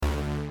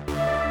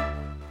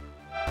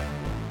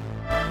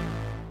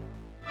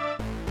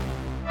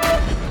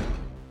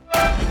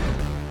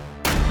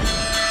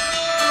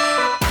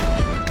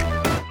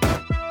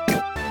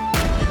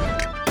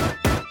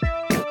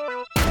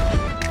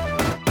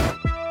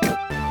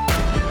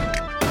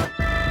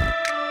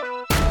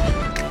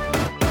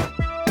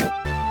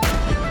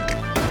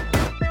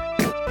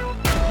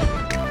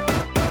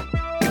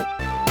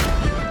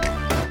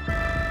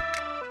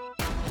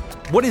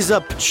What is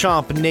up,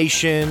 Chomp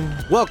Nation?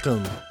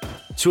 Welcome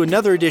to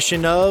another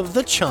edition of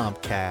the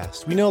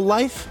Chompcast. We know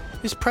life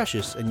is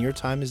precious and your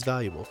time is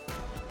valuable.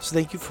 So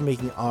thank you for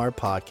making our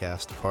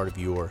podcast a part of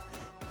your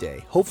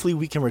day. Hopefully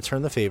we can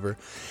return the favor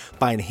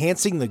by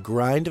enhancing the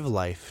grind of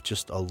life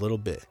just a little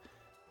bit.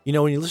 You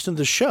know, when you listen to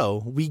the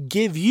show, we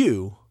give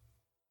you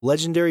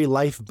legendary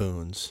life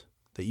boons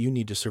that you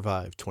need to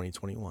survive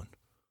 2021.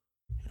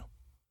 You know,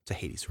 it's a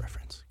Hades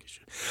reference.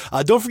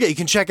 Don't forget, you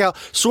can check out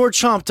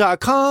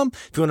swordchomp.com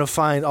if you want to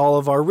find all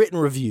of our written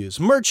reviews,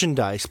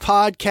 merchandise,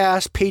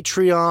 podcasts,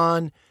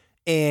 Patreon,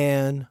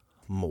 and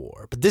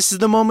more. But this is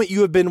the moment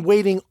you have been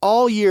waiting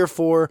all year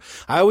for.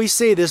 I always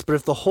say this, but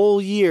if the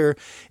whole year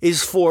is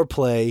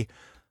foreplay,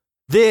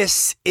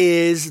 this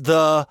is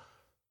the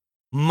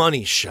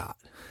money shot.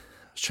 I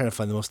was trying to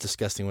find the most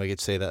disgusting way I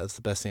could say that. That's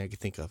the best thing I could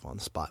think of on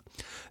the spot.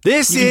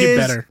 This is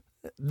better.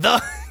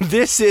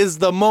 This is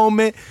the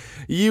moment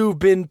you've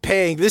been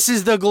paying. This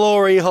is the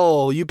glory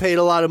hole you paid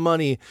a lot of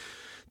money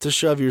to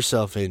shove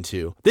yourself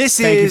into. Thank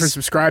you for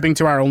subscribing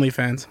to our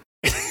OnlyFans.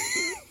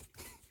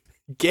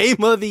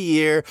 Game of the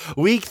year,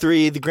 week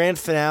 3, the grand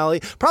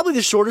finale. Probably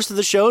the shortest of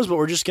the shows, but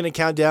we're just going to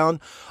count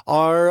down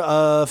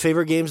our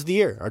favorite games of the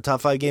year, our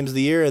top 5 games of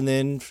the year, and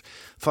then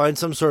find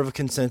some sort of a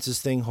consensus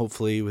thing,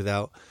 hopefully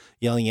without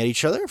yelling at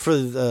each other for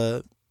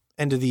the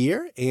end of the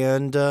year.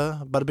 And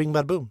bada bing,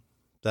 bada boom.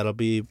 That'll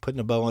be putting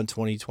a bow on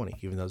 2020,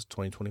 even though it's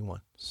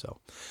 2021. So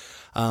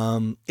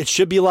it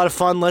should be a lot of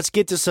fun. Let's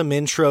get to some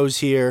intros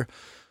here.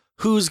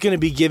 Who's going to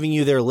be giving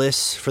you their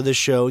lists for this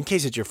show? In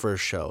case it's your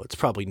first show, it's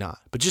probably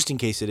not, but just in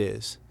case it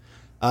is.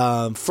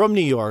 From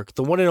New York,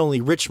 the one and only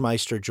Rich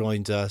Meister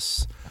joins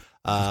us.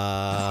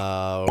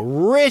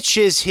 Rich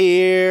is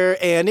here,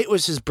 and it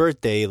was his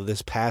birthday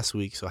this past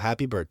week, so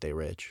happy birthday,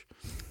 Rich.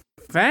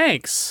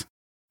 Thanks.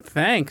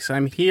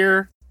 I'm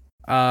here.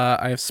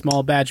 I have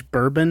small batch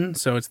bourbon,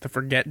 so it's the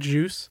Forget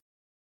Juice.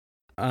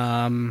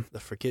 The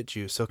Forget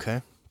Juice,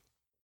 okay.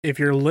 If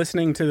you're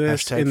listening to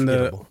this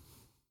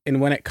 # and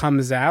when it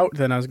comes out,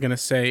 then I was gonna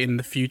say in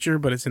the future,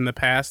 but it's in the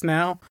past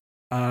now.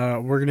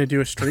 We're gonna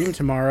do a stream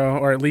tomorrow,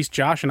 or at least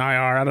Josh and I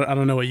are. I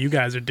don't know what you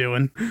guys are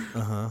doing.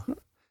 Well,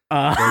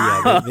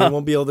 yeah, they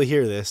won't be able to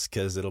hear this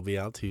because it'll be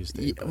out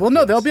Tuesday. Well,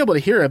 no, they'll be able to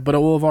hear it, but it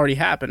will have already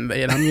happened,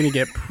 and I'm gonna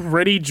get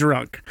pretty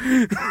drunk.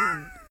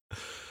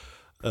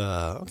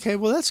 Okay,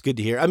 well, that's good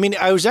to hear. I mean,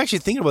 I was actually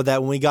thinking about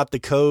that when we got the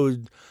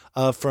code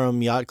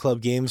from Yacht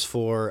Club Games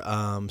for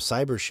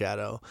Cyber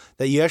Shadow,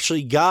 that you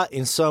actually got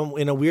in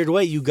a weird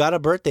way, you got a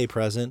birthday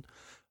present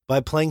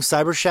by playing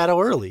Cyber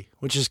Shadow early,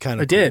 which is kind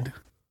of cool. Did,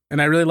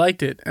 and I really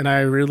liked it, and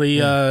I really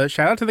shout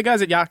out to the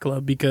guys at Yacht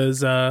Club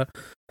because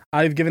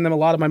I've given them a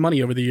lot of my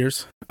money over the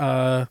years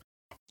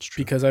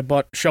because I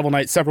bought Shovel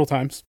Knight several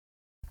times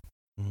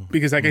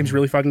because that game's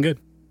really fucking good,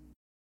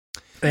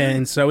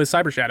 and so is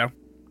Cyber Shadow.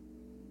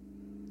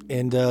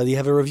 And you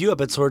have a review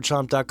up at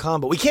swordchomp.com.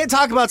 But we can't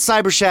talk about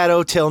Cyber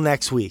Shadow till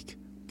next week.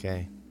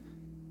 Okay?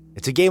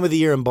 It's a Game of the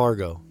Year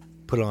embargo.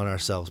 Put it on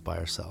ourselves by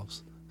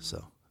ourselves.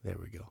 So, there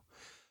we go.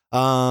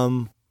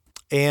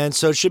 And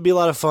so it should be a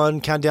lot of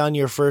fun. Count down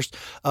your first.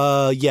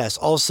 Yes.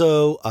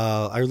 Also,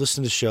 I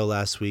listened to the show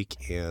last week.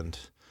 And,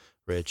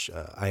 Rich,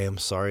 I am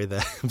sorry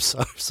that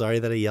sorry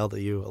that I yelled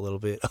at you a little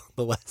bit on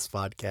the last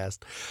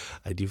podcast.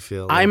 I do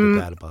feel a little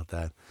bit bad about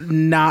that.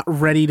 Not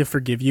ready to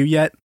forgive you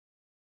yet.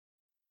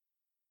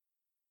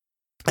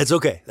 That's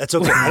okay. Let's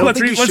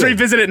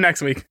revisit it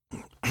next week.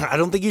 I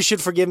don't think you should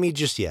forgive me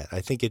just yet.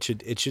 I think it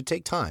should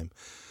take time.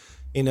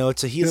 You know,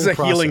 it's a healing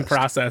process. Healing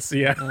process,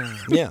 yeah.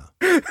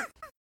 Yeah.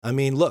 I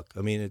mean,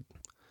 it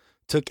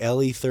took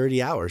Ellie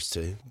 30 hours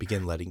to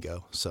begin letting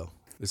go. So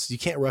you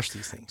can't rush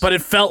these things. But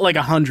it felt like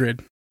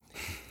 100.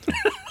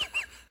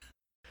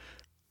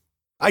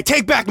 I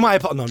take back my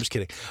apology. No, I'm just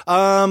kidding.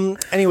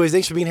 Anyways,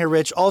 thanks for being here,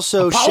 Rich.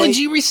 Also,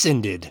 apology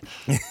rescinded.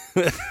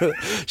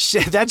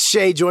 That's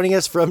Shay joining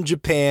us from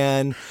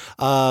Japan.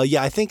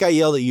 Yeah, I think I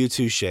yelled at you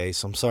too, Shay.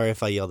 So I'm sorry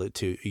if I yelled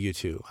at you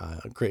too.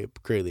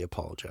 Greatly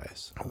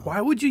apologize. Why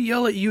would you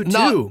yell at you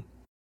too?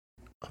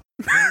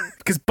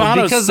 Because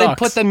Bono because sucks. They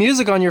put the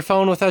music on your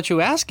phone without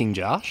you asking,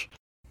 Josh.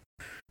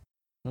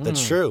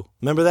 That's true.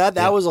 Remember that?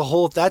 That was a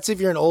whole. That's if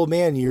you're an old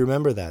man, you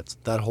remember that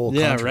whole.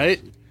 Yeah,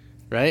 contract.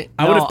 Right.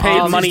 I would have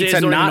paid money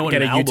to not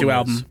get a U2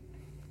 album.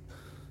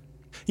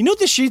 You know what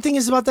the shitty thing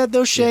is about that,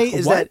 though, Shay?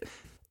 Is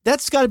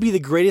that's got to be the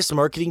greatest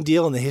marketing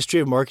deal in the history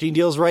of marketing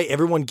deals, right?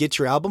 Everyone gets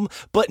your album.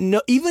 But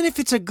no, even if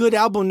it's a good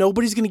album,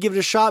 nobody's going to give it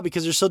a shot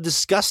because they're so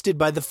disgusted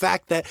by the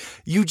fact that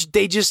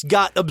they just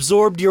got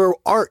absorbed your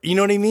art. You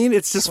know what I mean?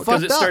 It's just fucked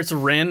up. Because it starts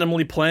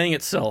randomly playing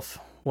itself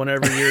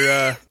whenever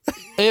you're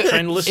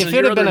trying to listen to your other music. If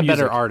it had been a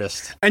better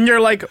artist. And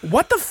you're like,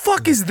 what the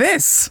fuck is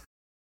this?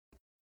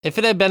 If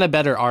it had been a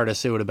better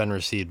artist, it would have been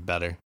received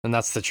better. And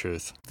that's the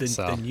truth. Than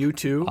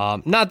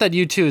U2? Not that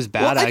U2 is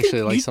bad. I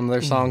actually like some of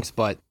their songs,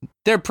 but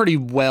they're pretty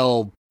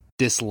well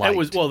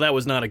disliked. That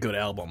was not a good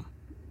album.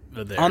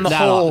 On the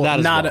whole,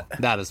 that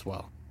as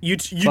well.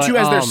 U2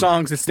 has their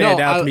songs that stand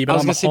out to me, but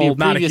on the whole,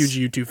 not a huge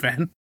U2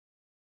 fan.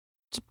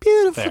 It's a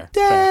beautiful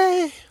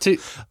day.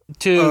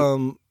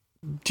 To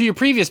your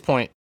previous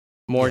point,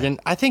 Morgan.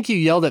 I think you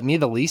yelled at me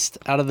the least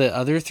out of the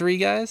other three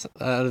guys,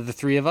 out of the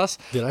three of us.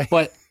 Did I?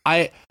 But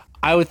I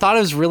thought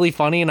it was really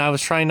funny, and I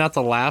was trying not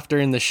to laugh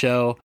during the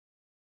show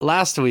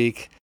last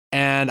week.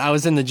 And I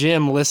was in the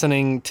gym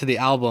listening to the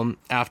album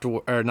now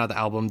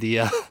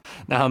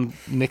I'm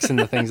mixing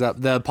the things up,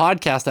 the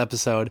podcast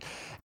episode.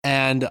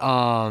 And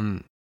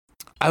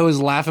I was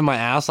laughing my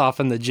ass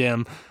off in the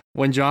gym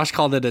when Josh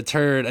called it a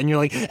turd, and you're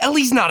like,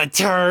 Ellie's not a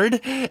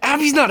turd,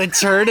 Abby's not a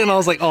turd, and I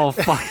was like, oh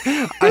fuck,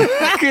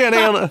 I can't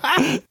handle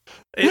it.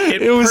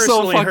 It was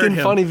so fucking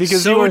funny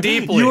because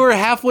you were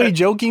halfway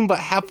joking but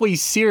halfway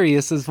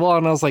serious as well,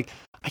 and I was like,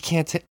 I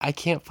can't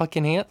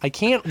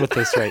with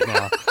this right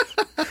now.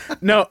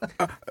 No,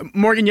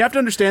 Morgan, you have to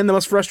understand the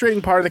most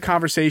frustrating part of the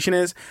conversation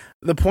is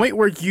the point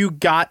where you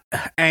got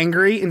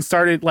angry and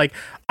started, like,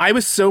 I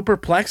was so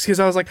perplexed because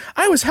I was like,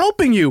 I was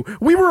helping you.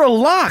 We were a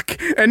lock,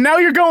 and now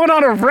you're going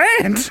on a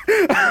rant.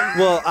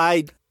 Well,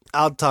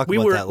 I'll talk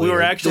about that later. We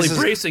were actually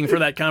bracing for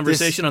that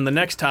conversation on the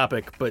next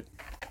topic, but...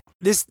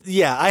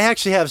 I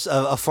actually have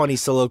a funny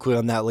soliloquy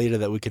on that later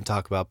that we can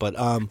talk about, but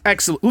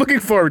excellent. Looking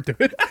forward to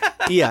it.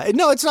 Yeah,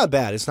 no, it's not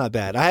bad. It's not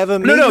bad. I have a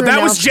no.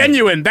 That was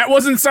genuine. That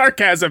wasn't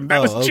sarcasm. That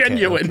was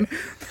genuine.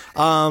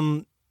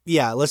 Okay.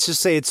 Yeah. Let's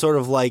just say it's sort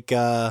of like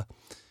a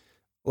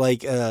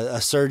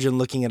surgeon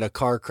looking at a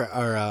car crash,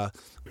 or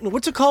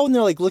what's it called when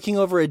they're like looking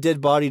over a dead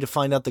body to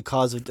find out the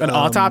cause of an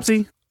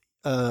autopsy.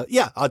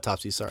 Yeah,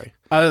 autopsy. Sorry.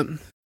 Let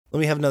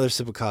me have another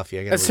sip of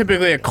coffee. That's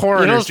typically a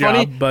coroner's job,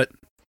 funny? But.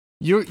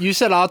 You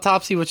said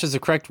autopsy, which is the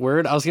correct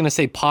word. I was going to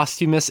say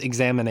posthumous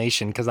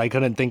examination because I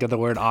couldn't think of the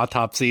word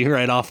autopsy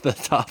right off the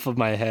top of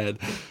my head.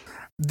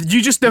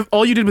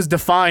 All you did was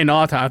define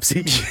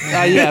autopsy.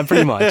 Yeah,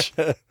 pretty much.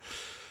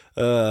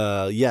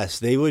 Yes,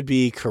 they would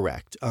be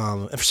correct.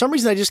 For some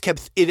reason,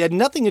 it had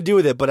nothing to do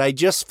with it, but I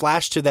just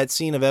flashed to that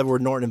scene of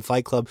Edward Norton in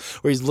Fight Club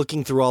where he's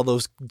looking through all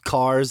those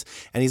cars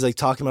and he's like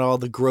talking about all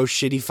the gross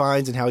shit he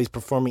finds and how he's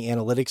performing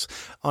analytics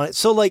on it.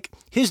 So like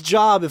his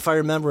job, if I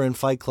remember in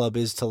Fight Club,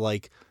 is to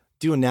like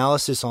do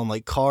analysis on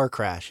like car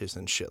crashes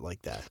and shit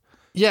like that.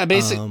 Yeah,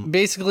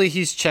 basically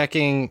he's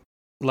checking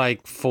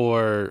like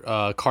for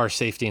car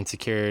safety and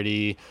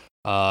security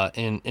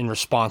in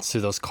response to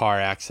those car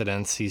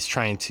accidents. He's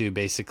trying to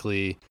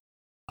basically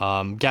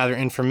gather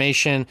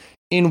information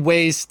in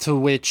ways to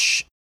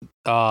which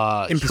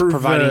improve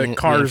providing the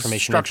car's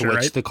information structure, into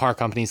which right? the car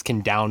companies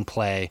can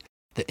downplay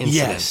the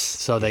incidents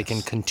so they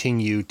can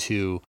continue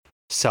to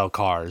sell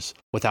cars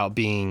without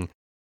being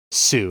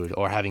sued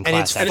or having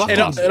class action.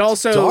 It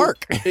also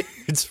dark.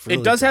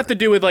 It does have to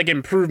do with like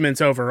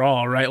improvements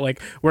overall, right?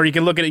 Like where you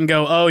can look at it and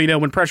go, oh,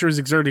 when pressure is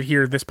exerted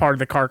here, this part of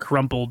the car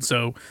crumpled,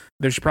 so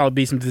there should probably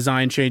be some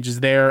design changes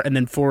there, and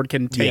then Ford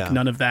can take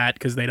none of that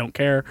because they don't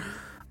care.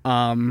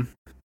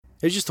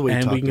 It's just the way,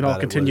 and we can all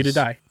continue to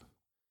die.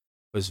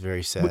 It was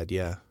very sad.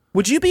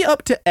 Would you be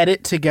up to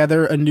edit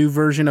together a new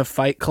version of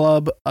Fight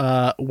Club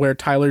where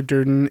Tyler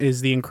Durden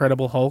is the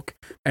Incredible Hulk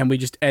and we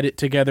just edit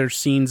together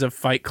scenes of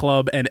Fight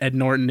Club and Ed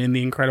Norton in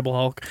the Incredible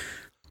Hulk?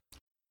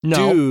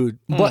 No. Dude,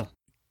 but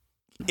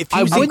if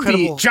he was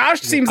Incredible...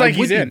 Josh seems like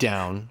he's in.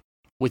 Down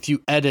with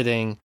you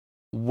editing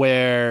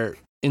where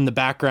in the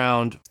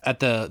background at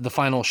the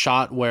final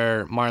shot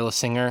where Marla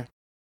Singer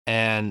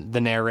and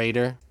the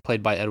narrator,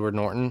 played by Edward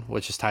Norton,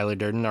 which is Tyler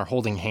Durden, are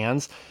holding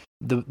hands.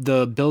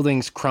 The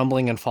buildings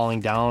crumbling and falling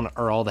down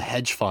are all the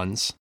hedge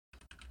funds.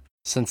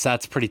 Since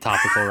that's pretty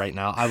topical right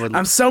now,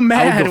 I'm so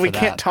mad we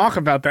can't talk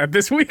about that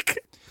this week.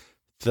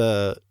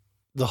 The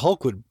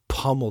Hulk would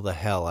pummel the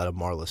hell out of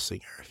Marla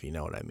Singer, if you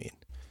know what I mean.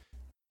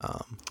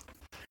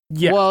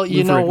 Yeah. Well,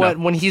 you know what?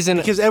 When he's in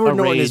because Edward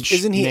Norton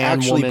isn't he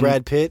actually woman,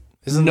 Brad Pitt?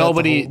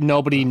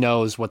 Nobody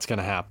knows what's going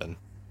to happen.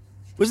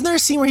 Wasn't there a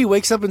scene where he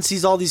wakes up and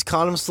sees all these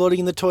condoms floating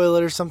in the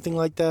toilet or something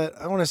like that?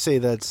 I want to say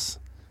that's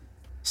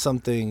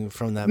something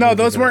from that movie. No,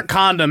 those weren't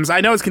condoms.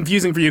 I know it's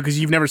confusing for you because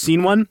you've never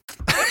seen one.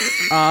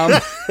 No,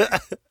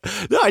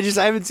 I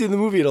haven't seen the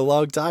movie in a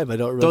long time. I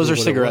don't remember. Those are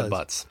cigarette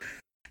butts.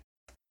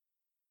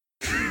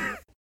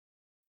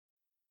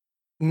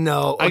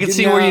 No, I can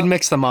see where you'd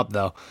mix them up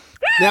though.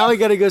 Now I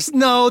gotta go.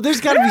 No,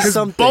 there's gotta be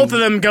something. Both of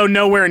them go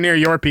nowhere near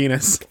your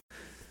penis.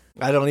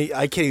 I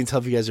can't even tell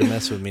if you guys are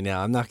messing with me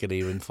now. I'm not gonna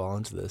even fall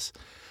into this.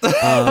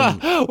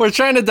 We're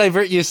trying to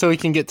divert you so we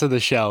can get to the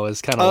show.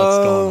 Is kind of what's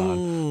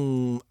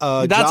going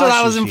on. That's Josh what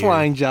I was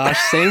implying, Josh.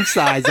 Same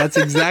size. That's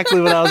exactly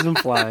what I was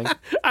implying.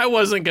 I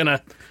wasn't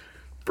gonna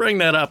bring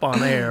that up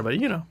on air, but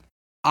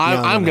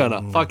I'm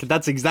gonna. Fuck it.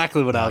 That's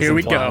exactly what I was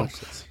implying. Here we go.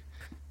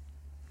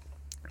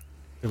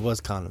 It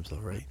was condoms though,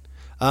 right?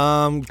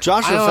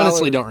 Josh, I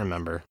honestly don't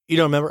remember. You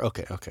don't remember?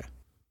 Okay.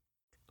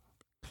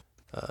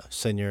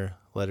 Send your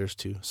letters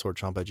to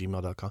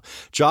swordchomp@gmail.com.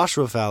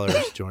 Joshua Fowler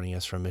is joining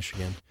us from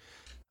Michigan.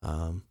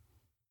 I'm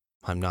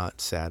not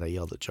sad. I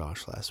yelled at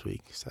Josh last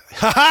week.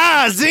 Ha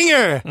ha!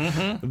 Zinger!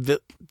 Mm-hmm.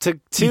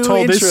 Took two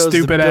intros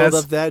to build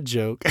up that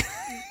joke.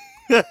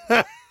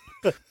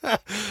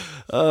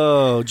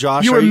 Oh,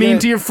 Josh, you were mean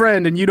to your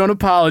friend and you don't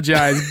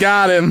apologize.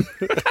 Got him.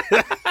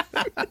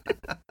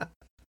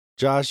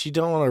 Josh, you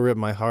don't want to rip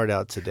my heart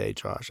out today,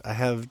 Josh. I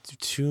have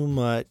too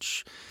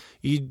much.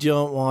 you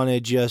don't want to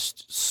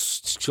just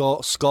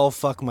skull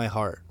fuck my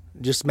heart.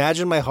 Just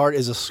imagine my heart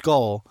is a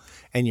skull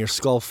and you're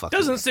skull fucking.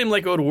 Doesn't seem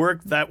like it would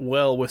work that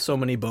well with so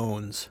many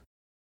bones.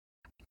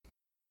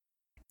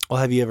 Well,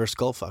 have you ever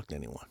skull fucked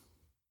anyone?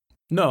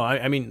 No,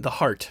 I mean the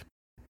heart.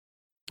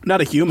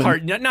 Not a human.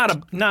 Heart,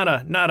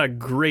 not a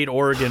great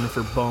organ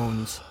for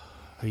bones.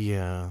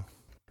 Yeah.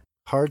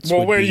 Hearts.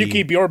 Well, where do you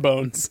keep your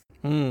bones?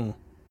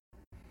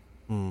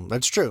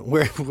 That's true.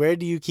 Where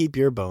do you keep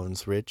your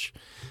bones, Rich?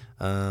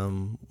 We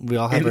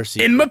all have our secrets.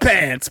 In my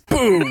pants.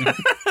 Boom.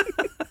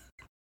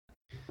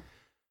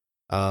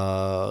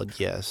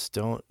 Yes.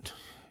 Don't,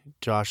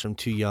 Josh. I'm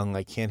too young.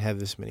 I can't have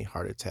this many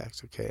heart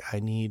attacks. Okay.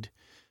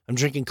 I'm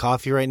drinking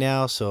coffee right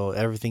now, so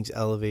everything's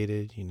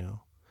elevated. You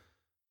know,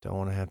 don't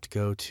want to have to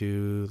go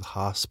to the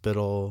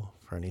hospital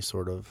for any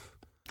sort of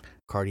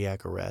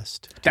cardiac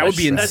arrest. That would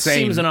be insane. That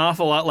seems an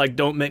awful lot like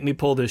 "Don't make me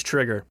pull this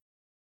trigger."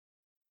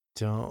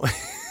 Don't.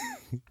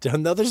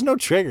 No, there's no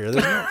trigger.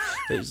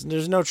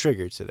 There's no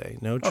trigger today.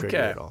 No trigger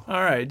at all.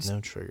 All right. No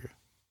trigger.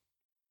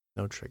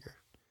 No trigger.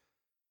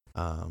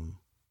 I'm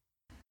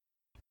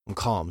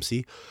calm.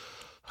 See.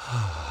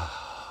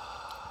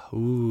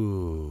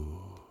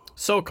 Ooh.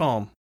 So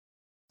calm.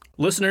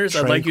 Listeners,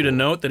 I'd like you to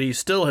note that he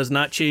still has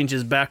not changed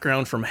his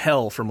background from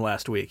hell from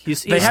last week. He's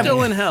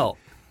still in hell.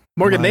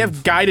 Morgan, they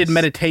have guided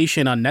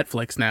meditation on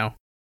Netflix now.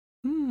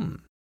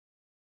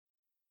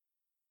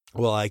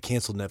 Well, I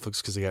canceled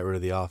Netflix because they got rid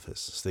of The Office,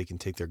 so they can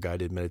take their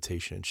guided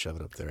meditation and shove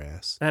it up their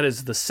ass. That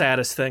is the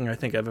saddest thing I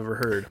think I've ever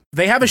heard.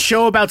 They have a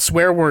show about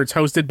swear words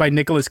hosted by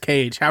Nicolas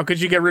Cage. How could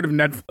you get rid of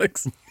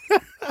Netflix?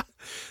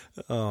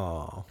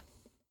 Oh,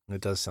 it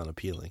does sound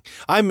appealing.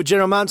 I'm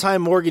General Mountain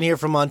Time Morgan here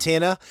from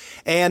Montana,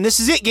 and this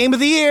is it, Game of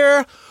the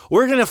Year.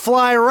 We're going to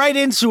fly right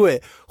into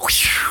it.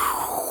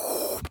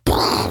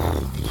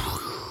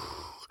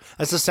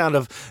 That's the sound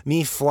of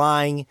me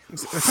flying. It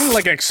sounded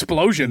like an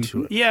explosion.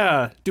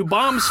 Yeah. Do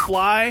bombs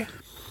fly?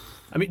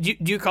 I mean, do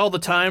you call the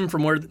time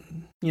from where,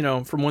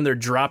 from when they're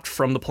dropped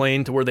from the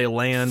plane to where they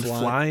land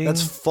flying?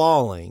 That's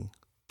falling.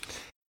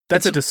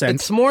 That's a descent.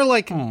 It's more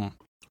like,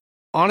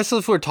 honestly,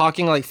 if we're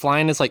talking like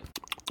flying, it's like,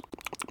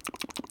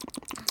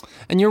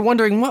 and you're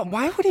wondering,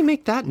 why would he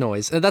make that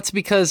noise? That's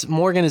because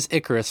Morgan is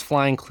Icarus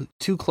flying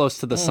too close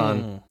to the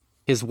sun.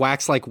 His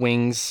wax-like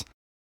wings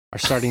are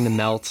starting to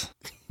melt.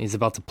 He's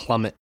about to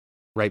plummet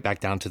right back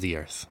down to the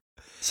earth.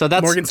 So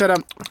that's Morgan said,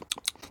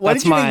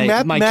 that's my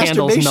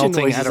candles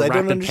melting noises? At a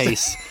rapid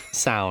pace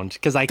sound,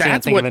 because I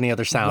can't think of any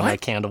other sound a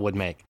candle would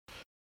make.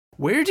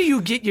 Where do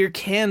you get your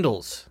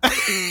candles?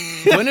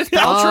 Gwyneth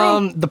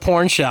Paltrow? The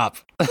porn shop.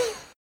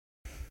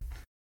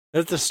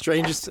 That's the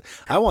strangest.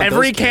 I want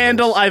every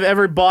candle I've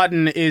ever bought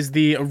is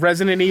the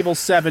Resident Evil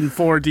 7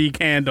 4D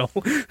candle.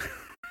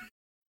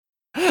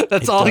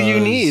 That's all you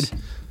need.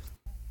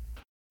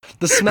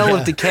 The smell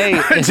of decay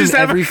in just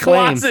have every a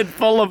closet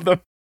full of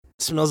them.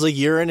 It smells like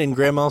urine and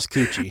grandma's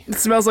coochie. It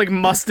smells like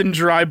must and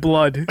dry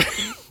blood.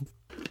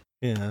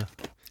 Yeah.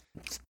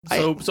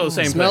 So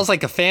same smells thing.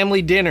 like a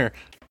family dinner.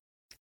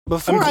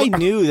 Before I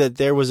knew that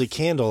there was a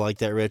candle like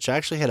that, Rich, I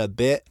actually had a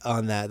bit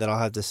on that I'll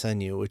have to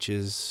send you, which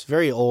is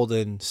very old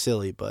and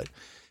silly, but it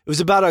was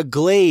about a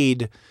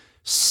Glade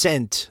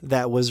scent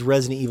that was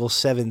Resident Evil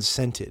 7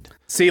 scented.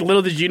 See,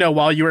 little did you know,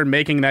 while you were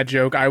making that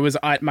joke, I was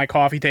at my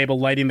coffee table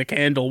lighting the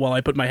candle while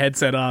I put my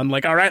headset on.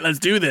 Like, all right, let's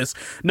do this.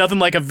 Nothing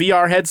like a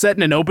VR headset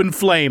and an open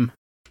flame.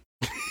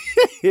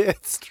 Yeah,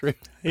 it's true.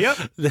 Yep.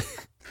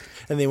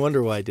 And they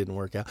wonder why it didn't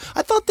work out.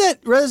 I thought that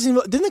Resident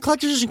Evil, didn't the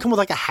collector's edition come with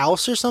like a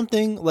house or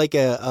something? Like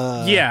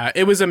yeah,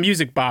 it was a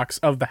music box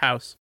of the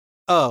house.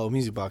 Oh,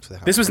 music box of the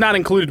house. This was not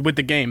included with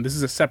the game. This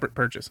is a separate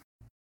purchase.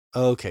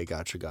 Okay,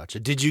 gotcha.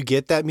 Did you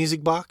get that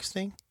music box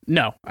thing?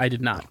 No, I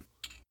did not.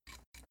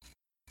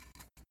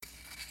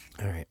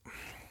 All right.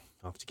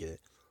 I'll have to get it.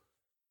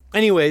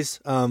 Anyways,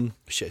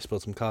 shit, I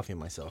spilled some coffee on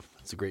myself.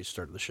 That's a great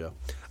start of the show.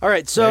 All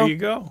right, so there you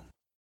go.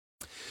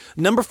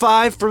 Number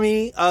 5 for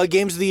me,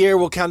 games of the year.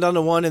 We'll count down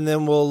to 1 and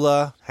then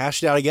we'll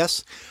hash it out, I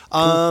guess.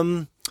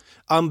 The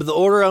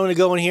order I'm going to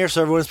go in here,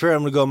 so everyone's prepared.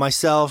 I'm going to go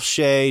myself,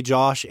 Shay,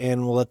 Josh,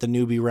 and we'll let the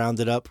newbie round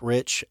it up,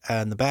 Rich,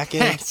 and the back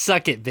end.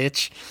 Suck it,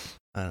 bitch.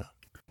 I don't know.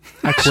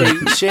 I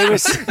quit. Shay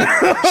was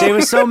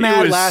so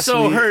mad last week.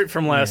 He was so hurt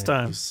from last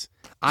time.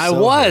 I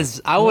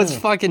was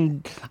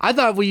fucking. I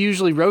thought we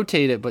usually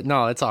rotate it, but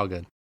no, it's all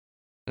good.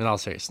 In all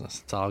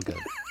seriousness, it's all good.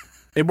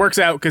 It works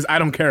out because I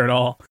don't care at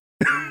all.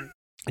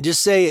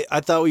 Just say, I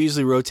thought we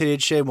usually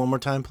rotated, Shay, one more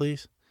time,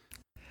 please.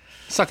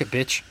 Suck it,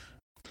 bitch.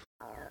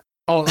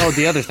 Oh,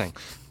 the other thing.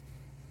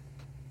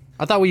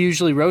 I thought we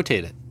usually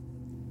rotate it.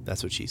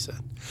 That's what she said.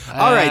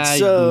 All right,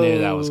 so I knew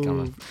that was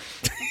coming.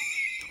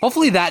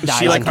 Hopefully that dies.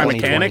 She like my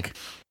 2020. mechanic?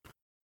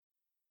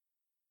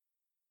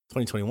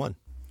 2021.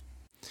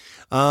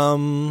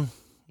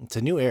 It's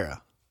a new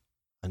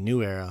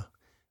era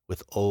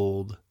with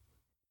old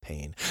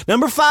Pain.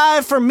 Number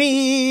 5 for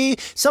me.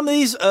 Some of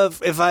these,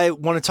 if I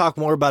want to talk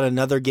more about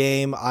another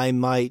game, I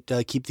might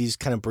keep these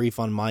kind of brief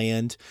on my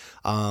end.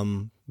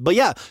 But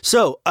yeah,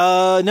 so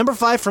number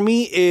 5 for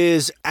me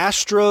is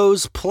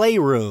Astro's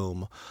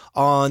Playroom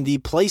on the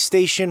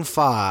PlayStation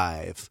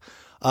 5.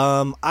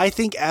 I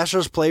think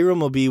Astro's Playroom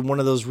will be one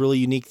of those really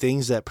unique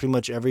things that pretty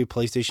much every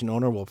PlayStation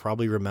owner will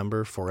probably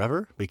remember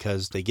forever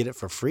because they get it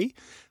for free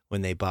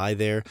when they buy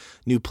their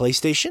new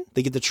PlayStation.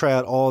 They get to try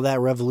out all that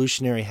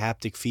revolutionary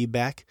haptic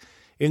feedback,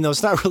 even though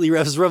it's not really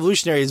as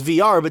revolutionary as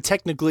VR, but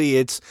technically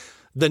it's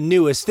the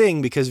newest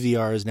thing because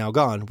VR is now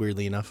gone,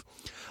 weirdly enough.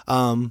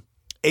 Really?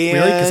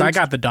 Because I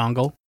got the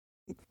dongle.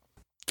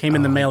 Came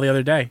in the mail the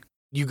other day.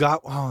 You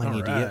got... Oh, I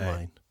need to get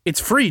mine. It's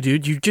free,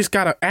 dude. You just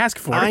got to ask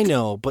for it. I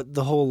know, but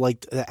the whole,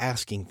 like, the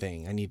asking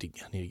thing, I need to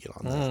get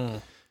on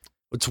that.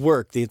 It's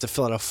work. They have to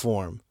fill out a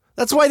form.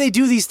 That's why they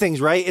do these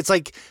things, right? It's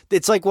like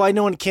why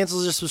no one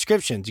cancels their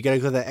subscriptions. You got to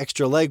go that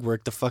extra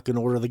legwork to fucking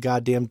order the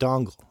goddamn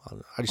dongle.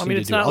 I mean,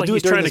 it's not like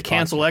he's trying to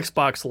cancel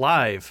Xbox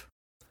Live.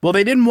 Well,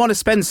 they didn't want to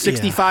spend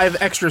 65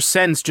 extra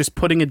cents just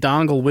putting a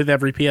dongle with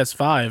every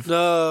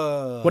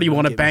PS5. What do you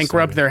want to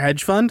bankrupt their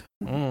hedge fund?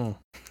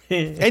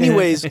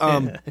 Anyways,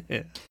 that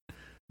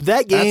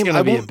game that's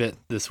gonna be a bit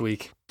this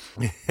week.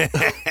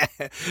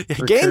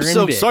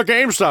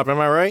 GameStop, am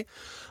I right?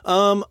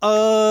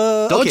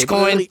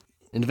 Dogecoin. Okay,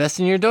 invest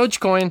in your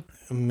Dogecoin.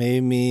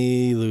 Made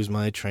me lose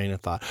my train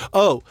of thought.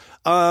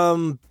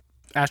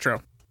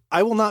 Astro.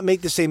 I will not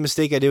make the same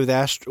mistake I did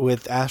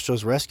with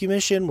Astro's Rescue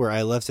Mission, where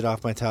I left it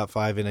off my top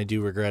 5, and I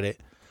do regret it.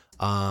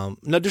 No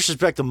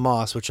disrespect to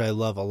Moss, which I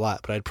love a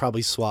lot, but I'd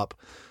probably swap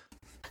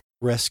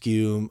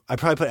Rescue. I'd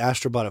probably put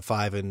Astrobot at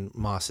 5 and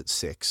Moss at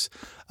 6.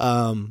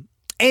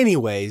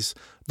 Anyways,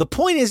 the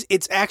point is,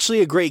 it's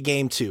actually a great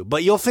game too,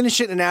 but you'll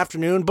finish it in an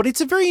afternoon, but it's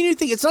a very new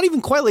thing. It's not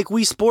even quite like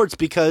Wii Sports,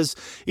 because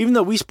even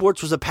though Wii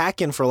Sports was a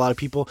pack-in for a lot of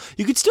people,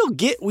 you could still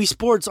get Wii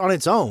Sports on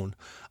its own.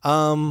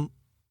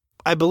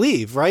 I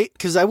believe, right?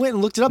 Because I went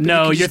and looked it up.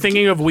 No, you're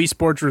thinking of Wii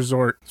Sports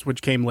Resorts,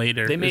 which came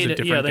later. They made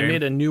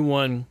made a new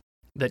one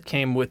that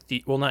came with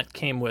the, well, not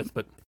came with,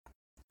 but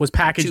was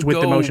packaged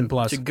with the Motion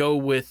Plus to go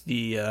with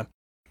the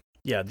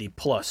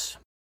Plus.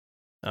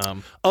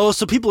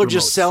 So people are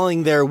just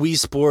selling their Wii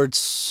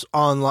Sports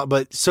online,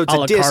 but so it's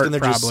a disc and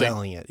they're just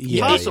selling it.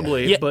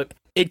 Possibly, but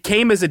it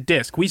came as a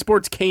disc. Wii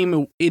Sports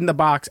came in the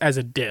box as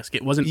a disc.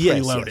 It wasn't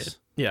preloaded. Yes.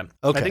 Yeah.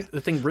 Okay. I think the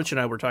thing Rich and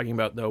I were talking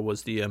about though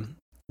was the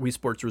Wii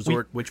Sports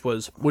Resort, which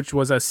was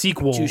a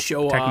sequel to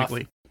show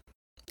technically off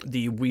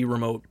the Wii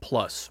Remote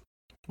Plus,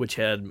 which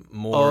had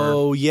more.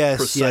 Oh yes,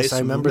 precise I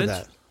remember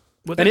movement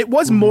that. And it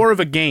was more of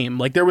a game.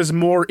 Like there was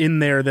more in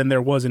there than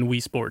there was in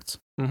Wii Sports.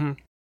 Mm-hmm.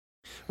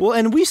 Well,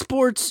 and Wii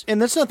Sports,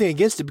 and that's nothing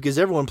against it because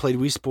everyone played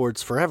Wii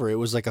Sports forever. It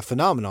was like a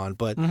phenomenon,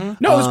 but no,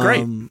 it was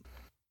great.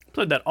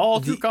 Played that all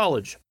through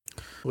college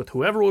with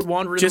whoever would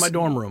wander into my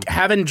dorm room.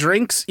 Having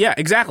drinks, yeah,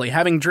 exactly.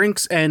 Having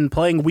drinks and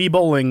playing Wii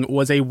bowling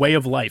was a way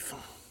of life.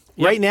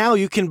 Right now,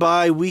 you can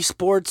buy Wii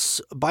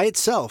Sports by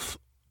itself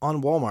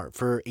on Walmart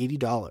for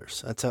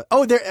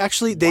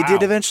 $80. They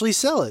did eventually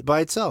sell it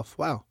by itself.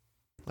 Wow.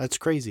 That's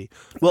crazy.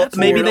 Well,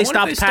 maybe they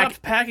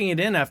stopped packing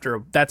it in after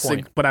a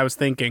point. What I was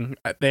thinking.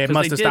 They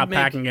must have stopped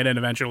packing it in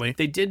eventually.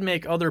 They did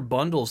make other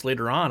bundles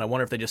later on. I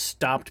wonder if they just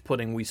stopped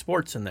putting Wii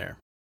Sports in there.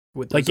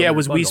 Was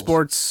Wii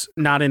Sports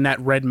not in that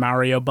Red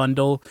Mario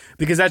bundle?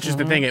 Because that's just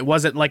the thing. It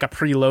wasn't like a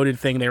preloaded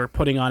thing they were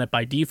putting on it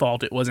by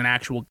default. It was an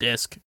actual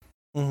disc.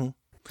 Mm-hmm.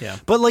 Yeah.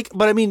 But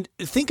I mean,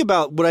 think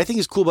about what I think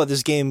is cool about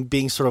this game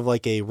being sort of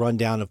like a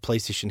rundown of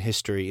PlayStation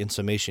history in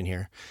summation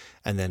here,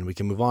 and then we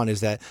can move on,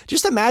 is that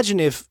just imagine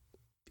if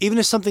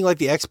something like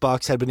the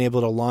Xbox had been able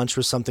to launch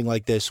with something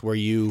like this where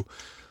you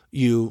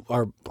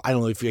are, I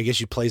don't know, I guess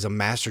you play as a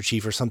Master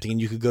Chief or something,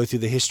 and you could go through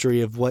the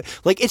history of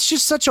it's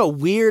just such a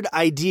weird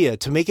idea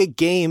to make a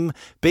game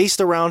based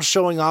around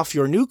showing off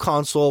your new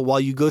console while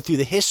you go through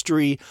the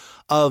history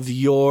of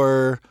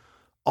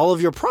all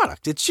of your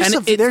product. It's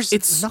just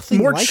it's nothing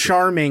more like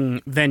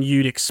charming than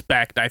you'd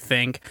expect, I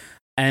think.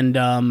 And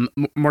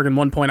Morgan,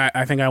 one point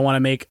I think I want to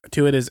make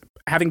to it is,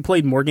 having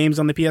played more games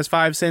on the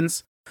PS5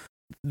 since,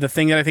 the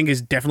thing that I think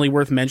is definitely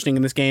worth mentioning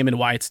in this game and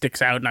why it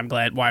sticks out, and I'm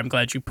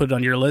glad you put it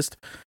on your list,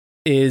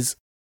 is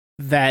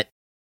that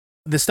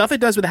the stuff it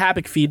does with the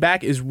haptic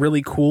feedback is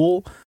really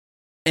cool.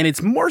 And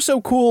it's more so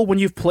cool when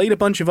you've played a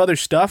bunch of other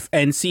stuff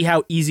and see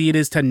how easy it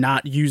is to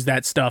not use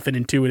that stuff in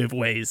intuitive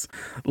ways.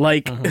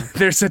 Like,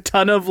 there's a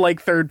ton of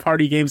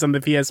third-party games on the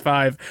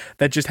PS5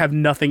 that just have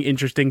nothing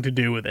interesting to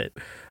do with it.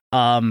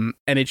 And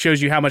it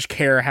shows you how much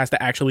care has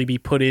to actually be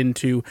put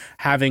into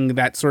having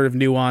that sort of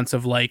nuance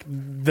of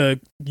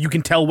you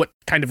can tell what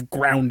kind of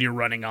ground you're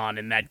running on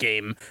in that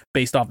game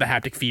based off the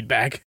haptic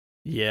feedback.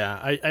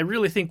 Yeah, I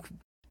really think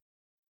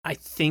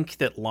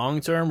that long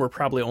term we're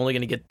probably only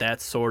going to get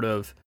that sort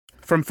of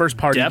from first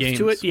party depth games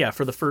to it. Yeah,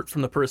 from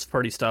the first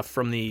party stuff,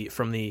 from the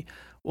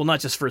well, not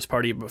just first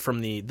party, but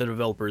from the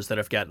developers that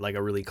have got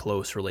a really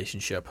close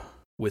relationship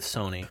with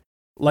Sony.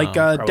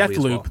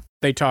 Deathloop.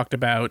 they talked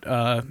about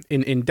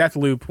in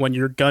Deathloop, when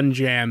your gun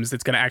jams,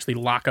 it's going to actually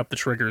lock up the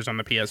triggers on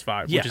the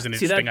PS5, which is an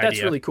interesting idea.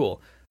 That's really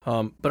cool.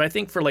 But I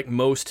think for like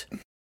most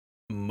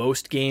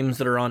games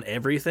that are on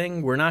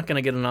everything, we're not going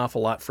to get an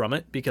awful lot from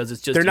it because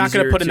it's just they're not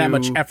going to put in that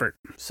much effort.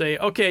 Say,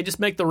 okay, just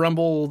make the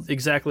rumble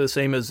exactly the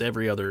same as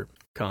every other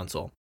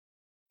console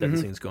that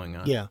the thing's going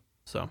on. Yeah.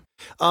 So,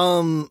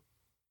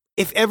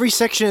 if every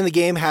section in the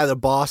game had a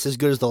boss as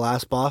good as the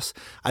last boss,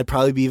 I'd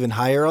probably be even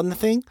higher on the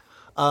thing.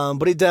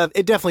 But it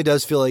definitely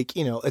does feel like,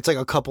 it's like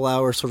a couple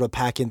hours sort of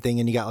pack-in thing,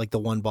 and you got like the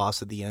one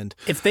boss at the end.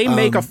 If they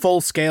make a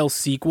full-scale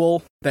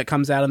sequel that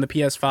comes out on the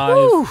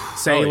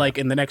PS5, like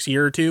in the next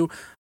year or two,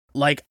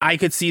 like I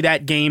could see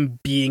that game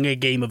being a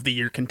Game of the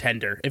Year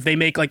contender. If they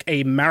make like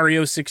a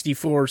Mario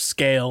 64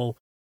 scale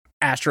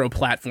Astro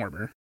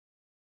platformer.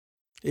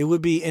 It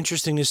would be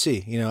interesting to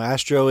see.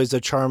 Astro is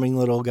a charming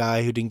little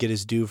guy who didn't get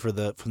his due from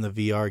the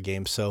VR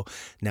game, so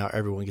now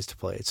everyone gets to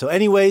play it. So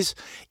anyways,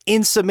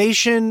 in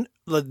summation,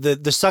 the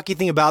sucky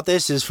thing about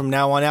this is from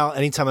now on out,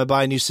 anytime I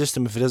buy a new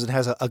system, if it doesn't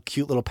have a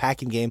cute little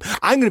packing game,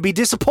 I'm going to be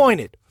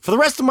disappointed for the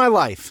rest of my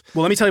life.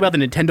 Well, let me tell you about the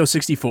Nintendo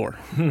 64.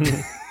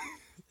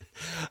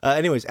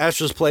 Anyways,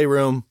 Astro's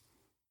Playroom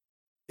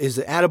is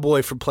an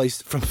attaboy from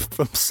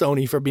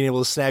Sony for being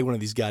able to snag one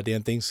of these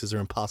goddamn things because they're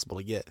impossible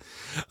to get.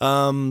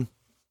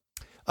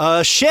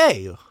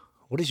 Shay,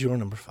 what is your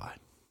number 5?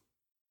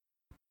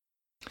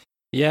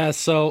 Yeah,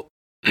 so,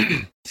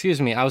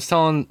 excuse me, I was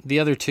telling the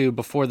other two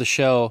before the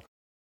show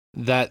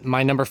that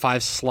my number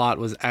 5 slot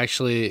was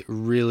actually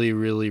really,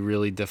 really,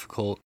 really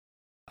difficult.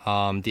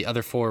 The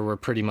other 4 were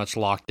pretty much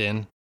locked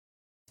in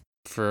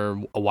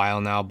for a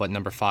while now, but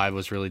number 5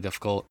 was really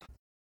difficult.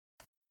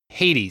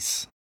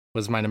 Hades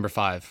was my number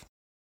 5,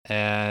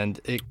 and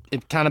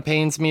it kind of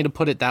pains me to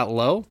put it that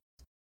low,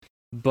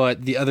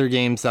 but the other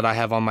games that I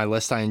have on my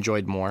list I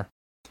enjoyed more.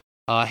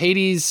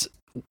 Hades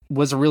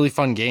was a really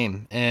fun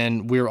game,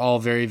 and we were all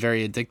very,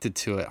 very addicted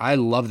to it. I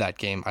love that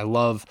game.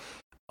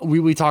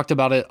 We talked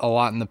about it a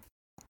lot in the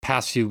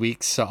past few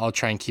weeks, so I'll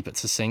try and keep it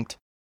succinct.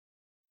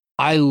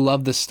 I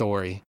love the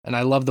story, and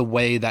I love the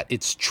way that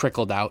it's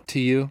trickled out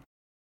to you.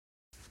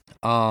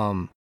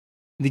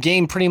 The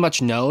game pretty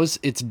much knows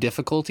its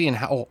difficulty and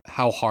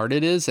how hard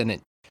it is, and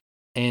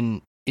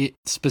it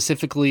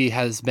specifically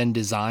has been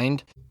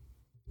designed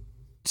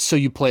so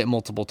you play it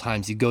multiple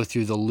times. You go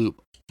through the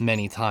loop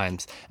many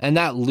times, and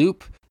that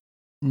loop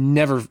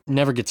never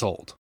gets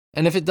old.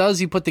 And if it does,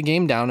 you put the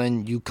game down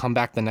and you come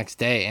back the next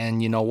day,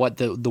 and you know what,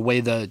 the way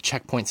the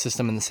checkpoint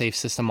system and the save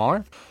system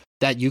are,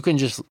 that you can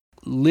just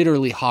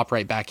literally hop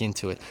right back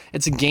into it.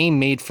 It's a game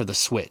made for the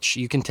Switch.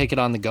 You can take it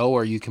on the go,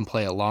 or you can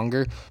play it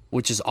longer,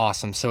 which is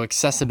awesome. So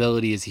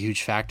accessibility is a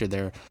huge factor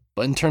there.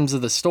 But in terms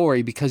of the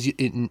story, because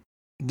the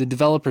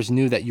developers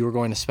knew that you were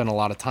going to spend a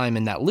lot of time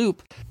in that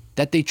loop,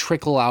 that they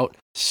trickle out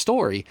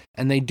story,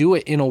 and they do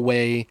it in a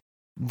way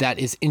that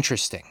is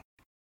interesting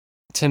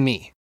to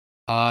me.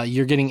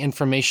 You're getting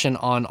information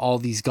on all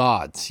these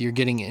gods. You're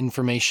getting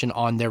information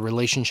on their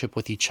relationship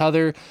with each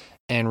other,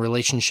 and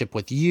relationship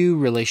with you,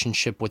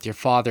 relationship with your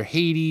father,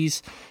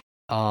 Hades,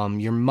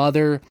 your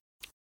mother,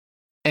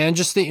 and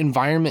just the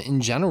environment in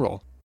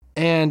general.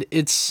 And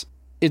it's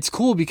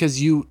cool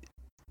because you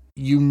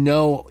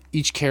know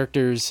each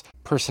character's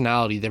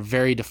personality. They're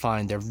very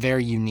defined. They're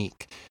very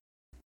unique.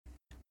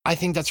 I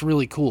think that's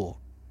really cool.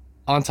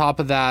 On top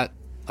of that,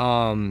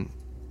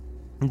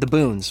 the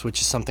boons,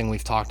 which is something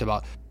we've talked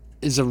about,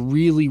 is a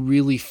really,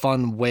 really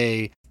fun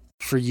way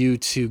for you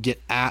to get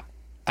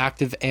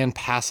active and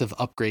passive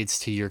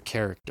upgrades to your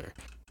character.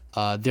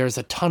 There's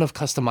a ton of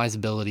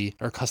customizability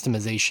or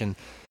customization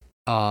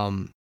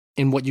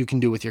in what you can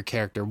do with your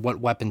character, what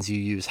weapons you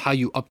use, how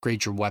you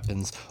upgrade your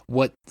weapons,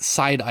 what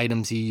side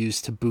items you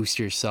use to boost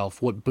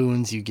yourself, what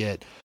boons you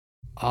get,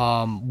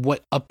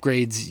 what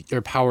upgrades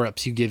or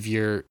power-ups you give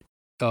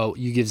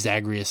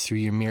Zagreus through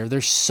your mirror.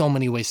 There's so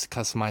many ways to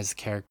customize the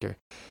character.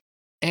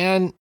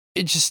 And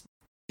it's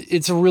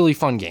a really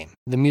fun game.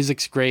 The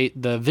music's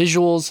great. The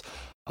visuals,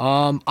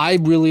 I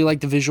really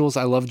like the visuals.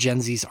 I love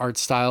Gen Z's art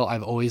style.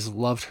 I've always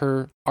loved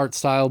her art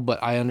style,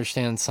 but I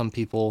understand some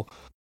people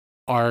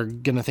are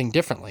going to think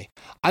differently.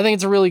 I think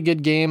it's a really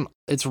good game.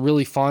 It's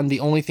really fun.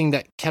 The only thing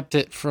that kept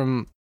it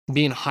from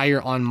being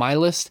higher on my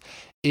list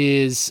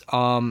is,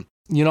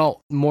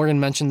 Morgan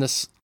mentioned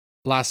this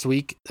last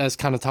week as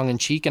kind of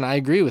tongue-in-cheek, and I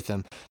agree with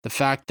him. The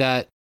fact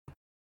that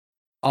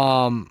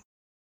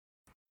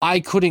I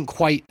couldn't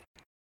quite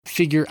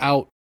figure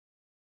out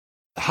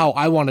how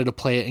I wanted to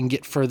play it and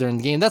get further in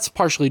the game. That's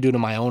partially due to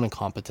my own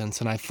incompetence,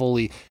 and I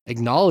fully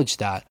acknowledge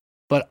that.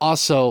 But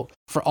also,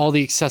 for all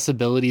the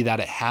accessibility that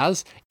it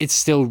has, it's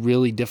still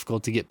really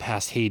difficult to get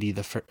past Hades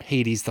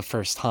the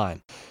first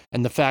time.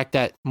 And the fact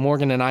that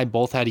Morgan and I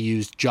both had to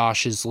use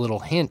Josh's little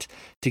hint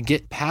to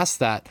get past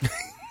that,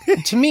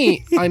 to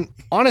me, I'm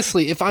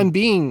honestly, if I'm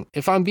being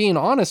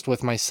honest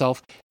with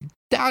myself,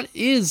 that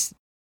is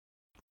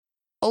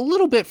a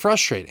little bit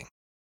frustrating.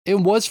 It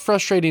was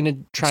frustrating to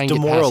try and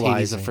get past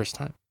Hades the first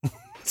time.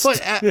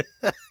 But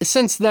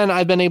since then,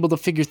 I've been able to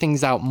figure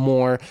things out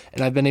more,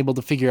 and I've been able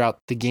to figure out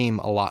the game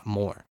a lot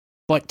more.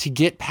 But to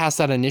get past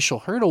that initial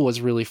hurdle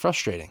was really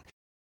frustrating.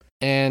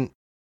 And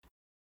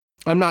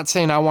I'm not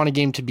saying I want a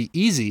game to be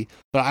easy,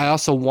 but I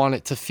also want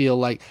it to feel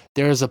like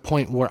there is a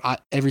point where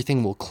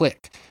everything will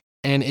click.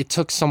 And it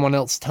took someone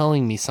else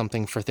telling me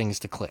something for things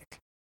to click.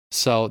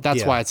 So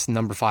that's why it's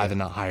number 5 and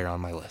not higher on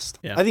my list.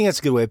 Yeah. I think that's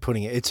a good way of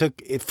putting it. It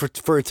took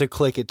for it to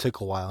click. It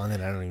took a while, and then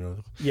I don't even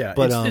know. Yeah,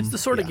 but it's the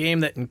sort of game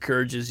that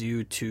encourages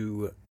you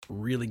to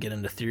really get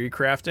into theory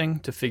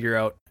crafting to figure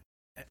out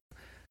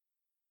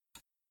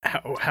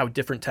how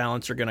different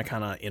talents are going to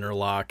kind of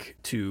interlock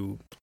to,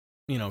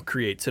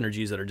 create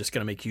synergies that are just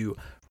going to make you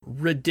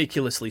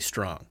ridiculously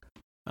strong.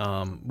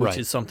 Which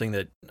is something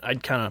that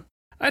I'd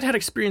had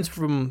experience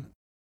from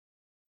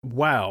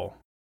WoW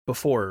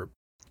before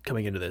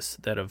coming into this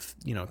that have,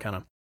 kind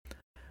of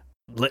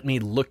let me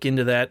look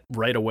into that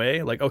right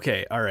away. Like,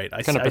 okay, all right,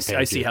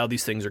 I see how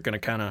these things are going to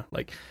kind of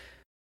like,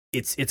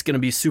 it's going to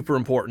be super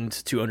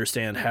important to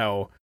understand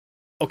how,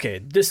 okay,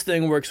 this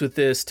thing works with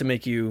this to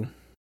make you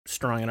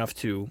strong enough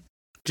to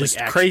just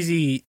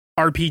crazy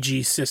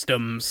RPG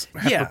systems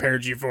have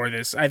prepared you for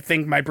this. I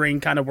think my brain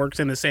kind of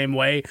works in the same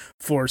way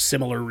for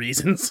similar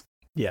reasons.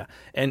 Yeah.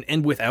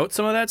 And without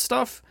some of that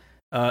stuff,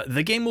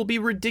 the game will be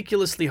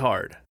ridiculously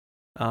hard.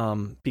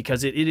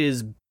 Because it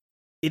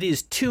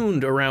is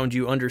tuned around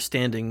you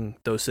understanding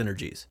those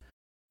synergies.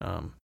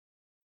 I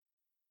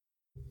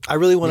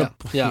really want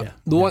to. Yeah.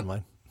 Go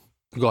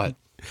ahead.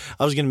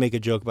 I was going to make a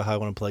joke about how I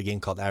want to play a game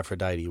called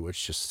Aphrodite, which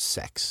is just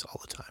sex all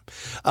the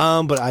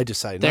time. But I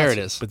decided there not it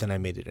to, is. But then I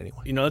made it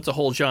anyway. That's a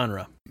whole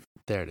genre.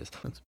 There it is.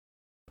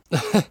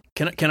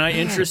 Can I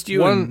interest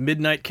you in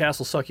Midnight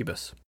Castle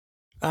Succubus?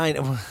 I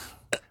know.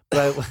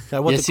 But I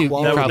want Yes, the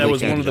quality. That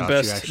was one of the Josh,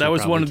 best. That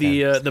was one of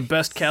the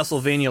best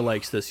Castlevania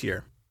likes this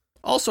year.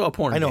 Also a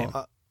porn I know. game.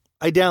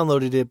 I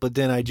downloaded it, but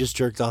then I just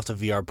jerked off to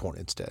VR porn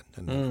instead.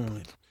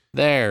 And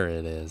There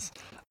it is.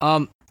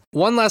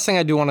 One last thing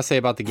I do want to say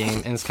about the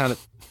game, and it's kind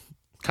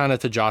of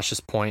to Josh's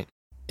point,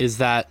 is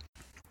that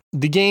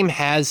the game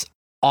has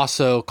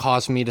also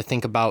caused me to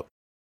think about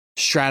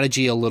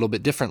strategy a little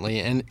bit differently,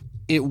 and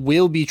it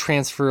will be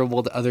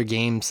transferable to other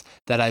games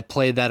that I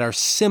play that are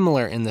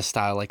similar in the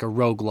style, like a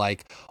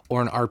roguelike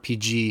or an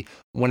RPG,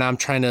 when I'm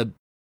trying to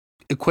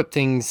equip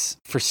things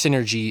for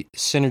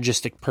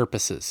synergistic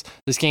purposes.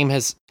 This game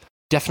has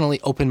definitely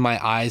opened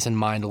my eyes and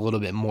mind a little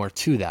bit more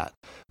to that,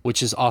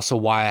 which is also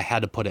why I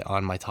had to put it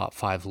on my top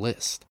 5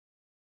 list.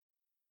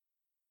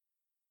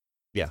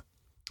 Yeah.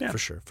 For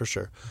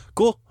sure.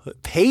 Cool.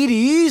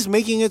 Hades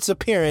making its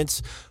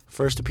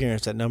first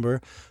appearance at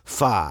number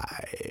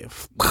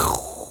 5.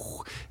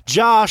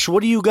 Josh,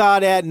 what do you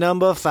got at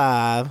number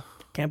 5?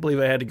 Can't believe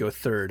I had to go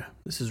third.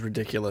 This is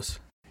ridiculous.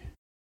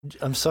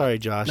 I'm sorry,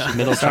 Josh.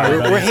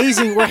 We're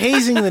hazing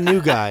the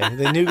new guy.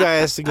 The new guy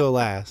has to go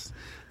last.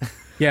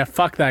 Yeah,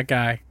 fuck that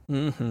guy.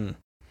 Mm-hmm.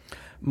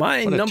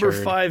 My number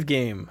 5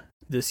 game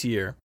this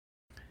year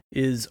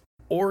is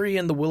Ori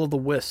and the Will of the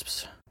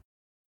Wisps.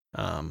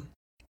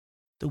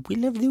 The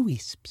Will of the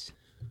Wisps.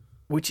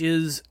 Which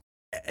is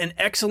an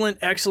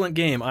excellent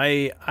game.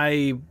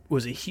 I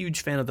was a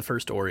huge fan of the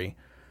first Ori.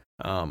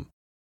 Just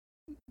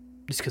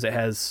because it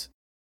has...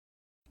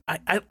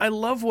 I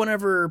love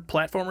whenever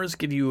platformers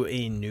give you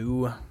a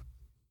new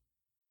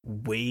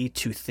way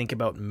to think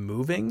about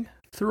moving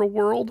through a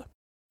world.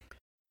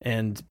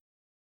 And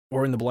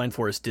Ori and the Blind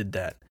Forest did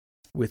that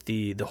with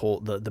the whole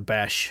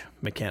bash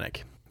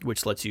mechanic,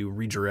 which lets you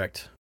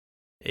redirect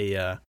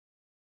a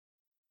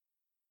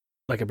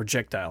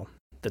projectile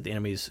that the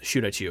enemies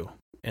shoot at you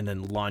and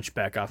then launch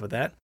back off of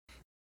that.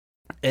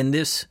 And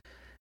this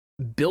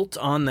built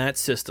on that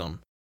system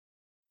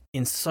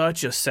in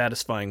such a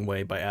satisfying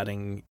way by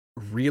adding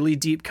really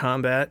deep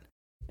combat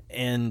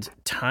and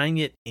tying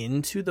it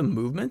into the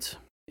movement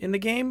in the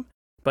game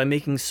by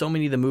making so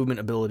many of the movement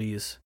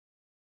abilities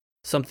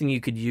something you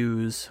could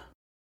use,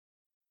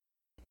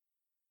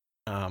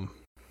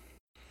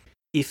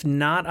 if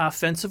not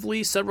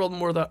offensively, several of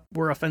them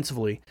were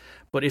offensively,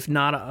 but if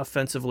not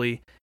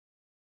offensively,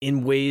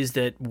 in ways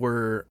that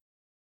were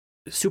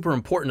super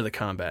important to the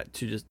combat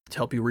to just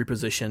help you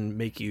reposition,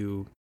 make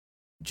you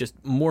just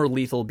more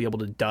lethal, be able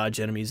to dodge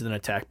enemies and then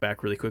attack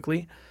back really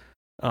quickly.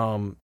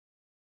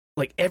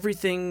 Like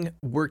everything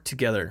worked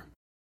together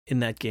in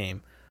that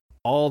game.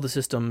 All the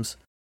systems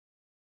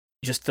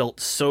just felt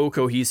so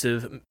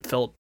cohesive,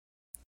 felt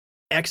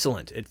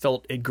excellent. It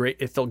felt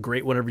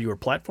great whenever you were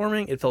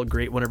platforming. It felt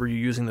great whenever you're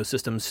using those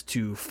systems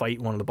to fight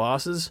one of the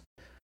bosses.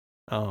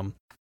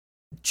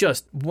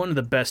 Just one of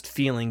the best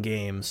feeling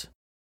games,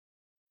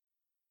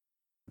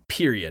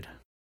 period,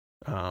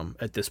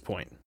 at this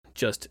point.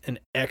 Just an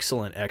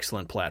excellent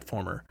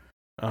platformer.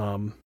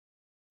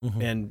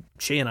 And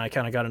Shay and I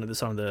kind of got into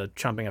this on the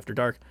Chomping After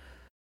Dark.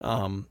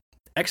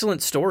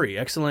 Excellent story,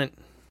 excellent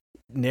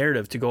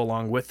narrative to go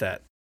along with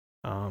that.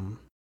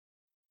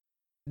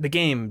 The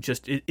game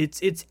just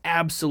it's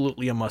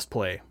absolutely a must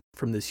play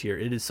from this year.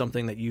 It is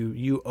something that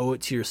you owe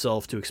it to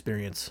yourself to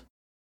experience.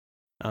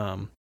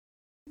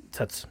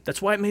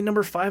 That's why it made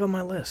number 5 on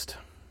my list.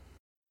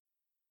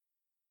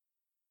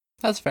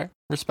 That's fair.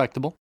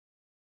 Respectable.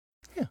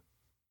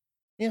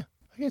 Yeah.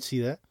 can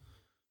see that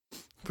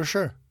for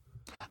sure.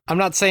 I'm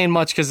not saying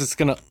much because it's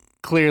gonna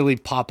clearly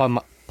pop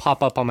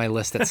up on my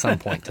list at some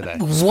point today.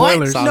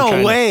 What? So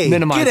No way!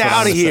 Get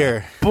out of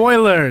here!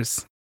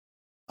 Spoilers.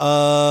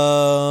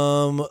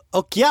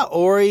 Okay, yeah,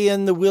 Ori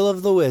and the Will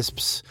of the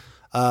Wisps.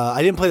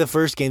 I didn't play the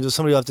first game, so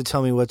somebody will have to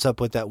tell me what's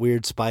up with that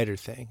weird spider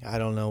thing. I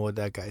don't know what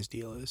that guy's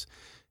deal is.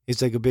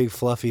 He's like a big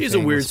fluffy thing. He's a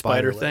weird with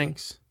spider thing.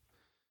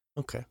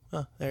 Okay.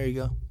 Oh, there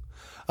you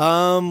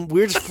go.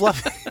 Weird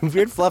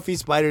fluffy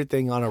spider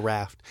thing on a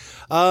raft.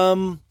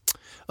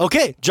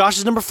 Okay,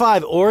 Josh's number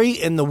 5,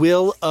 Ori and the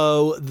Will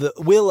of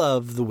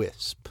the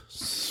Wisp.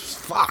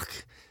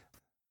 Fuck.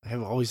 I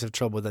always have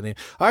trouble with that name.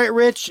 All right,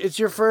 Rich, it's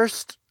your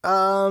first.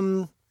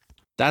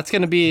 That's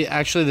going to be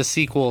actually the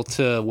sequel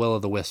to Will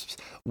of the Wisps.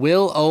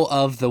 Will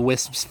of the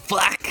Wisps.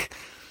 Fuck!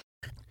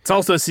 It's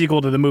also a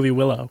sequel to the movie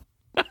Willow.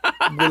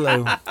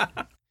 Willow.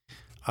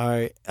 All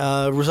right.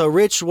 So,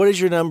 Rich, what is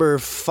your number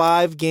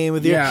 5 game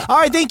of the year? All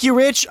right, thank you,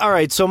 Rich. All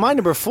right, so my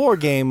number 4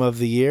 game of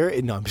the year.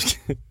 No, I'm just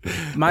kidding.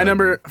 My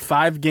number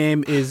 5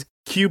 game is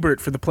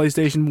Q*bert for the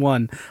PlayStation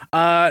 1.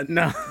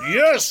 No.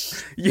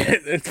 Yes!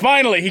 Yeah,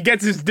 finally, he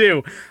gets his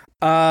due.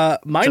 My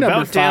it's number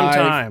about 5 damn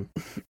time.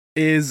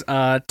 is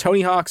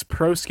Tony Hawk's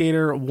Pro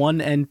Skater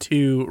 1 and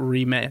 2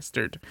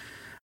 remastered.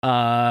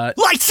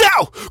 Lights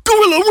out!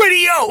 Gorilla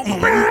Radio!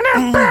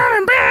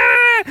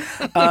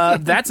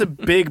 That's a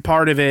big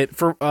part of it.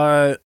 For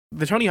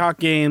the Tony Hawk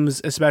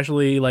games,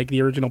 especially like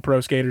the original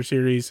Pro Skater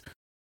series,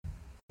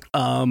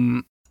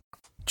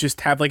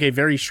 just have like a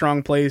very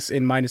strong place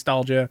in my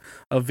nostalgia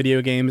of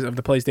video games of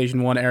the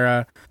PlayStation 1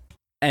 era.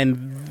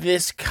 And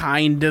this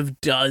kind of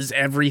does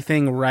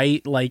everything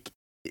right. Like,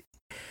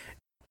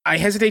 I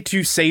hesitate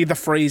to say the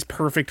phrase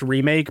perfect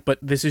remake, but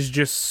this is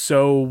just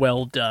so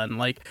well done.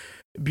 Like,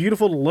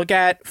 beautiful to look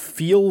at,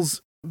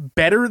 feels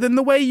better than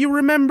the way you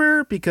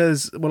remember,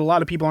 because what a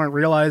lot of people aren't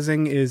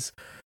realizing is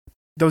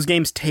those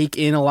games take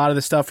in a lot of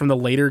the stuff from the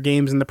later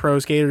games in the Pro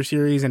Skater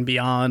series and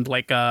beyond,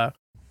 like the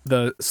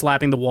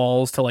slapping the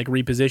walls to like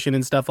reposition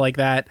and stuff like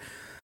that.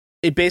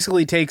 It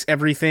basically takes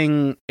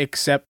everything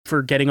except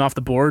for getting off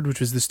the board,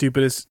 which was the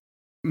stupidest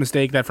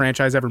mistake that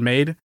franchise ever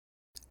made.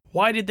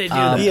 Why did they do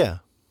that? Yeah.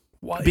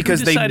 Why?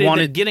 Because they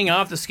wanted that getting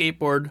off the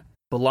skateboard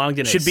belonged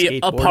in should be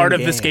a part of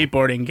the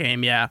skateboarding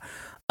game. Yeah.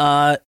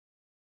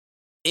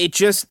 It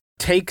just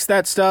takes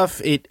that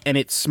stuff and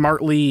it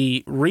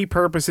smartly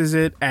repurposes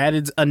it,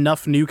 added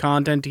enough new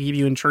content to keep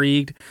you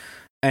intrigued.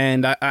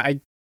 And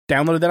I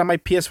downloaded that on my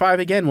PS5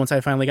 again once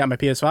I finally got my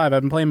PS5.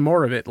 I've been playing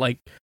more of it. Like,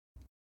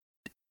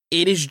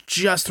 it is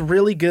just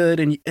really good,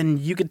 and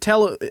you could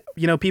tell,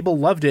 people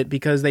loved it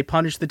because they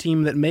punished the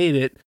team that made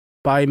it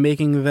by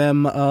making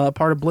them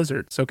part of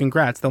Blizzard. So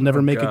congrats, they'll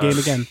never make a game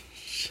again.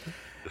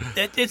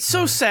 It's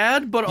so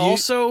sad, but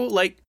also,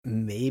 like,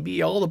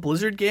 maybe all the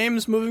Blizzard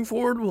games moving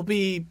forward will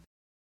be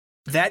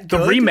that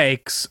good. The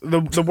remakes,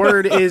 the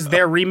word is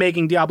they're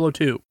remaking Diablo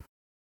 2.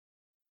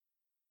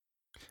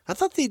 I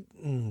thought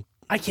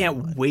I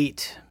can't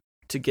wait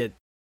to get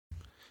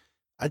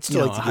I'd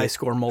still like a high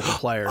score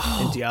multiplier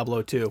in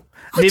Diablo 2.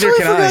 I totally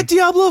forgot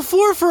Diablo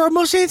 4 for our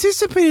most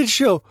anticipated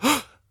show.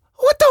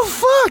 What the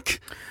fuck?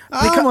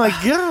 Oh my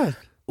god!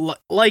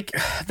 Like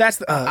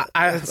that's not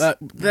that's the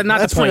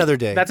point. For another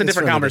day. That's a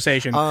different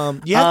conversation.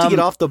 You have to get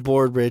off the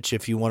board, Rich,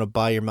 if you want to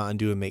buy your Mountain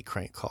Dew and make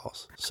crank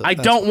calls. So I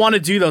don't want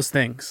to do those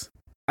things.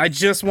 I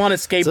just want to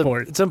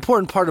skateboard. It's an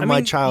important part of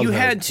my childhood. You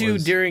had to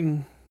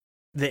during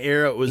the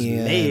era it was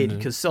made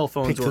because cell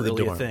phones were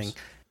really a thing.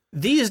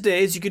 These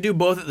days, you could do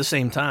both at the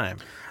same time.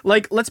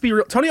 Like, let's be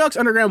real. Tony Hawk's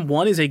Underground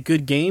 1 is a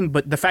good game,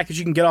 but the fact that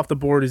you can get off the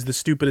board is the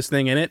stupidest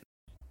thing in it.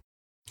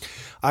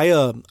 I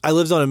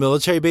lived on a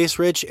military base,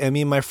 Rich, and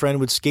me and my friend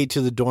would skate to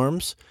the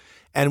dorms,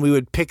 and we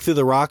would pick through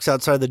the rocks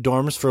outside the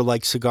dorms for,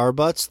 like, cigar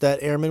butts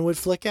that airmen would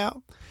flick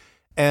out.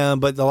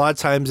 But a lot of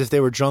times, if they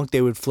were drunk,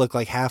 they would flick,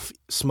 like,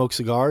 half-smoked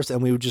cigars,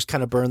 and we would just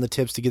kind of burn the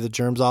tips to get the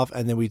germs off,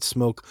 and then we'd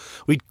smoke.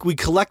 We'd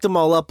collect them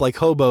all up like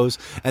hobos,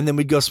 and then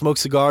we'd go smoke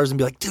cigars and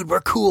be like, dude,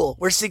 we're cool.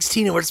 We're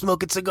 16 and we're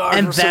smoking cigars.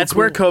 And that's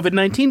where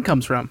COVID-19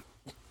 comes from.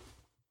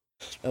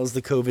 That was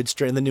the COVID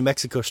strain, the New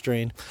Mexico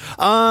strain.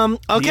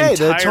 Okay,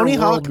 the Tony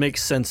entire world Hawk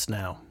makes sense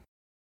now.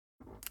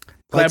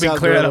 Glad we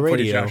cleared that up for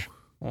you, Josh.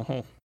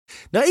 Uh-huh.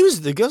 No,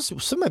 it goes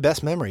some of my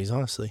best memories,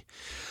 honestly.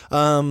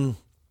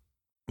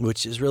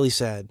 Which is really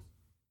sad.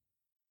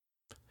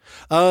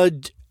 All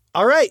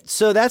right,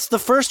 so that's the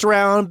first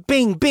round.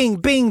 Bing, bing,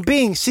 bing,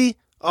 bing. See?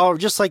 Oh,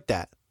 just like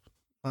that.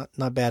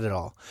 Not bad at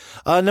all.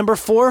 Number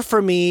 4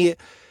 for me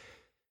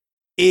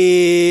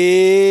is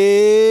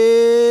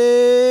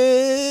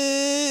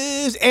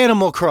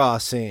Animal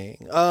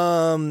Crossing.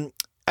 I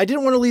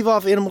didn't want to leave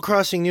off Animal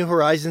Crossing New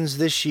Horizons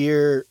this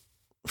year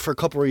for a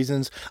couple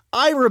reasons.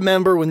 I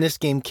remember when this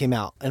game came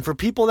out, and for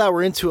people that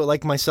were into it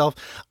like myself,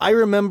 I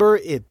remember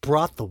it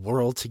brought the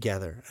world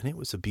together, and it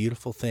was a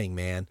beautiful thing,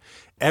 man.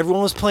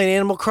 Everyone was playing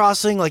Animal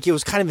Crossing. Like, it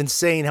was kind of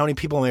insane how many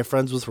people my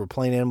friends with were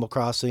playing Animal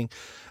Crossing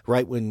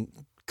right when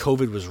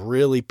COVID was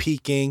really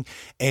peaking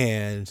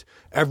and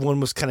everyone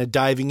was kind of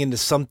diving into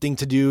something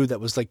to do that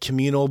was like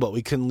communal, but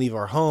we couldn't leave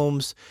our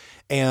homes.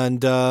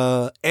 And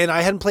I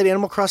hadn't played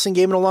Animal Crossing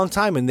game in a long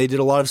time, and they did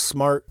a lot of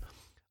smart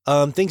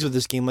things with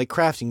this game, like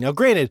crafting. Now,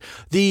 granted,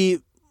 the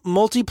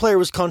multiplayer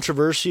was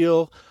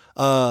controversial.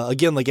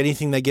 Again, like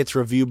anything that gets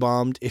review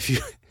bombed, if you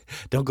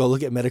don't go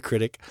look at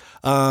Metacritic.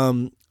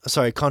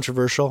 Sorry,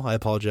 controversial. I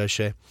apologize,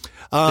 Shay.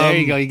 There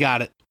you go. You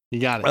got it.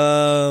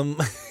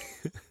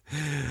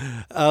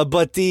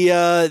 But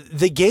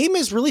the game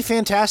is really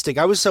fantastic.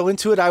 I was so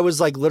into it. I was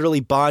like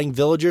literally buying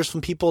villagers from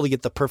people to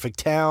get the perfect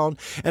town.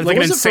 And like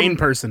an insane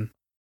person.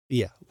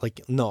 Yeah,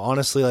 like no,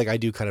 honestly, like I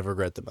do kind of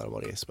regret the amount of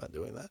money I spent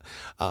doing that.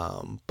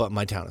 But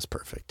my town is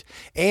perfect,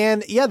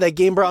 and yeah, that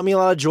game brought me a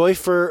lot of joy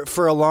for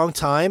a long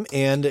time,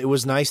 and it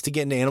was nice to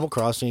get into Animal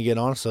Crossing again.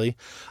 Honestly,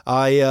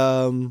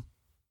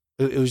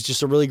 it was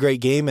just a really great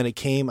game, and it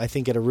came, I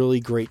think, at a really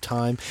great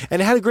time,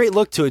 and it had a great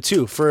look to it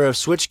too for a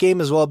Switch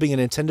game as well, being a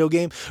Nintendo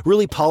game.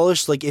 Really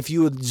polished. Like if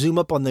you would zoom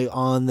up on the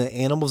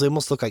animals, they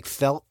almost look like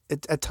felt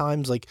at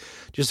times, like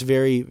just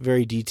very,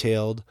 very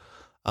detailed.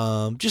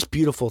 Just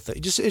beautiful thing.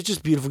 It's just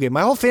a beautiful game.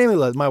 My whole family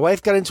loved it. My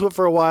wife got into it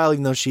for a while,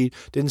 even though she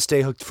didn't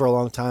stay hooked for a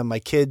long time. My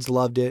kids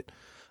loved it.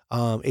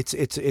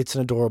 It's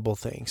an adorable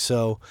thing.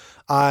 So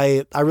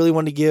I really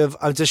wanted to give.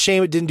 It's a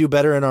shame it didn't do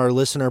better in our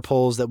listener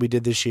polls that we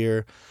did this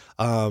year.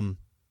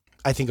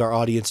 I think our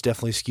audience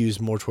definitely skews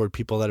more toward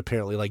people that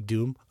apparently like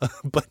Doom,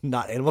 but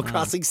not Animal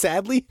Crossing,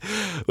 sadly.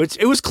 Which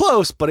it was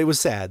close, but it was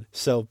sad.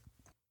 So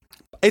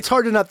it's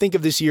hard to not think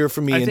of this year for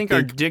me. I think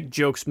our dick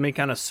jokes may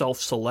kind of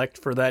self-select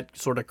for that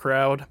sort of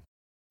crowd.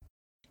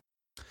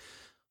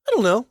 I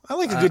don't know. I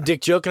like a good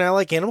dick joke, and I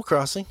like Animal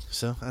Crossing.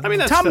 So I mean,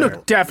 Tom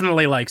Nook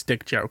definitely likes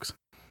dick jokes.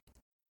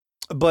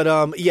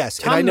 But yes,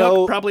 Tom and I know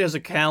Nook probably has a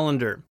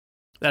calendar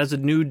that has a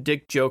new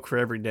dick joke for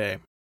every day.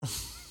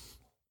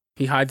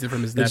 He hides it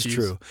from his nephews. That's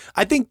true.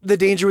 I think the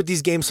danger with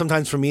these games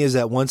sometimes for me is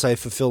that once I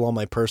fulfill all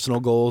my personal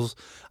goals,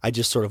 I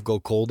just sort of go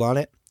cold on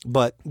it.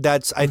 But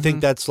I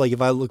think that's like,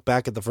 if I look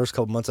back at the first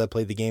couple months I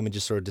played the game and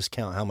just sort of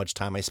discount how much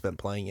time I spent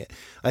playing it,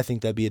 I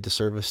think that'd be a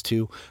disservice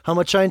to how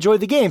much I enjoyed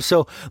the game.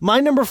 So my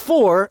number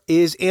 4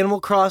 is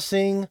Animal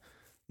Crossing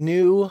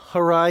New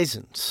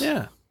Horizons.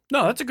 Yeah.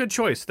 No, that's a good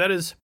choice. That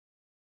is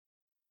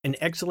an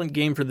excellent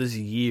game for this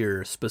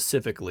year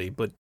specifically,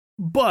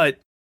 but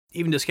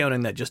even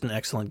discounting that, just an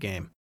excellent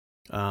game.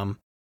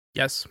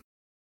 Yes.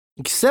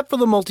 Except for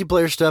the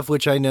multiplayer stuff,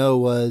 which I know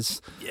was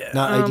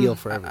not ideal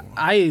for everyone.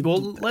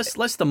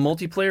 Less the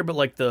multiplayer, but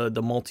like the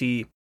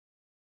multi.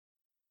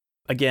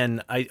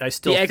 Again, I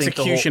still the think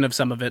execution of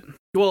some of it.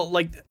 Well,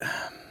 like,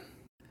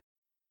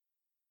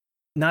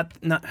 not.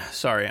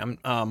 Sorry, I'm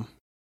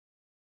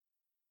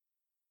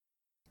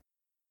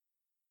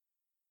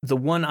the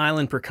one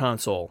island per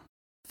console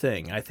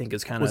thing. I think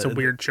is kind of was a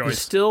weird choice.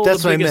 Still,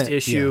 that's the biggest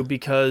issue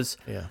because,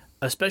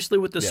 especially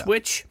with the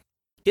Switch.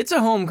 It's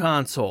a home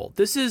console.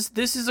 This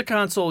is a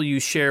console you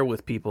share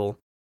with people.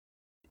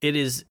 It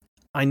is.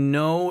 I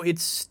know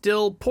it's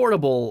still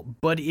portable,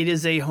 but it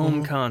is a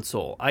home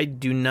console. I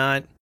do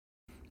not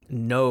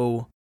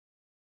know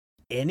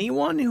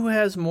anyone who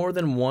has more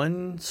than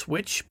one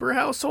Switch per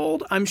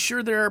household. I'm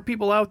sure there are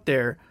people out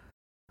there,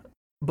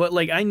 but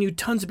like I knew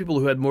tons of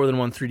people who had more than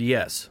one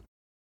 3DS.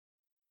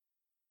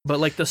 But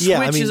like the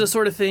Switch is a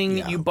sort of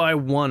thing you buy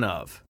one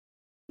of.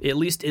 At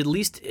least,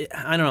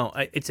 I don't know.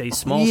 It's a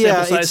small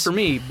sample size for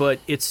me, but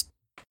it's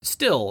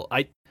still,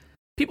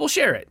 people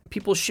share it.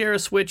 People share a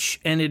Switch,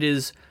 and it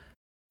is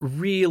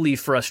really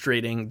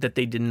frustrating that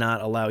they did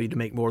not allow you to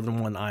make more than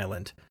one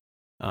island.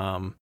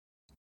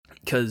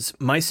 Because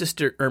my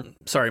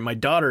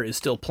daughter is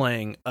still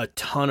playing a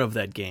ton of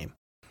that game,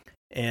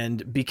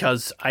 and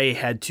because I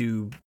had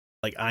to,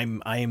 like, I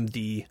am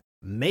the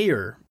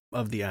mayor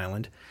of the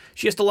island.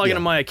 She has to log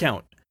into my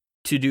account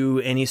to do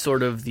any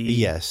sort of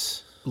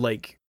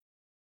like,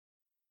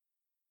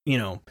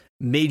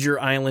 major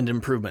island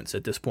improvements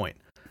at this point.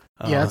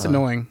 Yeah, it's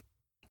annoying.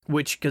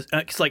 Which, because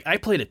like I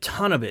played a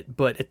ton of it,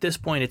 but at this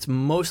point it's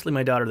mostly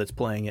my daughter that's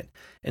playing it,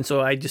 and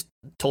so I just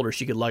told her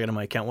she could log into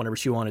my account whenever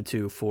she wanted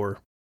to for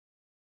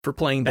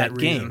playing that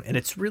game. And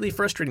it's really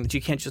frustrating that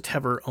you can't just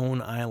have her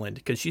own island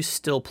because she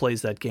still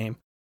plays that game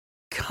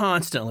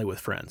constantly with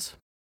friends.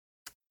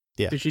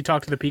 Yeah. Did she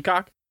talk to the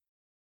peacock?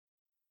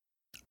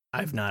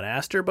 I've not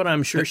asked her, but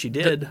I'm sure she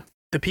did.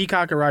 The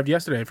peacock arrived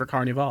yesterday for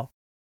Carnival.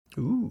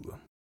 Ooh.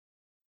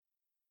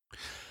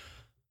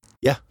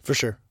 Yeah, for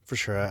sure. For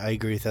sure. I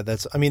agree with that.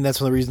 That's one of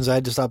the reasons I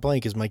had to stop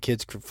playing, because my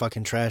kids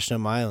fucking trashed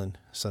on my island.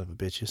 Son of a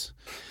bitches.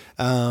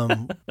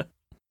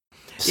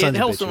 It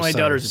helps when my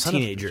daughter's a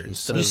teenager.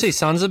 Did you say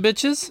sons of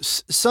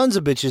bitches? Sons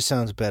of bitches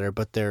sounds better,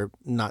 but they're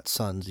not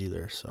sons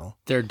either, so.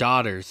 They're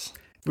daughters.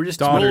 We're just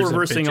role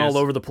reversing all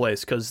over the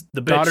place, because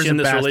the bitch in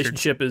this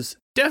relationship is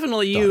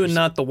definitely you and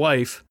not the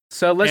wife.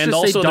 So let's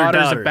just say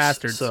daughters of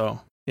bastards. So,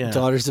 yeah.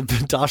 Daughters of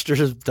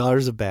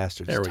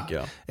bastards. There we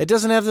go. It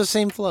doesn't have the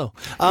same flow.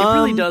 It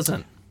really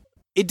doesn't.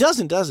 It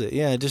doesn't, does it?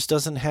 Yeah, it just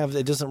doesn't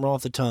roll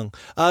off the tongue.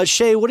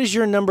 Shay, what is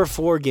your number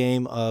 4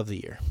 game of the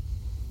year?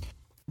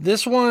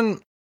 This one,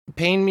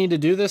 pained me to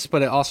do this,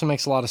 but it also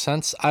makes a lot of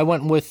sense. I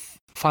went with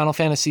Final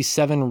Fantasy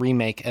VII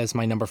Remake as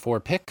my number 4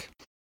 pick.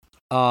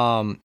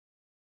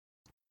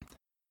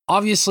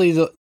 Obviously,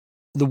 the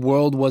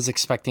world was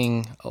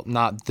expecting,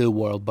 not the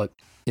world, but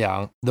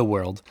yeah, the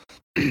world.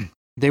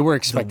 They were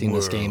expecting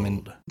this game,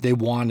 and they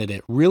wanted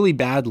it really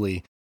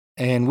badly.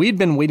 And we'd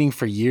been waiting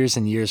for years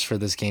and years for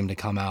this game to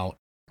come out.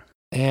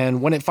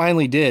 And when it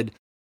finally did,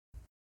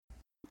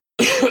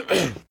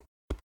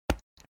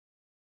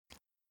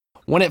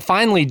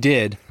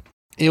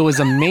 it was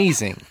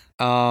amazing.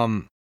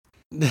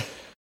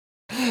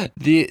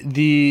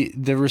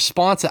 The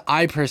response that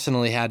I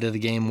personally had to the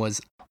game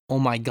was, oh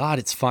my God,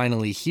 it's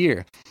finally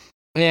here.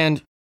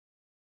 And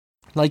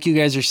like you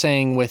guys are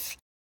saying with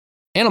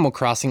Animal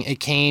Crossing, it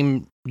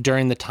came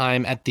during the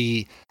time at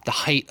the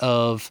height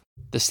of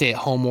the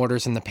stay-at-home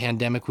orders and the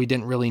pandemic. We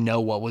didn't really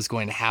know what was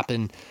going to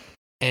happen.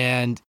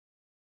 And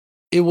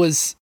it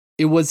was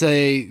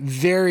a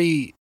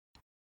very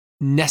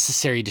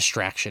necessary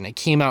distraction. It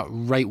came out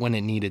right when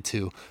it needed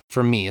to,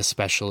 for me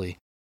especially.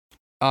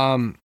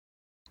 Hopping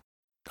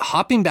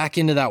back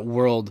into that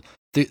world,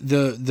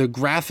 the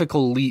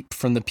graphical leap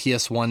from the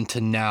PS1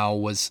 to now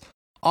was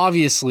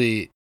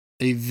obviously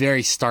a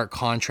very stark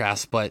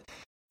contrast, but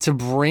to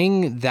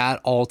bring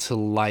that all to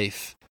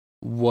life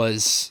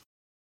was,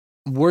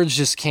 words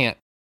just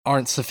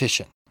aren't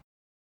sufficient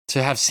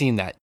to have seen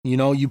that. You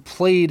know, we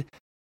played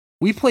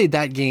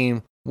that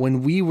game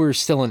when we were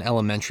still in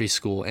elementary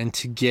school, and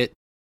to get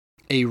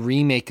a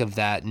remake of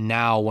that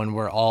now when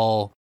we're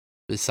all,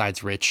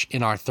 besides Rich,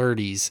 in our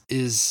 30s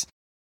is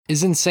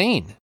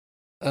insane.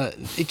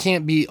 It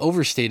can't be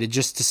overstated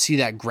just to see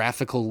that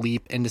graphical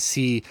leap and to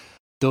see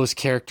those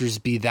characters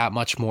be that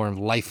much more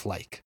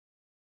lifelike.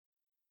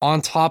 On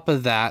top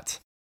of that,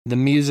 the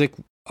music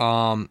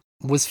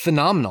was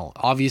phenomenal.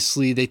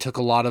 Obviously, they took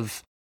a lot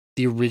of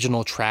the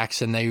original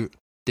tracks and they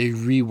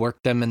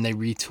reworked them and they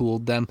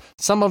retooled them.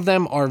 Some of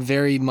them are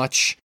very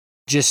much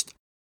just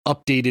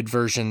updated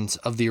versions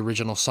of the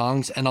original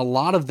songs, and a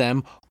lot of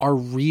them are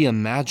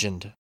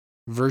reimagined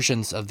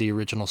versions of the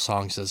original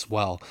songs as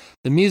well.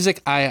 The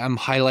music I am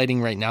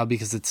highlighting right now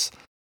because it's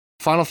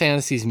Final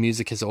Fantasy's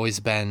music has always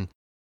been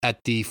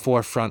at the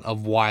forefront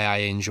of why I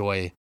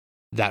enjoy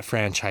that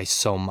franchise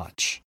so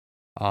much.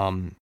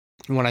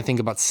 When I think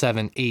about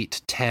 7,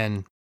 8,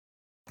 10,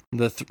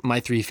 my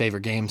 3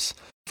 favorite games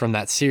from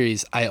that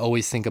series, I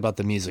always think about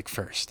the music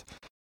first.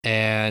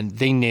 And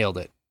they nailed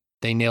it.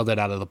 They nailed it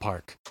out of the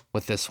park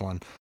with this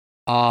one.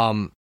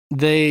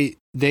 They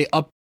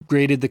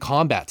upgraded the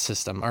combat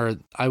system, or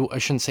I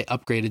shouldn't say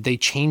upgraded. They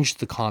changed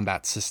the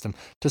combat system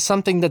to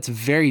something that's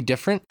very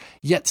different,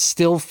 yet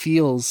still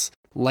feels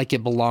like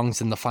it belongs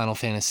in the Final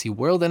Fantasy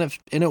world, and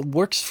it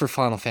works for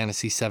Final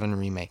Fantasy VII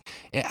Remake.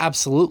 It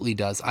absolutely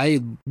does.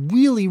 I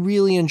really,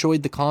 really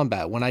enjoyed the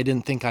combat when I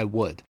didn't think I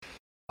would.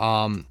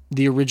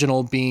 The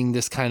original being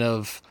this kind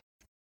of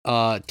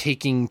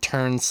taking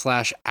turn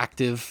 /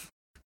 active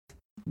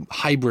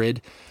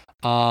hybrid.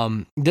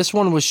 This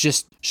one was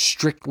just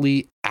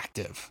strictly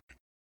active,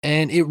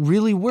 and it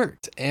really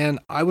worked. And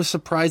I was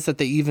surprised that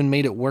they even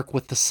made it work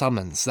with the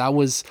summons. That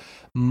was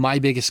my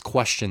biggest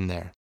question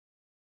there.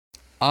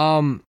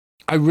 I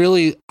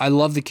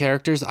love the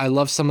characters. I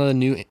love some of the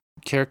new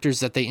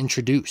characters that they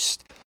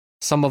introduced.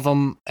 Some of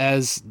them,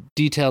 as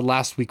detailed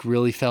last week,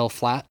 really fell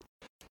flat.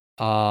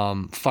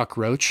 Fuck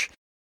Roach.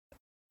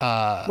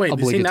 Wait,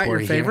 is he not your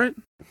favorite?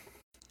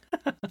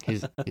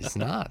 He's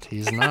not.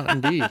 He's not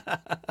indeed.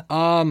 We're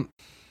talking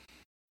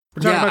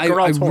about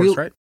Geralt's horse,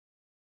 right?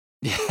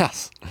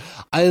 Yes.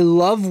 I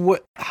love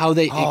how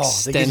they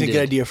extended. That gives me a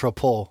good idea for a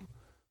poll.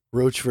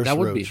 Roach versus that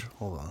would Roach. Be.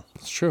 Hold on.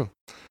 It's true.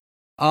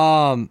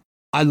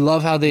 I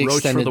love how they Roach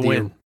extended for the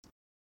win.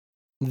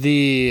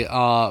 The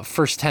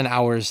first 10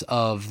 hours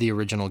of the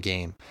original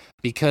game,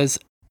 because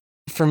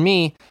for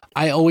me,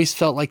 I always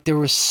felt like there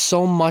was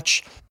so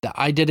much that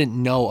I didn't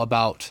know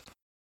about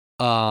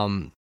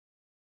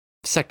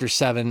Sector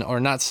 7, or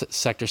not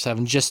Sector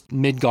 7, just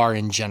Midgar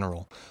in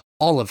general,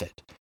 all of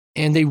it.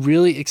 And they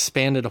really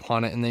expanded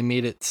upon it, and they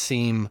made it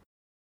seem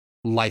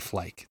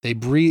lifelike. They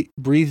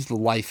breathed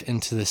life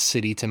into the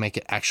city to make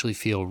it actually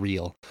feel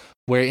real.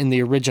 Where in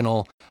the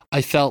original,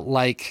 I felt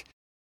like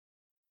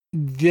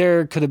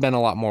there could have been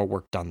a lot more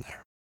work done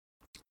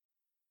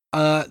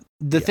there.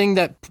 The thing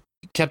that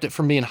kept it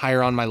from being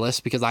higher on my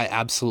list, because I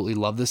absolutely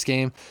love this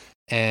game,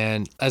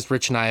 and as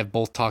Rich and I have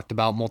both talked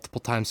about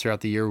multiple times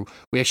throughout the year,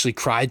 we actually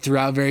cried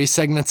throughout various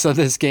segments of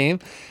this game,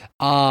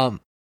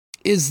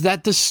 is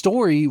that the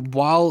story,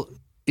 while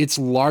it's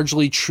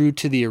largely true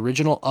to the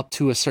original up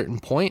to a certain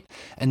point,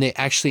 and they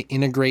actually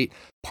integrate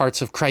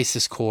parts of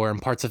Crisis Core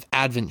and parts of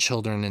Advent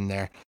Children in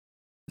there,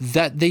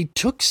 that they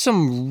took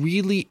some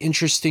really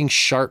interesting,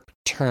 sharp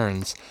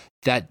turns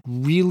that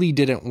really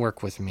didn't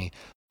work with me.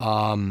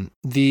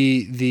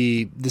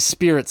 The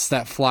spirits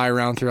that fly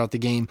around throughout the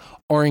game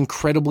are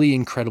incredibly,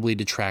 incredibly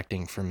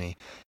detracting for me.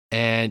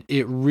 And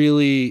it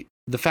really,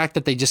 the fact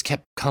that they just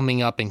kept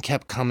coming up and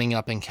kept coming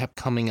up and kept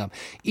coming up,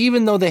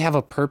 even though they have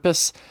a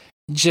purpose,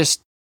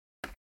 just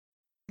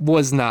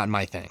was not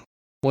my thing.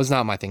 Was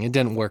not my thing. It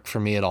didn't work for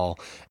me at all.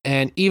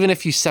 And even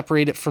if you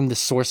separate it from the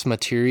source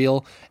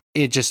material,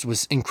 it just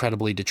was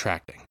incredibly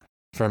detracting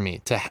for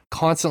me to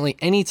constantly,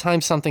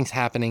 anytime something's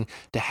happening,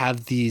 to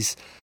have these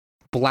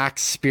black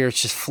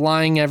spirits just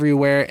flying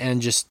everywhere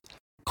and just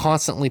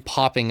constantly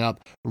popping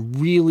up.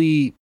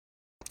 Really,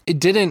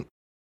 it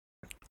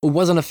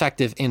wasn't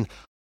effective in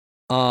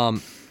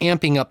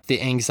amping up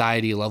the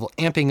anxiety level,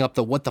 amping up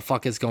the what the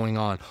fuck is going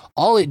on.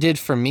 All it did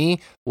for me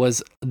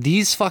was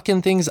these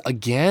fucking things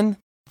again.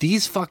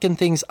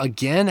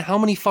 How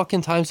many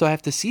fucking times do I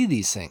have to see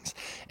these things?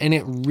 And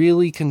it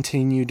really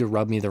continued to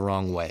rub me the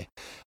wrong way.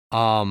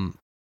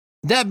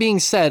 That being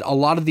said, a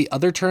lot of the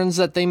other turns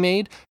that they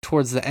made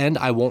towards the end,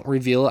 I won't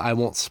reveal it, I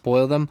won't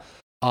spoil them.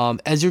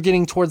 As you're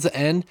getting towards the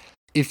end,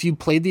 if you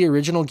played the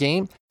original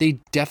game, they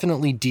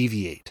definitely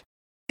deviate.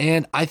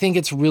 And I think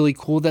it's really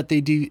cool that they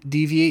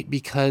deviate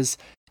because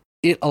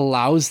it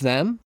allows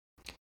them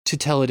to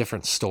tell a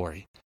different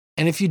story.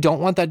 And if you don't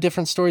want that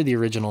different story, the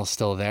original is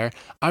still there.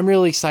 I'm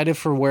really excited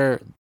for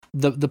where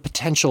the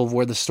potential of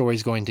where the story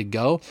is going to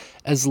go,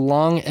 as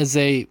long as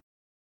they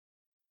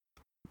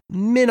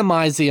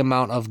minimize the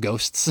amount of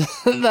ghosts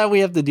that we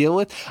have to deal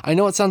with. I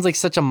know it sounds like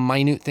such a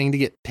minute thing to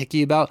get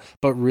picky about,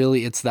 but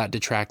really it's that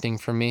detracting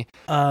for me.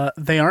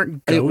 They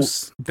aren't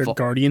ghosts. They're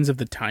guardians of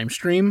the time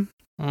stream.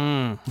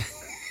 Ghosts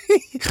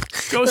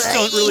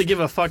don't really give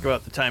a fuck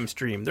about the time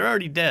stream. They're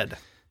already dead.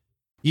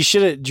 You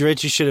should have,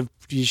 Dritch, you should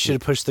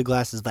have pushed the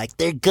glasses back.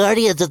 They're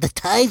guardians of the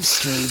time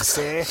stream,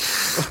 sir.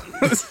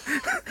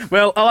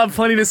 Well, I'll have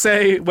plenty to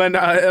say when,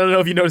 I don't know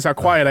if you noticed how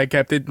quiet I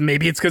kept it.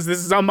 Maybe it's because this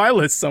is on my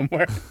list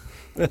somewhere.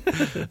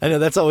 I know,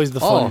 that's always the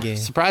fun game.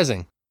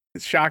 Surprising.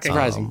 It's shocking.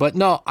 Surprising. But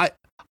no,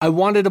 I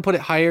wanted to put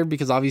it higher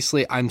because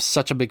obviously I'm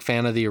such a big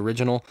fan of the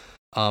original,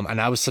 and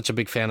I was such a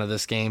big fan of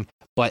this game.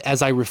 But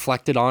as I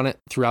reflected on it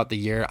throughout the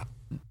year,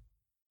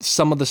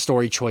 some of the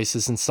story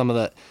choices and some of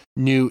the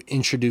new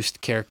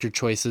introduced character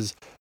choices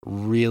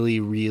really,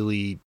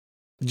 really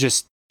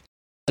just,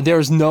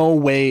 there's no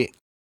way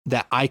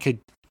that I could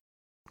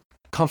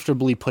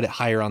comfortably put it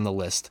higher on the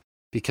list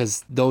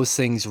because those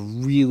things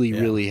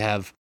really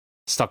have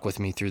stuck with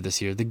me through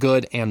this year, the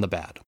good and the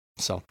bad.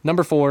 So,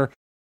 number 4,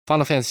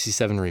 Final Fantasy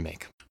VII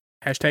Remake.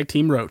 Hashtag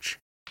Team Roach.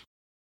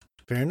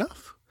 Fair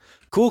enough.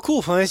 Cool.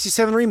 Final Fantasy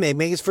VII Remake,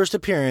 make its first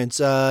appearance.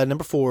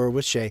 Number 4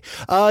 with Shay.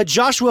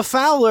 Joshua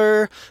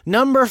Fowler,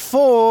 number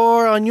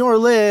 4 on your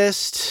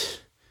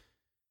list.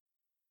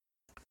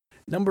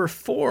 Number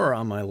 4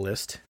 on my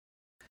list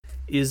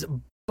is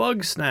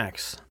Bug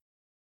Snacks.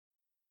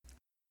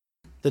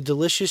 The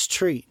delicious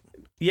treat.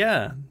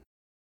 Yeah.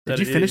 Did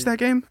you finish that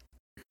game?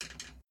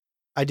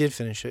 I did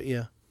finish it,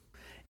 yeah.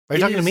 Are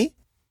you talking to me?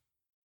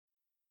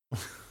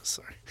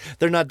 Sorry.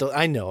 They're not,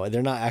 I know,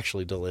 they're not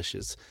actually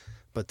delicious,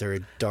 but they're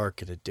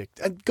dark and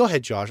addictive. Go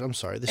ahead, Josh. I'm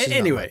sorry. This is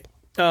anyway.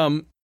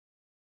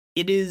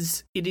 It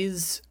is.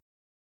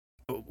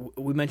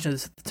 We mentioned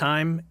this at the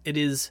time. It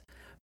is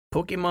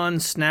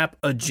Pokemon Snap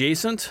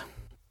adjacent.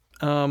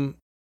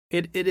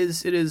 It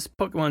is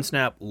Pokemon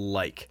Snap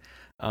like.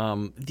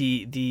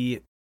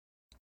 The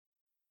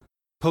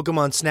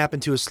Pokemon Snap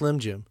into a Slim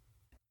Jim.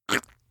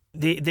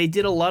 They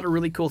did a lot of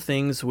really cool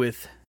things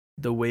with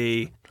the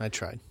way I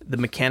tried the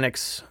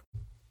mechanics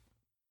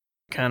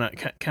kind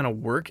of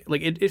work.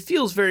 Like it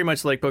feels very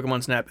much like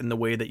Pokemon Snap in the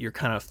way that you're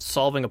kind of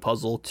solving a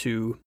puzzle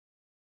to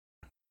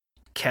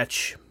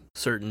catch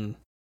certain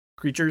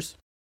creatures,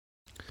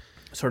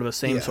 sort of the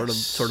same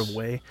sort of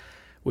way,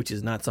 which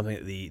is not something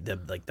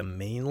that the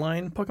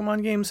mainline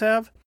Pokemon games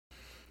have.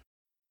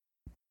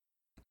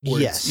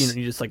 Yes, it's,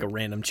 you just like a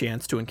random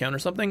chance to encounter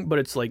something, but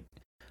it's like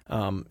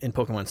in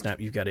Pokemon Snap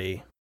you've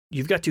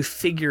got to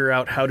figure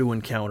out how to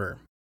encounter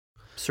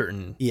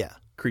certain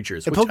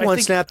creatures. In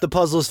Pokemon Snap, the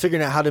puzzle is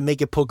figuring out how to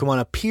make a Pokemon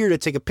appear to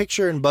take a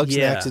picture. In Bug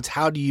Snacks, it's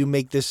how do you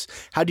get this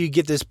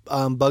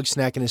Bug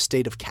Snack in a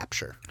state of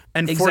capture?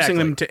 And forcing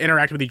them to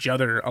interact with each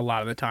other a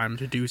lot of the time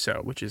to do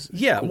so, which is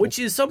cool. Which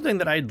is something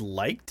that I'd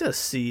like to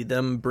see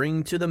them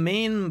bring to the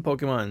main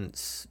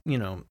Pokemon,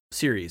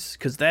 series,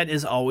 because that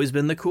has always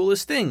been the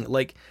coolest thing.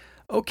 Like,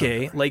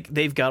 like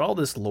they've got all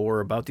this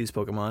lore about these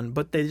Pokemon,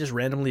 but they just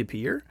randomly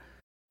appear.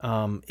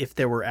 If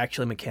there were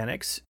actually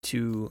mechanics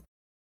to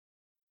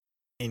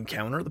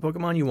encounter the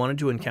Pokemon you wanted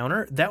to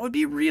encounter, that would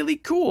be really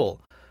cool.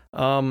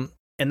 And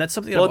that's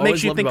something. Well, it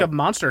makes you think of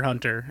Monster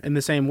Hunter in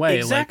the same way.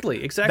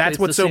 Exactly. That's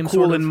what's so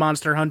cool in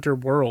Monster Hunter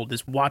World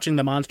is watching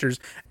the monsters.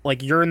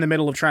 Like you're in the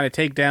middle of trying to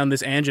take down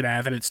this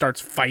Anjanath, and it starts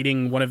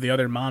fighting one of the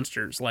other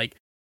monsters. Like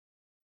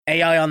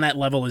AI on that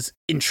level is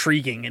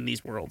intriguing in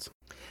these worlds.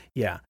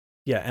 Yeah,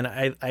 and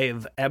I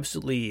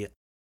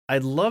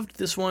loved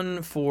this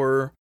one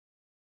for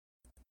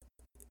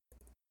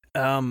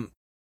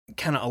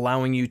kind of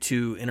allowing you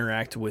to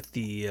interact with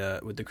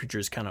the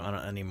creatures kind of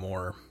on a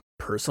more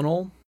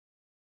personal,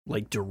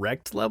 like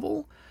direct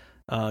level,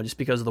 just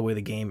because of the way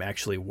the game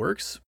actually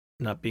works,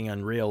 not being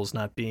on rails,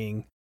 not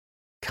being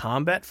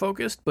combat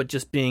focused, but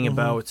just being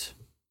about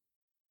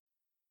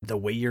the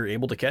way you're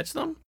able to catch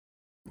them,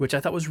 which I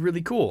thought was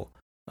really cool.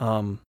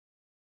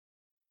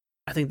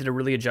 I think they did a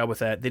really good job with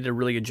that. They did a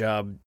really good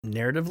job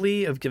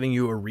narratively of giving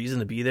you a reason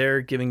to be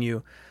there, giving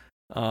you,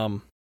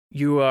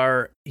 you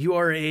are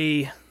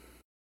a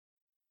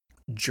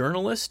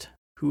journalist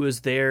who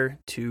is there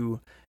to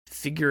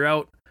figure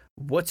out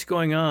what's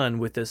going on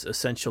with this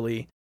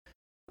essentially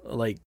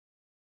like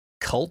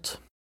cult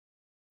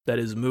that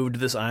has moved to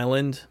this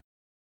island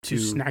to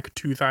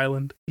Snacktooth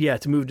Island. Yeah,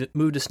 to move to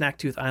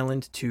Snacktooth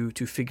Island to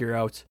figure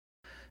out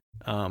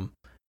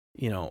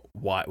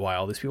why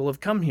all these people have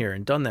come here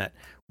and done that,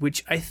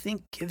 which I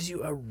think gives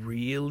you a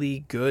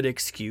really good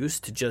excuse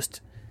to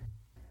just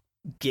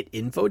get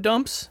info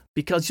dumps,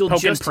 because you'll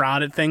poke just and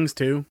prod at things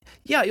too.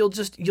 Yeah, you'll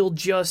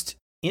just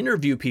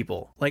interview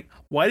people. Like,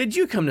 why did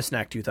you come to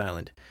Snacktooth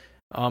Island?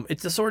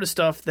 It's the sort of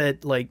stuff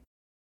that, like,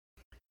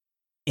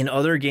 in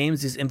other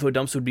games, these info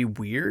dumps would be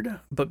weird,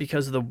 but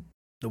because of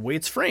the way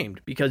it's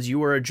framed, because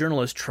you are a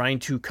journalist trying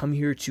to come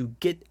here to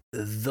get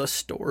the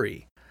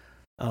story,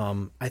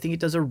 I think it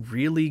does a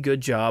really good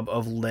job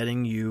of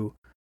letting you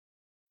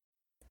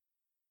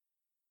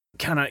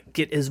kind of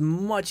get as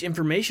much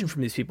information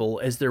from these people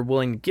as they're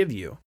willing to give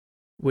you,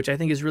 which I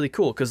think is really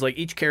cool, because, like,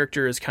 each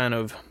character is kind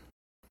of,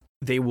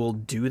 they will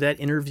do that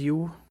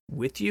interview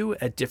with you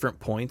at different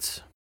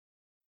points.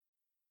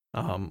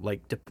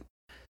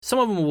 Some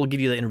of them will give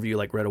you the interview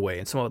like right away,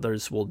 and some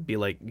others will be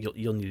like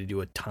you'll need to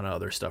do a ton of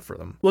other stuff for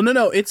them. Well,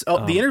 no, it's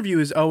the interview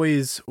is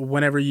always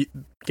whenever you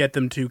get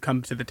them to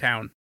come to the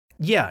town.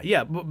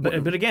 Yeah,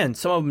 but again,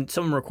 some of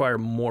them require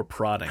more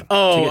prodding to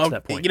get to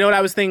that point. You know what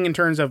I was thinking in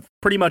terms of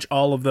pretty much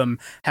all of them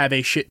have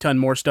a shit ton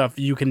more stuff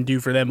you can do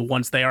for them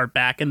once they are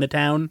back in the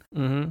town.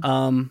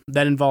 Mm-hmm.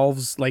 That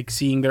involves like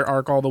seeing their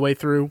arc all the way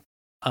through.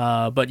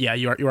 But yeah,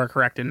 you are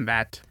correct in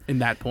that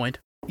point.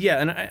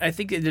 Yeah, and I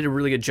think they did a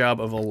really good job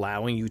of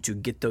allowing you to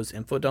get those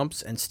info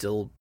dumps and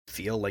still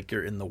feel like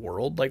you're in the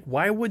world. Like,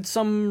 why would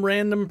some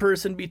random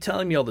person be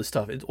telling me all this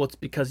stuff? It's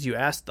because you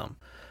asked them.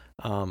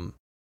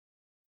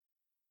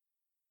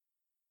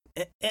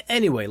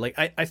 Anyway, like,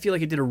 I feel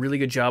like it did a really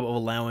good job of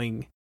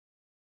allowing,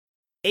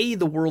 A,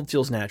 the world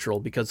feels natural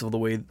because of the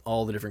way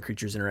all the different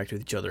creatures interact with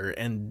each other,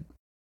 and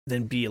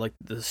then B, like,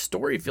 the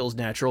story feels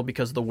natural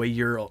because of the way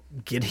you're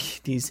getting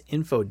these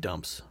info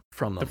dumps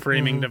from them. The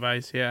framing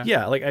device, yeah.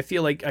 Yeah, like I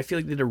feel like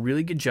they did a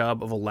really good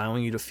job of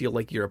allowing you to feel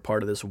like you're a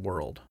part of this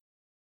world.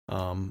 Is...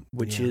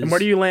 And where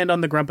do you land on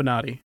the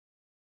Grumpinati?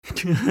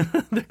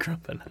 The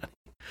Grumpinati.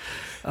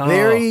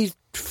 Very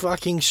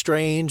fucking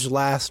strange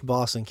last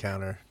boss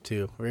encounter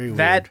too. Very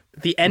weird.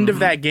 The end of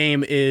that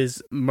game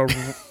is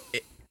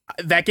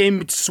that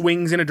game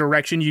swings in a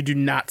direction you do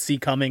not see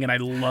coming, and I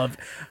love.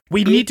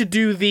 We need to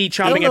do the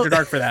Chomping After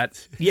Dark for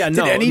that. Yeah, Did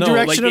any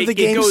direction of the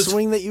game goes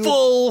swing that you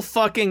full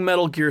fucking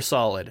Metal Gear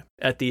Solid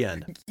at the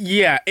end?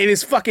 Yeah, it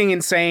is fucking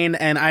insane,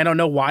 and I don't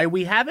know why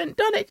we haven't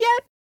done it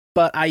yet,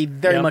 but I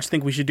very much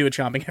think we should do a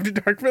Chomping After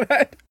Dark for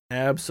that.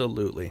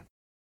 Absolutely.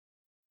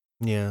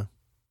 Yeah.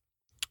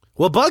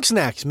 Well,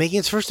 Bugsnax making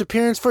its first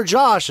appearance for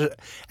Josh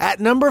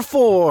at number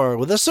 4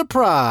 with a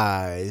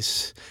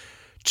surprise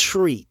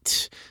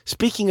treat.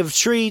 Speaking of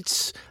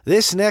treats,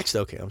 I'm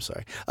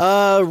sorry.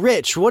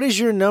 Rich, what is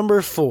your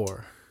number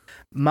 4?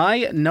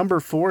 My number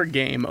 4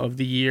 game of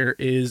the year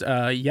is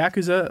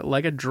Yakuza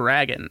Like a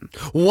Dragon.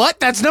 What?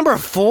 That's number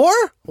 4?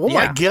 Oh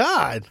my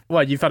god.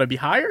 What, you thought it'd be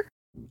higher?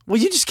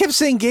 Well, you just kept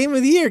saying game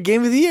of the year.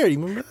 You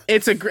remember that?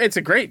 It's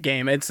a great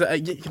game. It's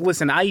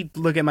listen, I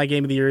look at my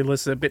game of the year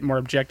list a bit more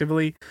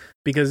objectively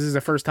because this is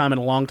the first time in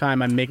a long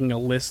time I'm making a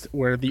list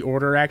where the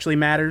order actually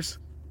matters.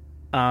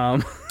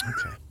 Okay.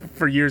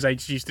 For years I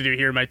used to do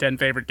here my 10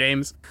 favorite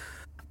games.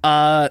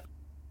 That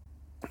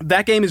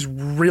game is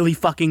really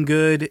fucking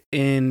good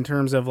in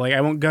terms of, like,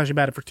 I won't gush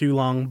about it for too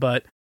long,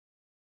 but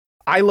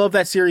I love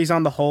that series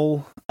on the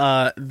whole.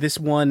 This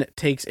one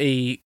takes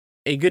a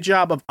good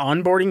job of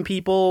onboarding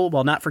people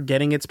while not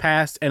forgetting its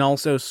past, and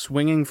also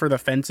swinging for the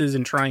fences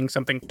and trying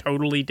something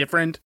totally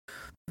different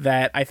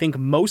that I think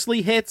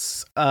mostly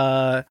hits.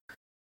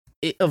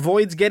 It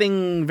avoids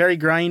getting very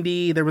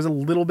grindy. There was a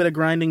little bit of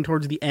grinding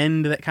towards the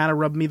end that kind of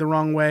rubbed me the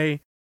wrong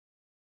way.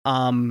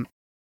 And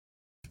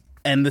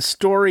the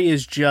story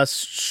is just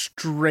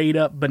straight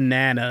up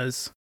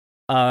bananas.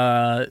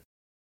 In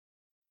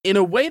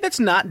a way that's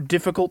not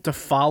difficult to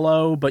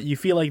follow, but you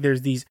feel like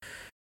there's these...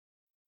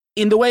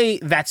 In the way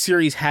that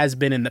series has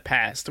been in the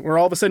past, where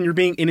all of a sudden you're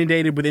being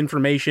inundated with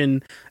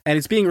information, and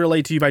it's being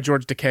relayed to you by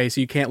George Takei, so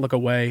you can't look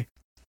away.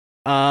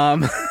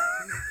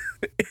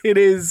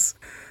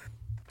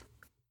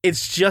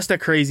 It's just a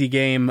crazy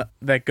game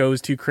that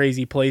goes to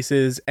crazy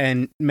places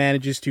and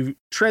manages to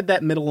tread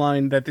that middle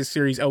line that this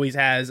series always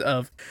has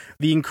of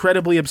the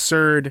incredibly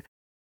absurd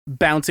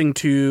bouncing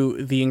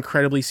to the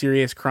incredibly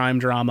serious crime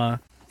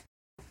drama.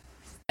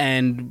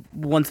 And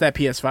once that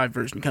PS5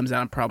 version comes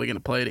out, I'm probably going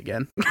to play it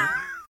again.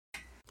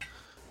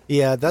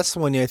 Yeah, that's the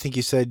one I think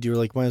you said you were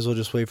like, might as well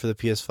just wait for the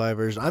PS5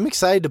 version. I'm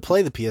excited to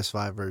play the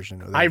PS5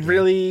 version of that game.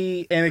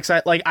 Really am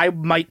excited. Like, I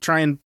might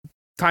try and,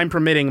 time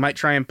permitting,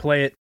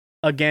 play it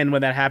again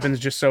when that happens,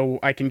 just so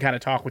I can kind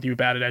of talk with you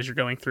about it as you're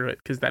going through it,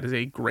 because that is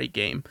a great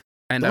game.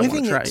 And I want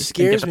to try and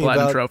get the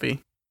platinum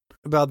trophy.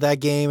 about that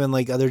game and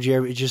like other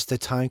JRPGs. Just the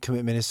time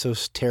commitment is so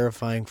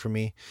terrifying for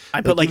me.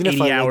 I put like even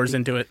if 80 I hours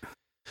into it.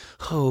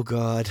 Oh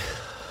God.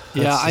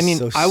 Yeah, That's I mean,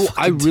 just so I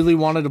fucking really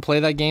wanted to play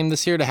that game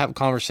this year to have a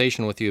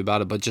conversation with you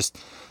about it, but just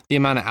the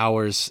amount of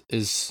hours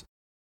is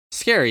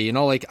scary. You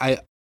know, like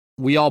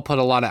we all put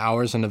a lot of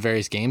hours into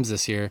various games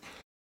this year,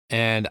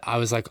 and I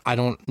was like, I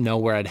don't know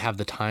where I'd have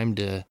the time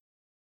to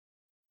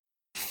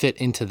fit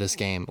into this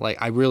game. Like,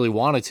 I really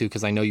wanted to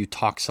because I know you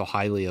talk so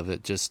highly of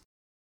it. Just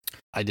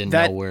I didn't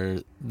know where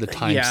the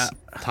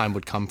time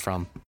would come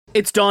from.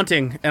 It's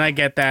daunting, and I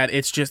get that.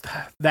 It's just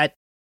that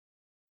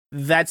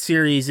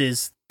series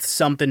is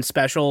something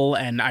special,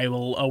 and I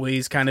will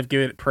always kind of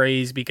give it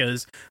praise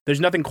because there's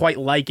nothing quite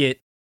like it,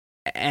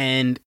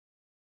 and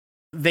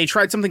they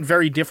tried something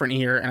very different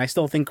here, and I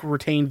still think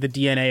retained the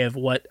DNA of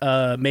what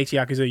makes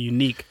Yakuza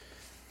unique,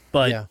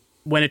 but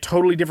went a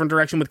totally different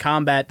direction with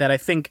combat that I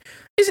think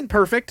isn't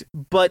perfect,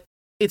 but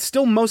it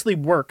still mostly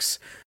works,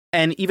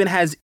 and even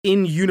has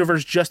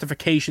in-universe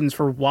justifications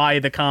for why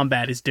the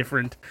combat is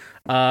different,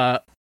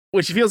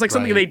 which feels like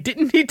something they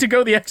didn't need to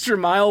go the extra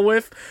mile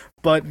with,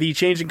 but the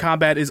change in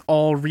combat is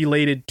all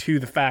related to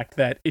the fact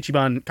that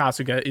Ichiban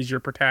Kasuga is your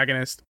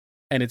protagonist,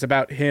 and it's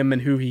about him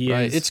and who he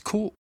is. It's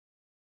cool.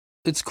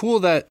 It's cool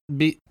that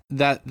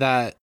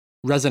that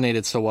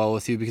resonated so well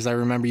with you, because I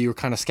remember you were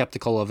kind of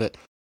skeptical of it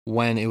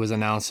when it was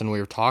announced and we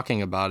were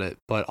talking about it.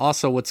 But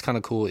also what's kind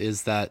of cool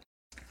is that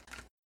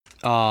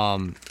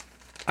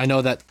I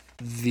know that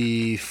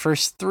the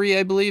first three,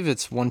 I believe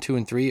it's 1, 2,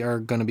 and 3, are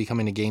going to be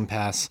coming to Game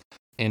Pass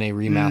in a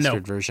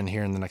remastered version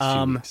here in the next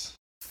few weeks.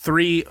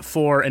 3,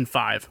 4, and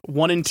 5.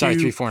 1 and 2. Sorry,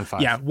 3, 4, and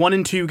 5. Yeah, 1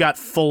 and 2 got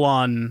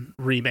full-on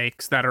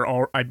remakes that are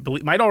all, I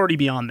believe, might already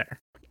be on there.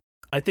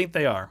 I think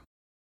they are.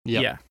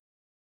 Yep. Yeah.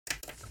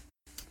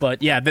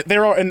 But yeah,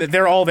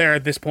 they're all there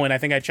at this point. I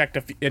think I checked,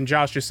 and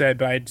Josh just said,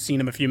 but I'd seen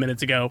them a few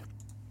minutes ago.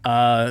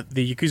 The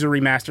Yakuza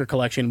Remaster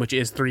Collection, which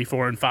is 3,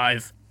 4, and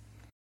 5.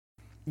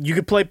 You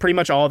could play pretty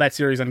much all of that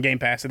series on Game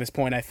Pass at this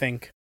point, I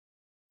think.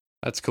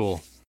 That's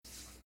cool.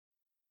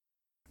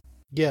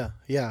 Yeah,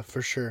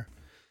 for sure.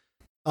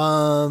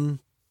 Okay,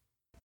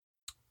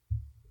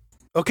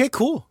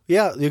 cool.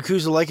 Yeah,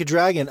 Yakuza Like a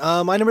Dragon.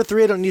 My number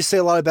 3, I don't need to say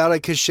a lot about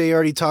it because Shay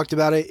already talked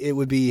about it. It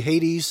would be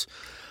Hades.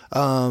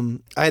 I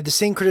had the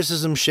same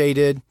criticism Shay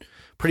did,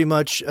 pretty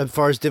much as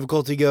far as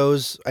difficulty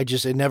goes.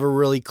 It never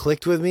really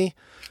clicked with me,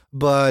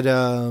 but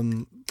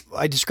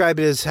I describe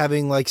it as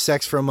having like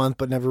sex for a month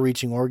but never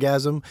reaching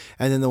orgasm.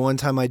 And then the one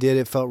time I did,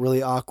 it felt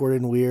really awkward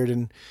and weird,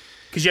 and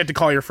because you had to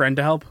call your friend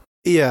to help.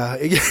 Yeah.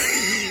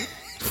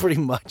 Pretty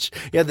much.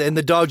 Yeah, and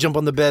the dog jumped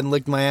on the bed and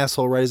licked my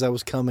asshole right as I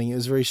was coming. It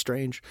was very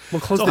strange.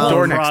 We'll close the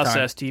door next time.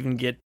 Process to even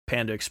get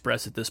Panda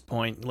Express at this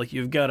point. Like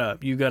you gotta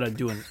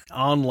do an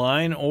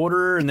online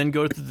order and then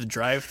go through the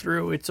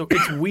drive-through. It's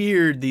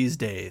weird these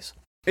days.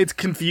 It's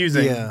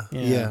confusing.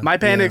 Yeah. My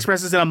Panda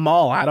Express is in a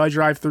mall. How do I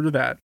drive through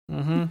that?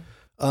 Mm-hmm.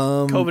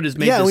 COVID has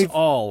made this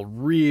all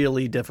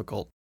really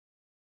difficult.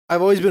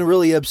 I've always been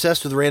really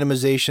obsessed with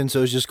randomization,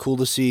 so it's just cool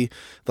to see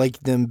like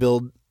them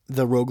build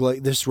this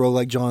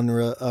roguelike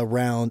genre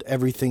around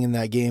everything in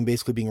that game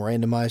basically being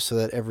randomized, so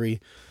that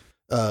every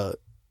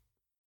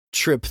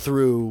trip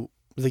through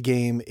the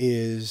game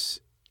is,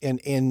 and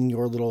in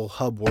your little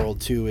hub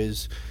world too,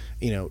 is,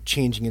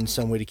 changing in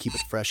some way to keep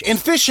it fresh. And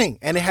fishing!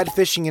 And it had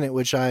fishing in it,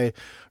 which I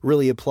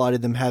really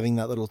applauded them having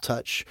that little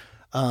touch,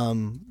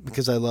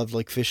 because I loved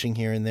like fishing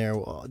here and there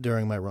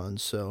during my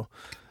runs. So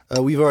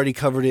we've already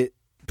covered it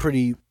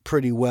pretty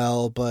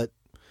well, but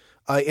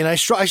I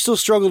still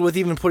struggled with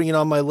even putting it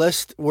on my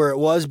list where it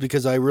was,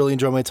 because I really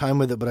enjoyed my time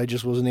with it, but I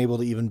just wasn't able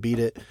to even beat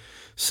it.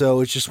 So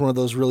it's just one of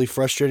those really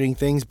frustrating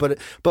things. But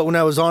when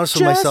I was honest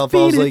with myself,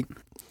 I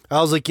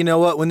was like, you know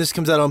what? When this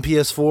comes out on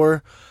PS4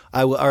 or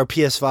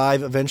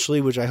PS5 eventually,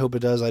 which I hope it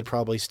does, I'd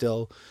probably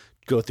still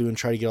go through and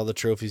try to get all the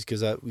trophies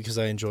because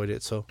I enjoyed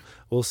it. So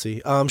we'll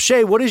see.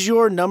 Shay, what is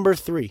your number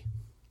 3?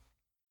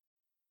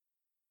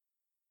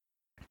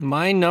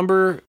 My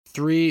number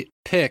 3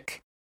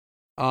 pick.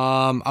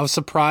 I was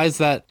surprised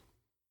that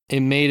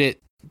it made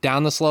it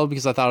down this low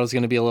because I thought it was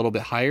going to be a little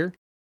bit higher.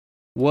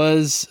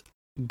 Was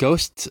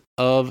Ghost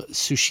of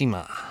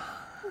Tsushima.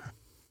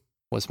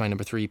 Was my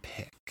number 3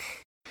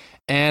 pick.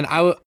 And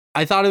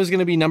I thought it was going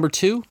to be number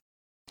 2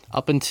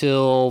 up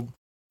until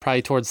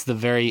probably towards the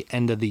very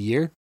end of the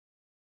year.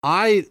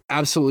 I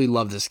absolutely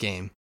love this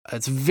game.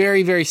 It's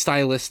very, very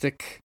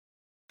stylistic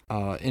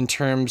in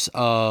terms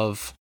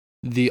of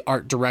the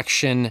art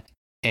direction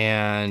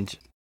and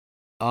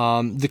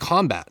the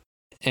combat,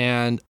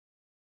 and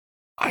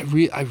I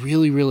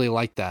really, really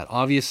like that.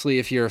 Obviously,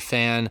 if you're a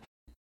fan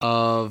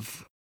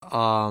of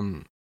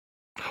I'm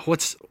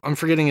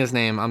forgetting his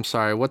name. I'm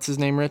sorry. What's his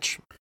name, Rich?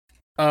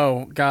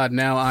 Oh God,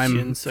 now I'm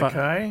Shin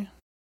Sakai.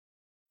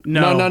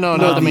 No,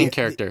 the main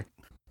character.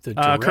 The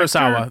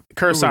Kurosawa.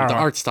 The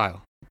art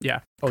style.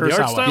 Yeah. The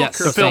art style.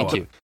 Yes, thank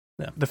you.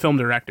 Yeah. The film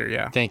director.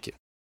 Yeah. Thank you.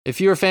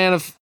 If you're a fan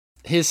of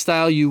his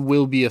style, you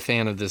will be a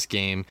fan of this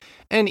game.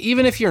 And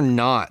even if you're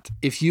not,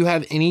 if you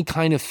have any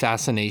kind of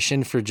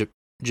fascination for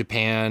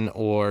Japan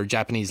or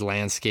Japanese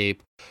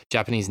landscape,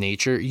 Japanese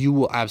nature, you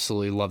will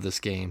absolutely love this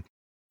game.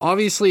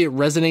 Obviously, it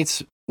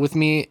resonates with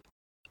me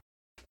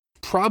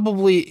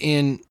probably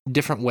in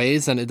different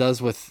ways than it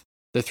does with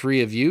the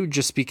three of you,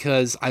 just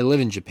because I live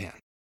in Japan.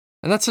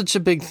 And that's such a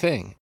big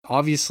thing.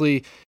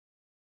 Obviously,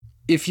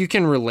 if you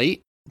can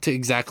relate to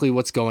exactly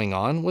what's going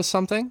on with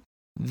something,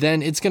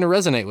 then it's going to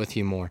resonate with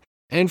you more.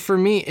 And for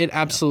me, it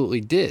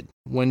absolutely did.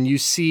 When you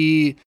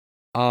see,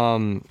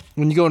 when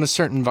you go into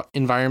certain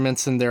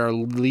environments and there are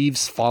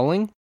leaves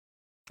falling,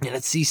 and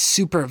it's these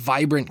super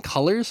vibrant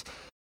colors,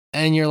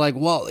 and you're like,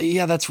 well,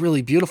 yeah, that's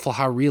really beautiful.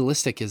 How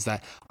realistic is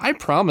that? I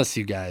promise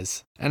you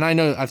guys, and I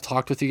know I've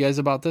talked with you guys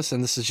about this,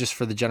 and this is just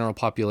for the general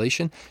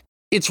population,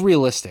 it's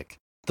realistic.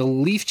 The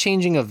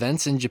leaf-changing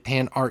events in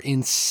Japan are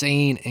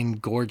insane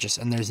and gorgeous,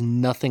 and there's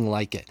nothing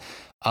like it.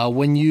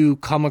 When you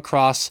come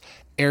across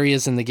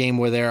areas in the game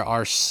where there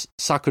are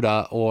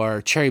sakura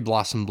or cherry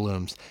blossom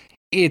blooms,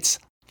 it's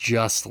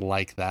just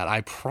like that.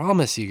 I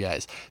promise you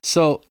guys.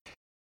 So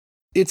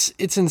it's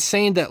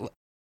insane that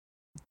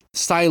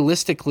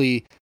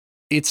stylistically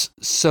it's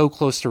so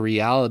close to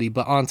reality.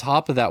 But on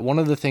top of that, one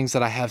of the things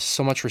that I have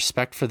so much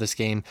respect for this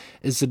game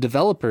is the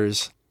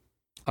developers.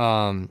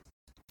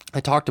 I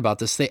talked about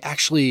this. They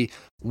actually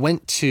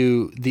went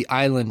to the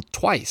island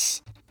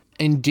twice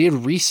and did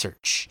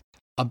research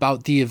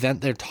about the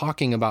event they're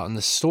talking about in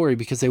the story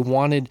because they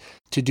wanted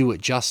to do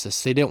it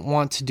justice. They didn't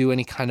want to do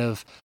any kind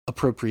of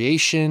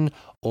appropriation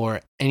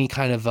or any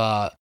kind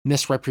of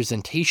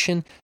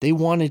misrepresentation. They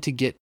wanted to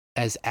get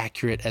as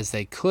accurate as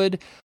they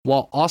could,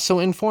 while also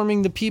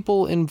informing the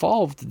people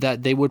involved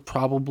that they would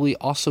probably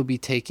also be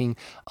taking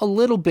a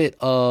little bit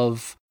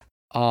of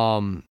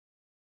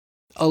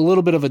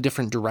a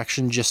different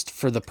direction just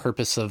for the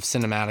purpose of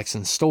cinematics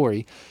and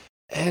story.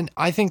 And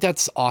I think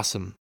that's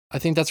awesome. I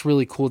think that's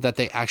really cool that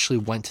they actually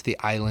went to the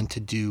island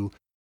to do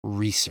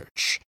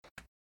research.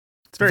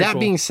 It's very that cool.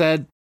 being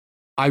said,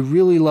 I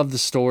really love the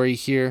story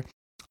here.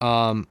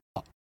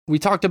 We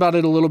talked about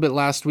it a little bit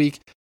last week.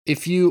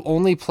 If you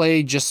only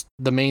play just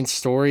the main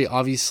story,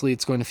 obviously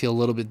it's going to feel a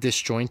little bit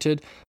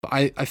disjointed.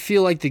 But I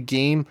feel like the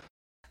game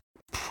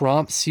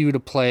prompts you to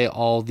play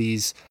all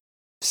these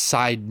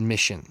side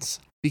missions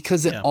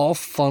because it all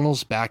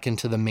funnels back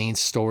into the main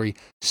story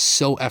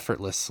so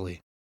effortlessly.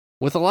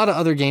 With a lot of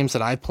other games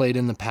that I've played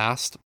in the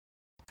past,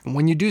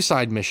 when you do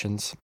side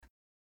missions,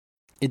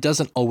 it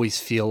doesn't always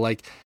feel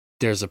like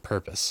there's a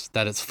purpose,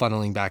 that it's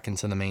funneling back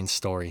into the main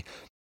story.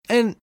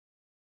 And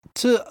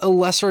to a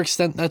lesser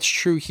extent, that's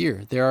true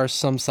here. There are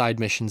some side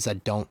missions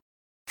that don't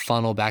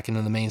funnel back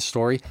into the main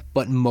story,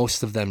 but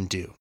most of them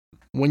do.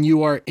 When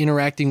you are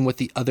interacting with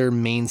the other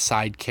main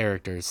side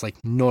characters,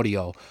 like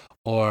Norio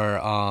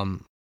or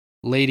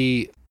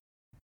Lady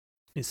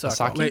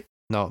Misako. Masaki?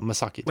 No,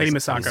 Masaki. Lady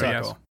Misako,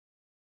 yes.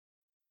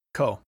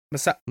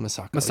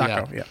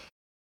 Misako, yeah.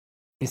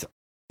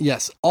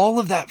 Yes, all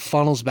of that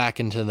funnels back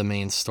into the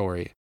main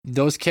story.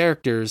 Those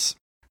characters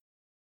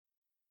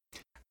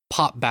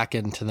pop back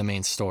into the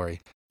main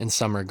story in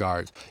some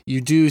regards.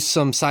 You do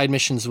some side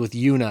missions with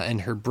Yuna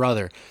and her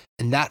brother,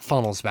 and that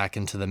funnels back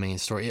into the main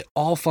story. It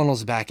all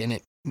funnels back, and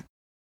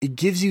it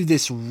gives you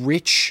this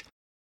rich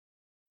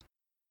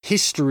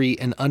history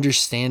and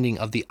understanding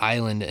of the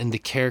island and the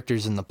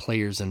characters and the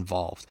players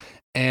involved.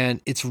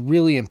 And it's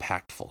really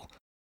impactful.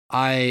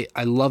 I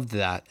loved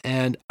that.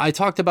 And I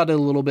talked about it a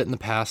little bit in the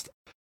past,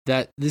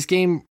 that this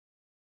game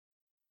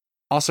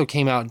also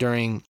came out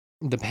during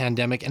the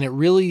pandemic, and it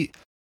really,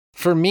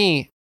 for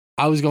me,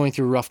 I was going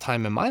through a rough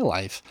time in my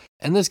life,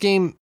 and this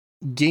game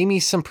gave me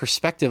some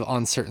perspective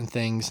on certain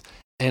things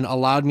and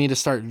allowed me to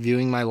start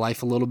viewing my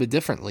life a little bit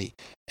differently.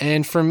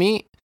 And for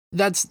me,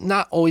 that's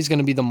not always going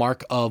to be the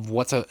mark of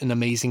what's an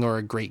amazing or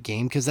a great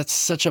game, because that's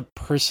such a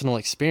personal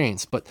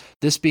experience. But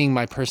this being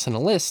my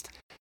personal list,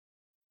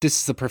 this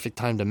is the perfect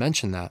time to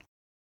mention that.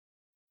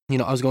 You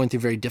know, I was going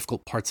through very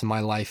difficult parts of my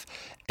life,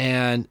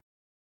 and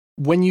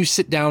when you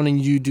sit down and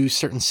you do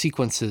certain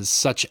sequences,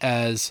 such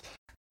as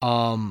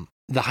the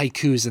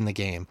haikus in the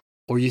game,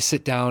 or you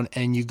sit down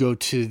and you go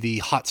to the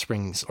hot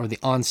springs or the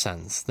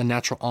onsens, the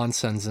natural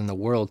onsens in the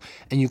world,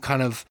 and you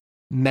kind of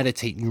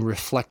meditate and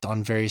reflect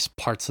on various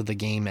parts of the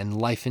game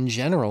and life in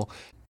general,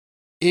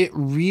 it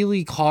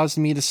really caused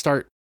me to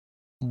start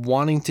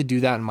wanting to do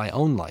that in my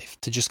own life,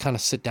 to just kind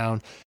of sit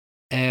down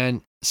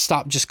and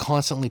stop just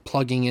constantly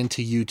plugging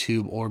into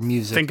YouTube or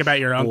music. Think about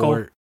your uncle.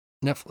 Or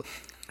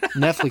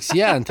Netflix,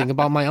 yeah, and think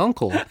about my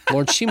uncle,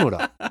 Lord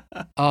Shimura.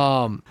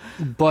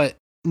 But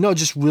no,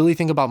 just really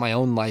think about my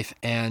own life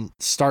and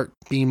start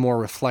being more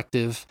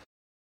reflective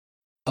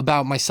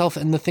about myself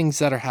and the things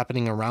that are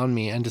happening around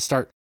me, and to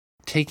start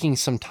taking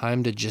some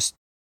time to just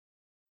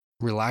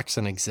relax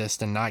and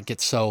exist and not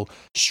get so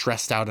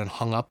stressed out and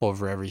hung up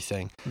over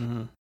everything.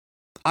 Mm-hmm.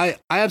 I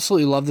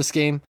absolutely love this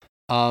game.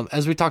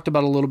 As we talked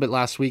about a little bit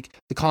last week,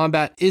 the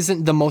combat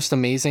isn't the most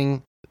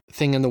amazing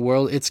thing in the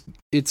world. It's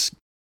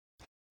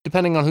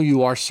depending on who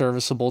you are,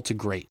 serviceable to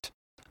great.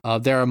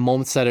 There are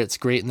moments that it's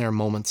great, and there are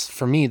moments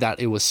for me that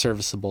it was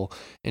serviceable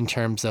in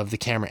terms of the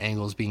camera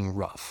angles being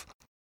rough.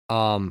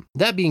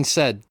 That being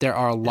said, there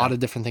are a lot of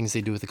different things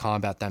they do with the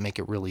combat that make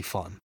it really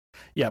fun.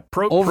 Yeah,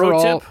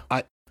 Overall, pro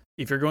tip,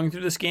 if you're going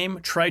through this game,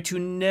 try to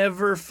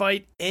never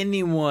fight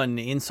anyone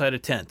inside a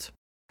tent.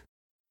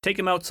 Take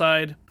them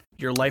outside,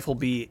 your life will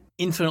be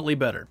infinitely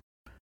better.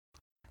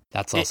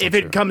 That's also if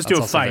true. it comes That's to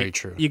a also very fight,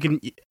 true. you can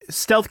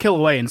stealth kill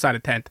away inside a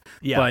tent.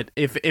 Yeah. But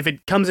if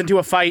it comes into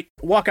a fight,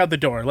 walk out the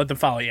door, let them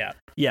follow you out.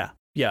 Yeah.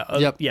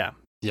 Yep.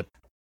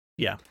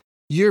 Yeah.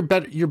 You're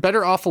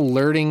better off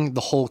alerting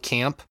the whole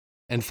camp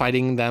and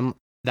fighting them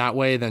that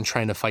way than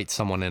trying to fight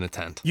someone in a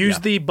tent. Use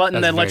the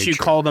button That's that lets very you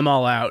true. call them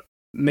all out.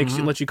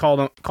 Lets you call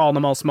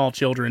them all small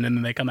children, and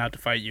then they come out to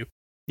fight you.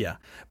 Yeah.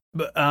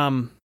 But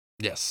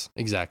Yes,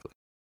 exactly.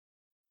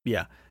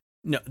 yeah.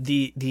 No,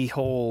 the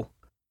whole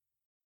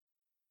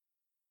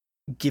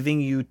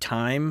giving you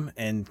time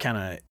and kind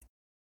of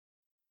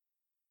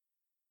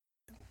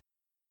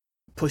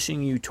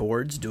pushing you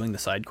towards doing the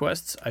side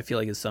quests, I feel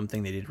like is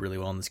something they did really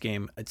well in this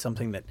game. It's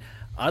something that,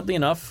 oddly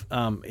enough,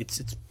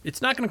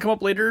 it's not going to come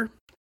up later,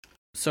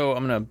 so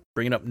I'm going to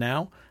bring it up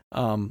now.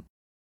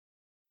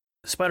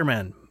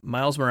 Spider-Man,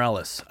 Miles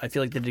Morales. I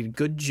feel like they did a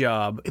good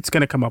job. It's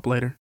going to come up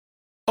later.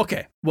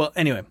 Okay, well,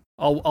 anyway,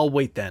 I'll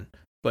wait then.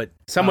 But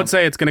Some would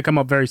say it's going to come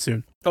up very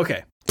soon.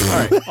 okay, all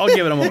right, I'll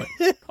give it a moment.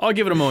 I'll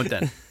give it a moment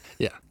then.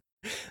 Yeah.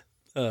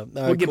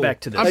 We'll get back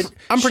to this.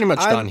 I'm pretty much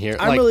done here.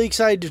 I'm really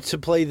excited to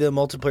play the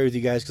multiplayer with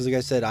you guys because, like I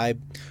said, I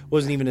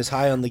wasn't even as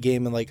high on the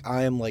game, and like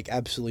I am like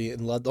absolutely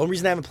in love. The only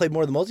reason I haven't played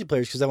more of the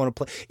multiplayer is because I want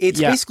to play. It's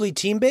basically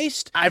team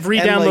based. I've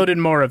re-downloaded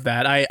more of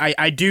that.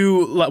 I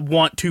do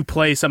want to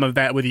play some of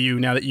that with you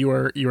now that you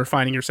are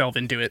finding yourself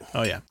into it.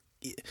 Oh yeah.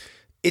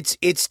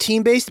 It's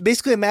team based.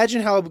 Basically,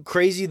 imagine how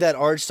crazy that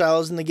art style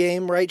is in the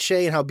game, right,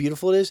 Shay, and how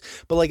beautiful it is.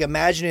 But like,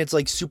 imagine it's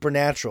like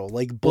supernatural,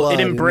 like blood.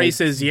 It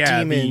embraces and, like,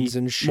 demons the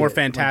and shit. more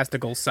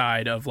fantastical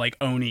side of like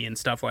Oni and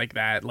stuff like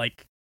that.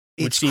 Like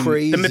it's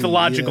crazy. The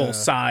mythological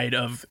side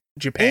of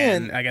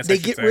Japan. And I guess they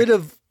get rid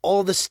of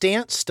all the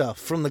stance stuff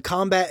from the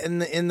combat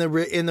in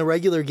the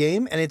regular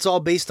game, and it's all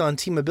based on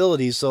team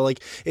abilities. So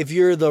like if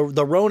you're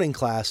the Ronin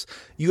class,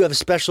 you have a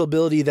special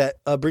ability that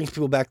brings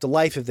people back to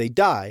life if they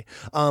die.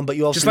 But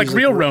you also just like use,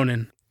 real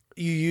Ronin.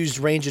 You use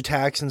range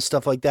attacks and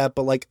stuff like that.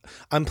 But like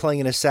I'm playing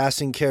an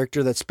assassin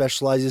character that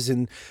specializes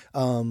in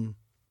I'm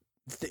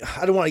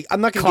not going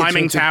to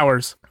climbing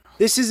towers.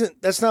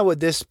 That's not what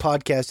this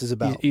podcast is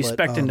about. You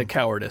spec into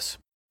cowardice.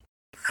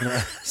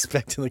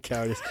 Expecting the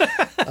cowardice.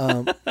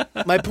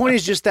 My point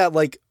is just that,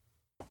 like,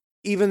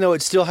 even though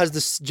it still has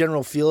this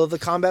general feel of the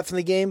combat from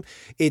the game,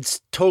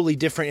 it's totally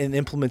different in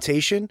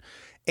implementation,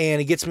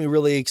 and it gets me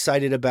really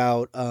excited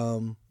about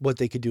what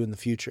they could do in the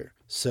future.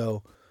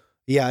 So,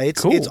 yeah,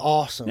 it's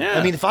awesome. Yeah.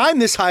 I mean, if I'm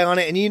this high on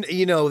it, and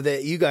you know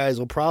that you guys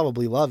will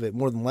probably love it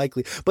more than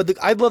likely, but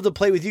I'd love to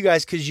play with you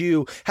guys because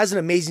you has an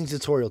amazing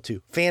tutorial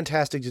too,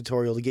 fantastic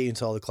tutorial to get you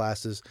into all the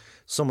classes.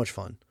 So much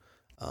fun.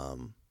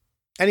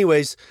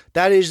 Anyways,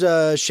 that is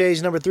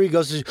Shay's number 3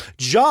 goes to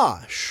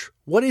Josh.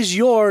 What is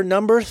your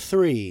number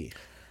 3?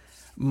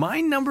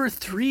 My number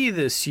 3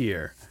 this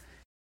year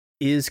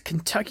is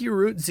Kentucky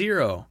Route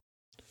Zero,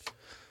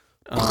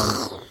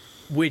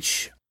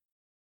 which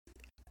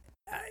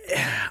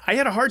I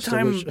had a hard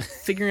time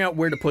figuring out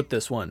where to put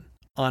this one,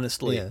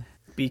 honestly,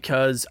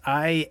 because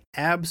I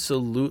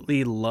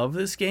absolutely love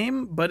this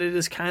game, but it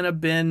has kind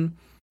of been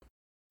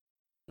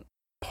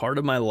part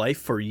of my life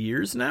for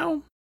years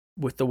now.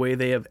 With the way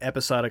they have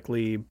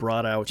episodically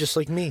brought out, just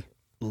like me,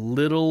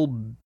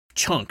 little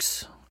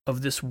chunks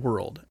of this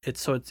world.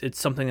 It's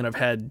something that I've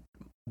had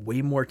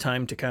way more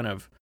time to kind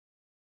of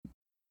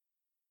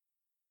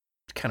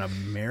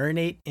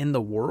marinate in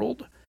the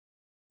world.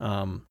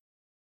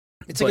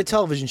 It's like a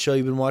television show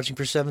you've been watching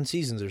for 7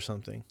 seasons or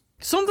something.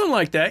 Something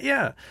like that,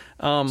 yeah.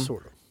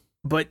 Sort of.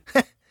 But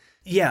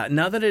yeah,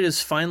 now that it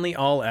is finally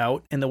all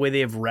out and the way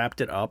they have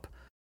wrapped it up,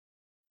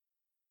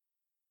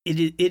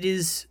 it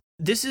is.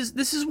 This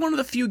is one of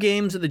the few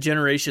games of the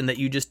generation that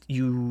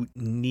you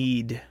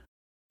need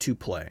to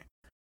play.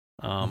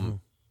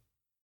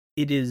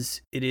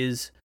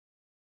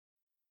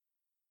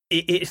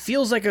 It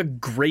feels like a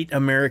great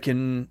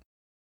American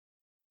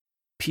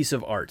piece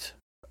of art,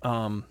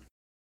 in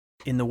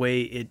the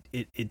way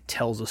it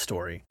tells a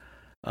story.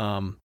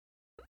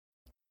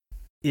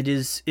 It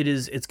is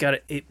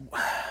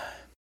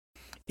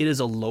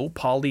a low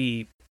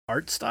poly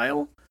art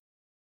style,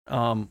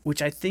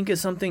 which I think is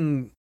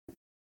something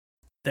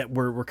that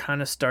we're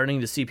kind of starting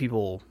to see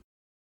people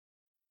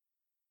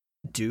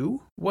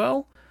do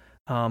well.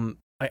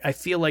 I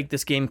feel like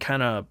this game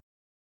kind of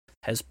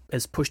has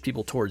pushed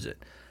people towards it.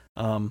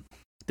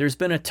 There's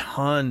been a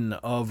ton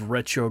of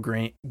retro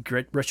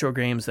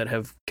games that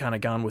have kind of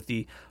gone with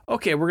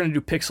okay, we're going to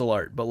do pixel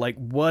art, but like,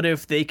 what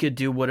if they could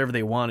do whatever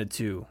they wanted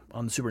to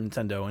on the Super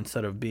Nintendo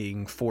instead of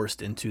being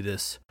forced into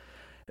this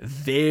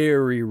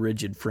very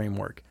rigid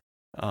framework?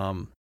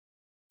 And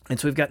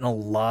so we've gotten a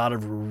lot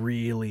of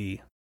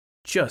really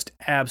just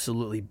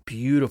absolutely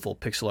beautiful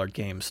pixel art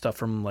games, stuff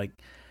from like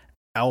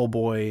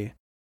Owlboy,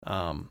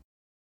 and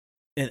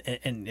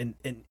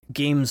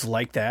games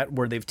like that,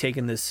 where they've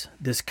taken this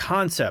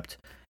concept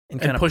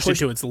and kind of pushed it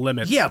to its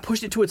limits. Yeah,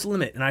 pushed it to its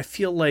limit. And I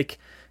feel like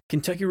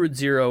Kentucky Route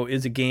Zero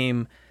is a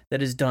game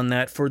that has done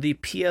that for the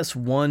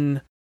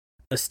PS1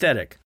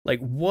 aesthetic. Like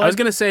what I was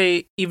gonna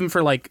say, even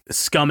for like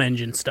Scum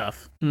Engine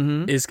stuff,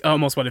 is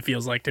almost what it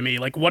feels like to me.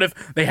 Like, what if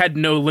they had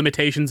no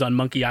limitations on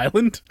Monkey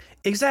Island?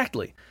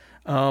 Exactly.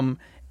 And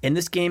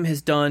this game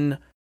has done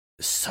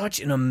such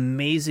an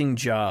amazing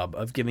job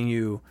of giving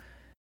you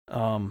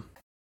kind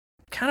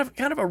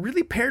of a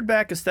really pared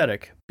back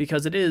aesthetic,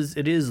 because it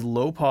is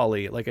low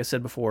poly, like I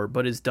said before,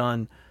 but it's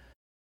done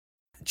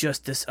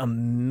just this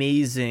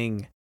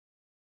amazing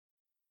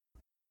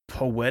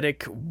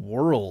poetic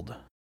world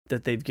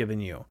that they've given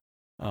you.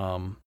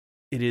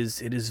 It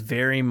is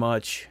very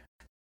much,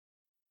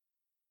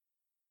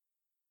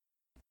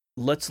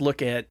 let's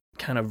look at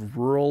kind of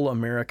rural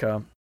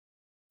America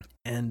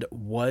and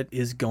what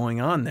is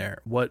going on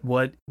there. What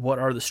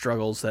are the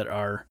struggles that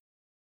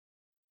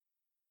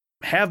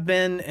have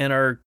been and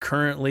are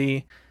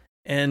currently,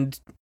 and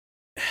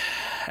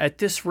at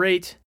this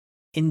rate,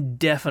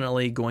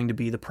 indefinitely going to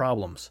be the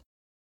problems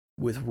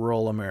with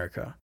rural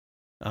America.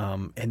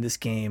 And this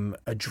game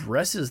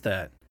addresses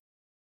that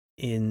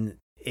in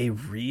a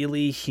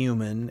really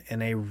human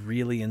and a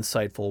really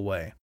insightful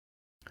way.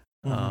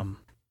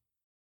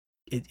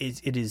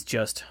 It is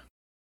just,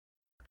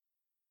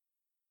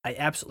 I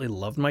absolutely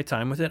loved my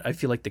time with it. I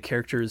feel like the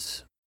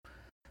characters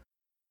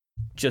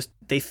just,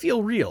 they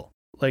feel real.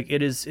 Like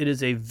it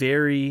is a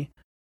very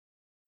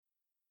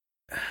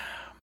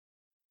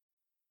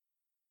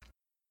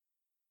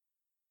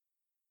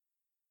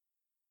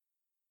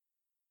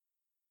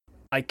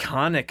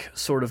iconic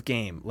sort of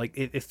game. Like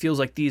it feels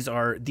like these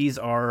are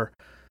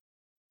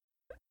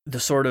the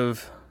sort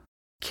of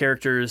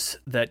characters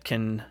that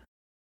can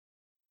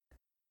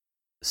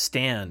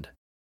stand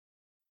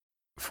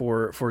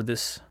for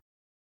this,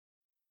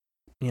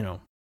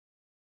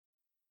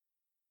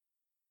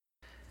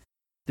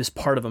 this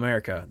part of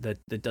America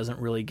that doesn't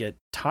really get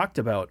talked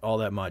about all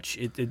that much.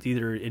 It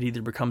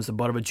either becomes the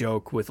butt of a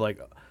joke with like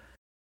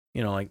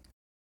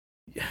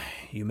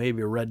you may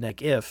be a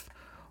redneck if,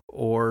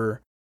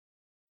 or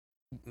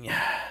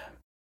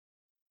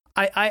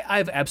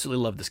I've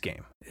absolutely loved this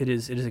game. It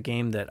is a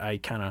game that I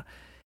kind of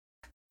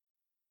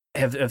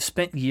have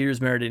spent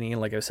years marinating in,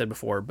 like I said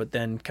before, but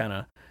then kind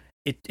of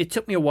it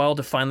took me a while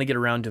to finally get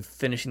around to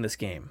finishing this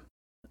game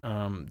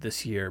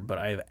this year, but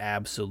I've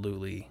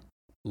absolutely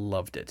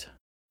loved it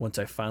once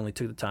I finally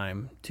took the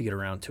time to get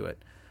around to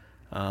it.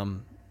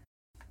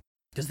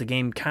 Because the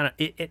game kind of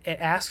it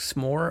asks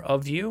more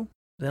of you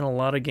than a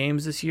lot of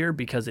games this year,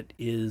 because it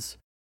is,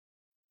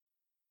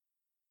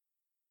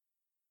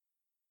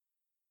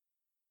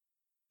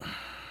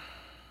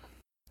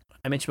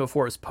 I mentioned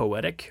before, it's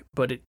poetic,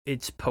 but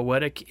it's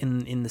poetic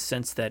in the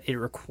sense that it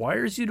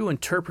requires you to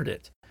interpret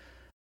it.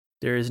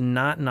 There is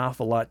not an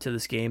awful lot to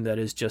this game that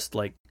is just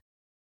like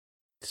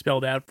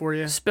spelled out for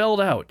you. Spelled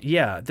out,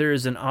 yeah. There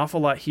is an awful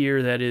lot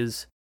here that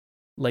is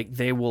like,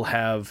 they will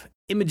have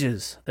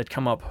images that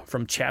come up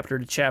from chapter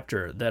to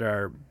chapter that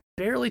are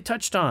barely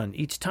touched on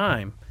each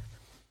time,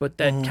 but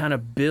that kind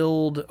of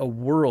build a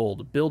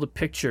world, build a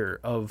picture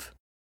of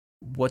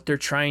what they're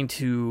trying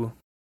to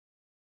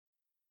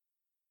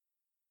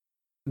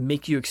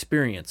make you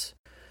experience,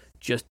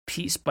 just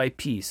piece by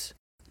piece.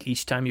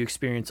 Each time you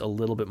experience a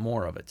little bit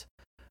more of it.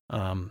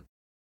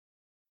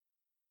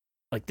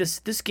 Like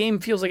this game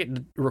feels like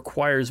it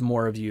requires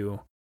more of you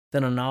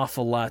than an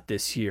awful lot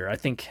this year. I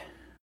think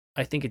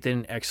it did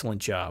an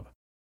excellent job.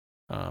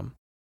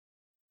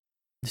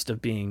 Just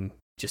of being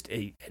just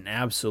an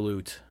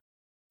absolute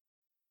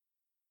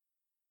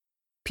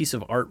piece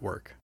of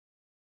artwork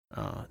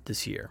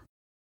this year.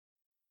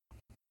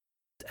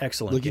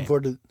 Excellent. Looking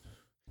forward to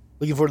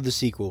the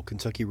sequel,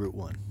 Kentucky Route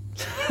 1.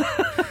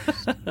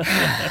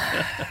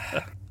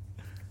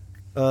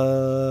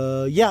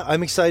 Yeah,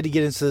 I'm excited to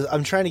get into this.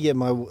 I'm trying to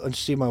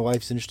see if my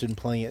wife's interested in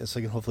playing it, so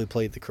I can hopefully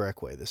play it the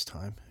correct way this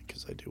time,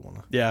 because I do want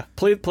to. Yeah,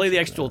 play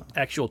the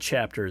actual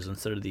chapters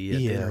instead of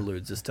the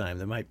interludes this time.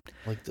 That might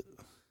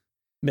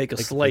make a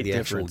slight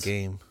difference.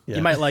 Game. Yeah.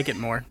 You might like it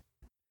more.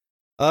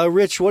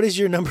 Rich, what is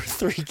your number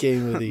 3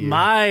 game of the year?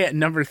 My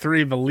number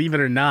 3, believe it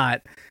or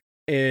not,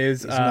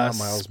 is not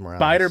Miles Morales.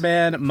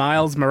 Spider-Man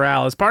Miles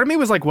Morales. Part of me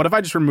was like, what if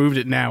I just removed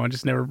it now and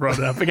just never brought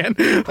it up again?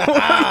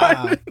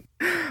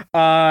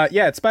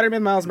 Yeah, it's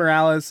Spider-Man Miles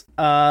Morales.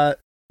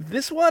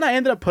 This one I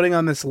ended up putting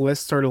on this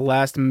list sort of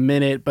last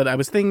minute, but I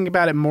was thinking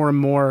about it more and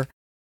more.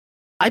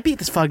 I beat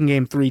this fucking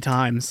game 3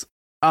 times.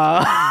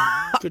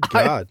 Good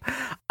God.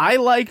 I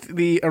liked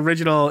the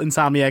original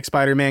Insomniac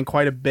Spider-Man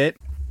quite a bit.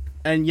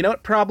 And you know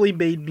what probably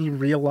made me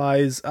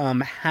realize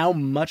how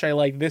much I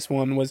liked this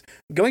one was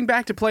going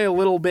back to play a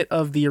little bit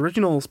of the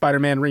original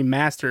Spider-Man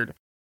Remastered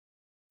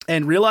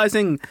and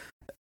realizing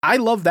I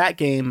love that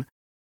game.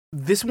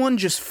 This one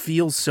just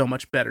feels so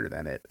much better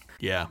than it.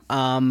 Yeah.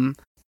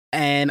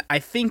 And I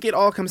think it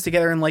all comes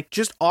together and like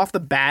just off the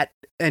bat,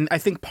 and I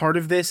think part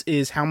of this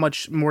is how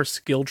much more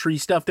skill tree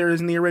stuff there is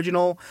in the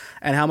original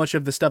and how much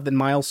of the stuff that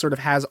Miles sort of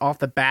has off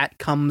the bat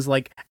comes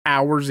like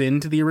hours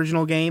into the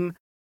original game.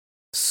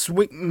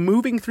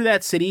 moving through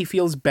that city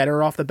feels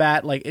better off the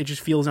bat. Like, it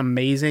just feels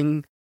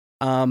amazing.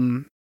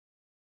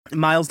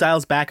 Miles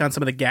dials back on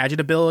some of the gadget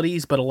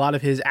abilities, but a lot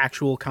of his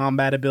actual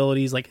combat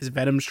abilities, like his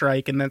Venom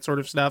Strike and that sort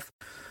of stuff,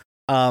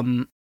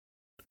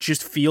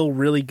 just feel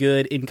really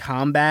good in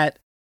combat.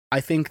 I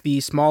think the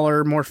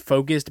smaller, more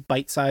focused,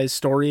 bite-sized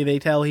story they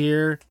tell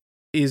here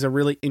is a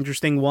really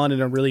interesting one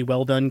and a really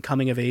well-done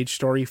coming-of-age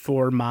story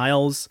for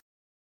Miles.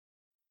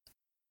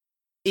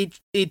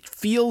 It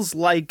feels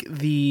like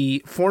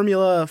the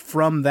formula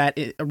from that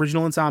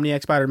original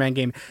Insomniac Spider-Man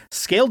game,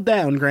 scaled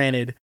down,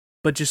 granted,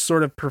 but just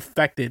sort of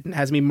perfected, and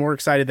has me more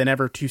excited than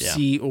ever to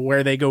see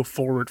where they go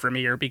forward from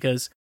here,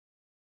 because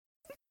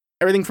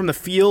everything from the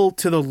feel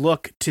to the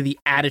look to the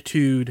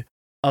attitude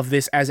of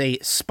this as a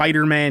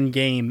Spider-Man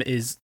game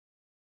is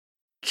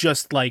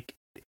just like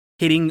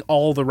hitting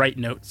all the right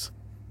notes.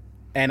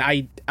 And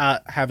I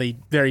have a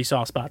very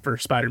soft spot for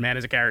Spider-Man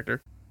as a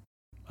character.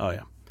 Oh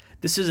yeah.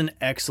 This is an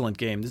excellent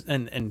game.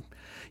 And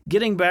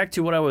getting back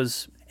to what I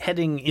was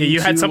heading into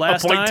you had a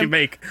point to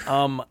make.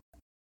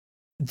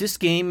 This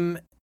game,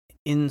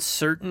 in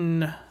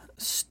certain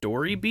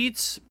story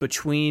beats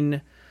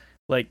between,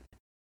 like,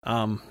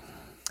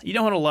 you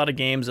don't have a lot of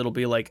games that'll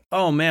be like,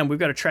 oh man, we've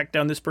got to track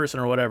down this person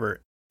or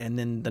whatever, and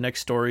then the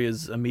next story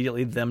is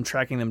immediately them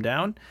tracking them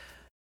down.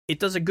 It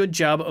does a good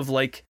job of,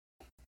 like,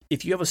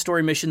 if you have a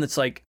story mission that's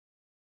like,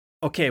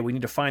 okay, we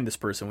need to find this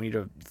person, we need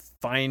to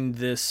find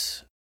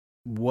this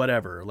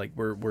whatever, like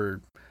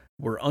we're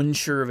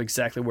unsure of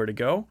exactly where to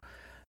go.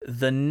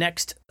 The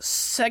next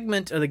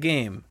segment of the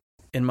game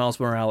in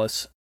Miles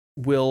Morales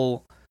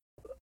will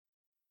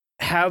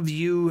have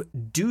you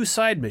do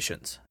side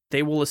missions.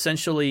 They will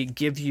essentially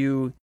give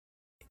you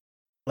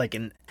like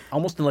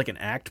almost like an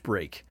act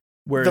break,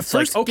 where it's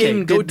like,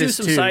 okay, go do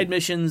some side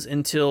missions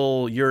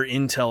until your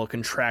intel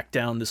can track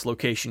down this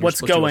location.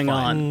 What's going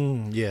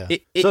on? Yeah.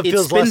 So it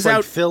feels less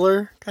like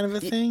filler kind of a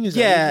thing?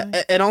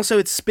 And also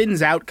it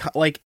spins out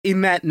like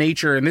in that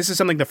nature, and this is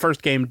something the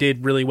first game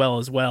did really well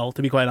as well,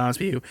 to be quite honest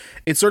with you.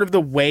 It's sort of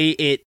the way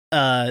it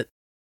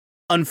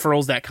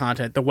unfurls that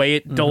content, the way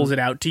it doles it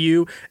out to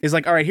you is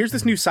like, all right, here's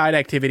this new side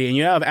activity, and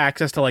you have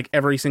access to like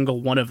every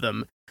single one of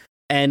them.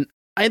 And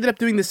I ended up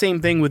doing the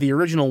same thing with the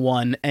original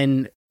one,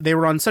 and they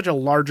were on such a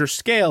larger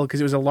scale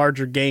because it was a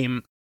larger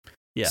game.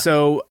 Yeah.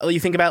 So you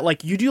think about,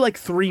 like, you do like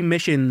 3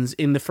 missions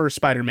in the first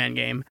Spider-Man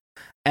game,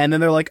 and then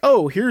they're like,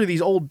 oh, here are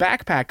these old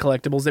backpack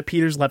collectibles that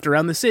Peter's left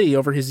around the city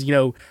over his,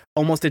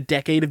 almost a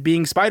decade of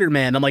being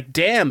Spider-Man. I'm like,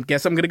 damn,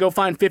 guess I'm going to go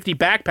find 50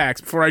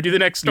 backpacks before I do the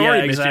next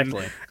story mission.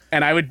 Exactly.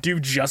 And I would do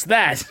just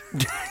that.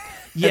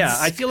 Yeah,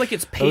 I feel like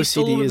it's paced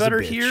a little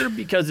better here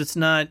because it's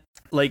not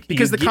like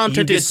the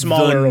content is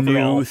smaller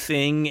overall. New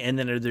thing, and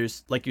then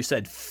there's, like you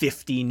said,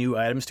 50 new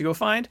items to go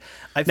find.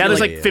 Now there's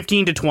like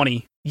 15 to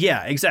 20.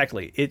 Yeah,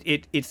 exactly.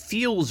 It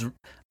feels.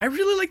 I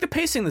really like the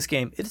pacing of this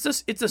game. It's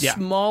a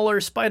smaller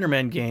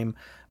Spider-Man game,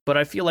 but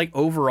I feel like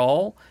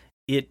overall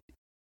it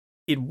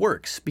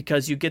works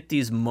because you get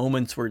these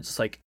moments where it's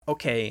like,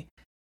 okay,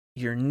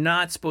 you're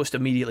not supposed to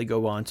immediately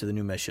go on to the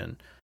new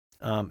mission.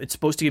 It's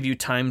supposed to give you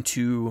time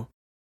to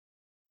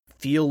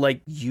feel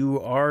like you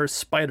are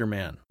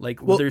Spider-Man. Like,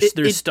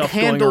 there's stuff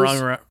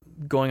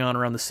going on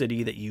around the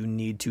city that you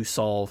need to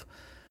solve,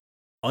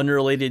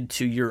 unrelated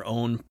to your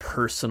own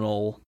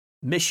personal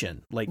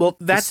mission. Like,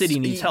 the city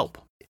needs help.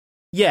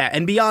 Yeah,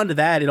 and beyond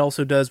that, it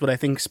also does what I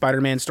think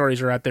Spider-Man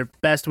stories are at their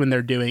best when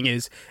they're doing,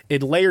 is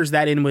it layers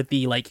that in with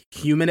the, like,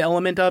 human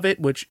element of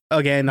it, which,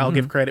 again, I'll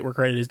give credit where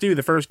credit is due.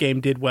 The first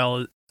game did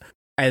well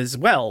as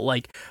well.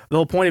 Like, the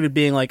whole point of it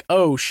being like,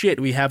 oh shit,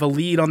 we have a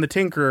lead on the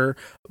Tinkerer,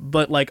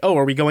 but like, oh,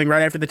 are we going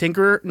right after the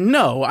Tinkerer?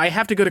 No, I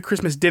have to go to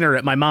Christmas dinner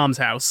at my mom's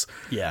house.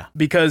 Yeah.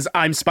 Because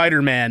I'm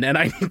Spider-Man and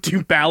I need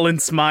to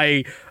balance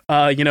my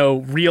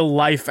real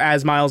life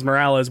as Miles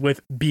Morales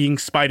with being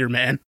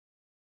Spider-Man.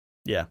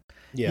 Yeah.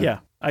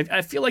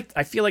 I feel like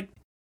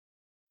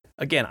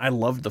again, I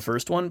loved the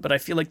first one, but I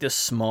feel like this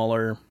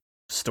smaller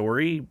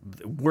story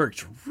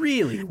worked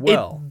really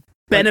well. It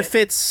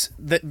benefits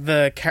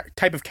the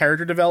type of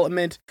character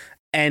development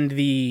and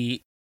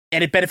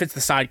it benefits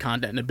the side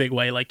content in a big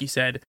way. Like you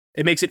said,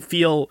 it makes it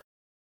feel,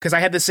 because I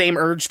had the same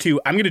urge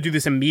to, I'm going to do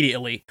this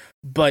immediately,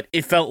 but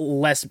it felt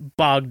less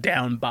bogged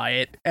down by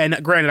it. And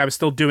granted, I was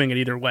still doing it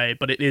either way,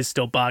 but it is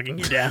still bogging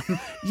you down.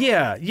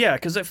 Yeah,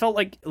 because it felt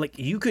like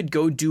you could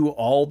go do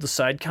all the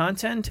side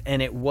content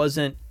and it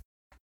wasn't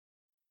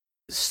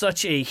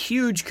such a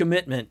huge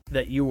commitment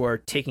that you are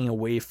taking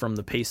away from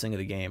the pacing of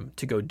the game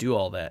to go do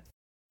all that.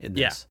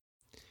 Yeah.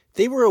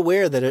 They were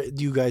aware that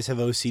you guys have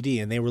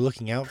OCD and they were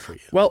looking out for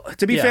you. Well,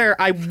 to be fair,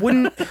 I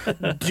wouldn't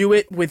do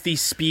it with the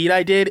speed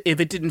I did if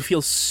it didn't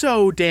feel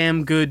so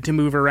damn good to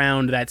move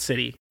around that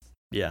city.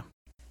 Yeah.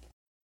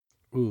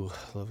 Ooh,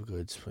 love a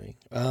good swing.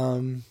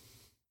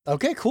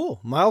 Okay,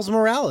 cool. Miles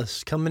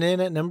Morales coming in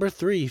at number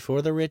 3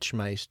 for the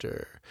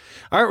Richmeister.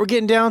 All right, we're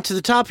getting down to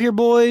the top here,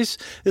 boys.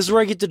 This is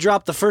where I get to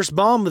drop the first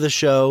bomb of the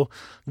show.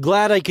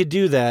 Glad I could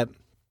do that.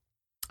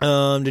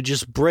 To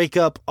just break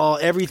up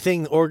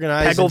everything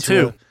organized Peggle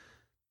into too.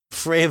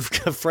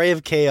 a fray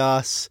of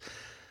chaos.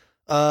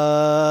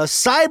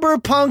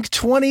 Cyberpunk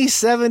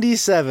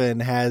 2077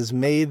 has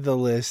made the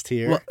list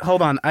here. Well,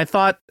 hold on. I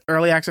thought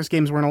early access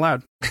games weren't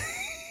allowed.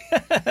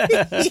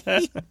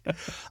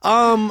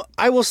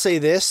 I will say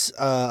this.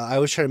 I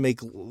was trying to make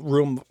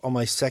room on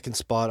my second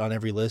spot on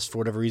every list for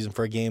whatever reason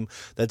for a game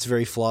that's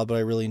very flawed, but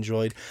I really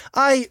enjoyed.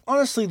 I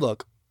honestly,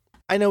 look,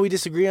 I know we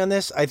disagree on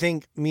this. I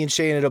think me and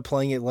Shay ended up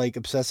playing it like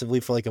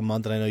obsessively for like a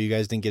month, and I know you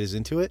guys didn't get as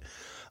into it.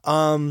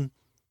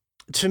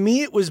 To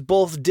me, it was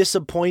both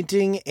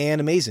disappointing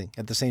and amazing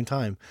at the same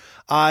time.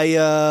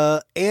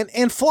 And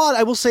flawed.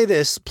 I will say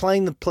this: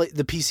 playing the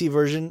PC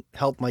version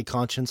helped my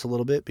conscience a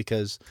little bit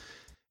because,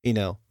 you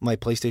know, my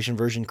PlayStation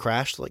version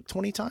crashed like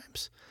 20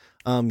 times.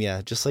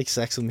 Yeah, just like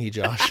sex with me,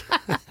 Josh.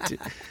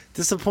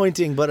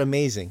 Disappointing but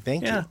amazing.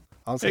 Thank you.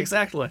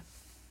 Exactly.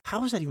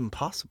 How is that even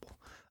possible?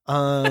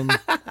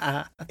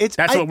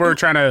 That's what we're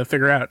trying to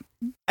figure out.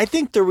 I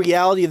think the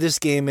reality of this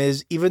game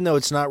is, even though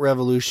it's not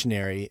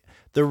revolutionary,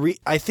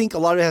 I think a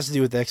lot of it has to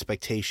do with the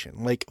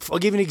expectation. Like, I'll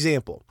give you an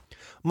example.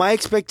 My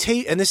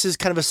expectation, and this is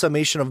kind of a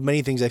summation of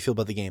many things I feel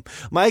about the game.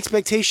 My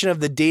expectation of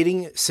the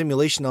dating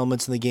simulation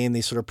elements in the game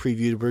they sort of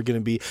previewed were going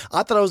to be,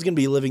 I thought I was going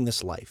to be living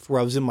this life where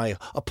I was in my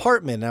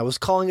apartment and I was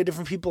calling at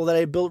different people that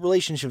I built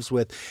relationships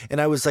with. And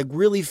I was like,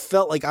 really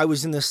felt like I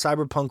was in this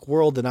cyberpunk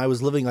world and I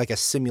was living like a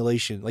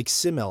simulation, like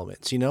sim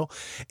elements, you know?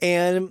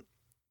 And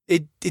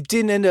it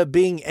didn't end up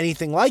being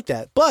anything like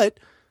that. But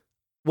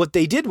what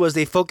they did was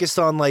they focused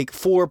on like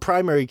 4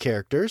 primary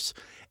characters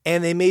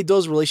and they made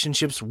those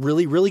relationships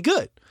really, really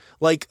good.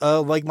 Like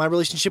my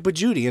relationship with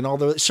Judy and all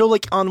the, so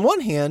like on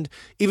one hand,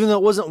 even though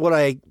it wasn't what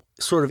I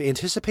sort of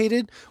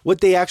anticipated, what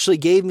they actually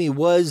gave me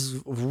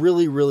was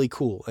really, really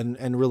cool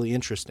and really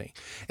interesting.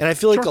 And I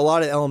feel like a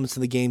lot of elements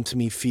in the game to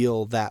me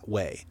feel that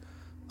way.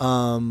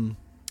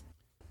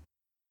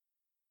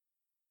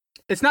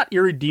 It's not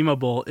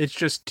irredeemable. It's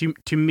just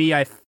to me,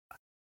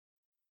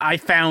 I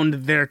found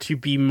there to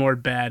be more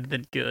bad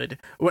than good.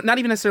 Well, not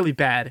even necessarily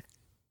bad,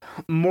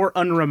 more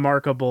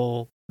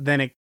unremarkable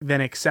than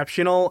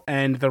exceptional,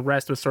 and the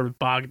rest was sort of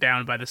bogged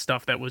down by the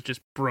stuff that was just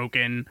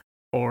broken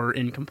or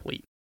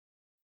incomplete.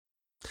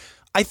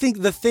 I think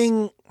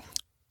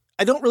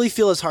I don't really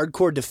feel as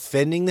hardcore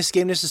defending this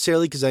game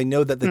necessarily because I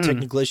know that the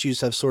technical issues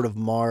have sort of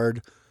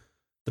marred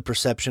the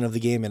perception of the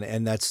game,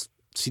 and that's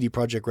CD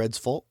Projekt Red's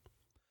fault.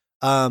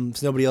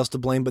 There's nobody else to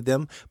blame but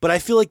them. But I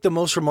feel like the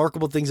most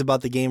remarkable things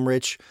about the game,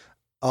 Rich,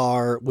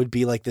 would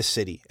be like the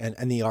city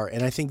and the art.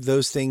 And I think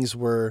those things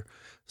were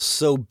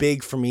so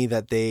big for me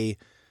that they,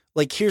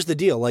 like, here's the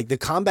deal. Like, the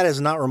combat is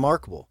not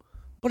remarkable,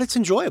 but it's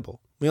enjoyable.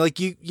 I mean, like,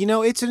 you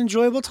know, it's an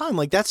enjoyable time.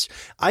 Like,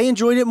 I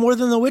enjoyed it more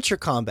than The Witcher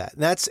combat.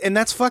 And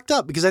that's fucked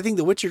up because I think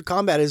The Witcher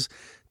combat is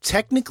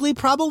technically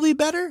probably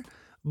better,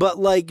 but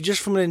like,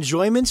 just from an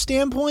enjoyment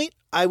standpoint,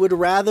 I would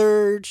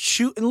rather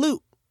shoot and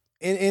loot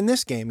in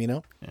this game, you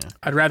know? Yeah.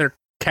 I'd rather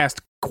cast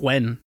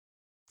Gwen.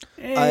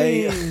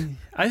 Hey,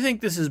 I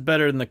think this is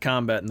better than the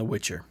combat in The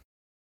Witcher.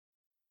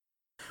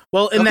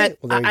 Well,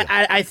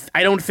 I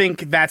don't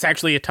think that's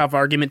actually a tough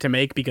argument to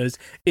make because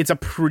it's a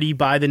pretty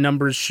by the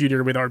numbers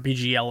shooter with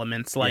RPG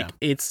elements. Like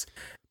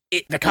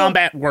the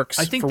combat works.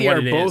 I think for they what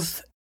are it both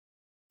is.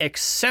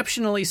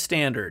 Exceptionally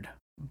standard,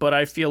 but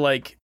I feel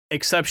like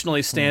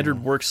exceptionally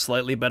standard works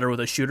slightly better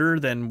with a shooter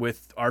than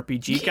with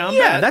RPG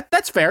combat. Yeah,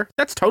 that's fair.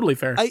 That's totally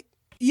fair.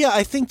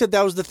 I think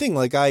that was the thing.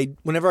 Like,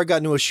 whenever I got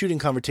into a shooting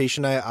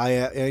conversation,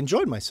 I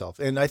enjoyed myself.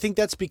 And I think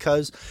that's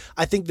because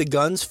I think the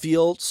guns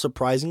feel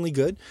surprisingly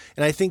good.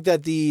 And I think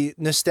that the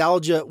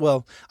nostalgia,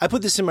 well, I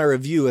put this in my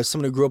review as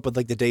someone who grew up with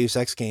like the Deus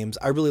Ex games.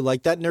 I really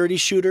like that nerdy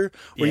shooter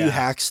where you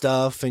hack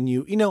stuff and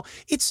you know,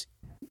 it's...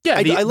 Yeah,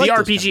 I like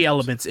the RPG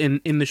elements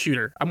in the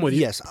shooter. I'm with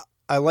you. Yes,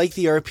 I like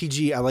the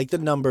RPG. I like the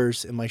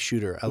numbers in my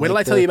shooter. Wait till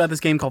I tell you about this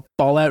game called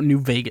Fallout New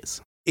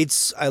Vegas.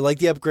 I like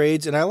the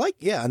upgrades, and I like,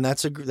 and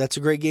that's a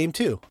great game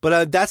too.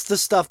 But that's the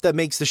stuff that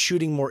makes the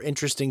shooting more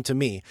interesting to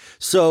me.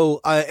 So,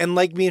 and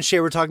like me and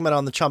Shay were talking about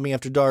on the Chomping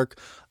After Dark,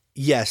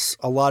 yes,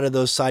 a lot of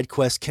those side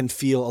quests can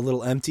feel a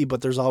little empty, but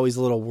there's always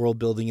a little world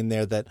building in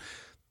there that,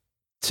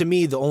 to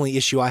me, the only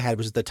issue I had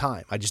was the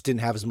time. I just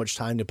didn't have as much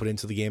time to put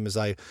into the game as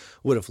I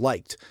would have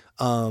liked.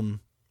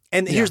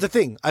 And here's the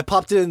thing. I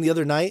popped it in the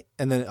other night,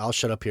 and then I'll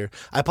shut up here.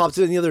 I popped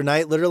it in the other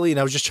night, literally, and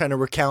I was just trying to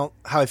recount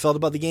how I felt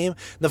about the game.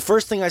 The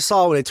first thing I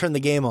saw when I turned the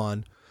game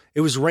on,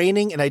 it was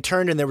raining, and I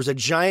turned, and there was a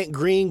giant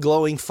green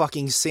glowing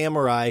fucking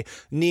samurai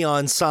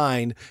neon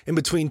sign in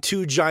between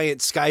 2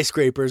 giant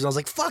skyscrapers. And I was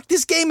like, fuck,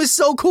 this game is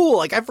so cool.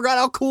 Like, I forgot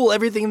how cool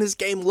everything in this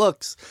game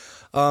looks.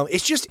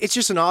 It's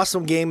just an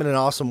awesome game and an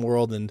awesome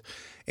world.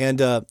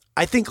 And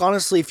I think,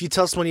 honestly, if you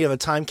tell someone you have a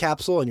time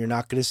capsule and you're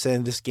not going to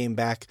send this game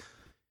back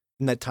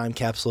in that time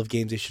capsule of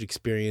games they should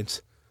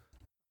experience,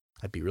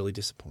 I'd be really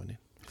disappointed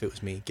if it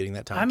was me getting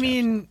that time capsule. I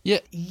mean,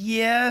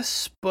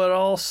 yes, but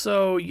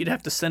also you'd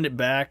have to send it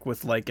back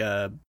with like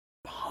a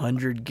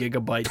 100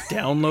 gigabyte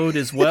download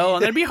as well,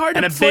 and that'd be hard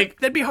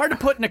to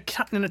put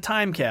in a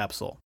time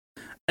capsule.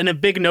 And a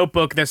big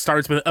notebook that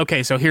starts with,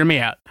 okay, so hear me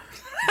out.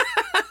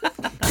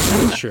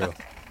 That's true.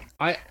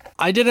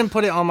 I didn't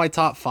put it on my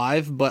top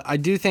 5, but I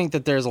do think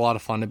that there's a lot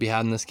of fun to be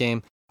had in this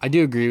game. I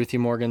do agree with you,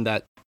 Morgan,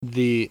 that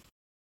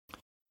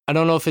I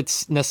don't know if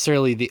it's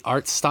necessarily the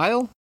art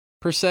style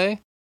per se,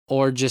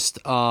 or just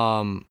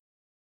I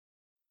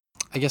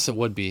guess it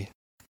would be.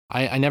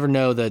 I never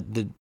know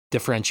the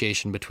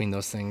differentiation between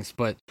those things,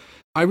 but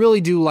I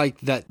really do like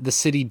that the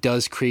city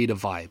does create a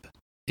vibe.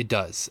 It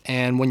does.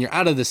 And when you're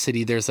out of the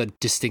city, there's a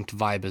distinct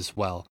vibe as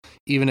well,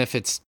 even if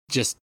it's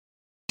just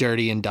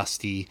dirty and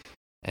dusty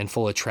and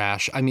full of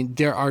trash. I mean,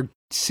 there are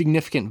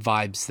significant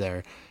vibes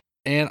there.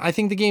 And I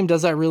think the game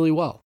does that really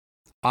well.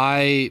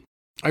 I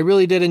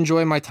really did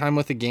enjoy my time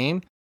with the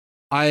game.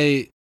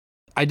 I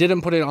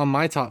didn't put it on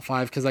my top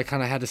 5 because I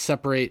kind of had to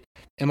separate,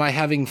 am I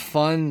having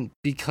fun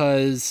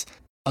because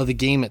of the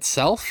game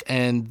itself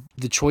and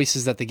the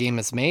choices that the game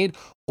has made,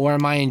 or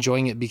am I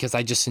enjoying it because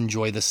I just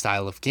enjoy the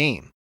style of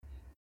game?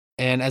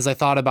 And as I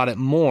thought about it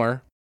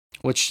more,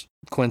 which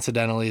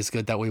coincidentally is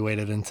good that we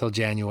waited until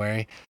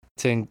January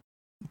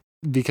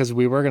because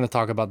we were going to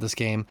talk about this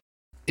game,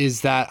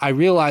 is that I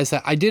realized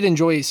that I did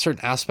enjoy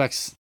certain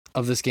aspects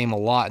of this game a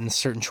lot and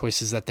certain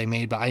choices that they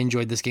made, but I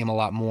enjoyed this game a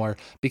lot more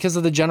because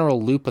of the general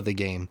loop of the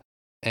game.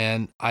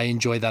 And I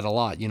enjoy that a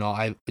lot. You know,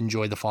 I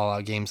enjoy the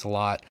Fallout games a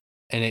lot,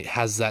 and it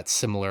has that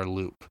similar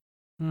loop.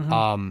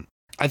 Mm-hmm.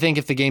 I think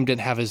if the game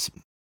didn't have as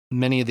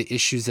many of the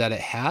issues that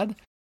it had,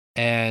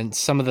 and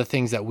some of the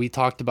things that we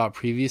talked about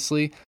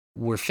previously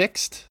were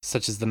fixed,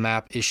 such as the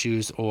map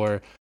issues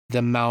or the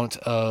amount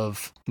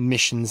of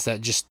missions that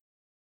just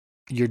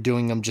you're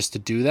doing them just to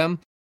do them,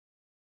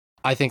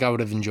 I think I would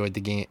have enjoyed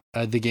the game.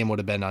 The game would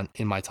have been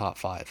in my top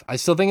 5. I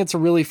still think it's a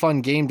really fun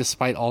game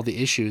despite all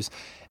the issues,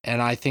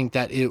 and I think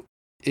that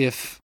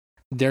if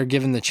they're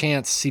given the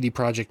chance, CD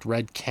Projekt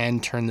Red can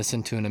turn this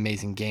into an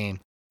amazing game.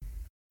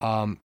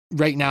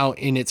 Right now,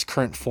 in its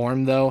current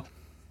form, though,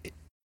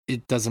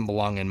 it doesn't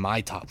belong in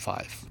my top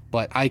 5.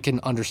 But I can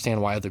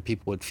understand why other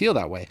people would feel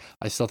that way.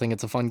 I still think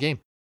it's a fun game.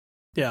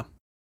 Yeah.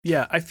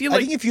 Yeah, I feel like...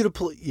 I think if you'd have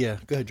yeah,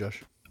 go ahead,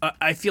 Josh.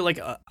 I feel like,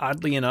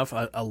 oddly enough,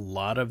 a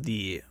lot of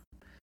the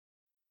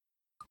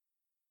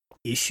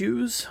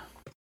issues,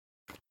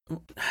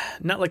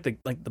 not like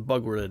the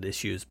bug-related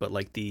issues, but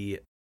like the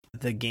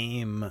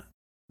game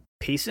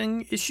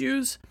pacing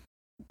issues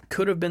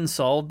could have been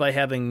solved by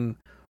having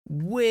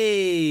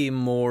way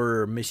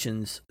more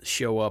missions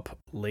show up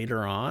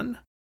later on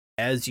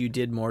as you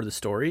did more of the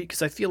story,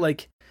 because I feel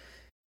like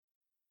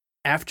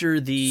after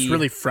it's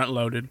really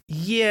front-loaded.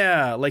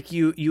 Yeah, like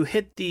you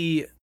hit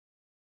the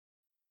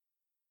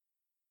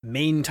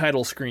main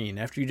title screen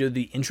after you do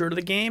the intro to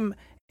the game,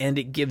 and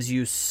it gives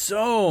you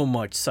so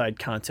much side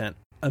content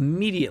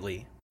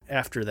immediately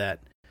after that.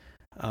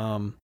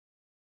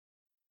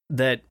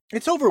 That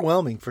it's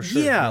overwhelming for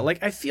sure. Yeah,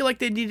 like I feel like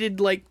they needed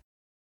 10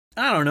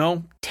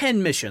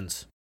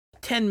 missions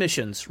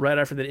right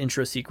after that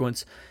intro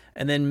sequence,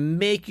 and then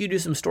make you do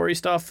some story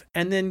stuff,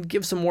 and then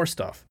give some more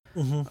stuff.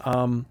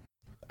 Mm-hmm.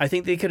 I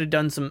think they could have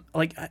done some,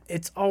 like,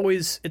 it's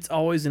always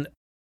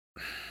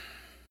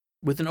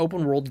with an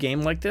open world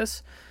game like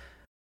this,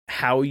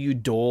 how you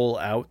dole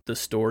out the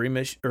story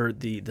mission or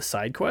the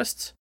side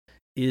quests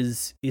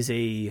is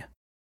a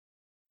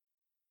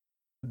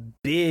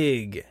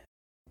big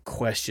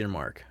question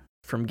mark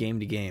from game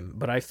to game.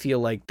 But I feel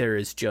like there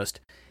is just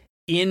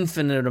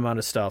infinite amount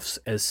of stuff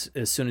as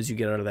soon as you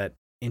get out of that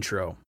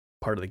intro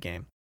part of the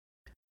game.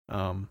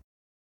 And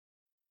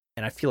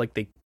I feel like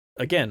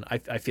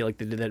I feel like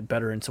they did that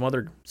better, and some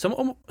other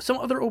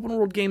open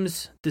world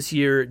games this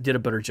year did a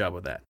better job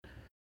with that.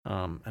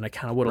 And I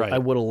kind of I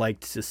would have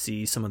liked to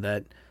see some of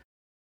that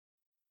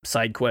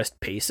side quest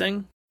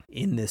pacing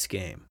in this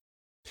game.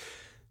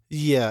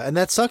 Yeah, and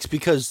that sucks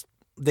because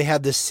they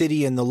had the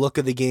city and the look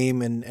of the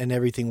game and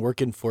everything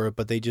working for it,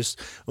 but they just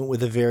went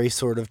with a very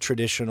sort of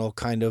traditional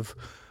kind of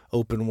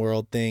open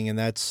world thing,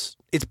 and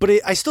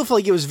I still feel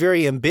like it was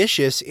very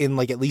ambitious in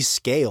like at least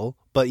scale.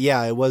 But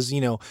yeah, it was,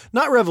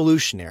 not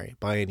revolutionary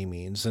by any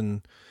means,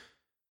 and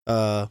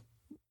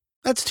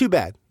that's too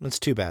bad. That's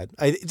too bad.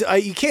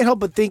 You can't help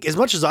but think, as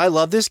much as I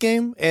love this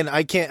game, and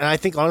I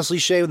think honestly,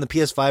 Shay, when the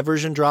PS5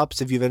 version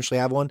drops, if you eventually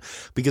have one,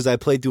 because I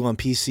played through on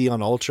PC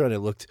on Ultra and it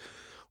looked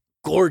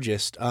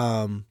gorgeous.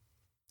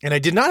 And I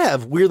did not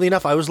have, weirdly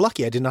enough, I was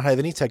lucky. I did not have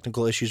any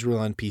technical issues really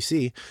on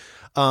PC.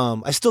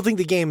 I still think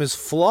the game is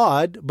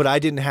flawed, but I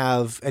didn't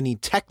have any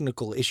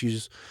technical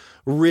issues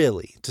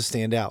really to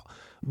stand out.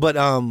 But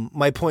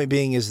my point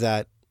being is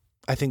that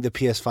I think the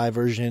PS5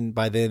 version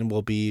by then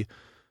will be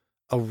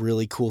a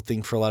really cool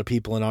thing for a lot of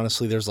people. And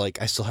honestly,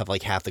 I still have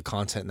like half the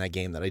content in that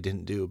game that I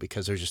didn't do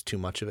because there's just too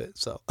much of it.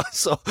 So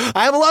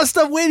I have a lot of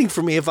stuff waiting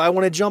for me if I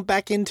want to jump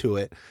back into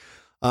it.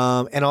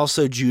 And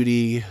also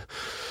Judy.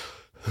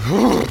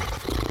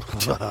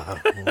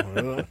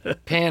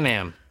 Pan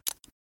Am.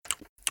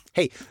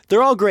 Hey,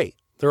 they're all great.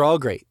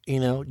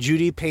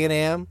 Judy, Pan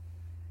Am,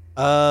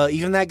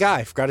 even that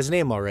guy, forgot his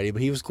name already,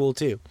 but he was cool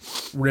too.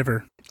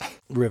 River.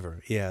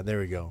 Yeah, there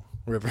we go.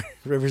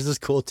 Rivers is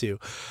cool too.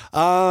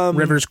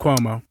 Rivers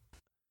Cuomo.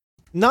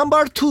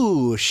 Number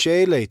 2,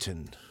 Shay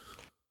Layton.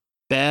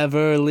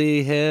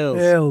 Beverly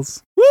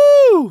Hills.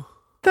 Woo!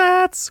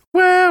 That's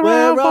where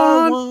I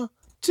want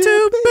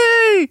to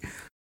be.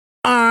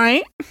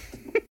 I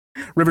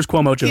Rivers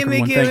Cuomo joke.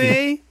 Everyone.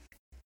 Thank you.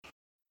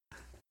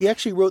 He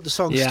actually wrote the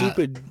song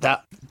 "Stupid."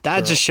 That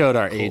just showed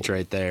our age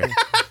right there.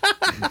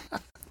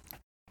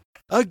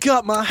 I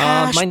got my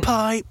hash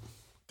pipe.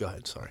 Go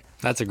ahead. Sorry.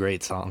 That's a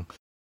great song.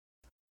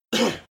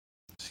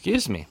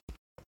 Excuse me.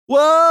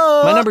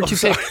 Whoa! My number 2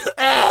 pick.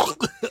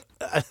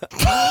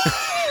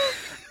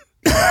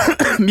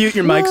 Mute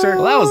your mic, sir.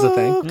 Well, that was the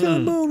thing.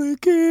 Come on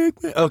and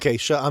kick me. Okay,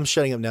 I'm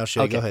shutting up now.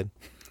 Shay, go ahead.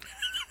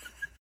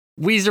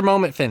 Weezer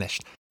moment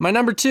finished. My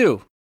number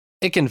 2,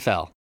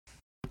 Ikenfell.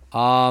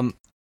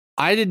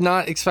 I did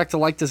not expect to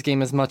like this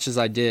game as much as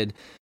I did,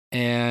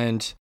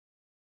 and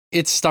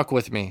it stuck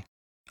with me.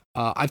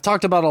 I've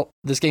talked about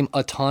this game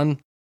a ton,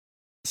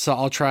 so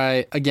I'll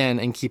try again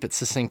and keep it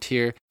succinct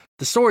here.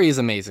 The story is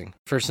amazing,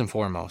 first and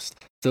foremost.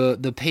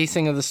 The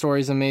pacing of the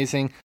story is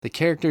amazing. The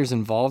characters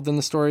involved in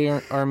the story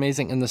are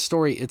amazing, and the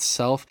story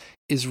itself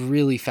is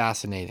really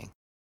fascinating.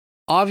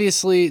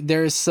 Obviously,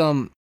 there is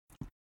some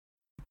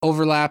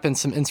overlap and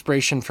some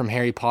inspiration from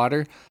Harry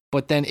Potter,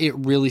 but then it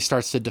really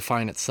starts to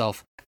define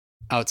itself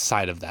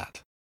outside of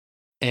that.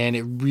 And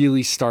it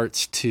really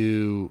starts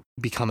to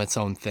become its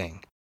own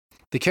thing.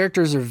 The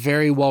characters are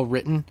very well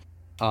written.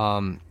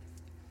 I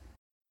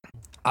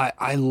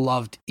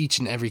loved each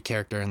and every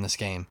character in this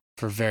game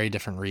for very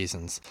different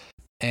reasons.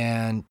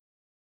 And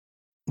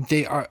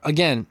they are,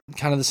 again,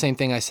 kind of the same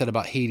thing I said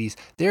about Hades.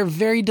 They're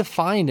very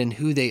defined in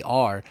who they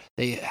are.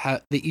 They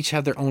each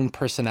have their own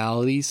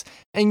personalities,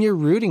 and you're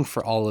rooting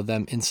for all of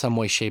them in some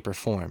way, shape, or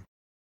form.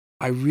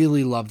 I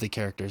really love the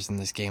characters in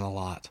this game a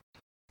lot.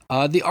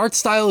 The art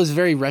style is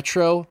very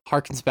retro,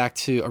 harkens back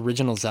to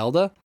original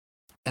Zelda,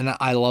 and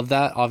I love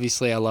that.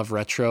 Obviously, I love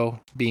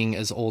retro, being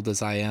as old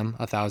as I am,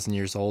 1,000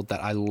 years old,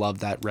 that I love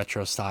that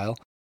retro style.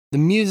 The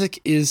music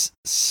is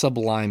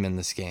sublime in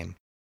this game.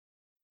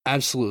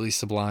 Absolutely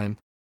sublime.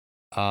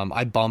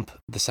 I bump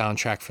the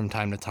soundtrack from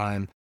time to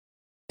time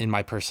in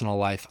my personal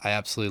life. I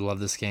absolutely love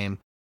this game.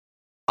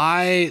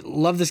 I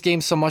love this game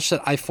so much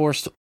that I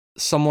forced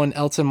someone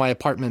else in my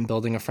apartment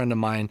building, a friend of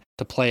mine,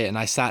 to play it, and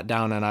I sat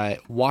down and I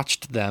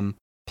watched them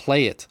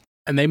play it.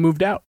 And they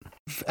moved out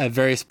at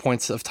various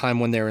points of time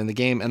when they were in the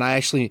game, and I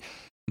actually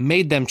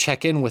made them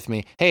check in with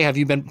me. Hey, have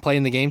you been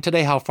playing the game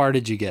today? How far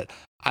did you get?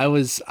 I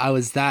was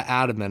that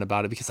adamant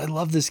about it because I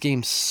love this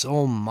game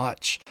so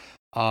much.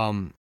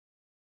 The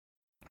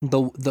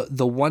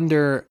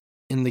wonder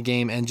in the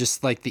game and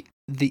just like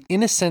the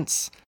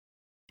innocence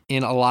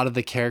in a lot of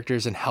the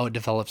characters and how it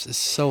develops is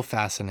so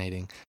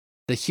fascinating.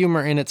 The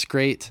humor in it's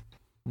great.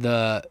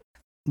 The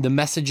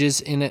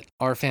messages in it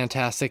are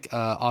fantastic.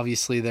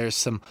 Obviously, there's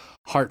some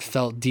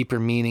heartfelt, deeper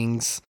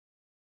meanings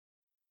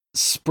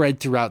spread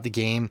throughout the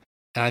game,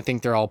 and I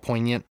think they're all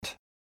poignant.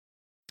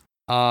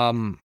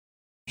 I'm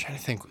trying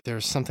to think.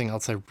 There's something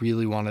else I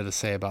really wanted to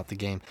say about the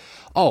game.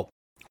 Oh,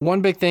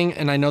 one big thing,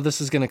 and I know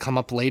this is going to come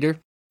up later.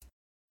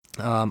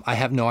 I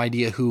have no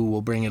idea who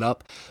will bring it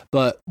up,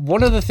 but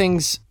one of the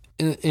things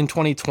in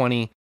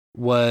 2020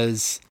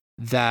 was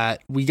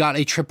that we got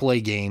a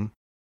AAA game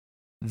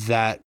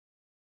that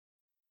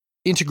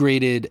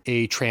integrated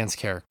a trans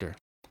character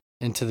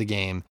into the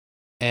game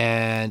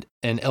and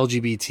an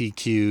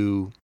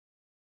LGBTQ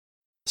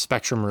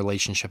spectrum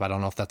relationship. I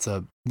don't know if that's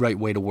a right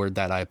way to word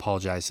that. I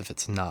apologize if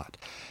it's not.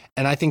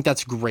 And I think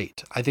that's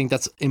great. I think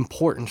that's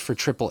important for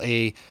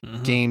AAA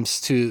games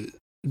to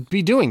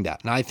be doing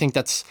that. And I think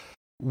that's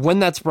when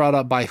that's brought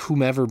up by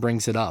whomever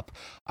brings it up.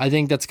 I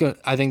think that's good.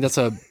 I think that's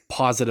a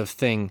positive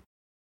thing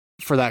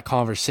for that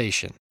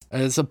conversation.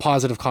 It's a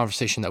positive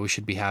conversation that we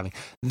should be having.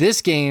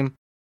 This game,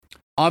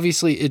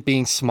 obviously it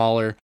being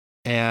smaller,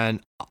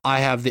 and I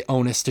have the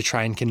onus to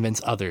try and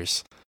convince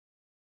others.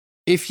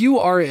 If you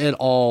are at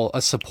all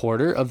a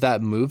supporter of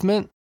that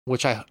movement,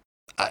 which I'm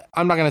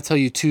not going to tell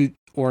you to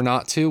or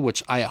not to,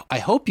 which I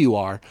hope you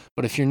are,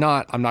 but if you're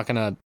not, I'm not going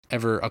to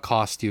ever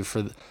accost you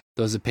for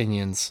those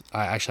opinions.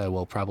 I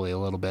will probably a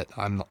little bit.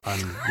 I'm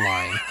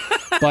lying.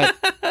 But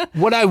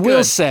what I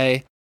will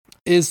say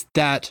is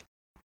that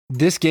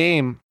this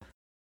game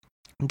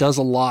does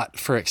a lot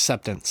for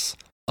acceptance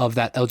of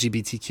that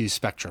LGBTQ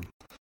spectrum.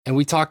 And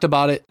we talked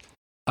about it.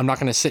 I'm not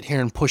going to sit here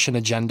and push an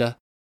agenda.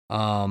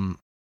 All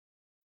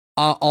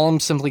I'm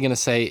simply going to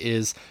say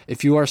is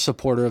if you are a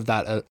supporter of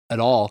that at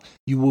all,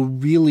 you will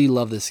really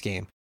love this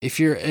game. If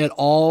you're at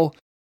all,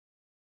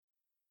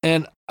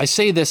 and I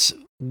say this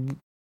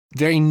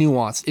very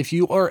nuanced, if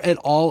you are at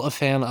all a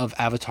fan of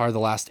Avatar: The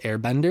Last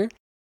Airbender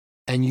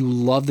and you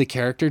love the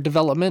character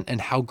development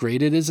and how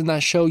great it is in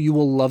that show, you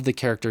will love the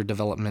character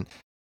development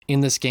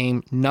in this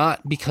game,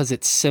 not because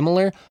it's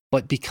similar,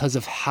 but because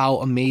of how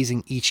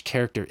amazing each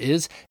character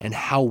is and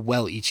how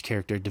well each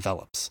character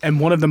develops. And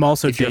one of them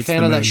also if you're a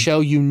fan of that show,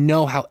 you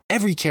know how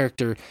every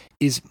character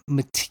is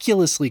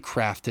meticulously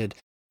crafted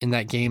in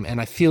that game, and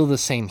I feel the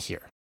same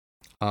here.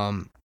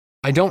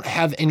 I don't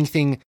have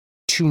anything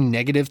too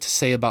negative to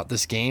say about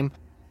this game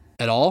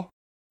at all.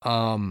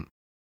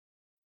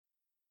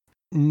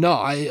 No,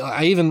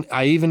 I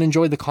even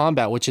enjoyed the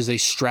combat, which is a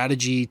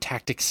strategy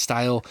tactics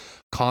style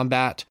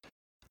combat.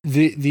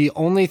 The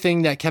only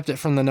thing that kept it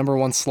from the number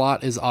one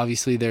slot is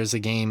obviously there's a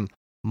game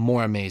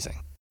more amazing.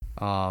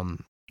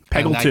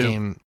 Peggle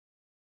 2.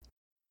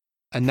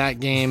 And that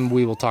game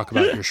we will talk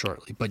about here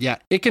shortly. But yeah,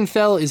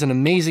 Ikenfell is an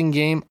amazing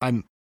game.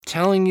 I'm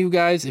telling you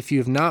guys, if you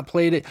have not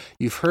played it,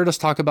 you've heard us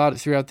talk about it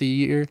throughout the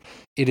year.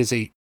 It is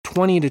a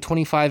 20 to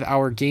 25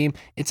 hour game.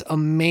 It's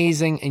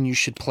amazing, and you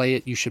should play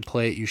it. You should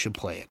play it. You should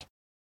play it.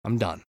 I'm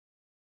done.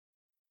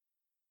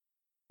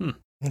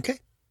 Okay,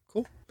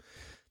 cool.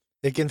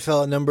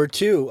 Ikenfell at number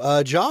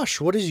 2.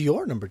 Josh, what is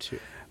your number 2?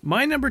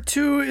 My number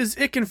 2 is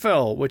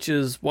Ikenfell, which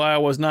is why I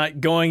was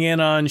not going in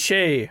on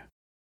Shay.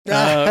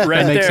 Right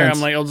there, sense.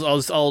 I'm like,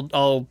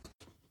 I'll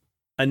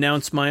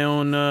announce my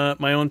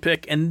own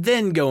pick and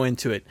then go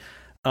into it.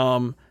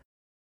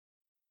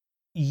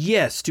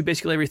 Yes, to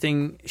basically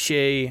everything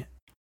Shay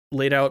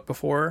laid out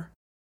before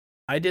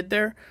I did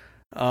there.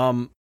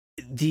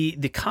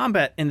 The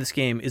combat in this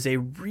game is a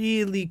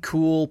really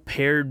cool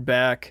pared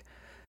back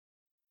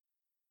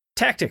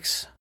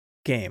tactics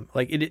game.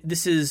 Like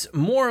this is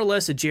more or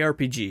less a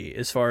JRPG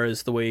as far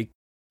as the way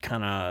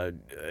kind of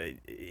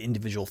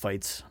individual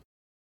fights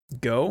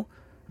go.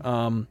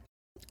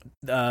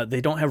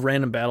 They don't have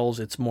random battles.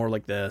 It's more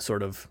like the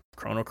sort of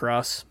Chrono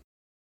Cross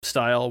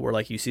style where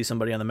like you see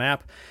somebody on the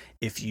map.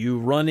 If you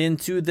run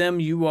into them,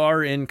 you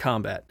are in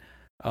combat.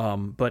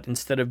 But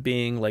instead of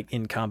being like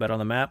in combat on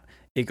the map,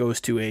 it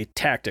goes to a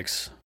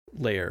tactics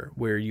layer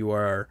where you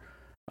are,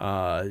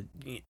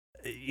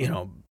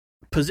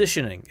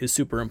 positioning is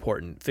super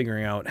important.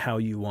 Figuring out how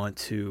you want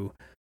to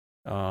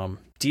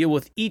deal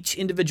with each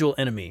individual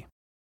enemy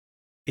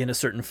in a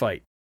certain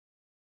fight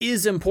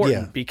is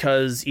important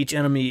because each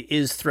enemy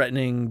is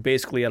threatening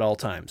basically at all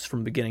times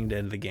from beginning to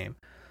end of the game.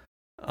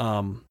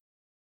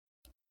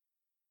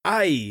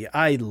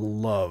 I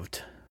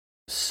loved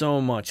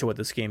so much of what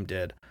this game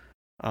did,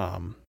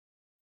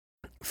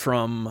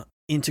 from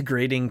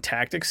integrating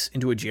tactics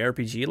into a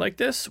JRPG like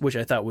this, which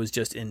I thought was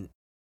just an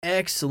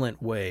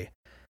excellent way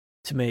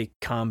to make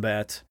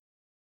combat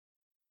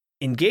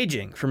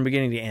engaging from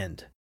beginning to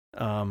end.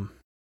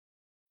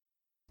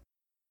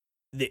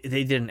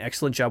 They did an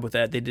excellent job with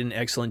that. They did an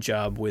excellent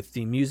job with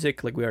the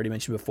music, like we already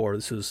mentioned before.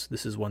 This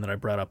is one that I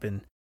brought up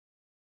in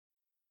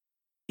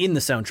the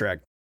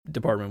soundtrack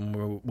department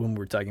when we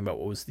were talking about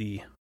what was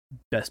the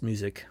best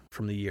music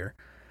from the year.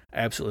 I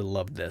absolutely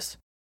loved this.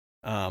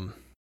 I'm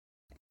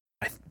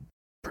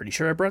pretty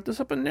sure I brought this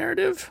up in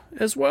narrative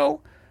as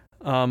well.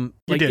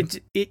 Like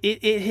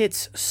it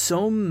hits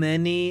so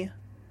many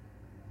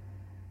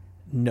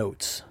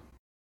notes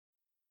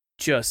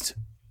just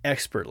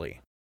expertly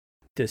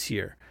this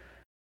year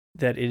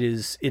that it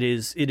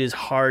is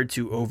hard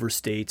to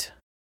overstate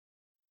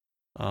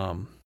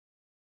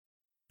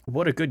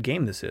what a good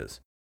game this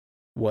is.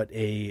 What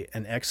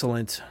an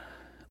excellent,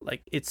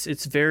 like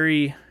it's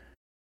very,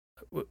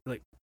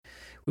 like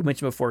we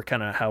mentioned before,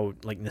 kind of how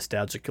like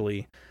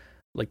nostalgically,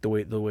 like the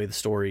way the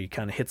story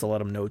kind of hits a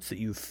lot of notes that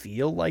you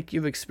feel like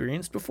you've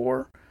experienced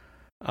before,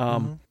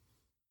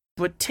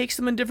 but takes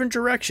them in different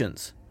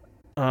directions.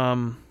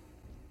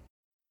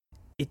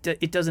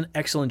 It does an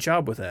excellent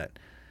job with that,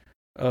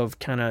 of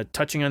kind of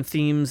touching on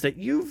themes that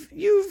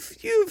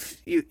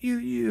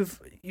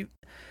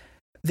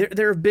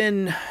there have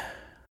been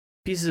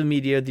pieces of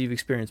media that you've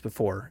experienced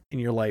before in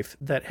your life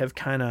that have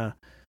kind of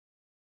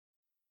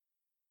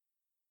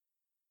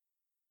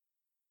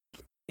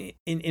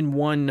in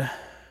one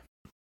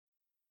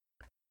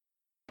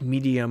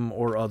medium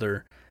or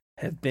other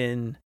have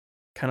been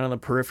kind of on the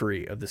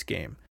periphery of this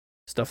game.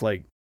 Stuff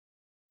like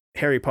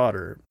Harry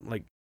Potter,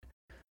 like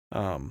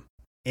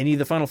any of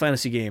the Final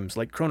Fantasy games,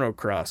 like Chrono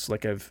Cross,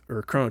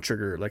 or Chrono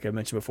Trigger, like I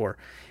mentioned before.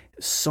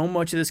 So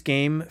much of this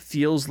game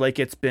feels like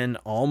it's been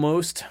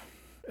almost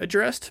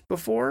addressed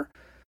before,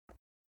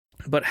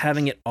 but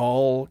having it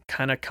all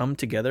kind of come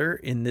together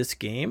in this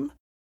game,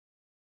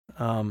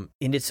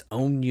 in its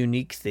own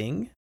unique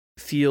thing,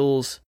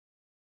 feels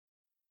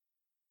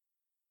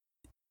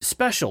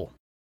special,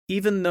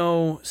 even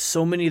though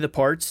so many of the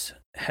parts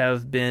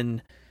have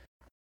been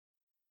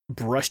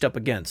brushed up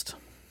against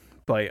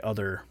by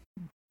other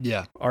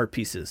art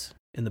pieces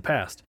in the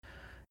past.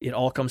 It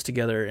all comes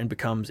together and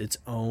becomes its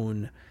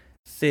own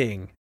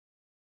thing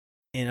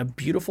in a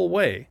beautiful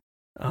way.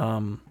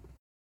 I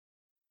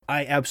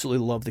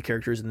absolutely love the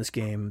characters in this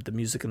game, the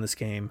music in this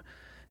game,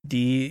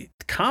 the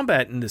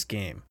combat in this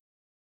game.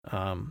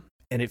 And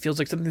it feels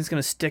like something that's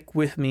going to stick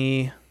with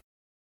me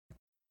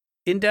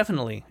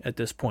indefinitely at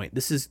this point.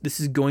 This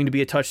is going to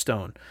be a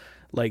touchstone.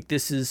 Like,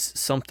 this is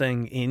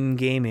something in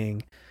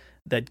gaming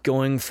that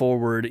going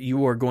forward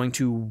you are going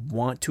to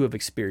want to have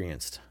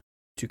experienced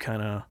to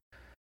kind of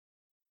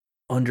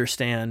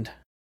understand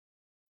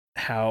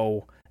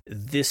how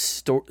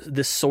this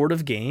sort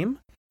of game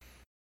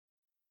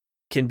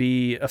can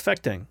be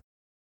affecting.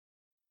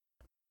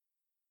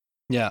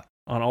 Yeah,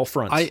 on all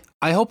fronts.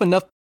 I hope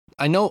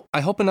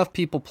enough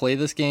people play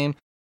this game,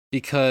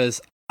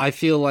 because I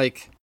feel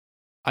like,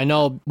 I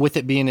know with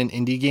it being an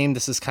indie game,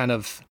 this is kind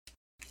of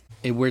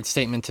a weird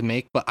statement to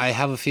make, but I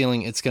have a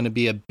feeling it's going to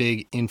be a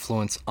big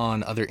influence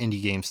on other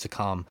indie games to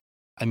come.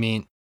 I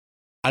mean,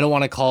 I don't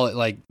want to call it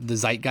like the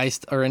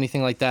zeitgeist or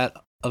anything like that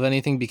of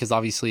anything, because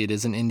obviously it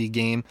is an indie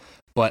game,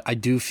 but I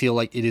do feel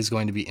like it is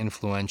going to be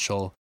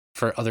influential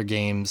for other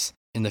games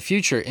in the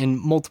future in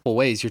multiple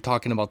ways. You're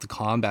talking about the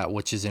combat,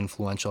 which is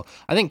influential.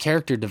 I think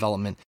character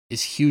development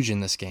is huge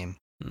in this game.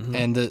 Mm-hmm.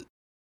 And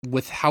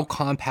with how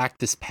compact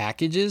this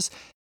package is,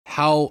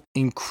 how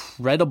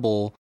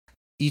incredible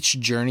each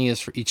journey is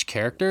for each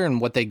character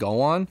and what they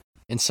go on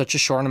in such a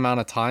short amount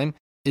of time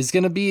is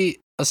going to be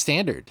a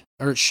standard,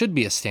 or it should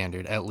be a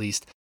standard at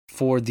least,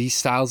 for these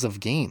styles of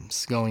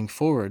games going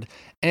forward.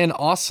 And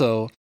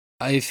also,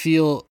 I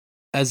feel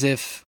as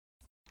if,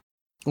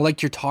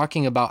 like you're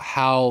talking about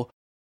how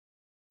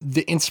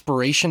the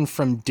inspiration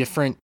from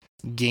different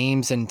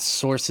games and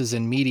sources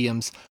and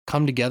mediums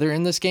come together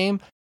in this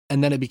game,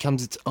 and then it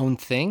becomes its own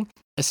thing,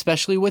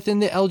 especially within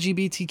the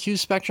LGBTQ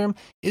spectrum,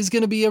 is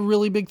going to be a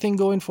really big thing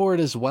going forward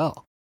as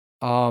well.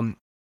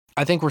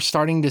 I think we're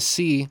starting to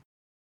see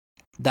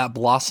that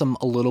blossom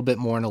a little bit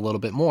more and a little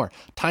bit more.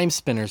 Time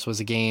Spinners was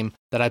a game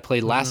that I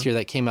played last year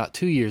that came out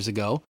 2 years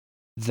ago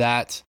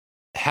that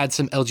had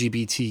some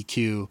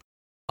LGBTQ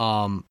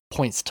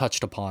points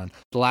touched upon.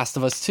 The Last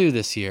of Us 2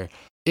 this year.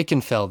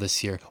 Ikenfell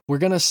this year. We're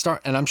going to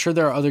start, and I'm sure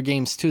there are other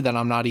games too that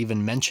I'm not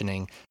even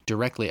mentioning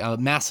directly.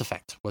 Mass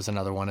Effect was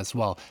another one as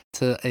well,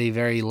 to a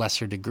very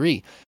lesser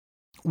degree.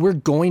 We're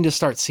going to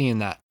start seeing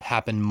that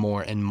happen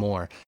more and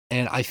more.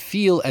 And I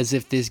feel as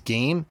if this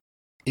game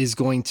is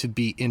going to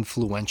be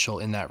influential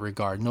in that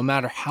regard. No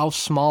matter how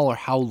small or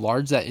how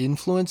large that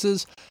influence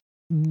is,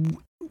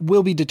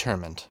 will be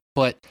determined.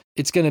 But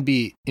it's going to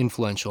be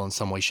influential in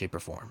some way, shape, or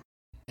form.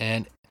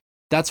 And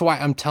that's why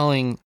I'm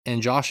telling,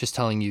 and Josh is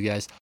telling you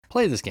guys,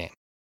 play this game.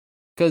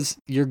 Because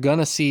you're going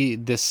to see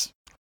this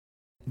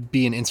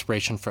be an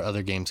inspiration for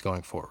other games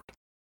going forward.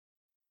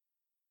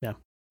 Yeah.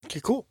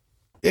 Okay, cool.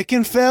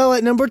 Ikenfell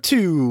at number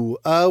 2.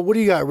 What do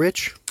you got,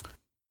 Rich?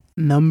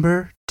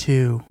 Number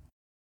 2.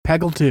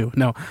 Peggle 2.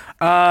 No.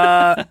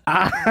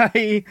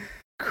 I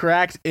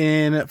cracked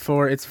in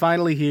for, it's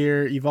finally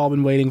here. You've all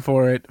been waiting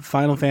for it.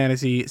 Final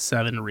Fantasy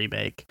VII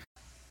Remake.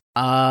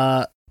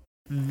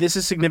 This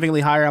is significantly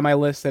higher on my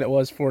list than it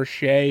was for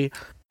Shay.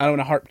 I don't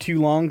want to harp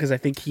too long because I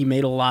think he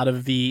made a lot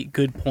of the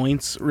good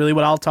points. Really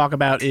what I'll talk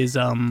about is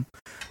some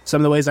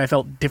of the ways I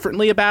felt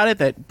differently about it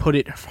that put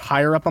it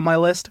higher up on my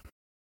list.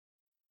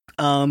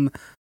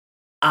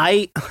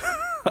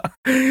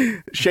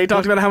 Shay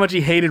talked about how much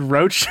he hated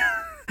Roach.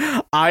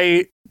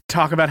 I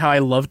talk about how I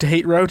love to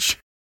hate Roach.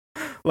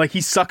 Like,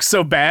 he sucks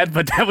so bad,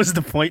 but that was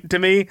the point to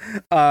me,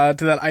 to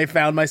that I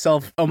found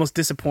myself almost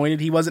disappointed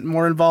he wasn't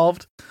more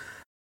involved.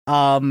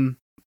 When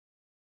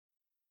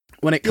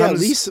it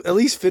comes, at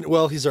least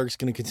his arc's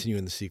going to continue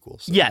in the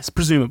sequels. So. Yes,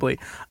 presumably.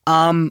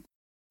 And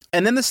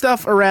then the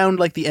stuff around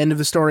like the end of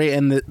the story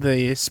and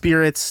the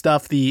spirits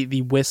stuff,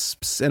 the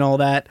wisps and all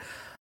that.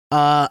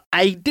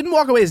 I didn't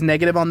walk away as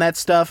negative on that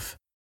stuff.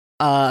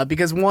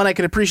 Because one, I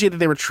could appreciate that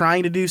they were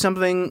trying to do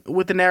something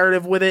with the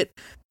narrative with it,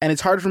 and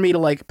it's hard for me to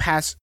like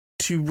pass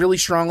to really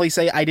strongly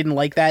say I didn't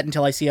like that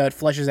until I see how it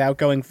fleshes out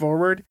going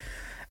forward.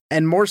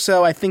 And more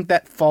so, I think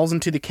that falls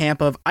into the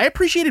camp of I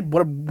appreciated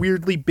what a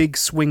weirdly big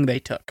swing they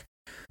took,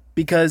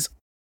 because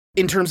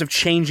in terms of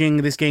changing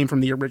this game from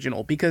the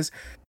original, because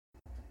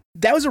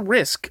that was a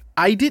risk.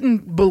 I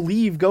didn't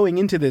believe going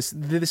into this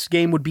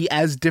game would be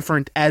as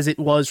different as it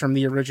was from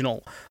the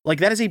original. Like,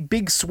 that is a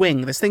big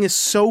swing. This thing is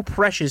so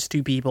precious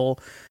to people.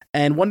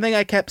 And one thing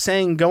I kept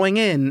saying going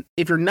in,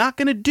 if you're not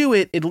going to do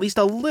it at least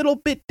a little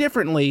bit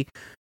differently,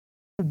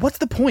 what's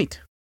the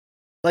point?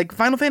 Like,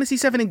 Final Fantasy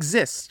VII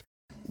exists.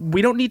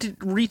 We don't need to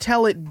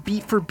retell it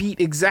beat for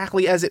beat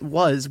exactly as it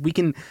was. We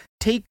can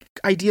take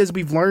ideas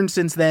we've learned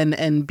since then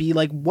and be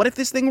like, what if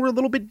this thing were a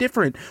little bit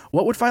different?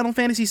 What would Final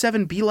Fantasy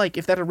VII be like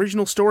if that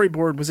original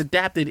storyboard was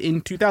adapted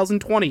in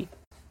 2020?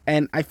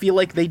 And I feel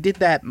like they did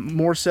that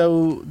more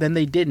so than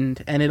they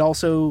didn't. And it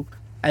also,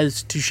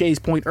 as to Shay's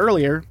point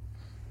earlier,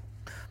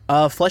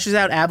 fleshes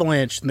out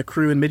Avalanche and the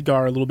crew in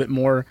Midgar a little bit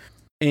more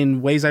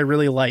in ways I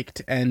really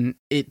liked. And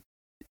it's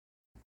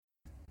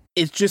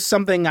just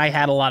something I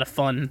had a lot of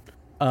fun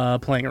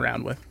playing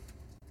around with.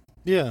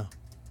 Yeah.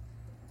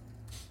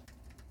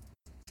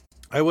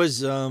 I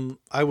was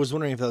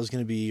wondering if that was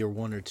going to be your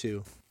 1 or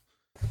 2.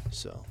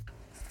 So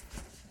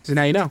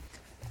now you know.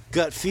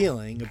 Gut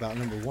feeling about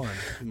number 1,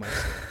 you might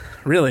say.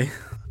 Really?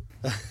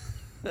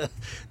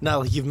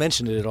 Not like you've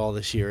mentioned it at all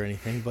this year or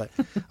anything, but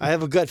I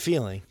have a gut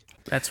feeling.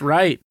 That's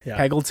right. Yeah.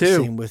 Peggle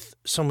 2.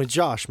 Same with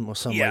Josh,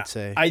 some might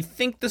say. I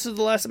think this is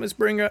the last time it's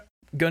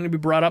going to be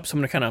brought up, so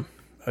I'm going to kind of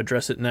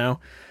address it now.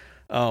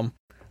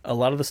 A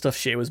lot of the stuff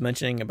Shay was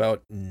mentioning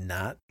about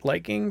not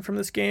liking from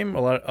this game,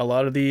 a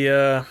lot of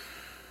the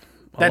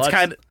that's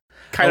kind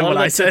of what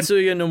I said.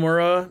 Tetsuya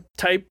Nomura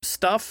type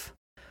stuff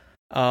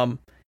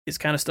is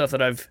kind of stuff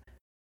that I've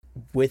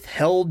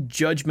withheld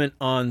judgment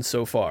on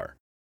so far.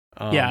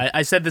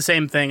 I said the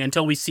same thing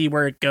until we see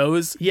where it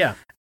goes. Yeah.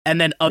 And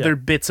then other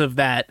bits of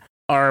that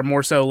are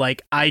more so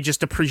like I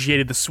just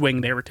appreciated the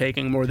swing they were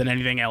taking more than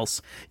anything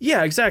else.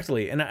 Yeah,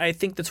 exactly. And I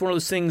think that's one of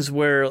those things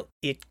where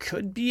it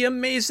could be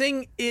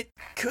amazing. It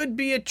could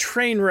be a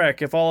train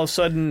wreck if all of a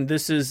sudden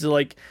this is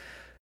like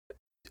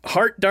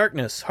Heart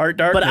Darkness. But Heart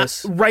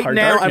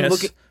now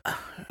Darkness,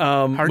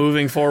 I'm looking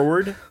moving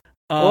forward.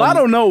 Well, I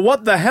don't know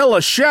what the hell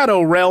a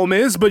Shadow Realm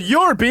is, but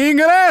you're being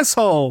an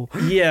asshole.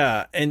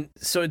 Yeah, and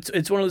so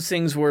it's one of those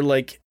things where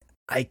like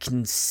I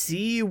can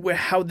see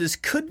how this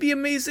could be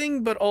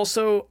amazing, but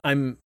also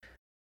as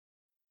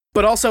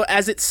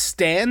it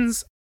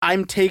stands,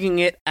 I'm taking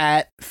it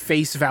at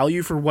face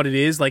value for what it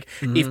is. Like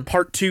if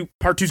part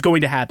two's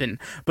going to happen,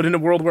 but in a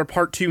world where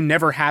part 2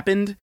 never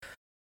happened,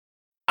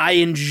 I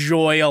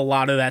enjoy a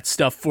lot of that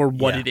stuff for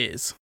what it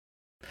is.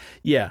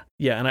 Yeah,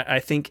 and I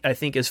think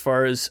as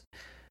far as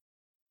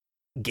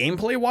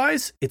gameplay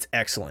wise, it's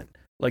excellent.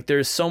 Like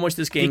there's so much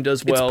this game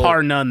does well. It's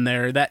par none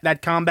there.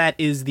 That combat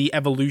is the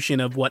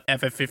evolution of what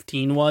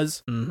FF15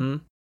 was.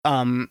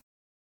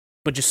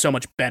 But just so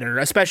much better,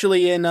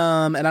 especially in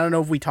and I don't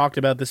know if we talked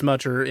about this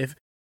much or if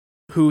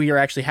who here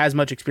actually has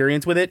much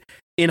experience with it.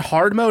 In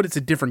hard mode, it's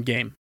a different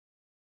game.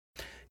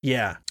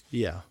 Yeah.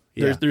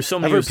 There's so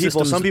many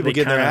people. Some people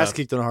get their ass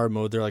kicked in hard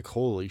mode. They're like,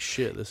 "Holy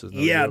shit, this is."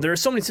 There are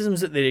so many systems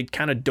that they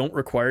kind of don't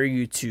require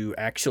you to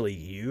actually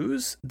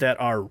use that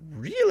are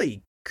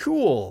really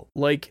cool.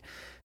 Like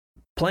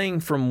playing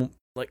from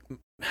like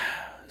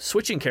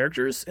switching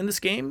characters in this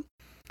game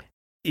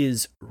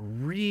is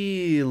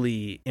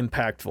really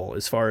impactful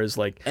as far as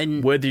like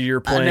and whether you're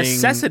playing a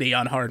necessity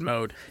on hard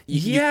mode.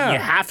 You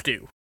have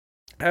to.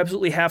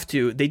 Absolutely have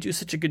to. They do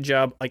such a good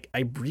job. Like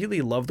I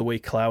really love the way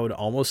Cloud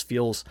almost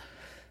feels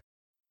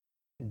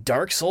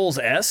Dark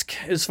Souls-esque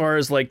as far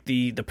as like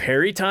the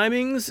parry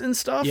timings and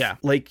stuff. Yeah.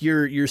 Like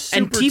you're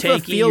super and Tifa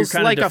tanky, feels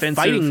you're like defensive.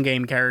 A fighting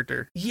game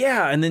character.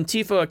 Yeah, and then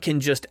Tifa can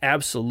just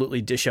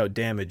absolutely dish out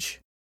damage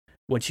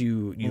once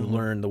you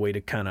learn the way to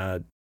kind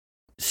of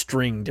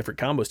string different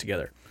combos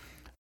together.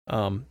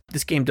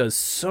 This game does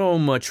so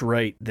much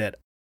right that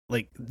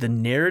like the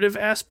narrative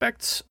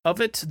aspects of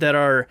it that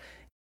are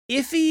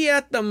iffy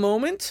at the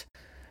moment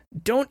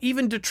don't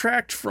even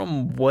detract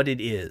from what it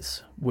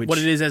is. What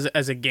it is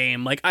as a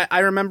game. Like I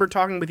remember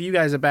talking with you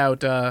guys about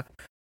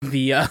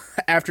the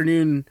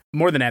afternoon,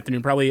 more than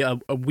afternoon, probably a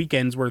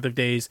weekend's worth of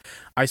days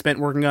I spent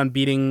working on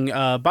beating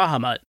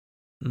Bahamut.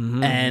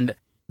 And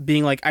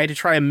being like, I had to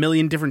try a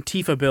million different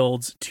Tifa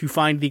builds to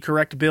find the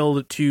correct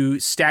build to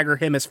stagger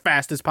him as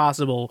fast as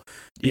possible.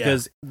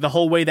 Because the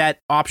whole way that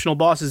optional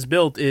boss is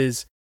built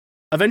is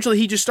eventually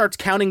he just starts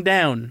counting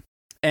down.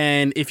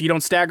 And if you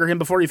don't stagger him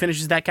before he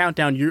finishes that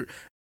countdown,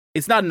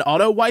 it's not an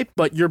auto wipe,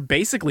 but you're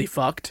basically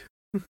fucked.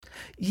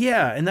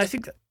 Yeah, and I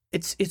think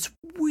it's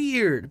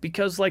weird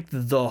because like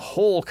the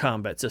whole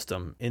combat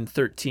system in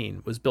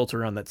 13 was built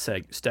around that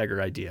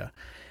stagger idea.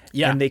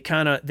 Yeah, and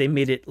they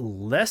made it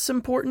less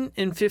important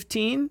in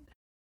 15,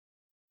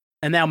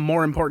 and now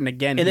more important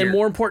again. And then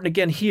more important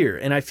again here.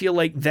 And I feel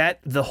like that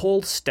the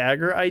whole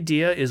stagger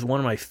idea is one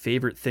of my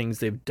favorite things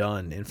they've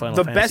done in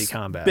Final Fantasy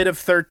combat. The best bit of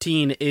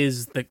 13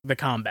 is the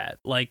combat.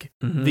 Like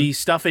the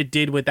stuff it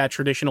did with that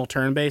traditional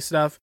turn-based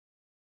stuff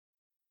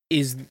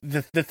is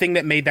the thing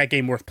that made that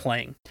game worth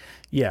playing.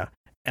 Yeah,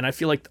 and I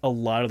feel like a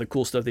lot of the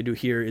cool stuff they do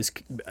here is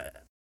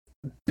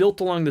built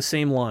along the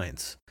same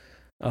lines.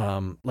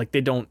 Like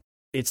they don't.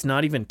 It's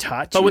not even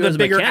taught to you. But with a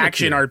bigger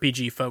action here.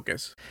 RPG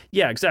focus.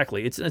 Yeah,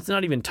 exactly. It's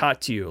not even taught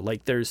to you.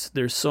 Like there's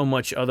so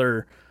much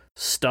other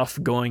stuff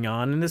going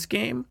on in this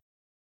game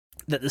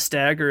that the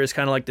stagger is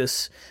kind of like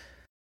this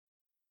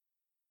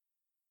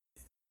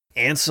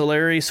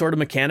ancillary sort of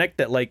mechanic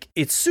that like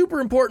it's super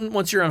important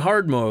once you're on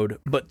hard mode,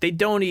 but they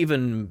don't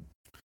even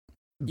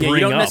bring you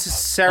don't up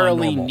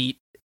necessarily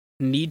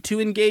need to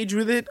engage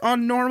with it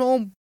on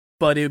normal,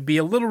 but it would be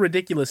a little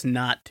ridiculous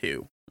not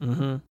to.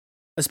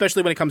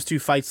 Especially when it comes to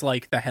fights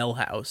like the Hell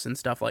House and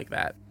stuff like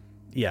that.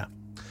 Yeah.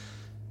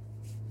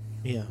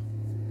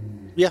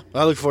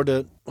 I look forward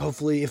to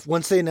hopefully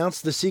once they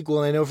announce the sequel,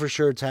 and I know for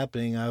sure it's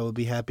happening, I will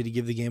be happy to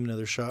give the game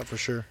another shot for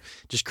sure.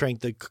 Just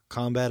crank the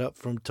combat up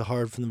to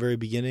hard from the very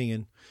beginning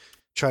and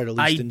try to at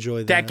least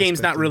enjoy that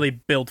game's not really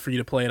built for you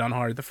to play it on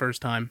hard the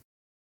first time.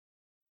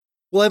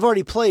 Well, I've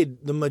already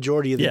played the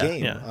majority of the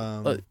game.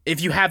 Yeah.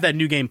 If you have that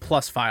New Game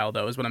Plus file,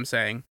 though, is what I'm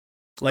saying.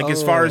 Like,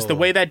 as far as the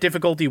way that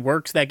difficulty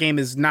works, that game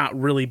is not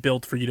really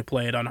built for you to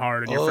play it on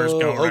hard in your first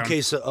go around.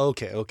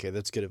 Okay,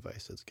 that's good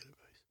advice.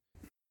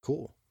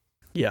 Cool.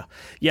 Yeah.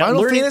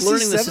 Learning the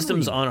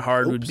systems on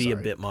hard would be a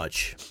bit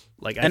much.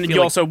 Like, and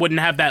you also wouldn't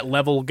have that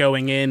level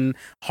going in.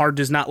 Hard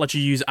does not let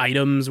you use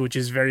items, which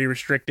is very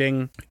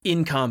restricting.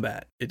 In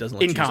combat, it doesn't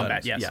let you use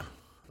items. Yes. Yeah.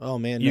 Oh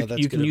man, you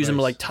can use them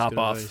to like top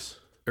off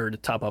or to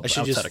top up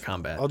outside of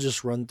combat. I'll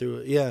just run through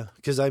it. Yeah,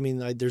 because I mean,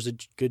 there's a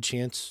good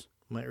chance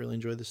I might really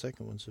enjoy the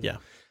second one. So. Yeah.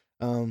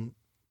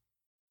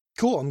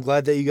 Cool. I'm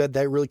glad that you got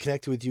that really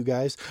connected with you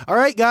guys. All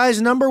right,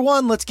 guys. Number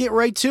 1. Let's get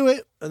right to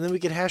it, and then we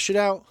can hash it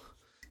out.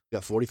 We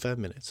got 45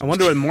 minutes. I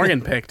wonder what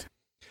Morgan picked.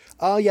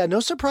 Yeah, no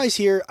surprise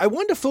here. I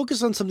wanted to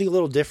focus on something a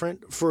little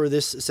different for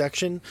this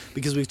section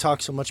because we've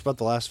talked so much about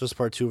The Last of Us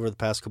Part 2 over the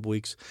past couple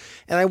weeks.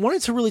 And I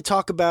wanted to really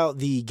talk about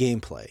the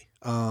gameplay.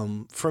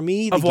 For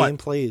me, the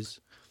gameplay is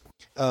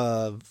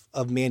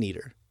of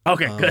Maneater.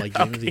 Okay, good.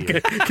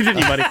 Good.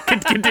 Continue, buddy.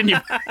 Continue.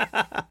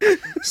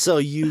 So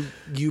you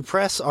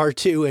press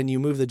R2 and you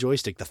move the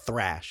joystick to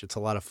thrash. It's a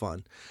lot of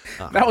fun.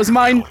 That was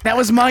mine. That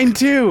was mine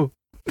too.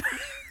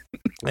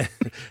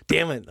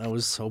 Damn it. I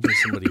was hoping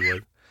somebody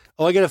would.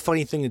 Oh, I got a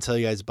funny thing to tell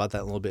you guys about that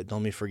in a little bit. Don't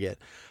let me forget.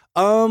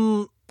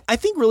 I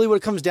think really what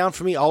it comes down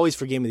for me always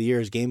for Game of the Year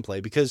is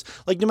gameplay because,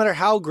 like, no matter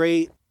how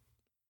great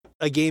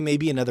a game may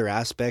be in other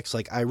aspects,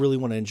 like, I really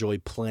want to enjoy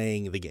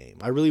playing the game.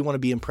 I really want to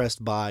be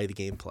impressed by the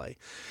gameplay.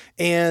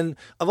 And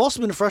I've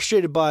also been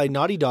frustrated by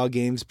Naughty Dog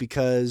games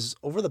because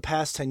over the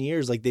past 10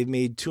 years, like, they've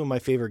made two of my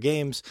favorite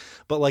games,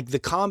 but, like, the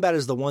combat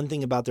is the one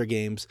thing about their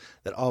games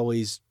that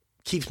always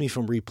keeps me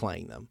from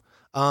replaying them.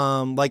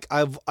 Like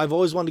I've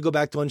always wanted to go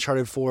back to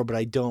Uncharted 4, but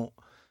I don't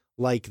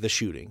like the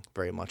shooting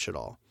very much at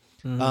all.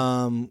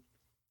 Mm-hmm.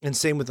 And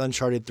same with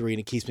Uncharted 3, and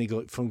it keeps me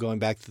from going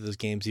back to those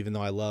games, even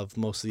though I love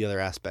most of the other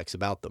aspects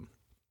about them.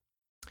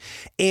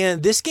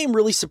 And this game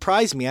really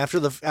surprised me after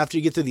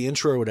you get through the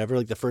intro or whatever,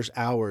 like the first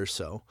hour or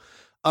so.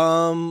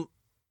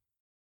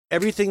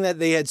 Everything that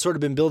they had sort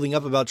of been building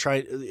up about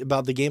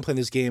the gameplay in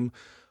this game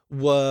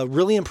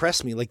really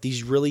impressed me. Like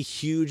these really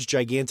huge,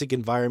 gigantic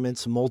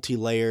environments,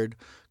 multi-layered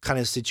kind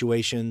of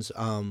situations.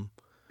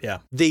 Yeah.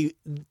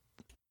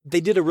 They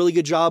did a really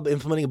good job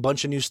implementing a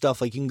bunch of new stuff.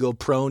 Like you can go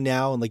prone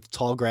now and like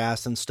tall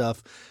grass and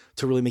stuff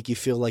to really make you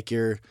feel like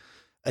you're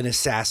an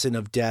assassin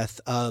of death.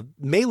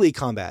 Melee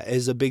combat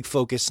is a big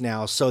focus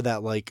now so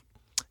that like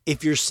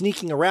if you're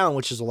sneaking around,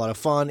 which is a lot of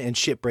fun, and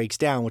shit breaks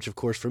down, which of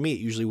course for me it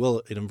usually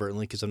will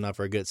inadvertently because I'm not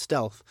very good at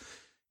stealth,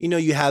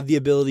 you have the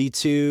ability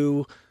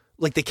to,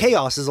 like, the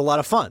chaos is a lot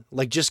of fun.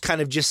 Like just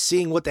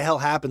seeing what the hell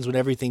happens when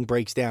everything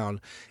breaks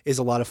down is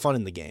a lot of fun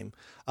in the game.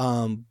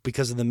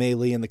 Because of the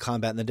melee and the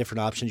combat and the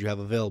different options you have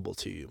available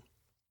to you.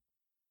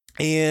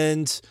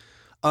 And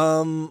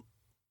the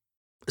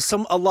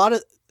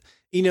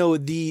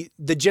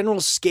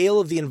general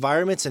scale of the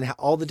environments and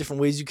all the different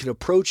ways you could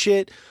approach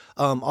it,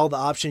 all the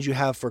options you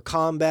have for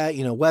combat,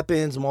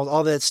 weapons and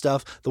all that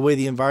stuff, the way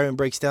the environment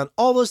breaks down,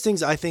 all those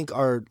things I think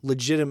are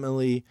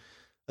legitimately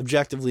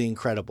objectively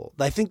incredible.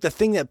 I think the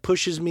thing that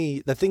pushes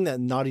me, the thing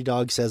that Naughty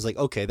Dog says, like,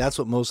 okay, that's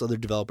what most other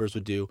developers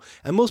would do.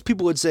 And most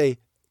people would say,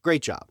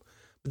 great job.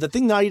 But the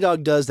thing Naughty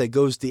Dog does that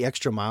goes the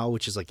extra mile,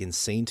 which is like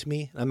insane to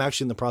me, I'm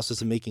actually in the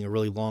process of making a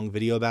really long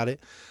video about it,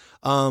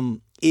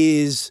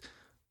 is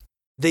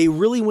they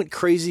really went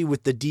crazy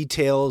with the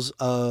details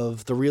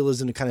of the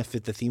realism to kind of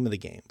fit the theme of the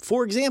game.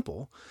 For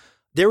example,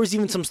 there was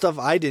even some stuff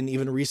I didn't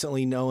even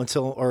recently know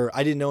until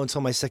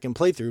my second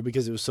playthrough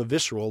because it was so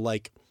visceral.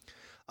 Like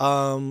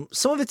some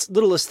of it's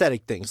little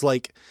aesthetic things.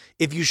 Like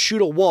if you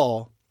shoot a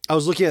wall, I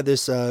was looking at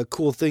this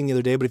cool thing the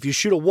other day, but if you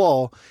shoot a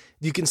wall,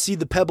 you can see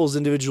the pebbles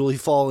individually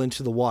fall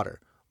into the water.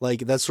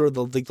 Like that's sort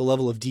of the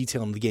level of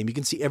detail in the game. You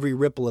can see every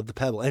ripple of the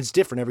pebble, and it's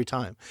different every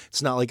time.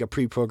 It's not like a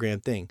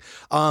pre-programmed thing.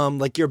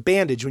 Like your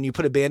bandage, when you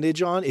put a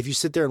bandage on, if you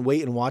sit there and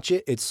wait and watch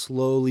it, it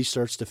slowly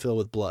starts to fill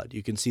with blood.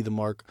 You can see the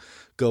mark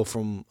go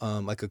from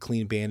like a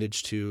clean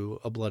bandage to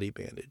a bloody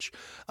bandage.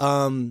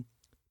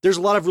 There's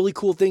a lot of really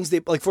cool things.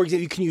 Like, for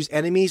example, you can use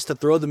enemies to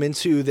throw them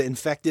into the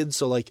infected.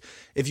 So, like,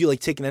 if you, like,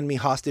 take an enemy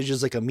hostage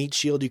as, like, a meat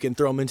shield, you can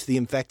throw them into the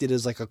infected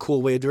as, like, a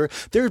cool way to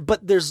do it.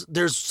 But there's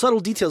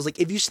subtle details. Like,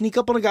 if you sneak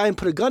up on a guy and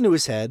put a gun to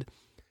his head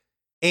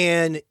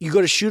and you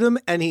go to shoot him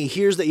and he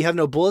hears that you have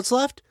no bullets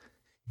left,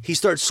 he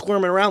starts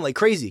squirming around like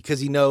crazy because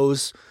he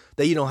knows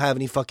that you don't have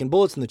any fucking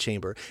bullets in the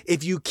chamber.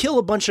 If you kill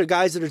a bunch of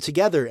guys that are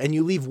together and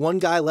you leave one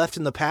guy left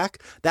in the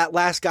pack, that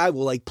last guy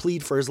will like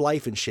plead for his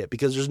life and shit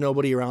because there's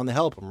nobody around to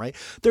help him, right?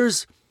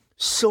 There's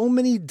so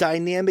many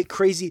dynamic,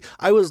 crazy...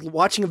 I was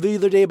watching a video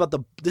the other day about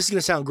this is going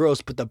to sound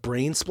gross, but the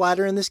brain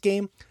splatter in this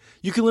game.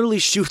 You can literally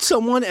shoot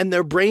someone and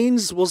their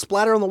brains will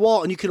splatter on the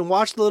wall and you can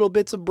watch the little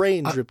bits of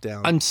brain drip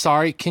down. I'm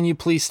sorry. Can you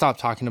please stop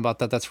talking about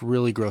that? That's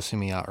really grossing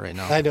me out right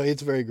now. I know,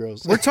 it's very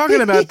gross. We're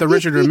talking about the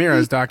Richard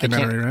Ramirez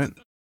documentary, right?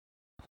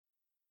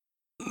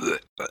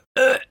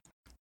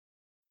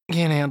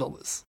 Can't handle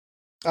this.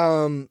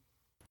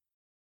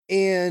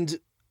 And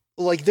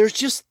like there's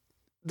just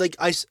like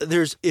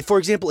for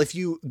example,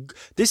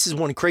 this is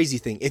one crazy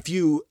thing. If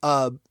you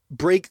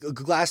break a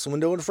glass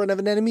window in front of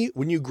an enemy,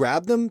 when you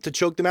grab them to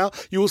choke them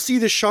out, you will see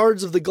the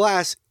shards of the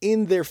glass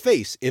in their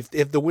face if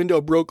the window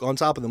broke on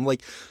top of them.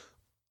 Like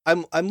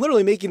I'm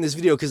literally making this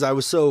video because I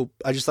just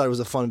thought it was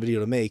a fun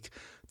video to make.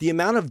 The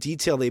amount of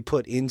detail they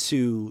put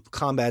into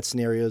combat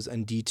scenarios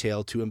and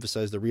detail to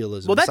emphasize the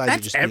realism. Well,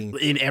 that's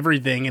in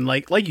everything. And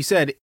like you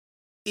said,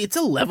 it's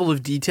a level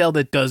of detail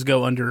that does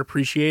go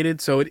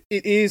underappreciated. So it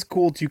is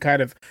cool to kind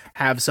of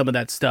have some of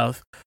that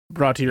stuff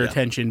brought to your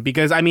attention.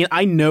 Because, I mean,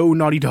 I know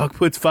Naughty Dog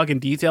puts fucking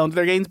detail into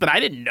their games, but I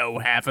didn't know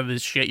half of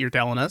this shit you're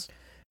telling us.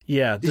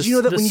 Yeah. Did you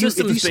know that the when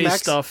systems-based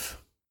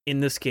stuff in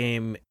this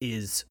game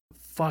is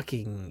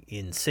fucking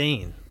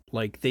insane.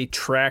 Like, they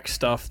track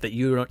stuff that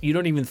you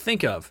don't even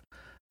think of.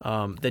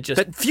 that just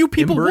that few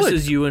people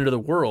immerses you into the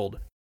world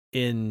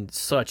in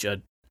such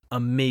a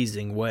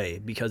amazing way,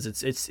 because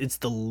it's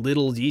the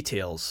little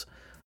details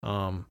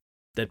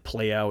that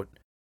play out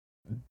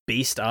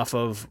based off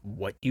of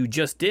what you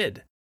just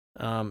did.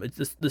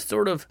 It's the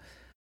sort of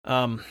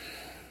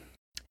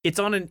it's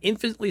on an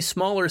infinitely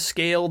smaller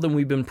scale than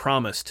we've been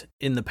promised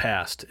in the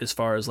past, as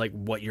far as like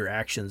what your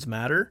actions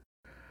matter,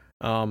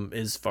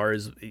 as far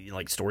as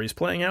like stories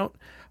playing out,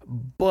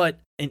 but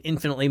an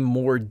infinitely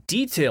more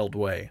detailed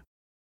way,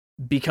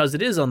 because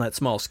it is on that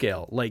small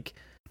scale. Like,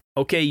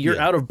 okay, you're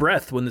out of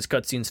breath when this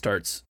cutscene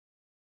starts.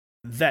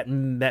 That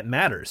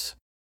matters.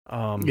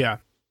 There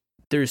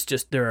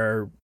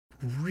are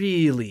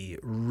really,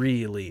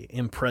 really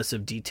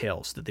impressive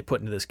details that they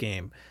put into this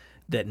game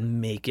that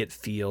make it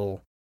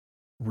feel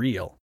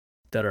real,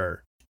 that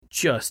are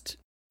just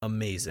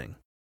amazing.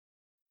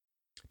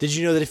 Did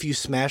you know that if you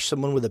smash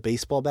someone with a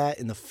baseball bat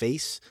in the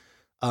face,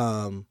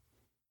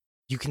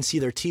 you can see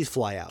their teeth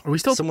fly out? Are we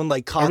still talking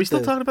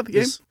about the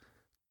game?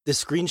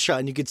 This screenshot,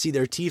 and you could see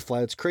their teeth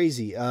fly. It's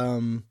crazy.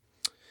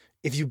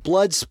 If you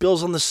blood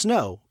spills on the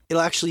snow,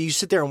 it'll actually, you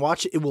sit there and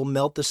watch it, it will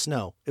melt the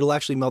snow. It'll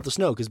actually melt the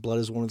snow because blood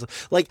is one of the,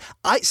 like,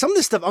 some of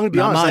this stuff, I'm going to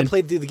be honest, I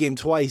played through the game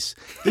twice.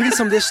 Even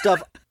some of this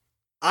stuff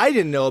I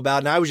didn't know about,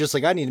 and I was just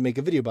like, I need to make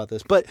a video about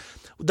this. But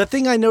the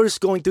thing I noticed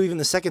going through even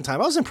the second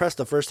time, I was impressed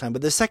the first time,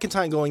 but the second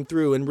time going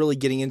through and really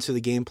getting into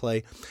the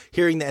gameplay,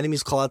 hearing the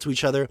enemies call out to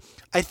each other,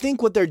 I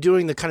think what they're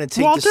doing to kind of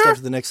take this stuff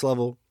to the next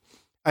level.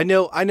 I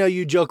know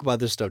you joke about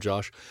this stuff,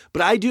 Josh,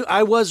 but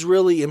I was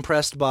really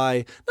impressed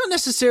by, not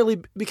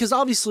necessarily, because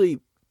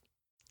obviously,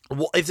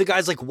 if the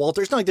guy's like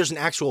Walter, it's not like there's an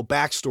actual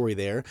backstory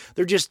there.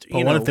 They're just,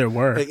 what if there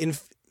were?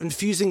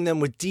 Infusing them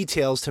with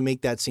details to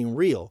make that seem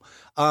real.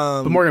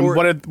 But Morgan,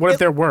 what if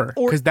there were?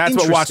 Because that's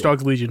what Watch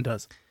Dogs Legion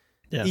does.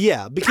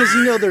 Yeah, because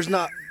there's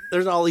not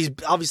all these,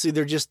 obviously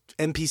they're just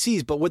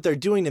NPCs, but what they're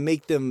doing to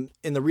make them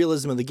in the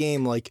realism of the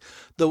game, like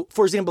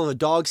for example, if a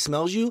dog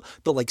smells you,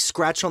 they'll like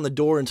scratch on the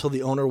door until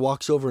the owner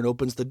walks over and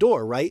opens the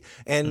door, right?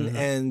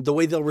 And the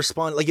way they'll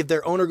respond, like if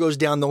their owner goes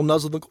down, they'll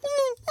nuzzle,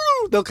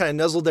 they'll kind of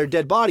nuzzle their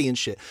dead body and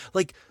shit.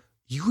 Like,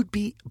 you would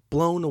be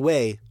blown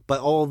away by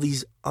all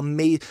these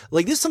amazing,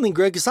 like this is something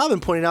Greg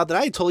Kasabin pointed out that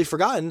I had totally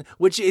forgotten,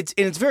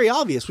 it's very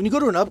obvious. When you go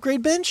to an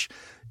upgrade bench,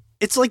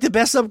 it's like the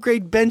best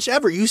upgrade bench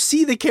ever. You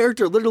see the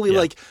character literally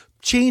like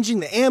changing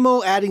the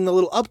ammo, adding the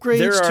little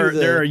upgrades.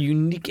 There are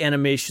unique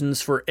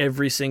animations for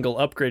every single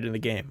upgrade in the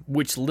game,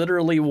 which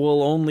literally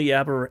will only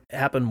ever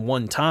happen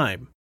one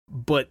time,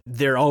 but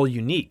they're all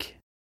unique.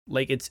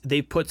 Like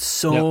they put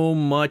so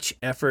much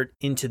effort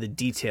into the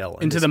detail,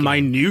 into the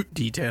minute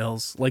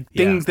details, like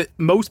things that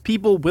most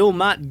people will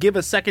not give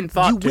a second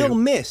thought to. You will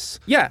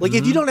miss. Yeah. Like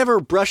if you don't ever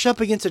brush up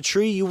against a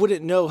tree, you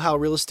wouldn't know how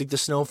realistic the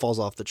snow falls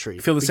off the tree. I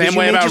feel the same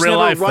way about real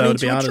life, though, to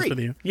be honest with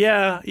you.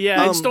 Yeah.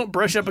 Just don't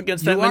brush up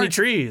against that many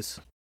trees.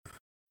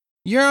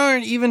 You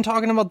aren't even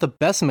talking about the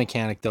best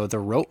mechanic, though, the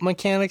rope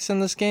mechanics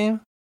in this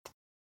game.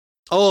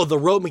 Oh, the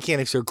rope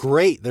mechanics are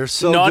great. They're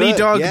so Naughty good.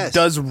 Dog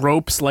does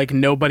ropes like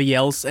nobody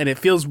else, and it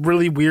feels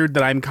really weird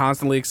that I'm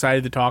constantly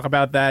excited to talk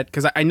about that,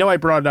 because I know I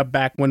brought it up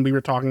back when we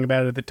were talking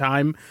about it at the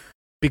time,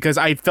 because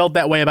I felt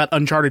that way about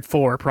Uncharted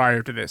 4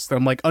 prior to this.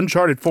 I'm like,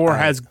 Uncharted 4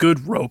 has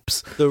good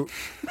ropes. The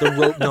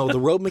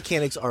rope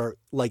mechanics are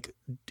like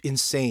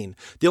insane.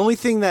 The only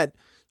thing that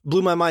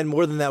blew my mind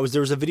more than that was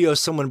there was a video of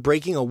someone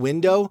breaking a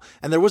window,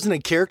 and there wasn't a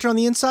character on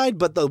the inside,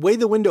 but the way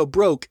the window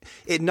broke,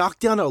 it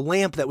knocked down a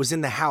lamp that was in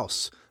the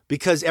house.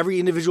 Because every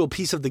individual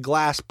piece of the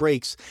glass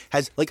breaks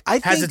has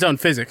its own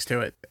physics to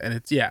it, and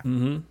it's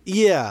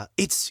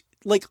it's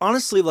like,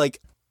 honestly, like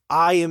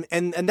I am,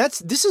 and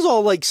this is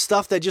all like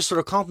stuff that just sort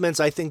of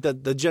complements, I think,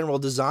 that the general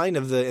design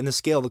of the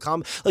scale of the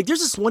combat. Like there's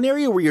this one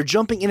area where you're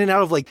jumping in and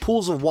out of like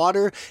pools of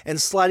water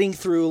and sliding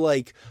through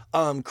like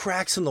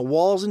cracks in the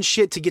walls and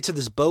shit to get to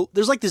this boat.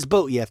 There's like this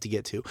boat you have to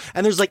get to,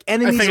 and there's like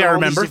enemies in all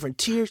these different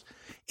tiers.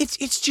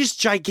 It's just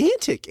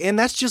gigantic, and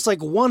that's just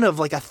like one of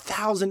like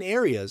 1,000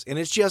 areas, and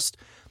it's just.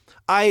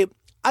 I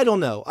don't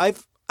know.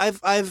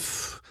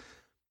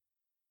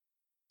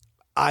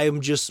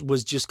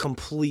 Was just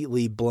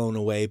completely blown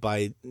away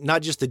by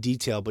not just the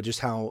detail, but just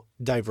how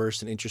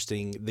diverse and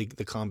interesting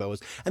the combat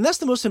was. And that's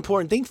the most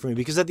important thing for me,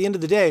 because at the end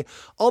of the day,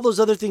 all those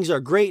other things are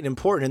great and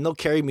important, and they'll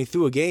carry me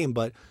through a game.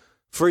 But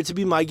for it to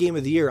be my game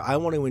of the year, I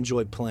want to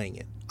enjoy playing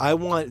it.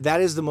 that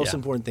is the most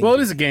important thing. Well,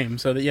 it is a game,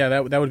 so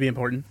that would be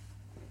important.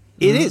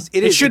 It is.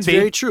 It should be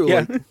very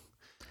true.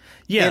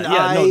 Yeah.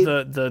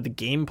 Like, the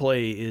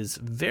gameplay is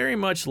very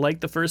much like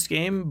the first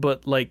game,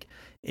 but like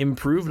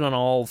improved on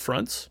all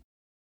fronts.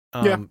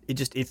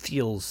 It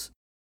feels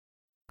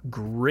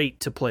great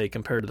to play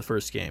compared to the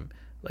first game.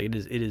 Like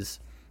it is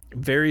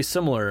very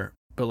similar,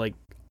 but like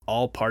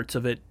all parts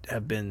of it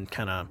have been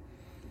kind of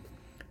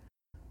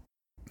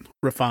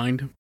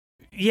refined.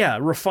 Yeah,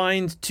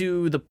 refined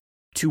to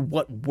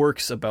what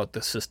works about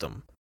the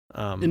system.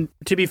 And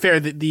to be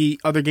fair,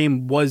 the other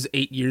game was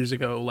 8 years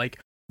ago. Like,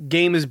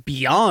 games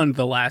beyond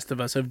The Last of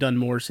Us have done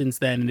more since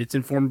then, and it's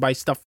informed by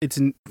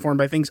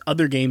things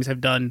other games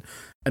have done,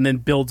 and then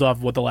builds off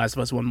what The Last of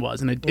Us 1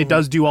 was. And it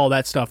does do all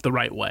that stuff the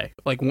right way,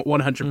 like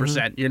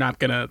 100%. You're not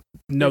gonna,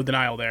 no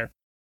denial there.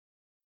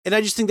 And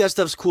I just think that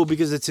stuff's cool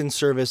because it's in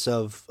service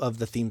of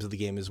the themes of the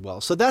game as well.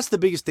 So that's the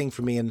biggest thing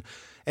for me. And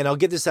I'll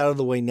get this out of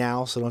the way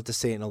now, so I don't have to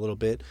say it in a little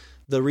bit.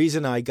 The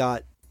reason I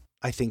got,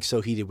 I think,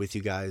 so heated with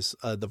you guys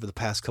over the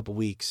past couple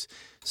weeks,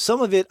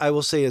 some of it I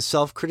will say is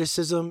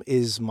self-criticism,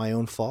 is my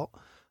own fault.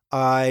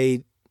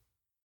 I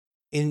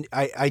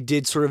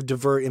did sort of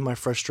divert in my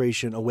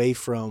frustration away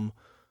from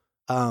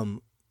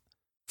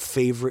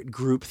favorite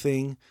group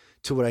thing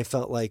to what I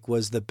felt like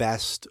was the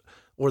best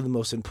or the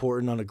most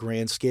important on a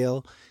grand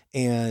scale.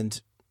 And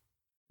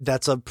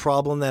that's a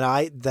problem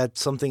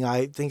that's something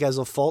I think as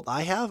a fault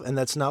I have, and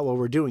that's not what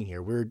we're doing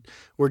here.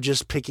 We're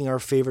just picking our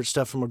favorite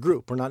stuff from a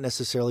group. We're not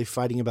necessarily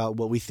fighting about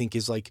what we think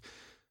is like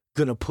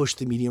going to push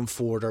the medium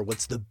forward or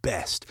what's the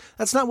best.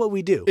 That's not what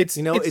we do. It's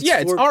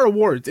our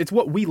awards. It's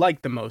what we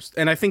like the most.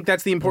 And I think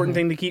that's the important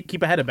thing to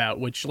keep ahead about,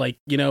 which, like,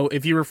 you know,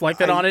 if you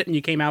reflected on it and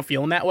you came out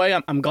feeling that way,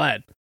 I'm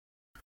glad.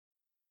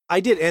 I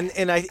did,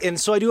 and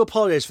so I do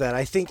apologize for that.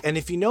 I think, and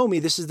if you know me,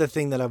 this is the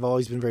thing that I've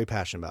always been very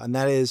passionate about, and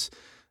that is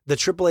the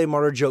AAA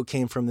Martyr joke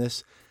came from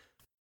this.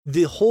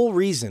 The whole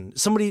reason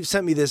somebody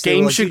sent me this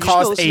game should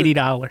cost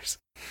 $80.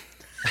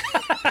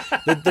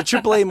 the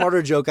AAA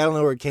Martyr joke, I don't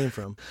know where it came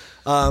from.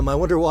 I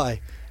wonder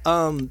why.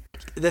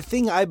 The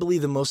thing I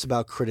believe the most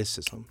about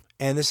criticism,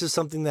 and this is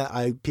something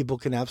that people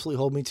can absolutely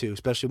hold me to,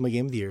 especially with my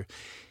game of the year.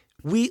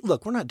 We're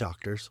not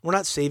doctors. We're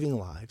not saving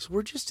lives.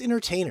 We're just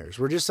entertainers.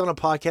 We're just on a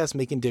podcast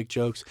making dick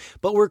jokes,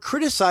 but we're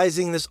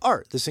criticizing this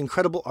art, this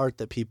incredible art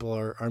that people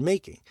are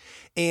making.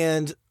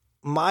 And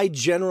my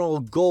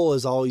general goal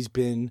has always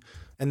been,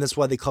 and that's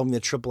why they call me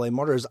the AAA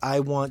Martyrs,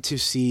 I want to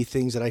see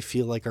things that I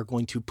feel like are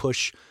going to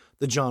push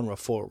the genre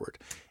forward.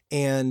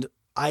 And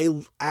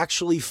I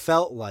actually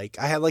felt like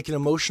I had like an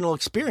emotional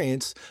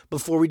experience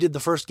before we did the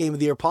first Game of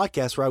the Year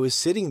podcast where I was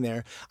sitting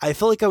there. I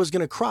felt like I was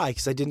going to cry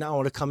because I did not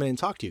want to come in and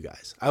talk to you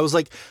guys. I was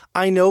like,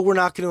 I know we're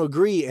not going to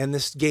agree, and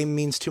this game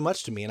means too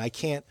much to me, and I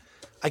can't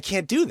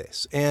do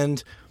this.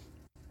 And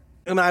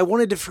I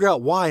wanted to figure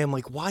out why. I'm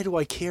like, why do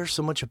I care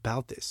so much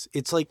about this?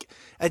 It's like,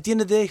 at the end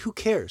of the day, who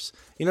cares?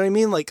 You know what I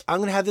mean? Like, I'm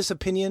going to have this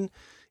opinion.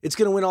 It's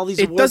going to win all these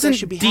awards. It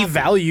doesn't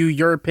devalue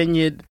your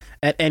opinion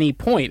at any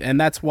point,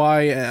 and that's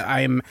why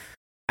I'm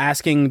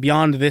asking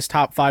beyond this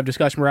top 5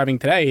 discussion we're having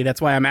today.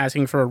 That's why I'm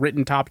asking for a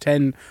written top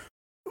 10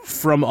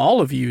 from all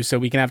of you, so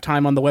we can have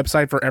time on the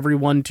website for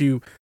everyone to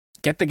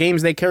get the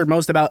games they cared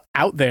most about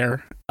out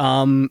there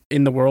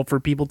in the world for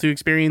people to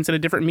experience in a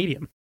different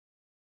medium.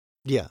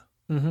 Yeah.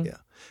 Yeah.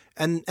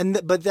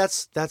 But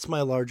that's my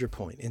larger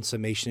point in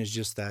summation, is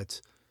just that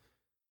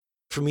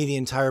for me, the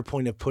entire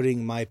point of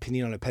putting my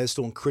opinion on a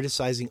pedestal and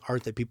criticizing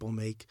art that people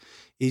make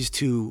is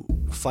to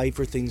fight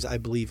for things I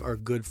believe are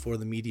good for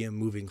the medium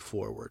moving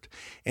forward.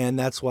 And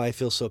that's why I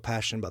feel so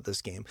passionate about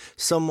this game.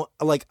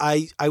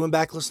 I went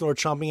back and listened to our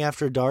Chomping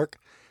After Dark.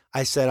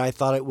 I said I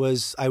thought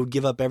I would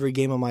give up every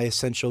game on my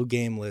essential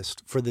game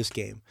list for this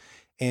game.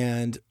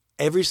 And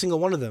every single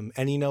one of them.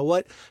 And you know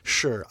what?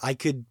 Sure, I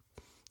could.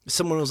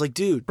 Someone was like,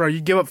 dude. Bro, you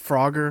give up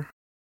Frogger.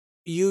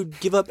 You'd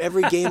give up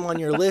every game on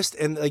your list.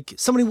 And like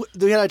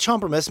they had a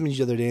Chomper message me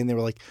the other day, and they were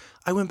like,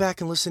 I went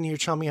back and listened to your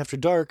Chomping After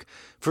Dark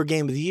for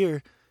Game of the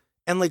Year.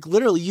 And like,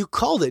 literally, you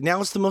called it.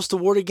 Now it's the most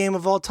awarded game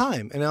of all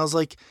time. And I was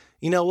like,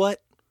 you know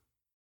what?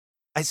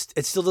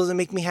 It still doesn't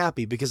make me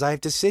happy because I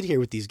have to sit here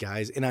with these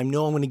guys and I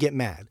know I'm going to get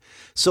mad.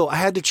 So I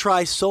had to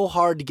try so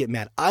hard to get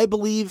mad. I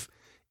believe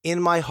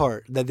in my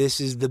heart that this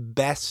is the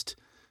best.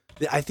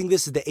 I think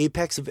this is the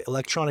apex of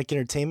electronic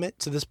entertainment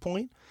to this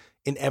point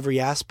in every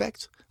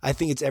aspect. I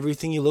think it's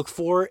everything you look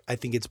for. I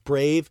think it's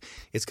brave.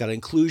 It's got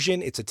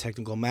inclusion. It's a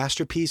technical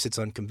masterpiece. It's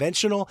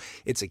unconventional.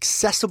 It's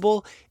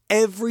accessible.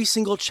 Every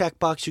single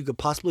checkbox you could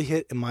possibly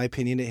hit, in my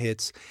opinion, it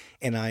hits.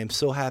 And I am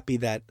so happy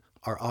that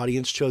our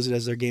audience chose it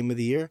as their game of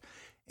the year.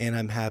 And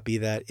I'm happy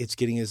that it's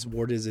getting as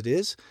awarded as it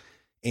is.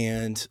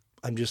 And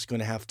I'm just going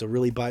to have to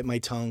really bite my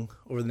tongue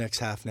over the next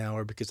half an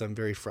hour because I'm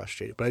very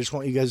frustrated. But I just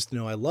want you guys to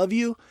know I love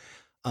you.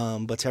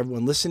 But to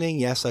everyone listening,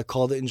 yes, I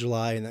called it in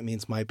July, and that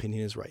means my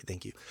opinion is right.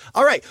 Thank you.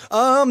 All right.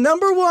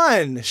 Number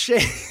 1,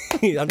 Shay.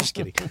 I'm just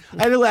kidding.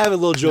 I had to have a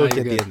little joke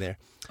at the end there.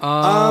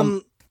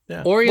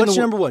 Yeah. What's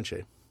your number 1,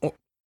 Shay?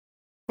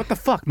 What the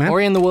fuck, man?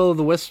 Ori and the Will of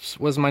the Wisps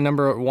was my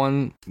number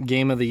 1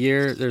 game of the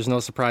year. There's no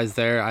surprise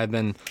there. I've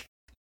been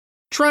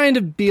trying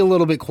to be a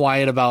little bit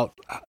quiet about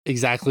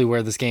exactly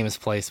where this game is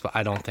placed, but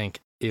I don't think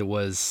it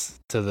was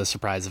to the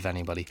surprise of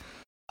anybody.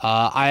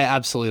 I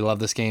absolutely love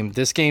this game.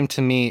 This game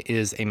to me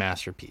is a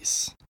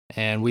masterpiece.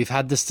 And we've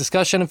had this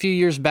discussion a few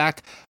years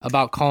back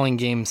about calling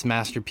games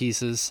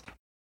masterpieces.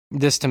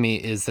 This to me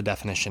is the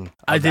definition of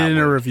I did in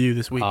a review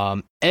this week.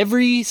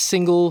 Every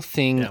single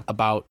thing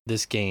about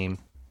this game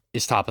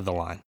is top of the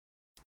line.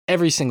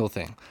 Every single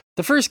thing.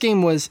 The first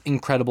game was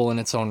incredible in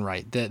its own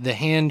right. The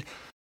hand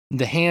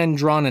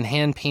drawn and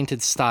hand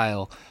painted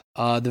style,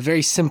 the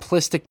very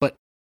simplistic but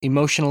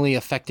emotionally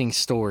affecting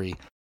story,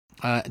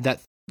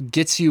 that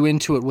gets you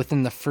into it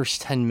within the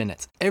first 10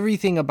 minutes.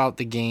 Everything about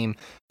the game,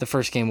 the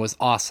first game, was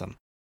awesome.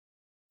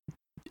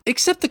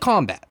 Except the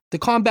combat. The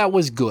combat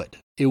was good.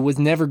 It was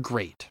never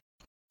great.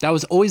 That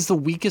was always the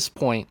weakest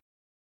point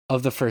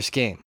of the first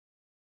game.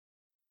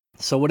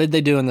 So what did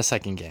they do in the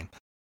second game?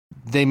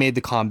 They made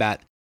the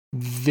combat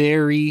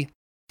very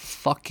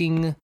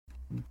fucking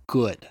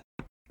good.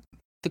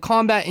 The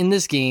combat in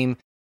this game,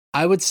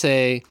 I would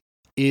say,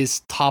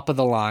 is top of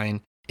the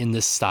line in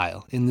this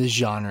style, in this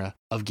genre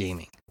of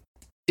gaming.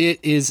 It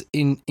is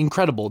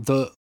incredible.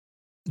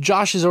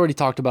 Josh has already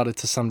talked about it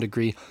to some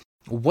degree.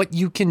 What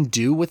you can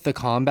do with the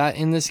combat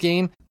in this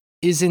game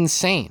is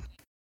insane.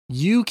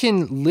 You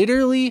can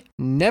literally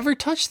never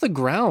touch the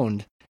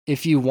ground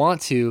if you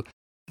want to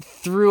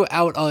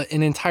throughout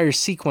an entire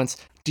sequence,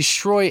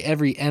 destroy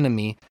every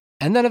enemy,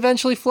 and then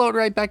eventually float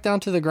right back down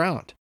to the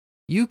ground.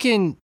 You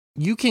can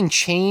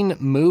chain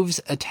moves,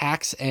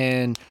 attacks,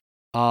 and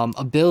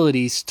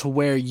abilities to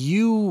where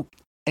you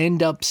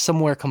end up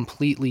somewhere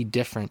completely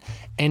different,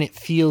 and it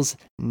feels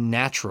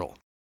natural.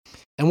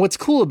 And what's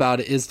cool about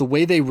it is the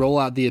way they roll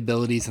out the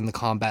abilities and the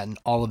combat and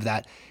all of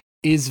that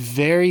is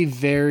very,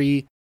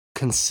 very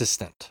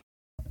consistent.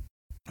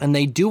 And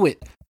they do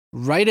it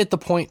right at the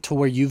point to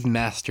where you've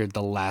mastered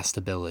the last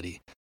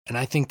ability. And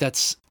I think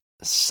that's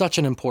such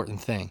an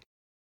important thing.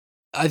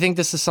 I think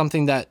this is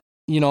something that,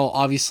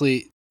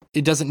 obviously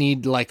it doesn't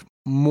need like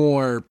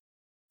more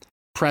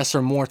press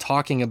or more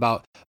talking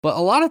about. But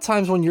a lot of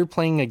times when you're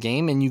playing a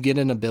game and you get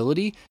an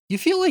ability, you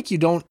feel like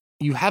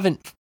you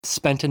haven't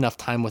spent enough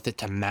time with it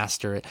to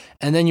master it.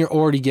 And then you're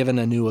already given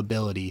a new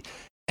ability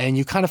and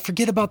you kind of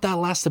forget about that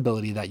last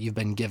ability that you've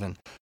been given.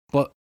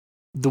 But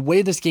the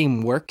way this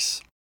game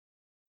works,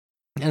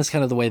 and it's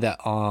kind of the way that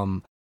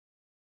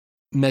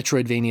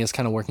Metroidvanias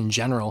kind of work in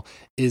general,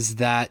 is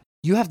that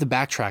you have to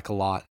backtrack a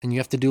lot and you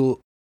have to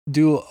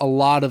do a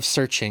lot of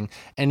searching.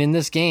 And in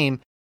this game,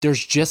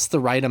 there's just the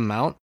right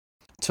amount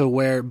to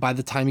where by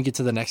the time you get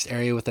to the next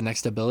area with the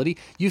next ability,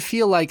 you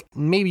feel like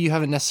maybe you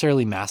haven't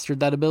necessarily mastered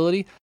that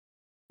ability,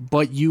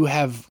 but you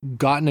have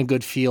gotten a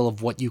good feel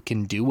of what you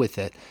can do with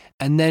it.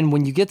 And then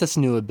when you get this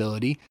new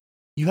ability,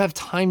 you have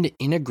time to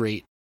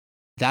integrate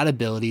that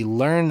ability,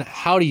 learn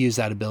how to use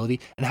that ability,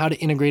 and how to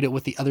integrate it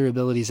with the other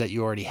abilities that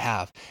you already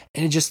have.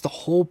 And it just, the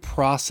whole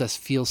process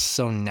feels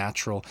so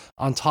natural,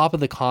 on top of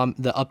the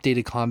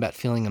updated combat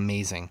feeling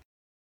amazing.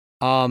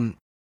 The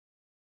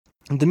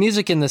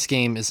music in this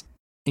game is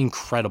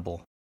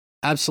incredible.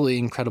 Absolutely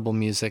incredible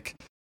music.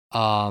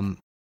 I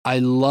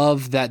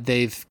love that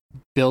they've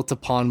built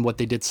upon what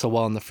they did so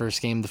well in the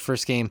first game. The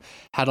first game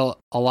had a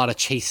lot of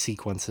chase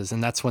sequences,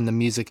 and that's when the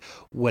music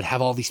would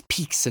have all these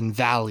peaks and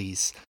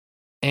valleys.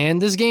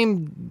 And this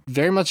game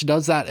very much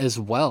does that as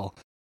well.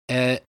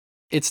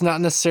 It's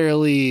not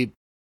necessarily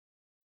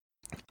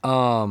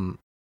doing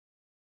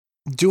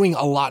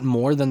a lot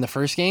more than the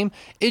first game.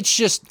 It's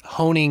just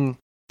honing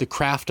the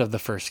craft of the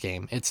first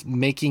game. It's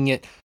making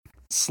it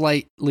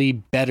slightly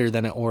better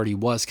than it already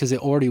was, because it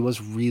already was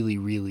really,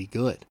 really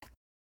good.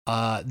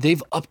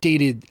 They've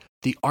updated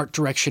the art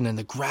direction and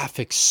the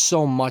graphics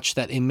so much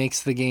that it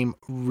makes the game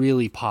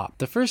really pop.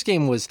 The first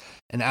game was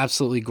an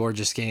absolutely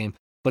gorgeous game,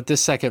 but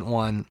this second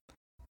one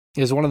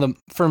is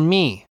for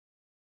me,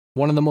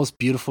 one of the most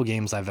beautiful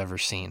games I've ever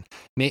seen.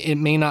 It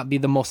may not be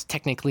the most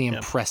technically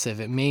impressive.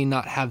 It may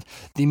not have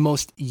the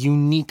most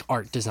unique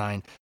art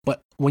design, but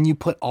when you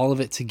put all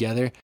of it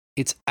together,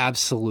 it's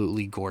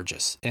absolutely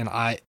gorgeous. And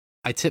I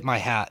tip my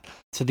hat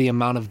to the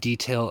amount of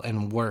detail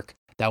and work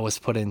that was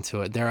put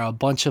into it. There are a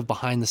bunch of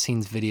behind the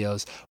scenes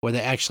videos where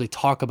they actually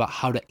talk about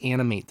how to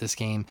animate this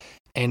game,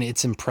 and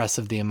it's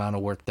impressive the amount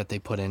of work that they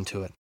put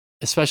into it,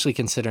 especially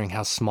considering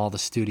how small the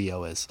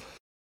studio is.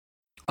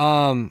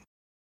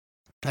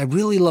 I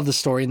really love the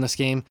story in this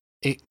game.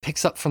 It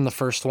picks up from the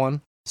first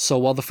one. So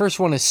while the first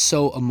one is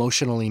so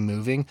emotionally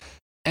moving,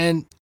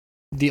 and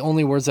the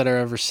only words that are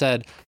ever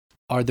said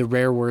are the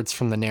rare words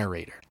from the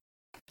narrator.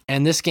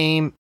 And this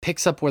game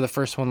picks up where the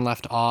first one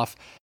left off,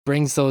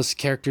 brings those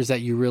characters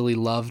that you really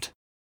loved.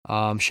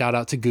 Shout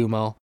out to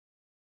Gumo.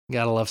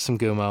 Gotta love some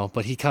Gumo.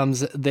 But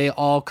they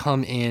all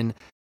come in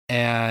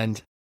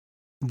and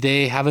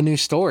they have a new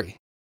story.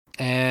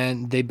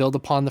 And they build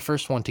upon the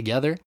first one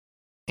together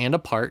and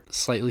apart.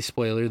 Slight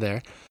spoiler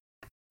there.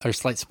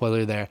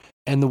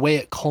 And the way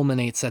it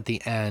culminates at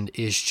the end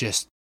is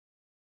just...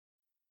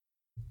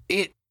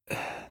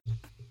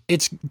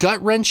 It's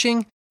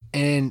gut-wrenching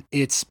and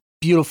it's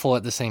beautiful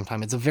at the same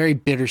time. It's a very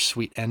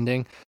bittersweet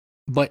ending,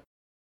 but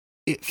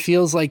it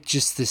feels like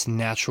just this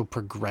natural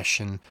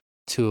progression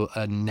to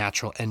a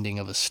natural ending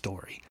of a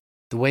story.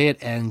 The way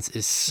it ends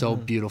is so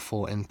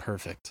beautiful and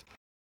perfect.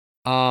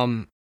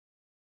 I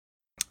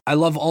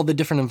love all the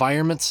different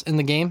environments in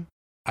the game.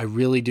 I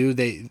really do.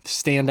 They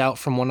stand out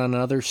from one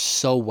another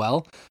so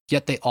well,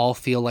 yet they all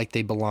feel like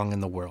they belong in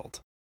the world.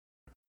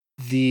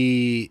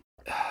 I'm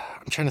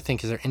trying to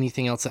think, is there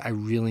anything else that I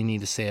really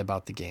need to say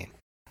about the game?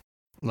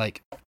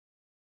 Like,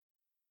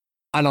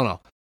 I don't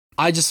know.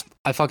 I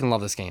fucking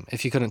love this game.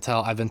 If you couldn't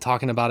tell, I've been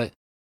talking about it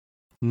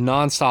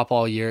nonstop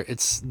all year.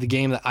 It's the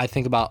game that I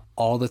think about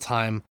all the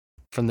time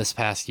from this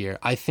past year.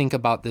 I think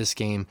about this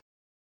game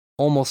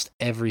almost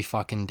every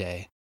fucking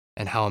day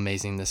and how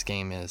amazing this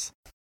game is.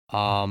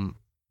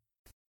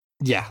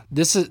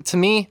 This is, to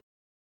me,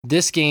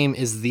 this game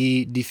is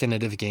the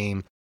definitive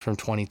game from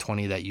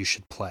 2020 that you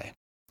should play.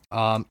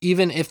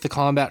 Even if the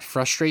combat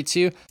frustrates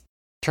you,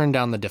 turn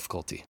down the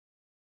difficulty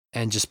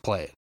and just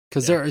play it.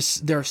 Because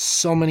there are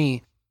so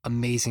many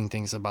amazing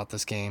things about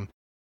this game,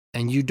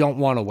 and you don't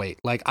want to wait.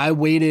 Like, I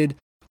waited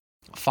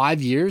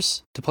 5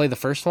 years to play the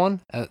first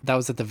one. That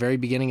was at the very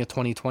beginning of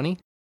 2020.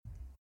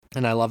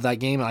 And I love that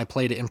game. I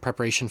played it in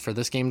preparation for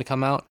this game to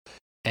come out.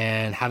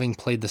 And having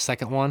played the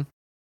second one,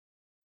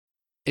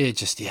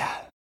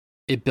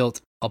 it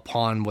built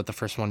upon what the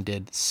first one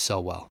did so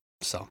well.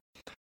 So,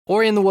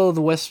 Ori and the Will of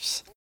the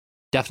Wisps,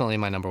 definitely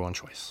my number one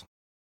choice.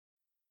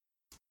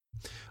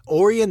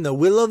 Ori and the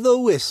Will of the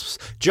Wisps.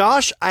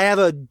 Josh, I have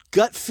a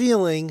gut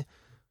feeling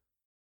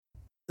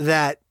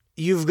that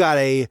you've got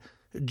a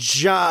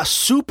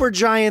super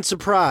giant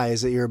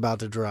surprise that you're about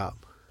to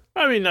drop.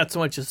 I mean, not so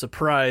much a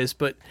surprise,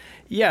 but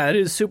yeah, it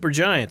is super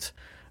giant.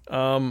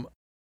 My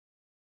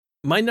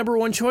number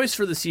one choice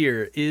for this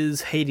year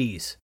is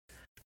Hades.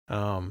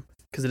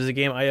 Because it is a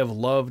game I have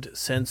loved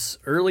since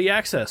early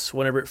access,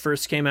 whenever it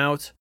first came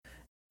out,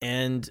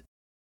 and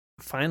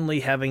finally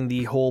having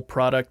the whole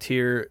product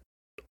here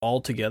all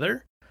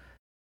together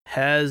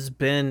has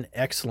been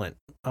excellent.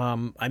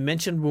 I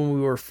mentioned when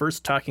we were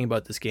first talking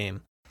about this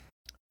game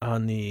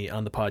on the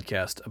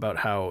podcast about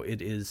how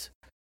it is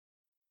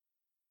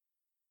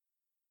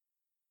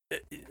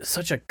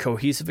such a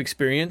cohesive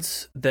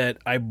experience that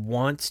I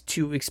want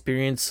to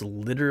experience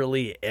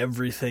literally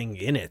everything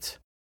in it.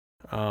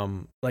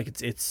 Like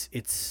it's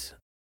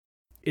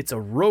a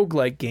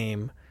roguelike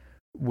game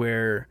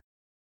where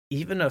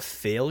even a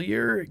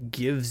failure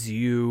gives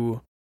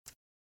you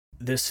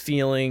this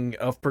feeling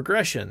of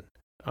progression.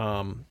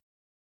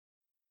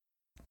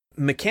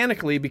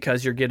 Mechanically,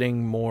 because you're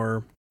getting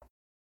more,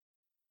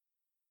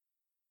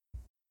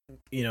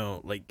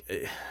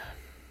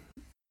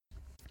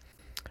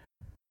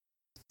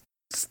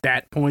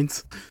 stat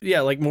points.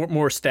 Yeah, like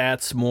more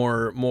stats,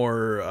 more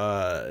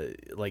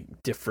like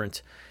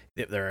different.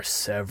 There are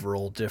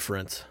several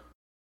different,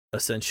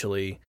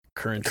 essentially,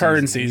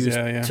 currencies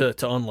used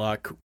to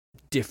unlock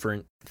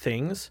different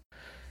things.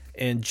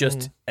 And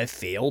just a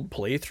failed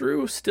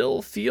playthrough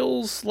still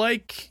feels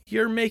like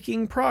you're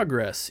making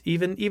progress,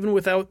 even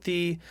without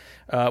the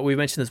we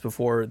mentioned this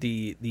before,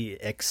 the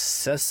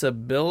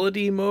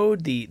accessibility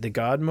mode, the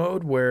God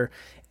mode, where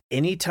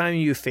anytime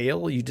you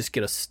fail, you just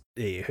get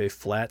a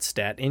flat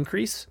stat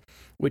increase,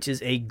 which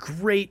is a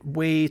great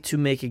way to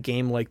make a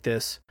game like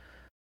this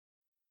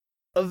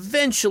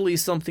eventually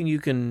something you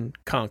can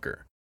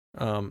conquer.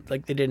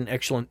 Like they did an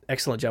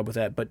excellent job with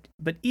that. But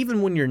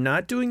even when you're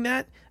not doing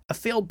that, a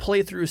failed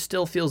playthrough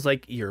still feels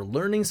like you're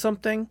learning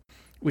something,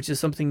 which is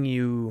something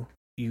you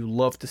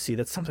love to see.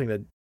 That's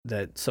something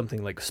that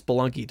something like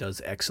Spelunky does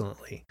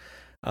excellently,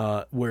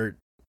 where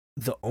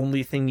the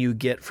only thing you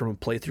get from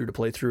playthrough to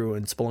playthrough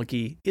in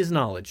Spelunky is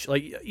knowledge.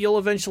 Like, you'll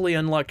eventually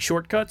unlock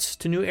shortcuts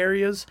to new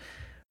areas,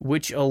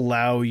 which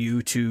allow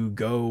you to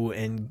go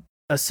and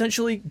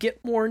essentially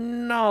get more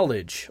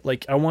knowledge.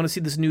 Like, I want to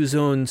see this new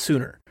zone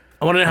sooner.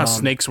 I want to know how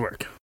snakes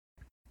work.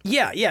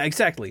 Yeah,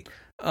 exactly.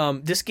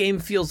 This game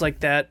feels like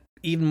that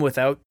even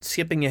without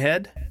skipping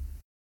ahead.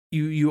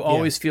 You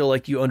always feel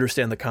like you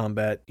understand the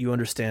combat, you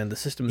understand the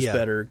systems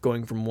better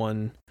going from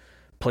one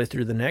playthrough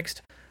to the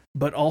next.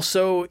 But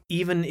also,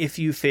 even if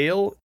you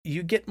fail,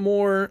 you get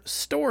more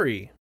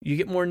story, you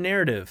get more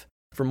narrative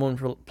from one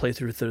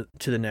playthrough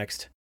to the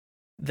next.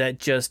 That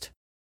just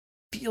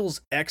feels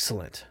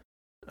excellent.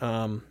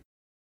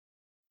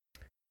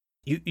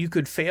 You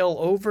could fail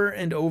over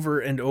and over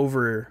and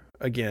over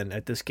again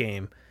at this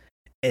game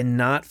and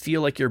not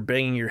feel like you're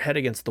banging your head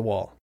against the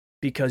wall,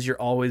 because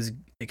you're always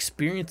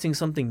experiencing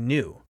something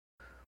new,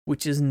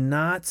 which is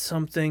not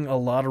something a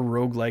lot of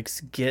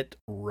roguelikes get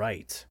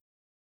right.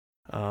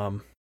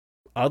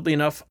 Oddly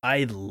enough,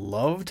 I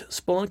loved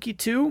Spelunky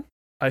 2.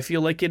 I feel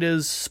like it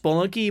is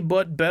Spelunky,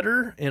 but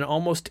better in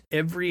almost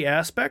every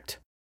aspect.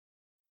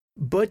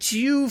 But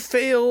you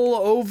fail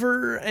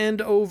over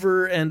and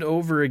over and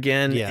over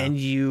again, and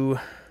you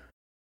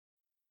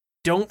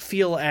don't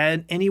feel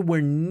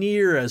anywhere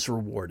near as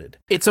rewarded.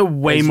 It's a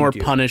way more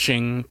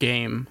punishing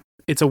game.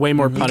 It's a way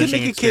more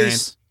punishing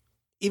experience. Case,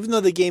 even though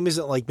the game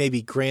isn't like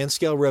maybe grand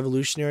scale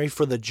revolutionary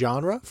for the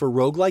genre, for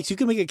roguelikes, you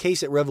can make a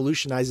case that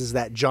revolutionizes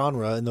that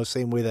genre in the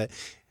same way that,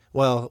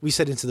 well, we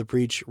said Into the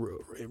Breach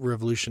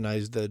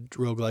revolutionized the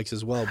roguelikes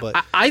as well.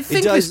 But I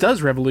think this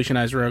does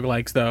revolutionize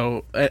roguelikes,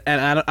 though.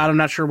 And I'm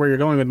not sure where you're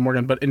going with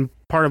Morgan, but in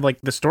part of like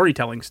the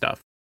storytelling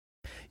stuff.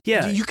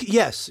 Yeah.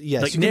 Yes.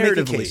 Like, you can narratively,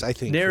 make a case, I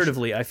think.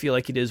 Narratively, sure. I feel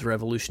like it is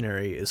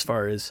revolutionary as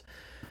far as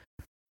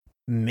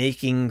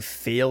making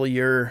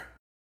failure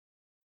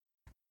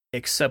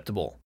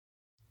acceptable.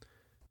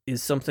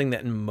 Is something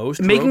that in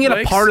most making roguelikes,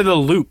 it a part of the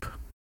loop.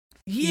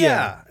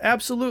 Yeah,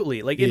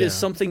 absolutely. Like, it is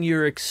something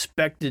you're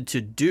expected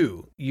to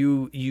do.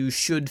 You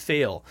should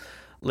fail.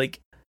 Like,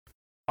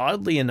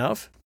 oddly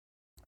enough,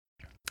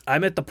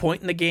 I'm at the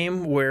point in the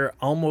game where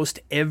almost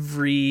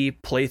every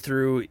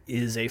playthrough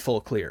is a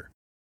full clear.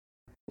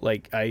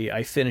 Like,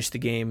 I finish the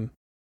game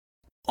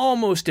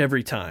almost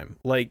every time.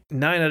 Like,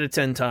 9 out of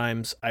 10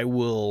 times, I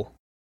will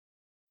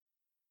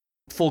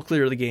full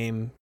clear the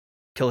game,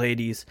 kill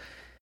Hades,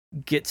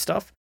 get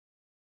stuff.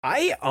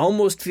 I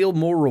almost feel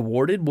more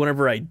rewarded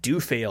whenever I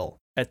do fail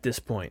at this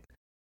point,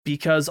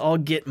 because I'll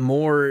get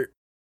more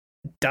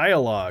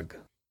dialogue.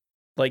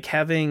 Like,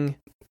 having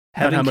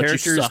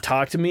characters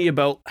talk to me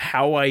about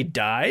how I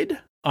died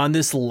on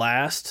this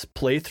last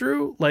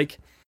playthrough, like,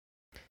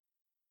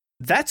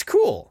 that's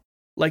cool.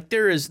 Like,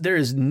 there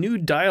is new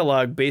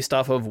dialogue based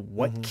off of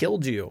what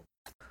killed you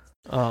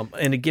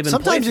in a given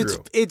Sometimes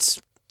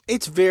playthrough.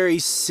 it's very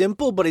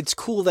simple, but it's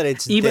cool that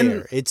it's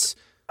there. It's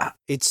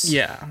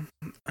yeah.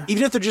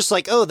 Even if they're just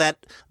like, oh, that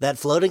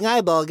floating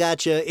eyeball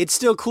gotcha, it's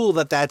still cool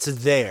that that's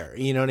there.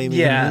 You know what I mean?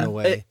 Yeah, in a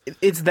way.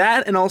 It's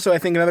that, and also I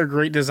think another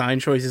great design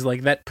choice is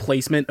like that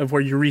placement of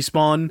where you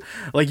respawn.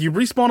 Like, you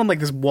respawn on like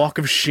this walk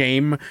of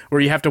shame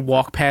where you have to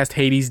walk past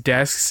Hades'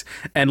 desks,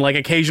 and like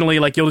occasionally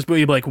like you'll just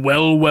be like,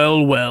 well,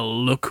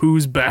 look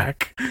who's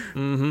back.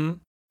 Mm-hmm.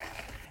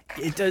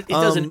 It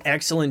does an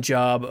excellent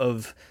job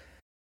of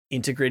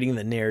integrating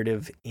the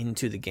narrative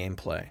into the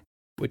gameplay,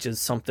 which is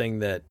something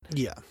that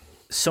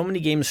so many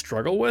games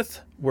struggle with,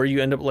 where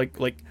you end up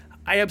like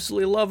I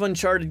absolutely love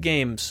Uncharted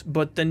games,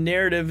 but the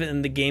narrative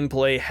and the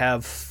gameplay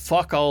have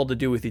fuck all to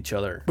do with each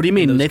other. What do you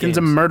mean? Nathan's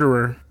a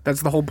murderer.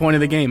 That's the whole point of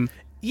the game.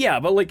 Yeah,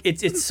 but like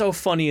it's so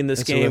funny in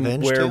this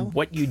game where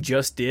what you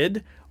just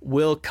did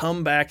will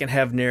come back and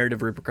have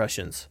narrative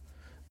repercussions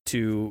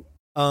to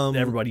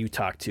everybody you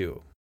talk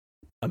to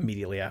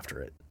immediately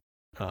after it.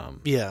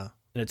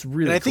 And it's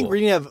really. And I think we're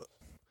gonna have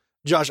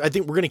Josh. I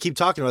think we're gonna keep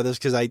talking about this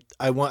because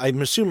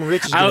I'm assuming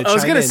Rich is gonna. I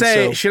was gonna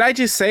say, should I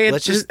just say it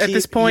at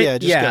this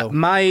point? Yeah, go.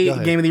 My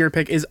game of the year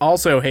pick is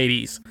also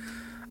Hades.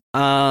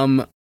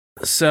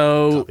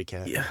 So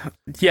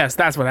yes,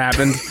 that's what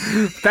happened.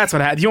 That's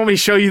what happened. Do you want me to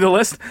show you the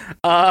list?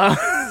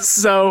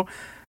 So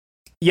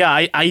yeah,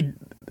 I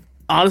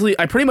honestly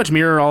I pretty much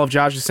mirror all of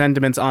Josh's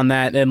sentiments on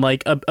that, and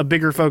like a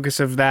bigger focus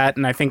of that,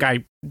 and I think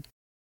I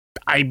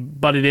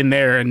butted in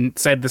there and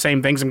said the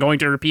same things I'm going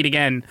to repeat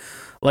again.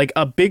 Like,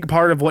 a big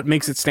part of what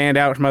makes it stand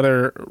out from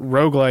other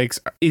roguelikes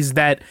is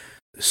that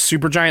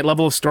super giant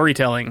level of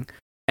storytelling,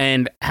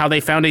 and how they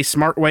found a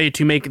smart way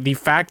to make the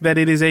fact that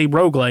it is a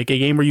roguelike, a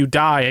game where you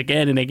die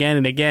again and again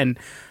and again,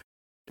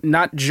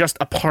 not just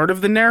a part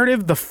of the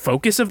narrative, the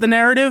focus of the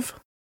narrative.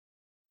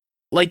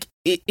 Like,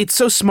 it's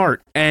so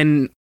smart,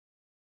 and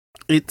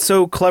it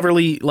so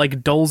cleverly,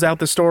 like, dulls out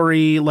the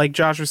story, like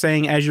Josh was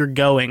saying, as you're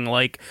going.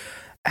 Like,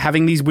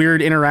 having these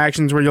weird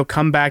interactions where you'll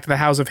come back to the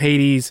House of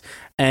Hades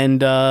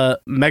and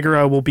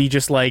Megara will be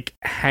just like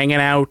hanging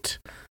out,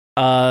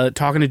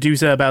 talking to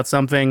Dusa about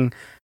something,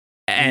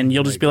 and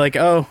you'll just be like,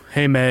 oh,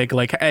 hey Meg,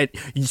 like,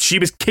 she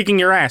was kicking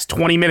your ass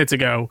 20 minutes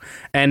ago,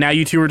 and now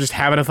you two are just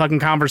having a fucking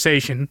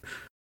conversation.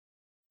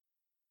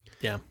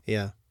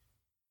 Yeah.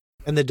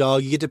 And the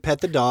dog, you get to pet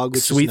the dog,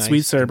 which sweet, is nice.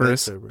 Sweet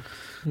Cerberus.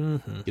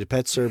 You get to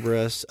pet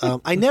Cerberus.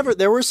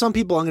 There were some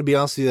people, I'm going to be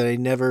honest with you, that I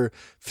never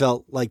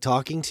felt like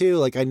talking to.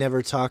 Like, I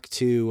never talked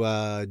to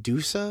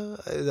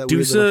Dusa.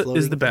 Dusa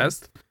is the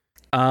best.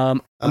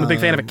 I'm a big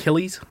fan of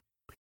Achilles.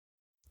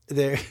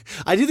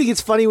 I do think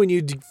it's funny when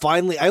you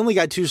finally, I only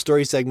got 2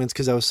 story segments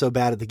because I was so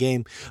bad at the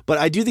game, but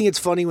I do think it's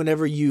funny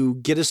whenever you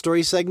get a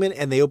story segment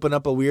and they open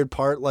up a weird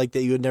part like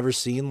that you had never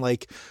seen,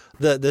 like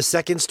the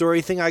second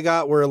story thing I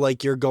got where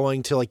like you're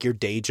going to like your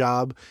day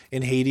job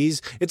in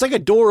Hades. It's like a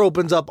door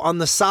opens up on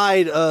the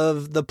side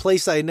of the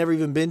place I had never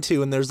even been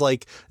to, and there's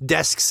like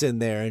desks in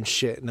there and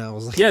shit, and I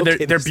was like, yeah,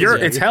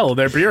 it's hell.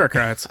 They're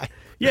bureaucrats.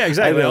 Yeah,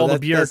 exactly. All the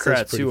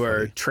bureaucrats who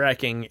are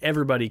tracking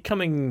everybody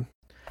coming.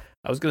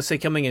 I was going to say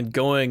coming and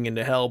going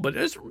into hell, but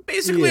it's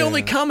basically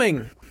only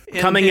coming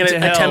and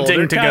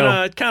attempting to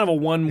go. Kind of a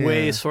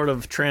one-way sort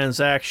of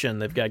transaction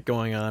they've got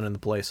going on in the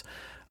place.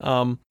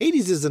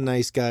 Hades is a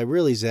nice guy.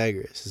 Really,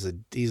 Zagreus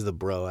he's the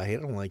bro. I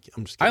don't like.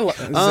 I'm just kidding.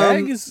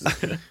 Zag is.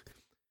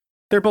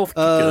 They're both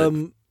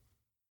good.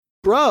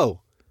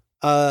 Bro.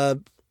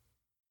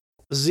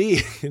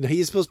 Z,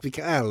 he's supposed to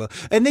be, I don't know.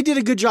 And they did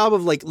a good job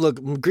of like,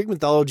 look, Greek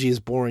mythology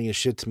is boring as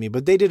shit to me,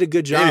 but they did a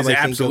good job. It is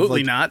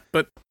absolutely not,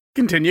 but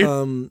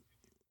continue.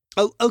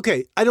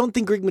 Okay, I don't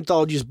think Greek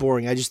mythology is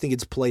boring. I just think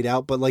it's played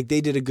out, but like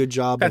they did a good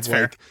job of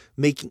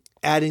like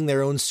adding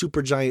their own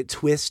super giant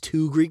twist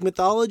to Greek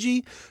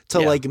mythology to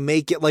like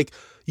make it like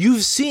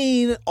you've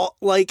seen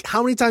like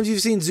how many times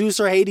you've seen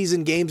Zeus or Hades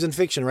in games and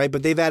fiction, right?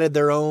 But they've added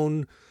their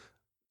own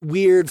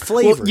weird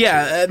flavor. Well,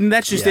 yeah, and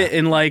that's just it.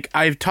 And like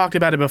I've talked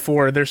about it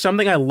before, there's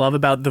something I love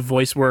about the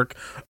voice work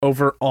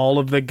over all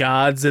of the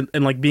gods and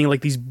like being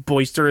like these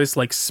boisterous,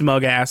 like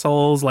smug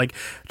assholes, like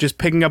just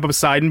picking up a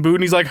Poseidon boot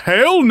and he's like,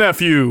 "Hail,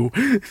 nephew!"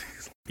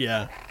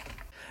 Yeah,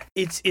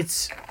 it's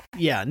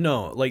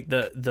like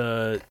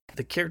the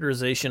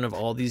characterization of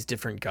all these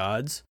different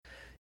gods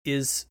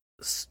is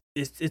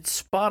it's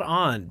spot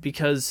on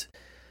because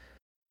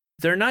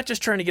they're not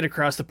just trying to get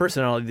across the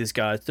personality of these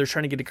gods. They're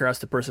trying to get across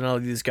the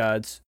personality of these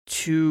gods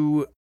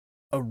to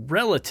a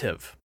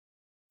relative,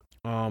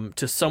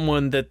 to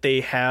someone that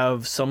they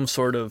have some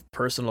sort of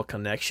personal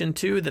connection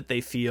to, that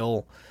they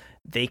feel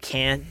they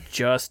can't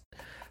just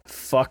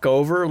fuck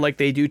over like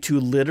they do to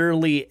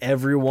literally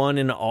everyone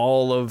in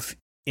all of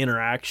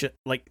interaction.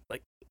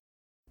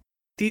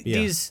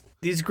 These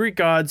Greek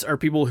gods are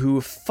people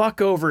who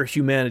fuck over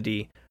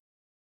humanity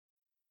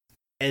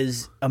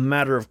as a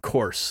matter of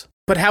course.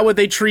 But how would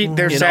they treat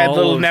their sad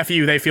little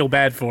nephew they feel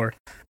bad for?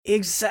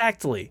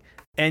 Exactly.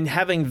 And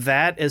having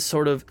that as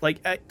sort of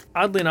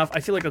oddly enough, I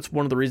feel like that's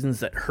one of the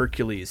reasons that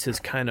Hercules has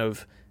kind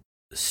of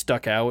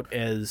stuck out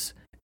as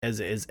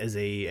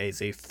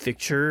a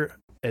fixture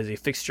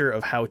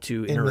of how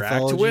to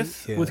interact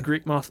with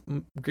Greek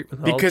mythology,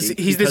 because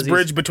he's this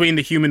bridge between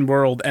the human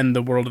world and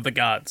the world of the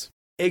gods.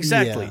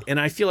 Exactly. Yeah. And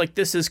I feel like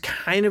this is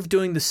kind of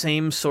doing the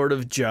same sort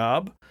of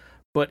job,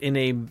 but in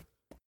a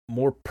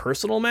more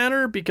personal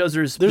manner, because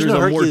there's no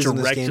a more Hercules in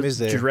this game, is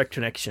there? direct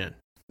connection.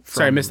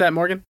 Sorry, I missed that,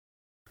 Morgan?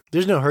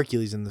 There's no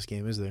Hercules in this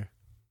game, is there?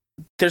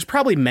 There's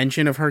probably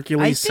mention of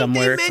Hercules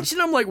somewhere. They mention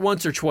him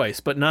once or twice,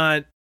 but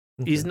not.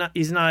 Okay. He's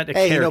not a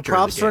hey, character.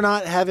 Props for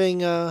not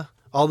having.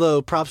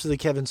 Although props to the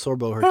Kevin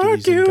Sorbo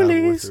Hercules in God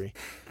of War 3.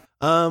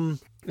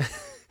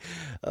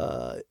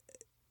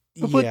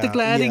 With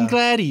the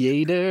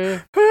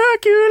gladiator.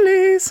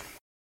 Hercules.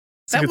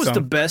 That was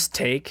the best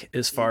take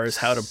as far as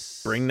how to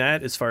bring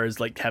that, as far as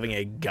having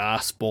a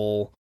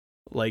gospel,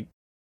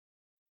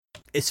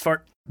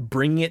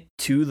 bring it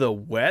to the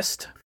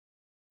West,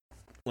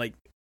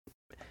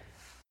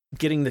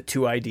 getting the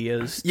two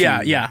ideas.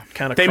 Yeah.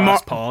 Kind of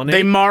cross-pollinate.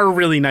 They mar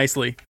really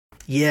nicely.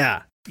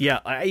 Yeah.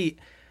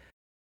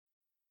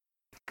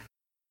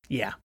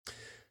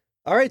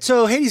 All right,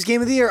 so Hades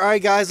Game of the Year. All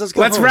right, guys, let's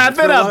go. Let's wrap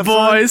it up,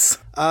 boys.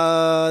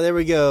 There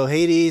we go.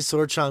 Hades,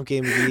 Sword Chomp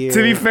Game of the Year.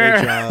 To be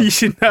fair, you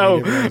should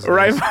know,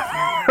 right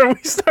before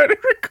we started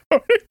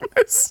recording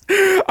this,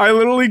 I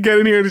literally get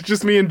in here and it's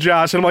just me and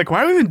Josh, and I'm like,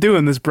 why are we even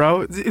doing this,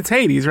 bro? It's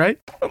Hades, right?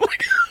 I'm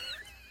like,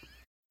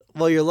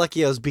 well, you're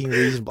lucky I was being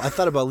reasonable. I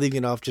thought about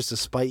leaving it off just to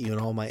spite you and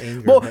all my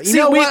anger. Well, but you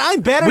know what? I'm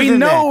better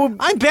than that.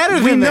 I'm better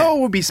than that. We know it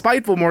would be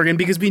spiteful, Morgan,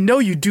 because we know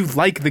you do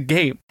like the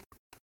game.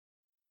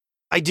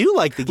 I do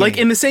like the game.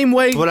 In the same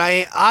way, but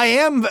I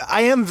am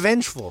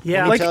vengeful.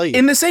 Yeah, let me tell you.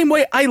 In the same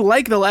way, I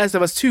like The Last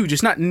of Us 2,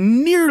 just not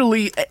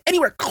nearly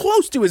anywhere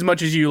close to as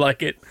much as you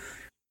like it.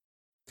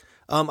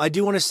 I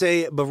do want to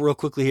say, but real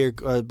quickly here,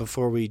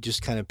 before we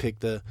just kind of pick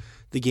the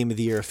Game of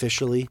the Year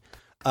officially,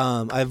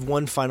 I have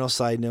one final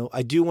side note.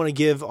 I do want to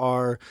give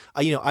I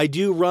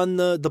do run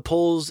the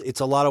polls.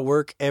 It's a lot of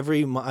work.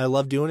 I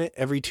love doing it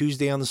every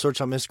Tuesday on the Sword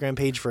Chomp Instagram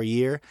page for a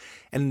year,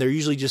 and they're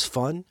usually just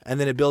fun. And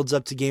then it builds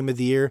up to Game of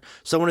the Year.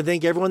 So I want to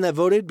thank everyone that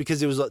voted,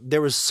 because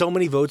there was so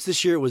many votes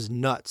this year. It was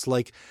nuts.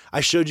 I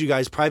showed you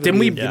guys privately.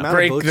 Didn't we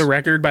break the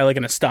record by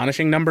an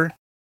astonishing number?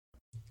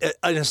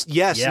 An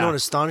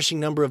astonishing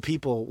number of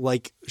people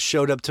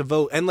showed up to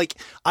vote. And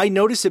I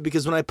notice it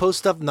because when I post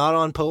stuff not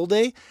on poll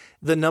day,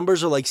 the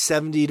numbers are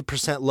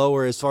 70%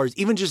 lower as far as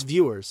even just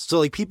viewers.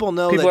 So people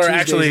know people that are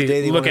Tuesday's actually the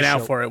day they looking out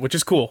show. for it, which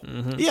is cool.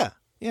 Mm-hmm.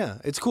 Yeah,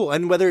 it's cool.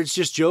 And whether it's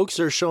just jokes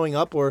or showing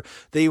up, or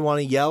they want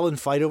to yell and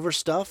fight over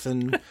stuff,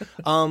 and that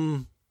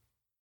was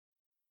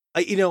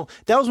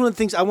one of the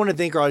things I want to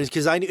thank our audience,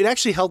 because it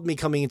actually helped me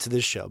coming into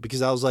this show,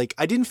 because I was I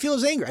didn't feel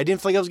as angry. I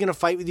didn't feel like I was going to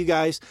fight with you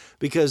guys,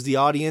 because the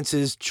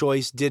audience's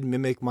choice did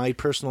mimic my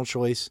personal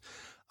choice.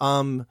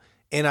 And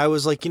I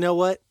was like, you know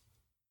what?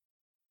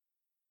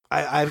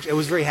 I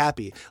was very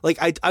happy.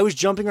 I was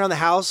jumping around the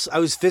house. I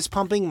was fist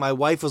pumping. My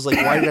wife was like,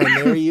 "Why did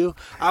I marry you?"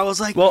 I was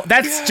like, "Well,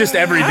 that's just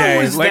every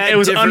day." It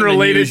was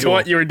unrelated to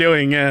what you were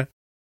doing. Yeah.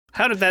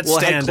 How did that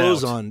stand out? I had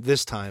clothes out? On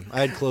this time.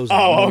 I had clothes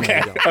on. Oh,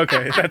 okay.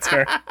 Okay, that's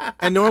fair.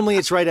 And normally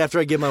it's right after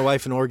I give my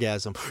wife an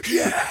orgasm.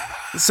 Yeah.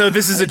 So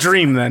this is a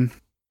dream then.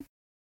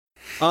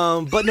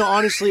 But no,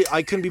 honestly,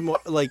 I couldn't be more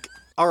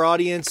our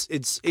audience.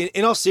 It's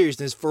in all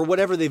seriousness, for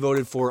whatever they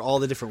voted for all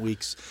the different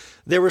weeks.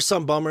 There were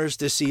some bummers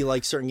to see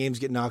certain games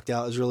get knocked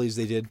out as early as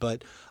they did,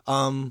 but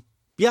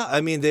yeah, I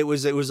mean it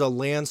was a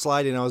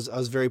landslide, and I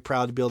was very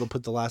proud to be able to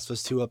put The Last of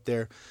Us 2 up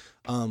there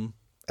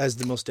as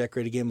the most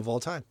decorated game of all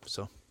time.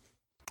 So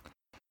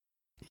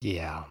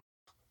yeah.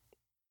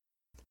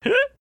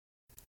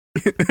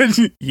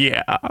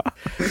 Yeah.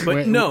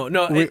 But no,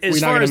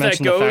 as far as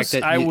that goes,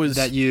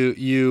 that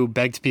you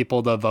begged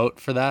people to vote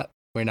for that.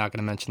 We're not going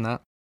to mention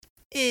that.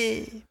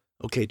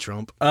 Okay,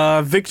 Trump.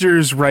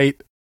 Victor's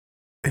right.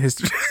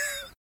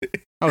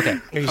 Okay,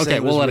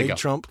 we'll let it go.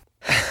 Trump.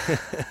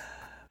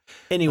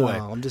 Anyway,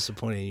 I'm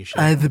disappointed in you.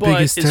 I had the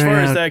biggest as far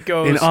as turnout that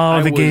goes, in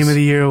all the Game of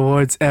the Year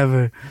awards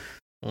ever.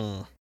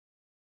 On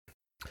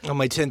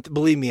my 10th,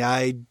 believe me,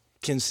 I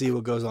can see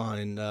what goes on,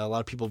 and a lot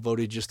of people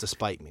voted just to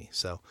spite me.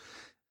 So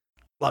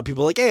a lot of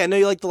people are like, "Hey, I know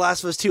you like The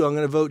Last of Us 2. I'm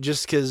going to vote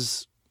just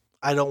because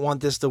I don't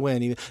want this to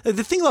win." Even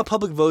the thing about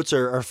public votes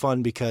are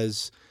fun,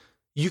 because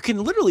you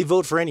can literally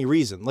vote for any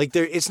reason.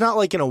 It's not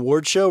like an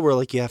award show where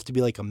you have to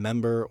be a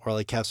member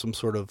or have some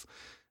sort of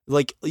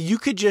you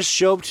could just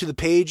show up to the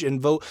page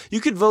and vote. You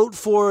could vote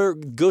for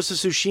Ghost of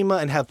Tsushima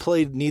and have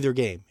played neither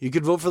game. You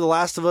could vote for The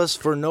Last of Us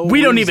for no reason.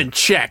 We don't even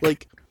check.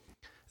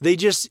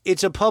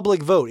 It's a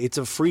public vote. It's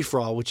a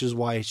free-for-all, which is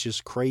why it's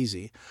just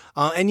crazy.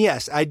 And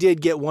yes, I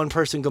did get one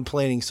person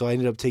complaining, so I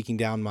ended up taking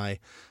down my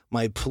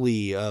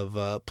plea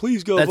of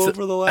please go vote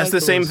for the Last of Us.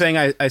 That's the same thing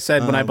I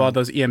said when I bought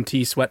those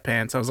EMT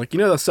sweatpants. I was like,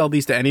 they'll sell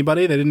these to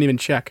anybody? They didn't even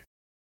check.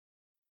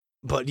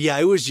 But yeah,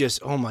 it was just,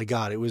 oh my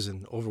God, it was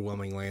an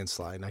overwhelming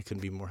landslide, and I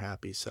couldn't be more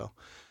happy. So,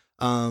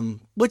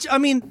 which, I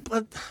mean,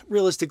 but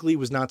realistically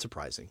was not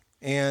surprising.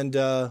 And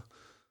I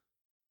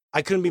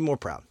couldn't be more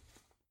proud.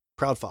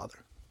 Proud father.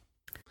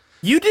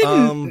 You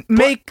didn't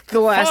make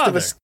The Last of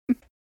Us.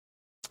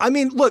 I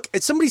mean, look,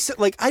 it's somebody said,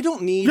 like, I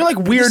don't need. You're like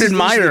weird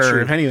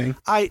admirer, if anything.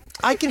 I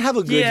can have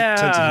a good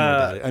sense of humor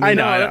about it. I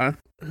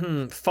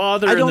know.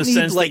 Father, in the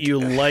sense that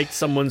you liked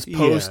someone's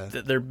post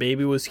that their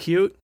baby was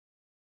cute.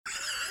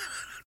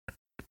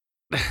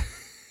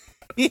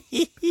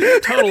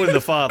 Totally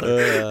the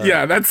father.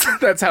 Yeah,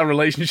 that's how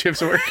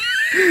relationships work.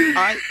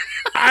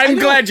 I'm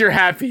glad you're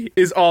happy,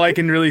 is all I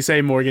can really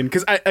say, Morgan.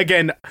 Because,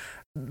 again,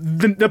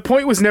 the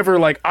point was never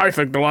like, I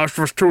think The Last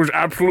of Us 2 is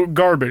absolute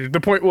garbage.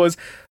 The point was,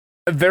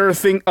 there are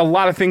a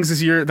lot of things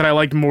this year that I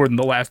liked more than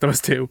The Last of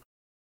Us 2.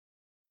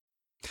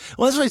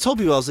 Well, that's what I told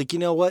people. I was like, you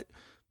know what?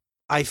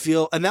 I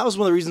feel, and that was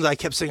one of the reasons I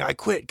kept saying I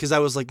quit, because I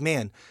was like,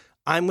 man,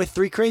 I'm with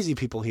three crazy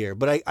people here.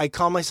 But I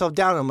calm myself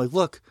down, and I'm like,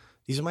 look,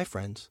 these are my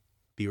friends.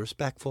 Be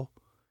respectful.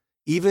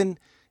 Even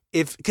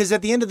if, because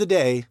at the end of the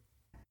day,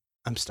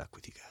 I'm stuck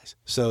with you guys.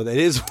 So that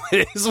is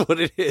what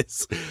it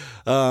is.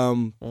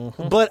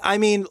 But I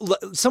mean,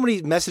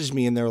 somebody messaged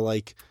me and they're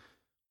like,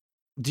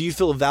 do you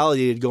feel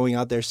validated going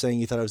out there saying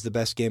you thought it was the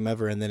best game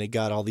ever, and then it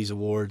got all these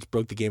awards,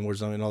 broke the Game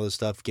Awards and all this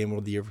stuff, Game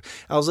of the Year?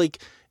 I was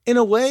like, in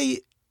a way,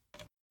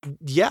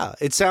 yeah,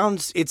 it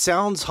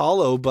sounds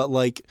hollow, but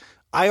like,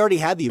 I already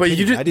had the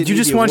opinion. But you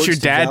just want your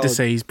dad to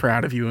say he's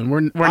proud of you, and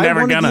we're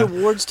never gonna. I wanted the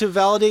awards to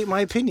validate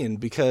my opinion,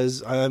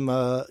 because I'm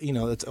I'm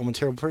a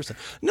terrible person.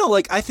 No,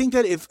 like, I think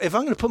that if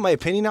I'm going to put my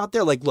opinion out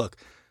there, like, look,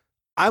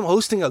 I'm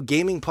hosting a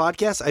gaming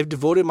podcast. I've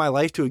devoted my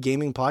life to a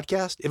gaming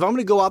podcast. If I'm going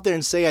to go out there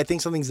and say I think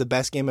something's the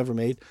best game ever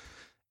made,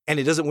 and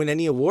it doesn't win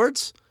any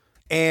awards,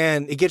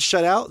 and it gets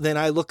shut out, then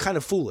I look kind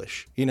of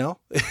foolish.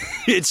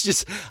 It's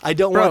just, I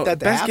don't want that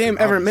to happen. Best game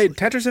ever made.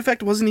 Tetris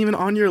Effect wasn't even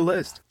on your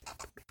list.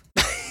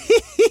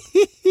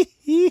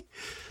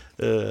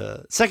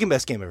 Second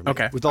best game ever made.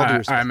 Okay. With all due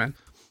respect. All right, man.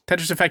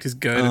 Tetris Effect is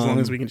good as long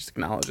as we can just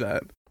acknowledge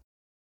that.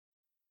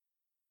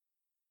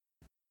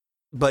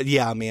 But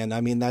yeah, man,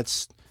 I mean,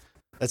 that's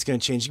going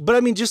to change. But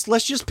I mean,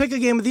 let's just pick a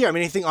game of the year. I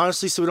mean, anything,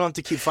 honestly, so we don't have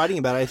to keep fighting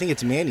about it. I think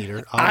it's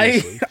Maneater,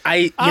 obviously.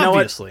 You know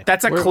what?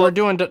 That's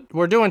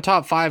we're doing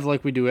top 5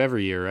 like we do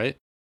every year, right?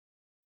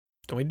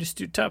 Don't we just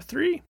do top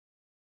 3?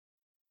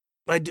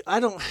 I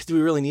don't. Do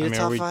we really need a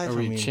top 5? Are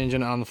we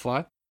changing it on the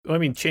fly? I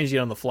mean, changing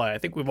it on the fly. I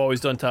think we've always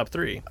done top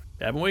 3,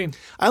 haven't we?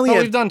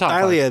 We've done top 5.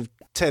 I only have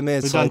 10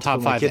 minutes. We've done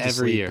top 5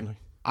 every year.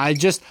 I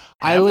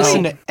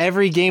listen to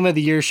every Game of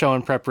the Year show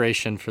in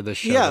preparation for this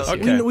show. Yeah,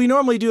 okay. We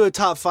normally do a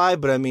top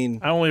 5, but I mean,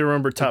 I only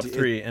remember top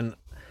 3, and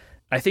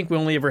I think we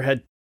only ever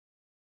had.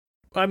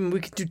 I mean, we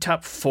could do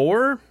top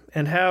 4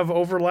 and have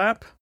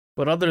overlap,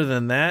 but other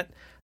than that,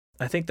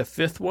 I think the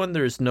 5th one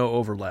there's no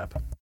overlap.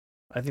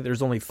 I think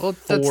there's only 4.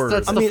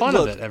 That's the fun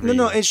of it. Every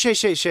year. And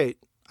Shay.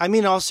 I mean,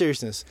 in all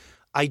seriousness,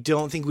 I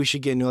don't think we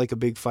should get into like a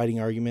big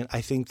fighting argument.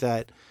 I think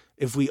that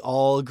if we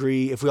all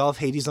agree, if we all have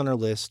Hades on our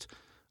list,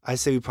 I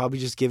say we probably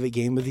just give it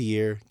Game of the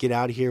Year. Get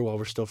out of here while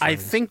we're still friends.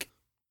 I think,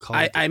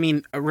 I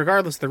mean,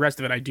 regardless of the rest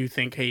of it, I do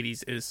think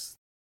Hades is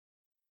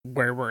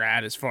where we're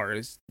at as far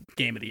as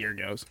Game of the Year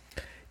goes.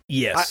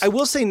 Yes. I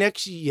will say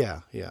next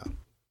year, yeah.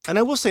 And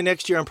I will say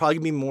next year I'm probably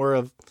going to be more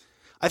of,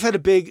 I had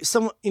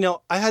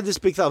this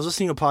big thought. I was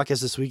listening to a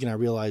podcast this week and I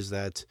realized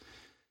that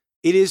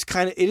it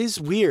is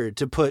weird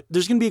to put,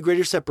 there's going to be a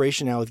greater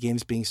separation now with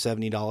games being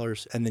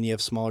 $70 and then you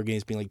have smaller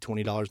games being like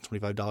 $20,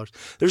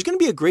 $25. There's going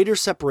to be a greater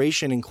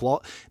separation in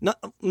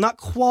not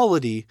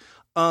quality.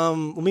 Let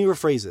me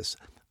rephrase this.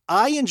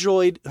 I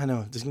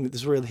know this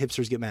is where the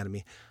hipsters get mad at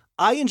me.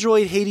 I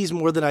enjoyed Hades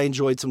more than I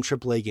enjoyed some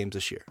AAA games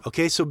this year.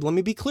 Okay. So let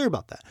me be clear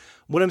about that.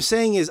 What I'm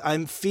saying is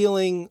I'm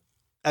feeling,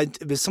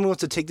 if someone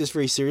wants to take this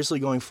very seriously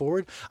going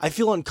forward, I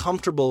feel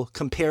uncomfortable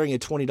comparing a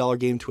 $20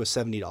 game to a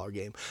 $70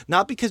 game.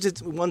 Not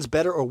because one's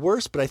better or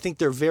worse, but I think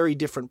they're very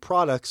different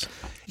products.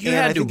 You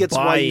had to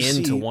buy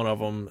into one of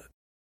them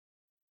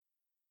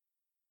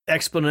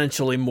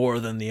exponentially more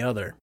than the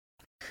other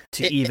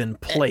to even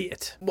play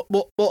it.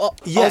 Well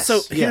yes,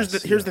 also, here's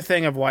the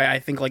thing of why I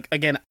think, like,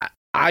 again,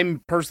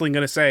 I'm personally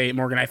going to say,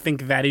 Morgan, I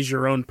think that is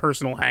your own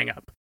personal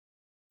hang-up.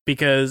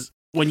 Because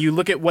when you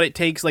look at what it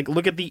takes, like,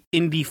 look at the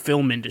indie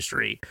film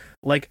industry.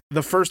 Like,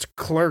 the first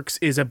Clerks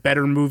is a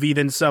better movie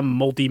than some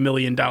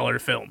multi-million-dollar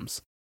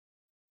films.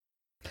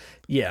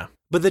 Yeah.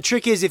 But the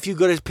trick is, if you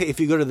go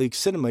to the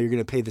cinema, you're going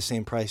to pay the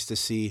same price to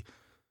see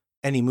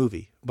any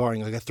movie,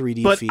 barring like a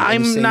 3D but fee. But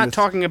I'm not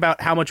talking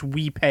about how much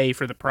we pay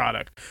for the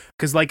product.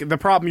 Because, like, the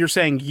problem you're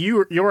saying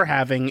you're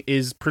having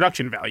is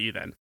production value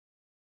then.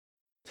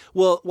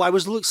 Well, I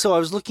was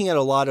looking at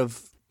a lot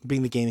of,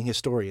 being the gaming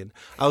historian,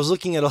 I was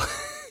looking at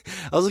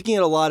I was looking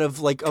at a lot of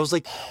like, I was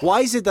like,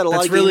 why is it that a lot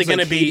That's of really games going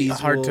to like be Hades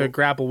hard will... to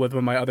grapple with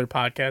my other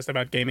podcast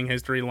about gaming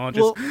history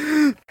launches.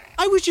 Well,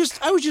 I was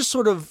just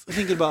sort of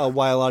thinking about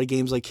why a lot of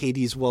games like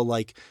Hades will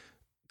like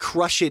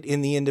crush it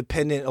in the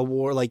independent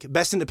award, like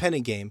best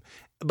independent game.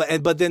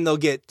 But then they'll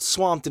get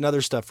swamped in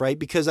other stuff, right?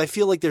 Because I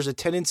feel like there's a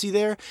tendency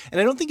there,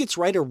 and I don't think it's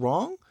right or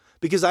wrong,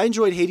 because I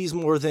enjoyed Hades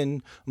more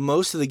than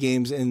most of the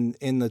games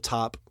in the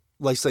top,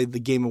 like say the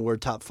Game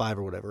Award top 5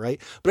 or whatever, right?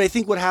 But I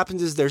think what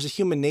happens is there's a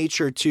human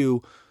nature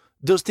to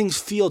those things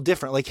feel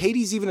different. Like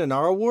Hades, even in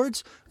our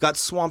awards, got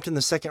swamped in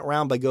the second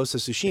round by Ghost of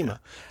Tsushima. Yeah.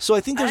 So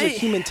I think there's a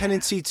human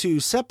tendency to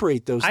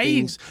separate those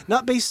things,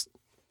 not based.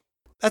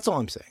 That's all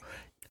I'm saying.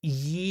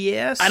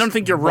 Yes. I don't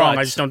think you're wrong.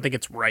 I just don't think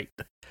it's right.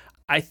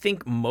 I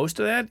think most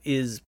of that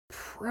is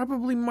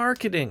probably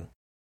marketing,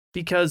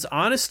 because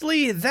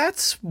honestly,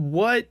 that's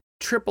what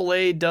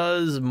AAA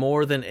does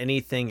more than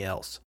anything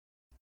else.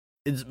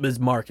 Is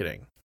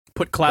marketing.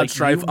 Put Cloud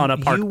Strife on a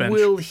park bench. You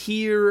will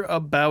hear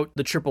about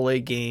the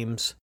AAA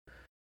games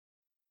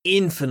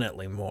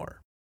infinitely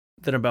more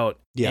than about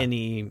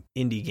any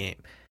indie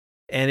game.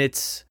 And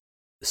it's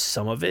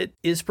some of it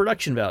is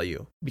production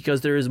value,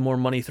 because there is more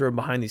money thrown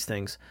behind these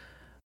things.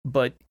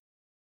 But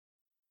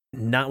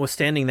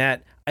notwithstanding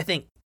that, I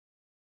think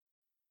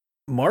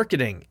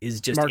marketing is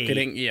just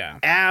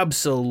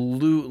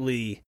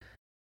absolutely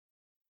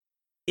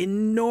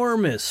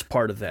enormous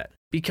part of that.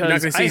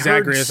 Because I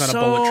heard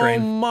so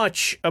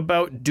much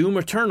about Doom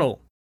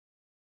Eternal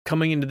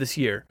coming into this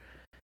year,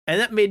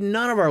 and that made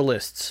none of our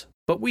lists.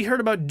 But we heard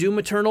about Doom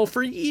Eternal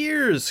for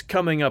years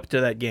coming up to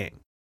that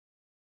game.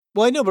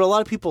 Well, I know, but a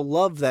lot of people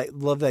love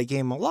that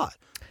game a lot.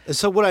 And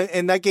so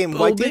that game,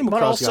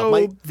 but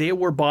also they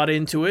were bought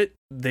into it.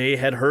 They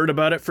had heard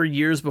about it for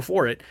years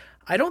before it.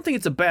 I don't think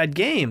it's a bad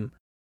game.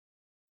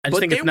 I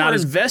just think it's not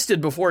invested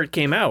before it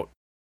came out.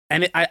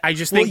 And I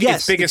just think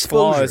its biggest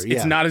flaw is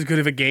it's not as good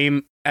of a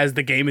game as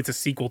the game it's a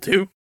sequel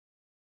to.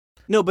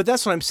 No, but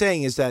that's what I'm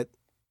saying is that,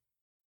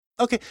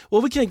 okay,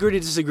 well, we can agree to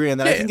disagree on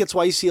that. I think that's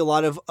why you see a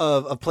lot of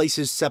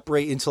places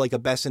separate into like a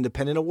best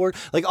independent award.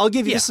 Like, I'll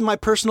give you, this is my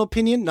personal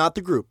opinion, not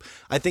the group.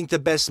 I think the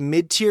best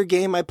mid-tier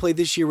game I played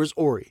this year was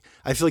Ori.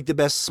 I feel like the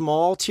best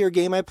small-tier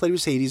game I played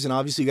was Hades, and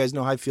obviously you guys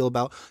know how I feel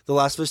about The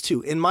Last of Us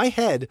 2. In my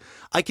head,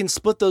 I can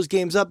split those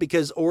games up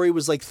because Ori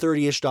was like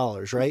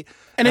 $30-ish, right?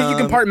 And if you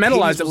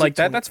compartmentalize it like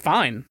that, that's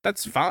fine.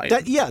 That's fine.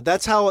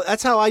 That's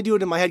how I do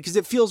it in my head, because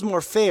it feels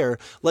more fair.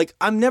 Like,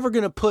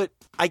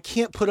 I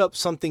can't put up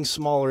something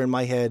smaller in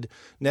my head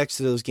next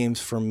to those games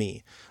for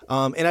me.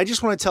 And I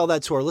just want to tell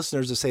that to our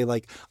listeners to say,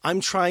 like,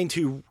 I'm trying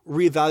to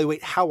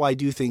reevaluate how I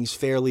do things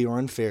fairly or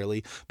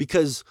unfairly,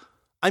 because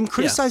I'm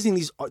criticizing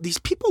these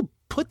people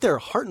put their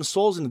heart and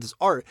souls into this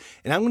art.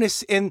 And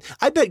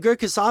I bet Greg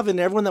Kasavin and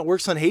everyone that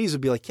works on Hades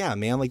would be like, yeah,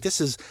 man, like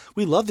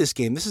we love this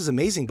game. This is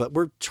amazing, but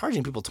we're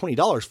charging people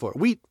 $20 for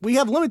it. We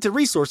have limited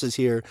resources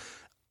here.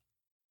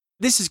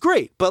 This is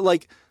great, but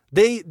like,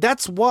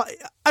 that's why,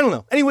 I don't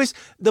know. Anyways,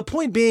 the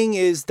point being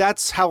is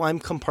that's how I'm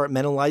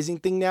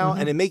compartmentalizing thing now,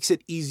 and it makes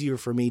it easier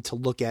for me to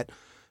look at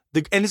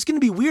and it's going to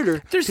be weirder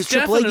because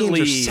AAA games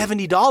are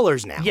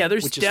 $70 now. Yeah,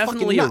 there's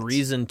definitely a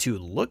reason to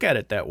look at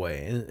it that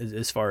way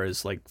as far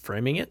as like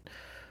framing it,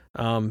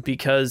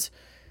 because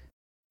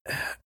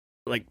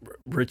like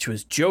Rich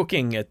was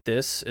joking at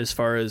this as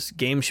far as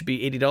games should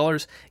be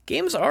 $80.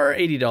 Games are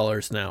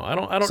 $80 now. I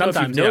don't know if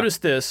you've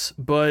noticed this,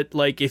 but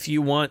like if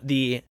you want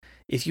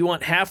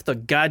half the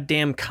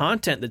goddamn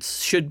content that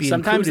should be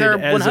sometimes included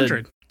they're as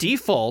 100 a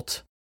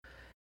default,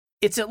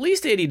 it's at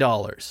least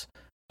 $80.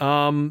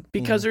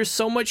 Because there's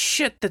so much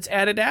shit that's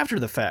added after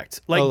the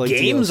fact. Like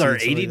games DLC are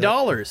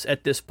 $80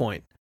 at this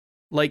point.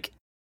 Like,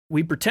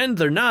 we pretend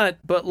they're not,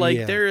 but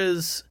like there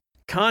is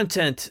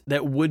content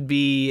that would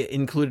be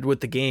included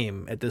with the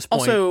game at this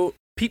point. Also,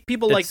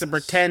 people like to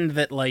pretend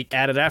that like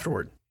added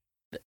afterward.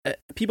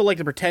 People like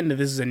to pretend that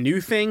this is a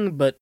new thing,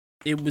 but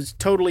it was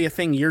totally a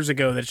thing years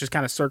ago that's just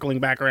kind of circling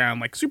back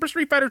around. Like Super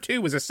Street Fighter 2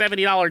 was a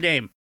 $70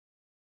 game.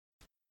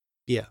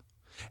 Yeah.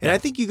 And I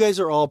think you guys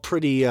are all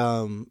pretty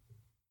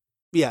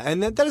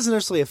and that doesn't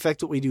necessarily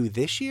affect what we do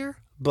this year,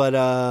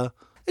 but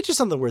it's just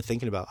something worth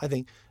thinking about. I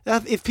think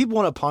if people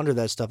want to ponder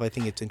that stuff, I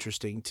think it's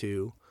interesting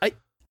to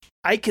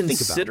I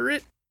consider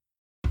it,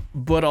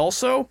 but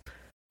also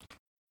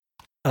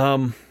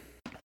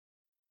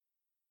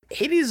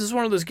Hades is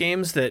one of those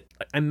games that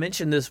I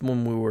mentioned this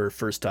when we were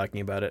first talking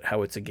about it,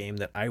 how it's a game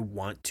that I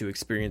want to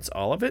experience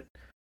all of it.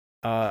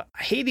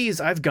 Hades,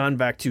 I've gone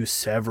back to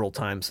several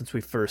times since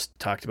we first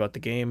talked about the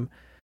game,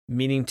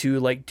 meaning to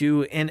like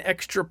do an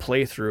extra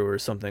playthrough or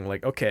something,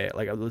 like, okay,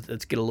 like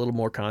let's get a little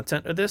more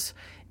content of this,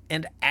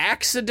 and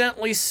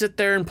accidentally sit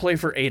there and play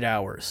for 8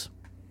 hours.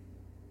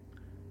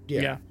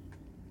 Yeah.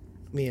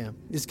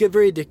 It's a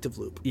very addictive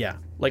loop. Yeah.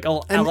 Like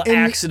I'll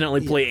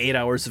accidentally play 8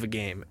 hours of a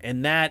game,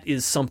 and that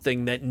is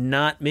something that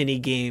not many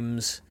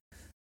games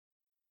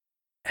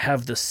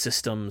have the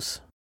systems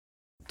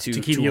to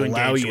keep you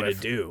allow you with.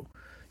 to do.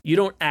 You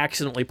don't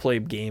accidentally play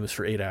games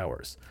for 8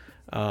 hours.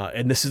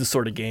 And this is the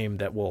sort of game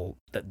that'll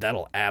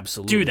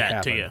absolutely do that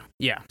happen to you.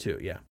 Yeah.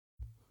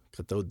 Because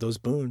but those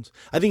boons.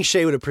 I think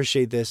Shay would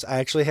appreciate this. I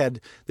actually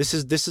had this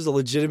is a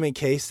legitimate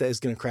case that is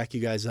going to crack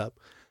you guys up.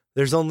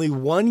 There's only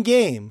one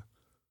game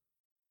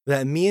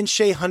that me and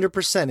Shay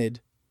 100%ed,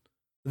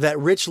 that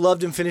Rich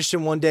loved and finished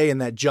in one day, and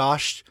that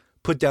Josh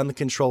put down the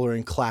controller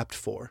and clapped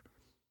for.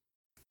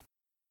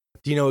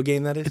 Do you know what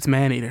game that is? It's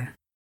Maneater.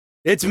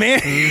 It's Me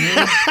and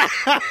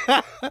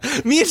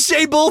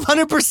Shay both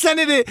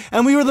 100%ed it,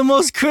 and we were the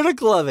most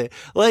critical of it.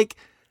 Like,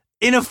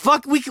 why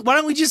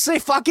don't we just say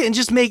fuck it and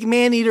just make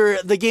Maneater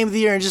the game of the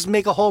year and just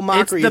make a whole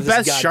mockery of this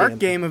It's the best shark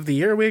game of the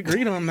year. We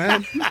agreed on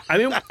that. I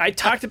mean,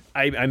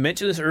 I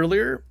mentioned this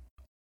earlier.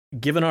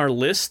 Given our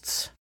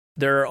lists,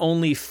 there are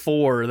only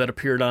 4 that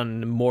appeared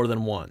on more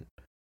than one.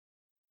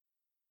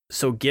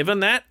 So given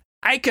that,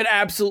 I could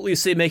absolutely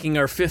say making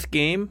our 5th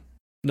game,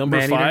 number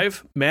Maneater.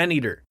 5,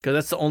 Maneater, because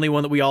that's the only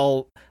one that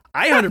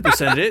I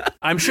 100%ed it.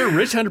 I'm sure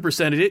Rich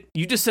 100%ed it.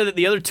 You just said that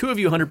the other 2 of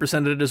you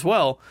 100%ed it as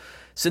well.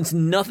 Since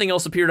nothing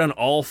else appeared on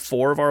all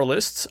 4 of our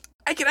lists,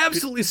 I can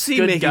absolutely see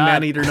Good making God.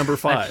 Maneater number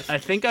 5. I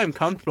think I'm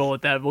comfortable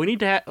with that, but we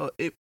need to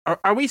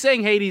are we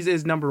saying Hades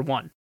is number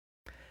 1?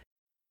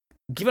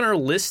 Given our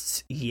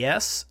lists,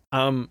 yes.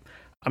 I'm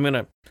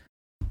gonna.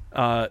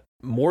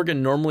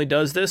 Morgan normally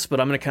does this,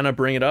 but I'm gonna kind of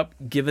bring it up.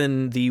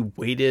 Given the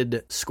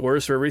weighted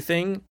scores for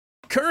everything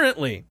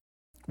currently,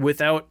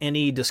 without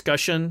any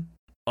discussion,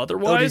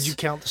 otherwise. Oh, did you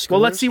count the scores?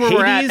 Well, let's see where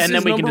we're at, Hades and then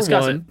is we can number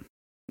discuss 1.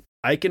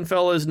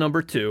 Iconfell is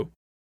number 2.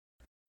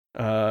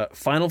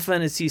 Final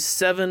Fantasy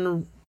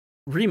VII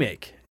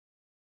Remake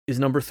is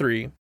number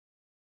 3,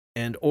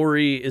 and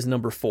Ori is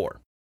number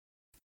 4.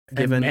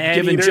 Given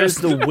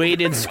just the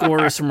weighted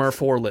scores from our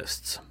 4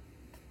 lists.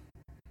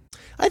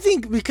 I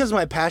think because of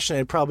my passion,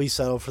 I'd probably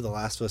settle for The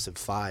Last of Us at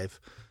 5.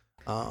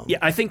 Yeah,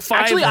 I think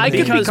 5. Actually, I could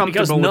be because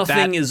comfortable with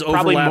nothing that. is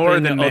Probably overlapping more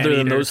than other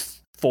than Maneater.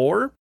 those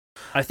 4.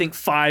 I think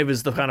 5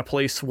 is the kind of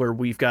place where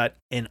we've got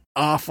an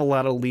awful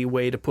lot of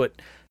leeway to put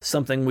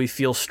something we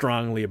feel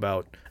strongly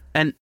about,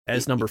 And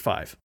as number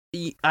 5.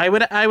 I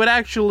would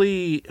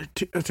actually,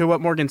 to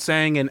what Morgan's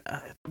saying and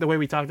the way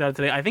we talked about it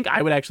today, I think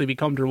I would actually be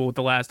comfortable with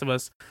The Last of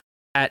Us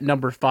at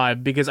number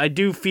 5, because I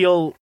do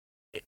feel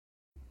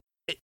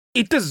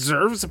it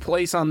deserves a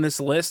place on this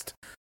list.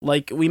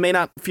 Like, we may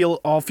not feel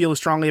as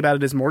strongly about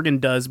it as Morgan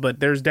does, but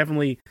there's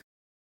definitely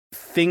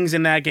things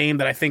in that game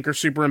that I think are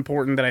super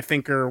important, that I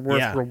think are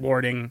worth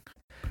rewarding.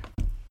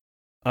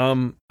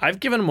 I've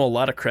given him a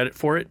lot of credit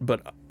for it,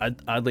 but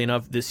oddly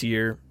enough, this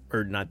year,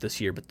 or not this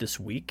year, but this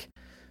week,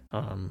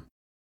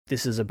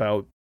 this is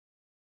about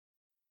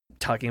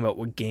talking about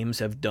what games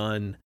have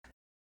done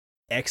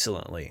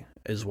excellently,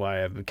 is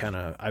why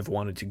I've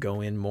wanted to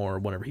go in more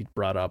whenever he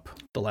brought up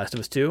The Last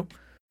of Us 2.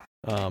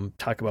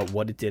 Talk about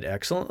what it did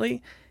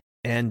excellently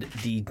and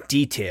the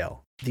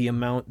detail, the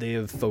amount they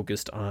have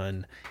focused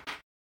on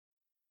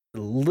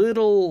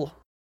little,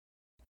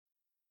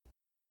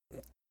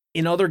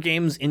 in other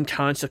games,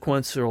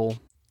 inconsequential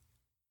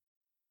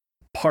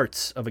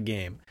parts of a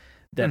game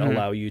that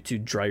allow you to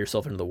draw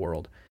yourself into the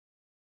world,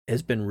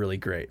 has been really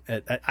great.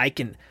 I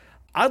could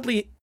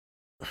see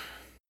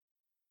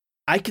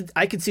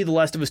The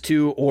Last of Us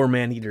 2 or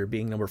Maneater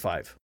being number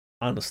 5,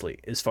 honestly,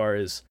 as far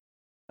as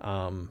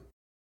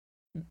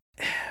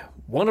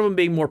one of them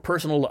being more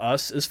personal to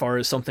us as far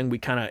as something we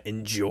kind of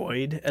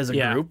enjoyed as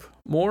a group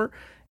more,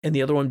 and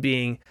the other one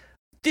being,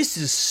 this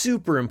is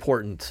super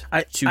important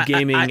to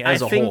gaming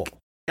as a whole.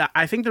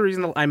 I think the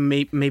reason that I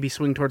maybe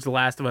swing towards The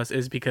Last of Us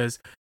is because,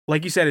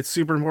 like you said, it's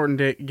super important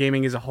to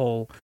gaming as a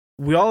whole.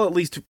 We all at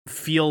least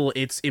feel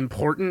it's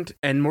important,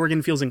 and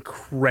Morgan feels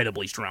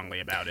incredibly strongly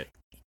about it.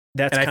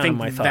 That's and I think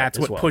my thought. That's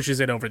what well. pushes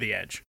it over the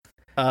edge.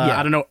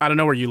 I don't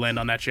know where you land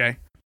on that, Jay.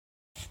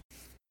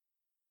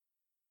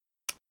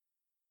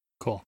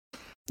 Cool.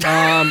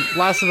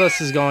 Last of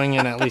Us is going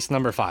in at least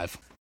number 5.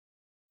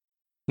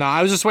 No,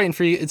 I was just waiting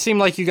for you. It seemed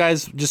like you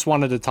guys just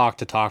wanted to talk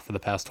for the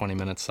past 20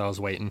 minutes, so I was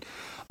waiting.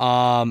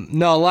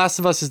 No, Last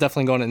of Us is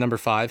definitely going at number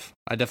 5.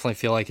 I definitely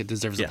feel like it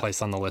deserves a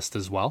place on the list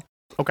as well.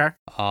 Okay.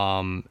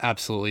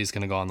 Absolutely is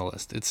going to go on the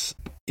list.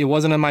 It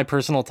wasn't in my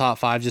personal top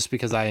 5 just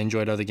because I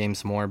enjoyed other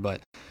games more,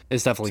 but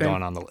it's definitely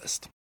going on the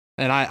list.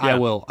 And I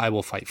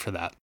will fight for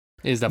that.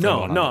 It is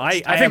definitely going on the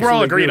list. I think we're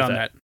all agreed on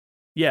that.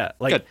 Yeah,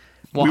 like good.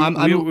 Well,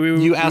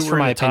 you asked for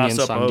my opinion,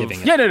 so I'm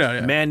giving it. Yeah,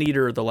 no.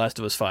 Maneater or The Last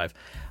of Us 5.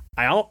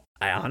 I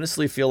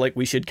honestly feel like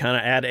we should kind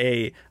of add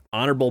a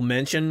honorable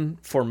mention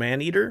for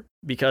Maneater,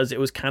 because it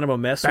was kind of a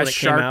mess when it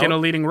came out. Shark in a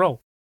leading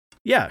role.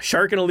 Yeah,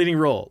 Shark in a leading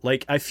role.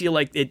 Like, I feel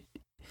like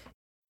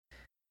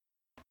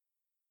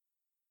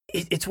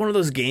it's one of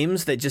those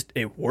games that just,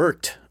 it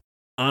worked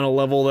on a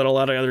level that a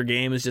lot of other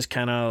games just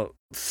kind of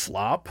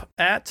flop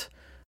at.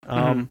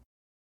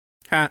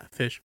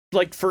 Fish.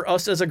 Like, for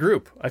us as a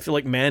group, I feel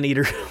like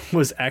Maneater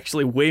was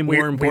actually way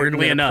more important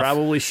than it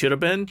probably should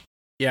have been.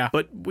 Yeah.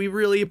 But we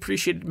really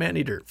appreciated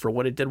Maneater for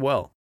what it did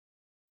well.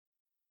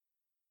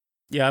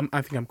 Yeah,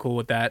 I think I'm cool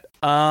with that.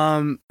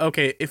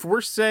 Okay, if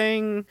we're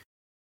saying,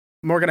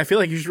 Morgan, I feel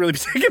like you should really be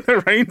taking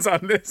the reins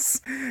on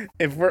this.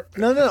 If we're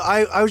No,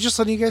 I was just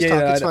letting you guys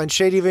talk. It's fine.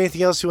 Shay, do you have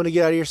anything else you want to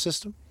get out of your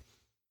system?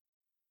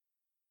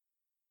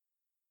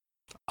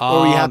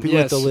 Or were you happy with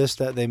yes. the list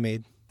that they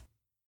made?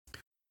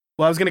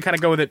 Well, I was going to kind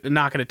of go with it,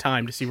 knock at a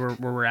time to see where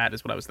we're at,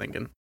 is what I was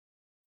thinking.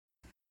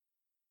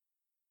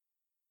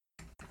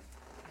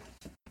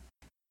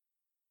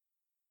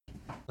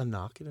 A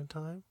knock at a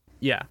time?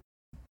 Yeah.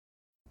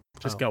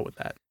 Just go with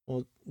that.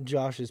 Well,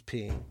 Josh is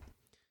peeing.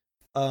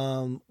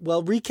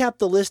 Well, recap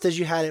the list as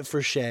you had it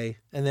for Shay,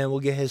 and then we'll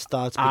get his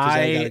thoughts because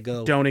I gotta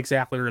go. Don't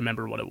exactly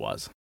remember what it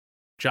was.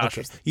 Josh.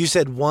 Okay. You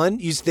said one.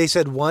 They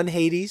said 1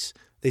 Hades.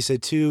 They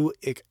said 2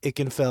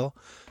 Ikenfell.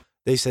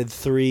 They said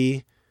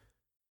 3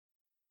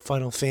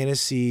 Final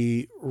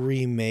Fantasy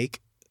remake.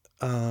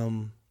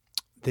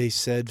 They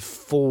said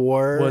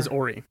 4 was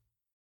Ori.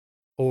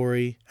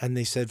 And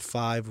they said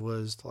 5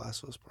 was The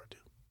Last of Us Part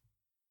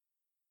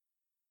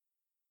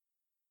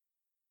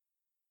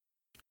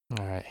 2.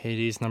 All right,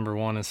 Hades number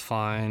 1 is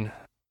fine.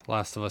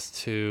 Last of Us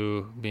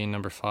 2 being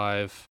number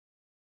 5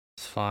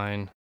 is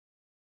fine.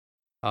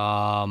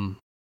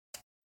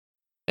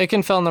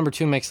 Ikenfell number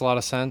 2 makes a lot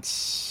of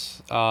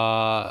sense.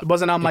 It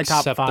wasn't on my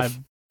top 5,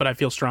 but I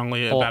feel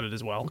strongly about it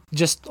as well.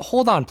 Just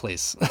hold on,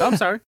 please. Oh, I'm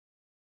sorry.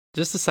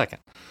 Just a second.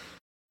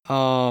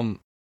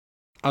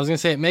 I was going to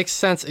say it makes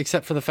sense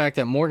except for the fact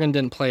that Morgan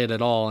didn't play it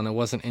at all and it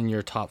wasn't in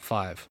your top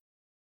 5.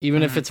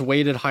 Even if it's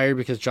weighted higher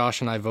because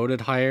Josh and I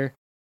voted higher,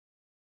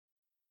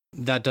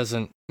 that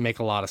doesn't make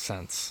a lot of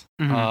sense.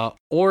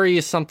 Ori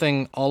is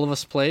something all of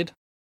us played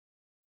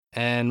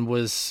and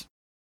was...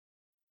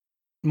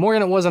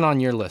 Morgan, it wasn't on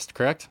your list,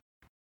 correct?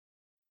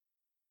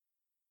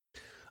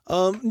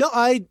 No,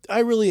 I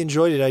really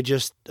enjoyed it. I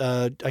just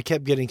I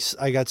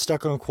got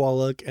stuck on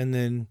Qualuk, and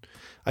then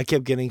I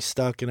kept getting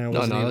stuck, and I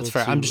wasn't able that's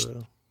fair.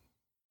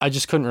 I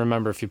just couldn't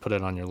remember if you put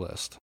it on your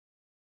list.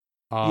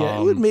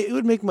 Yeah, it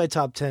would make my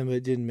top 10, but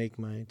it didn't make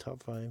my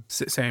top 5.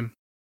 Same.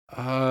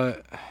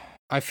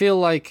 I feel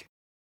like,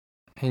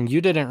 and you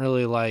didn't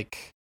really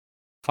like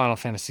Final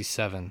Fantasy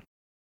VII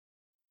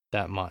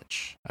that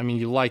much. I mean,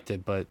 you liked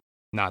it, but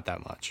not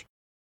that much.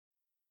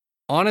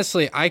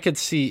 Honestly, I could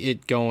see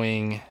it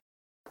going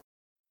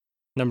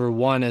number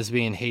 1 as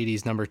being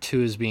Hades, number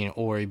 2 as being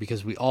Ori,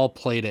 because we all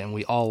played it and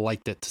we all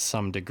liked it to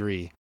some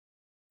degree.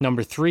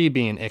 Number 3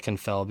 being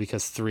Ikenfell,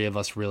 because 3 of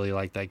us really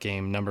liked that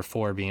game. Number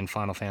 4 being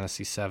Final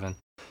Fantasy VII.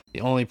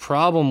 The only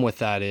problem with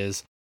that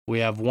is we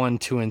have 1,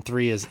 2, and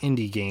 3 as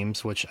indie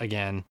games, which,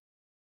 again,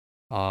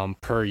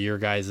 per your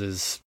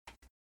guys'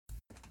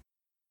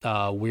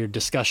 weird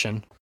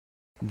discussion,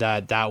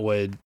 that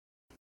would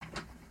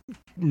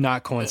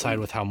not coincide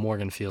with how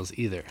Morgan feels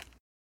either.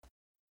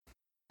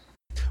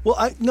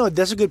 Well, no,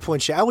 that's a good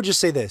point, Shay. I would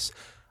just say this.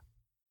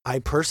 I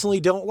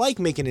personally don't like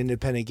making an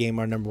independent game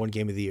our number 1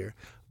 game of the year,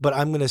 but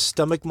I'm going to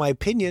stomach my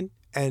opinion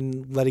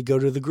and let it go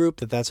to the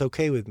group that's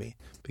okay with me,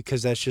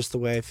 because that's just the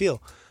way I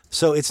feel.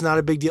 So it's not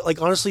a big deal.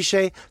 Like, honestly,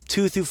 Shay,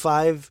 2 through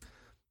 5,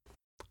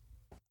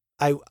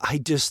 I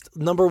just,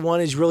 number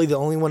 1 is really the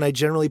only one I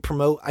generally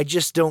promote. I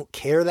just don't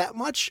care that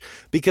much,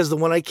 because the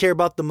one I care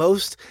about the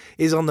most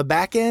is on the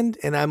back end,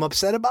 and I'm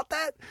upset about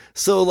that.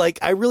 So, like,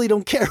 I really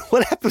don't care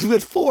what happens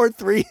with 4,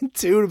 3, and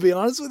 2, to be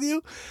honest with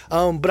you.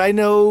 But I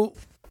know,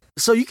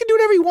 so you can do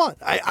whatever you want.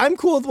 I'm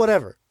cool with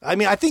whatever. I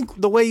mean, I think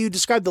the way you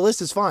described the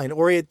list is fine.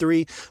 Ori at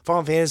 3,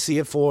 Final Fantasy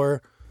at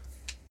 4.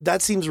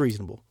 That seems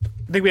reasonable.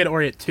 I think we had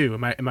Ori at 2.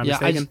 Am I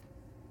mistaken?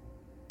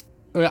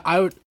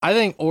 I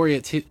think Ori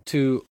at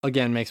 2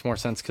 again makes more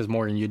sense because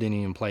Morgan, you didn't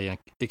even play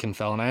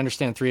Ikenfell, and I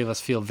understand 3 of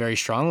us feel very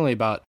strongly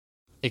about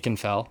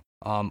Ikenfell.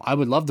 I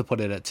would love to put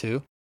it at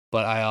 2,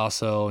 but I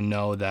also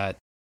know that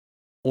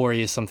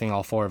Ori is something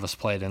all 4 of us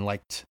played and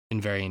liked in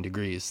varying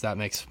degrees. That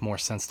makes more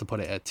sense to put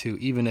it at 2,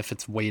 even if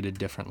it's weighted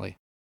differently.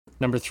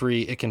 Number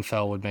 3,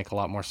 Ikenfell would make a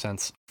lot more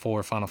sense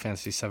for Final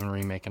Fantasy VII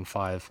Remake, and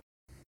 5,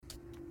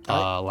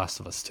 Last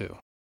of Us 2.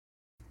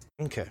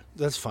 Okay,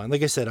 that's fine.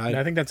 Like I said,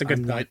 I think that's a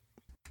good point.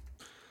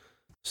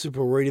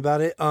 Super worried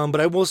about it. But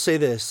I will say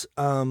this.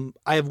 I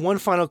have one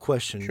final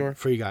question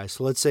for you guys.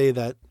 So let's say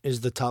that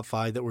is the top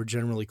 5 that we're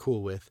generally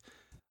cool with.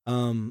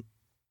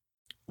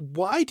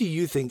 Why do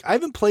you think, I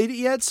haven't played it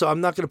yet, so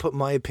I'm not going to put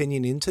my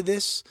opinion into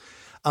this.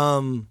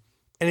 And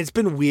it's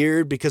been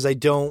weird because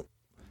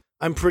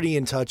I'm pretty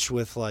in touch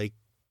with, like,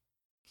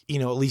 you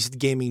know, at least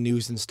gaming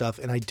news and stuff.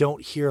 And I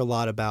don't hear a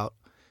lot about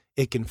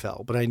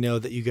Ikenfell, but I know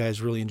that you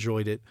guys really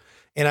enjoyed it.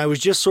 And I was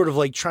just sort of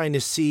like trying to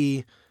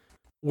see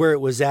where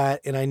it was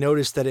at, and I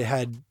noticed that it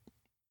had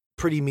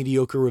pretty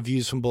mediocre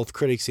reviews from both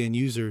critics and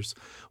users.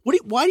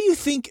 Why do you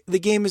think the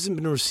game hasn't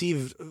been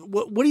received?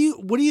 What do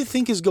you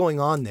think is going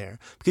on there?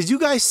 Because you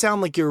guys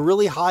sound like you're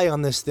really high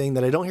on this thing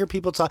that I don't hear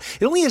people talk.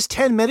 It only has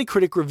 10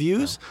 Metacritic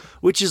reviews,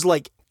 which is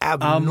like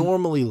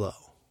abnormally low.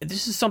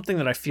 This is something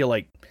that I feel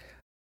like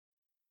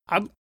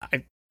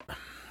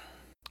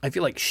I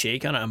feel like Shay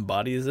kind of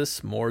embodies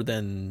this more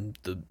than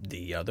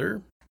the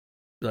other,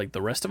 like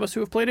the rest of us who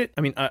have played it.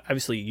 I mean,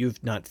 obviously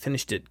you've not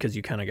finished it because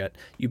you kind of got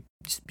you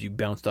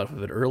bounced off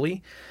of it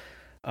early.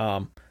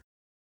 I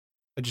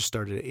just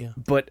started it, yeah.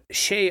 But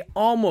Shay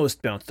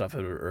almost bounced off of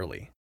it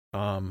early.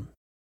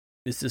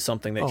 This is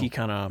something that he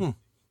kind of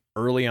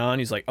early on.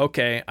 He's like,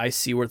 okay, I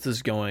see where this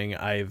is going.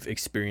 I've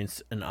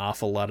experienced an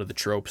awful lot of the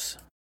tropes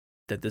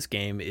that this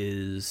game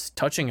is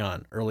touching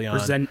on early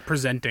on.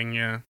 Presenting,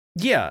 yeah.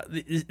 Yeah,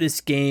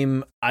 this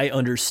game, I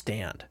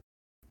understand.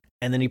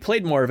 And then he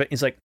played more of it.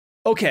 He's like,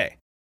 okay,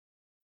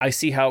 I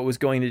see how it was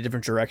going in a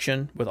different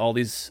direction with all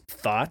these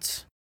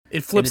thoughts.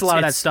 It flips a lot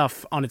of that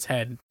stuff on its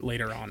head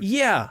later on.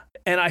 Yeah,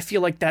 and I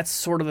feel like that's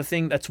sort of the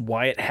thing. That's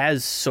why it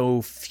has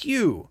so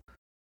few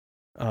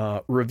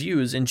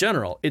reviews in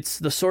general. It's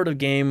the sort of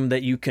game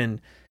that you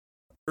can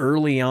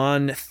early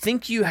on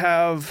think you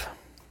have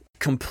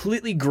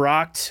completely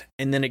grokked,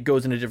 and then it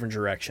goes in a different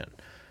direction.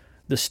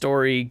 The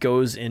story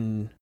goes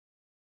in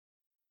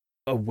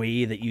a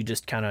way that you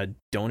just kind of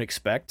don't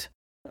expect.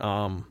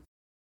 And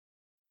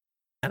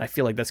I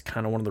feel like that's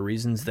kind of one of the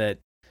reasons that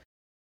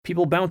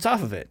people bounce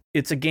off of it.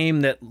 It's a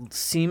game that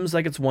seems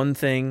like it's one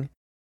thing,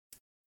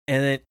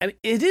 and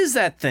it is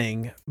that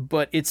thing,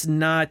 but it's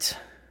not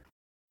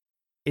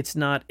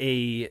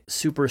a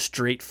super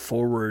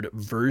straightforward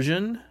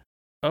version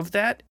of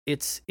that.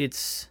 It's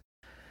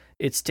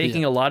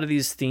taking a lot of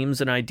these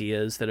themes and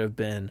ideas that have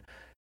been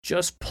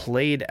just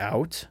played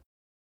out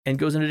and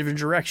goes in a different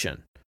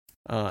direction.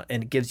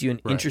 And it gives you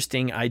an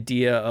interesting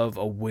idea of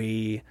a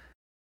way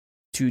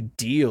to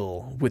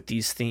deal with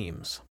these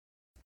themes.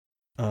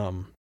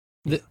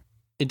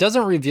 It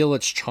doesn't reveal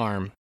its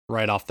charm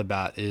right off the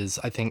bat is,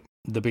 I think,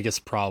 the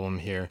biggest problem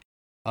here,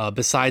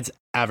 besides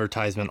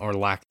advertisement or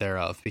lack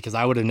thereof, because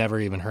I would have never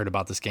even heard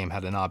about this game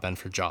had it not been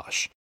for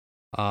Josh.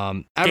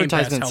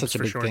 Advertisement's such a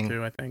big thing.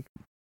 Too, I think.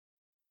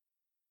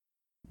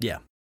 Yeah.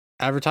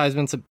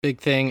 Advertisement's a big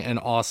thing, and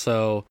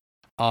also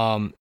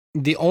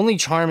the only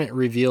charm it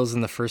reveals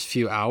in the first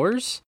few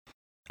hours,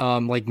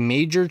 like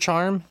major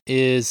charm,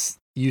 is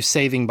you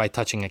saving by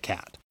touching a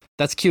cat.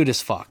 That's cute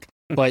as fuck.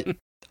 But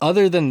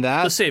other than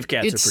that, the save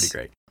cats are pretty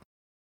great.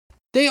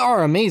 They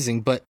are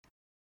amazing, but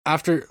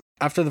after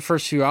the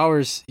first few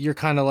hours, you're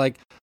kind of like,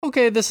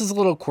 okay, this is a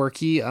little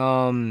quirky,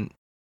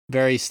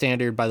 very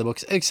standard by the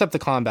books, except the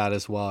combat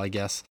as well, I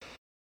guess.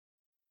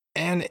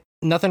 And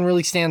nothing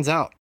really stands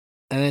out.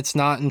 And it's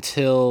not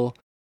until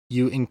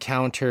you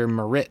encounter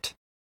Marit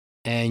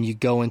and you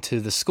go into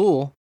the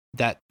school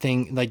that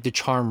thing, like the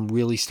charm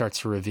really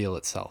starts to reveal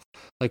itself.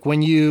 Like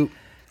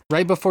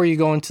right before you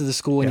go into the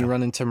school and you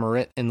run into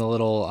Marit in the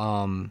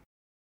little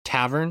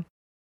tavern,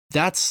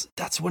 that's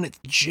when it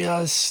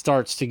just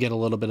starts to get a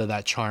little bit of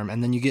that charm.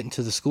 And then you get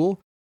into the school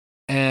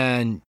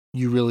and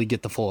you really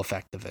get the full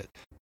effect of it.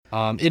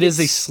 It is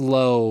a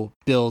slow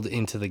build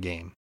into the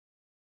game.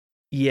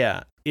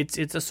 Yeah, it's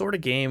a sort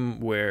of game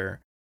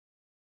where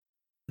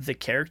the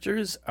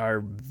characters are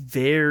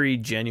very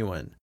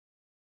genuine,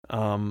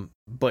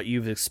 but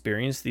you've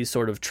experienced these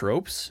sort of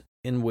tropes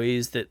in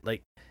ways that,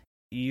 like,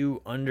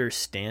 you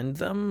understand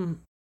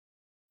them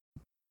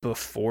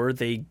before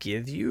they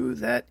give you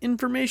that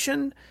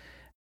information,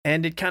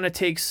 and it kind of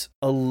takes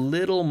a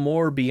little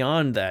more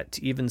beyond that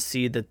to even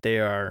see that they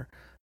are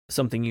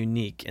something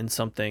unique and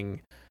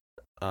something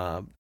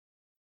you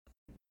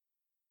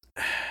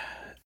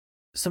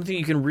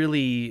can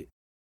really...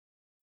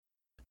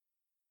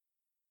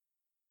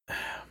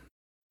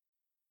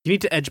 You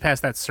need to edge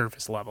past that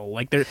surface level.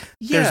 Like there's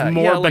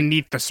more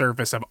beneath the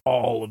surface of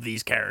all of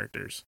these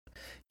characters.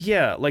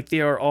 Yeah, like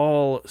they are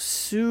all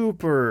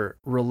super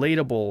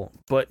relatable,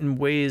 but in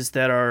ways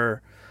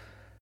that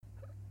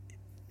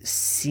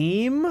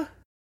seem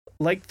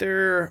like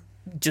they're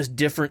just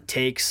different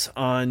takes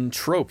on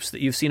tropes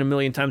that you've seen a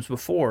million times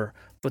before,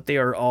 but they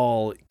are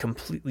all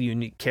completely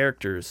unique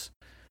characters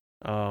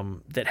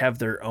that have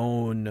their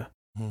own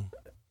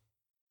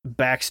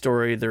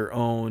backstory, their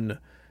own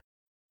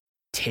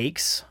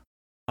takes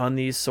on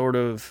these sort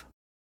of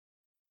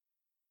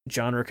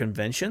genre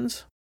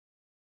conventions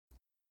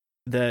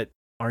that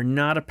are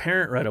not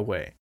apparent right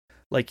away.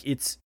 Like,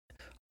 it's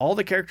all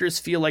the characters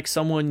feel like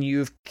someone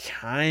you've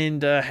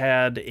kind of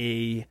had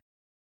you've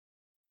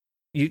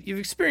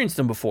experienced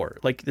them before.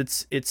 Like,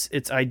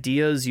 it's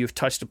ideas you've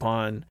touched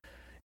upon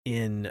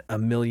in a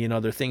million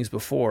other things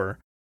before,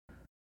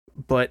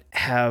 but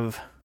have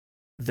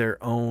their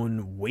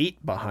own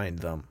weight behind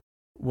them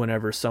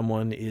whenever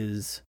someone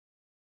is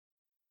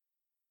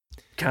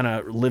kind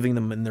of living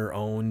them in their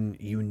own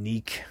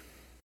unique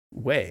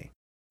way.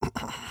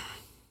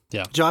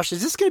 Yeah, Josh,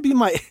 is this going to be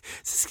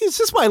is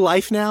this my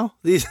life now?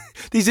 These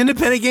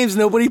independent games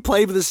nobody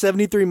played with a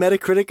 73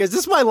 Metacritic. Is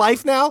this my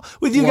life now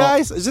with you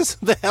guys? Is this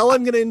the hell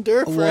I'm going to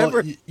endure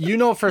forever? Well, you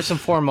know, first and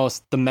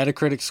foremost, the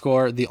Metacritic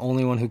score, the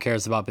only one who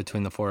cares about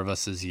between the four of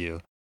us is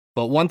you.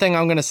 But one thing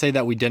I'm going to say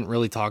that we didn't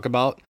really talk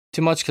about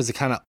too much because it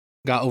kind of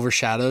got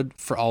overshadowed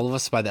for all of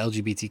us by the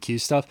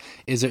LGBTQ stuff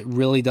is it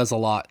really does a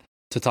lot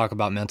to talk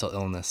about mental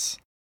illness.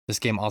 This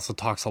game also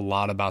talks a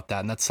lot about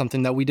that, and that's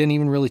something that we didn't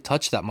even really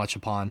touch that much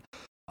upon.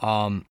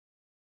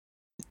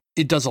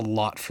 It does a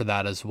lot for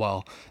that as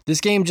well.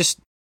 This game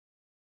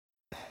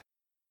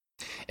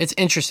it's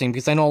interesting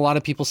because I know a lot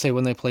of people say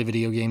when they play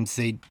video games,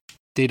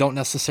 they don't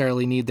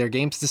necessarily need their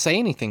games to say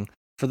anything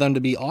for them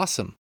to be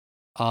awesome.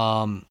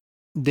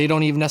 They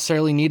don't even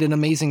necessarily need an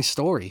amazing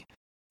story,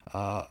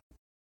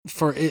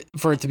 for it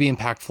to be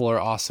impactful or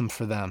awesome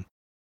for them.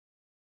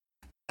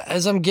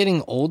 As I'm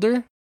getting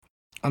older,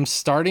 I'm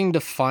starting to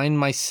find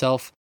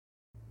myself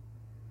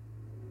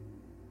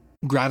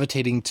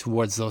gravitating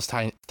towards those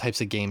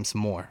types of games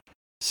more,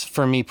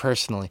 for me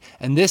personally.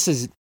 And this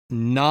is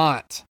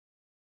not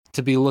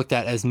to be looked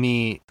at as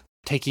me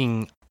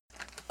taking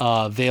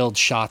veiled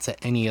shots at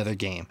any other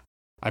game.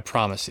 I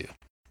promise you.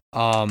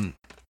 I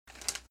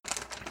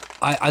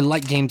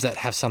like games that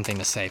have something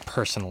to say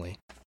personally.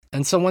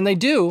 And so when they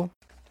do,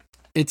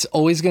 it's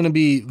always going to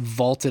be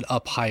vaulted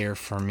up higher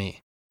for me.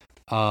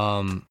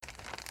 I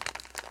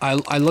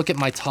look at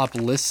my top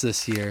lists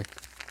this year,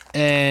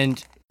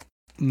 and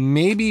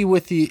maybe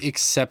with the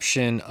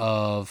exception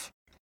of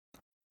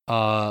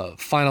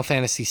Final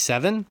Fantasy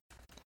VII,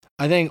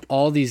 I think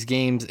all these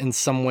games in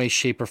some way,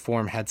 shape, or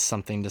form had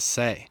something to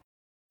say.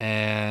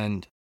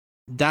 And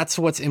that's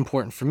what's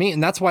important for me.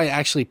 And that's why it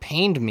actually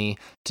pained me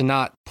to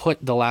not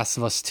put The Last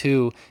of Us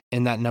 2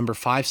 in that number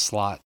 5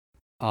 slot.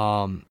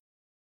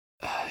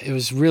 It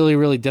was really,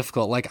 really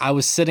difficult. Like, I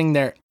was sitting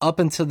there up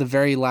until the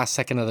very last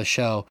second of the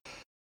show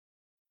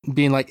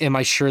being like, am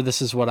I sure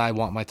this is what I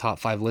want my top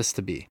 5 list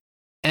to be?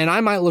 And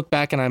I might look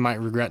back and I might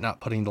regret not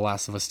putting The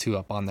Last of Us 2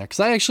 up on there, because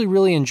I actually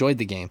really enjoyed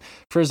the game.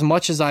 For as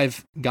much as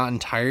I've gotten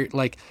tired,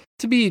 like,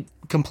 to be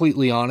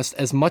completely honest,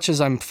 as much as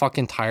I'm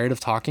fucking tired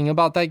of talking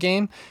about that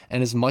game,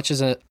 and as much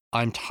as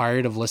I'm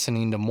tired of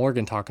listening to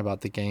Morgan talk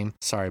about the game,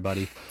 sorry,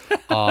 buddy,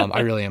 I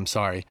really am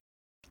sorry.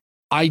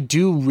 I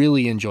do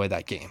really enjoy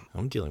that game.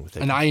 I'm dealing with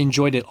it. And I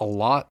enjoyed it a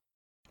lot.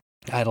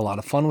 I had a lot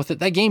of fun with it.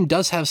 That game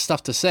does have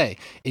stuff to say.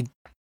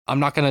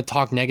 I'm not going to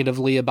talk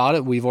negatively about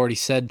it. We've already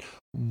said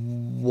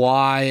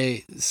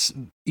why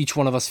each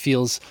one of us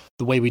feels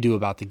the way we do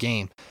about the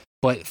game.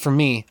 But for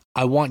me,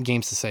 I want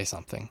games to say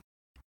something.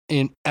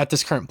 At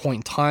this current point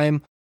in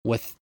time,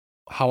 with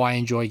how I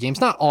enjoy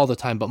games, not all the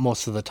time, but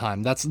most of the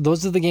time,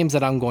 those are the games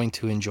that I'm going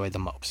to enjoy the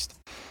most.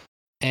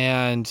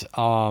 And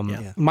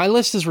my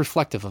list is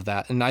reflective of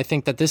that. And I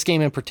think that this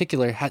game in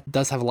particular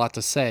does have a lot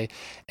to say.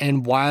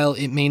 And while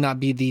it may not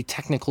be the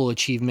technical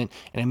achievement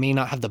and it may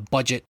not have the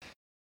budget,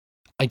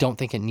 I don't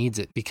think it needs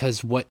it,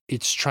 because what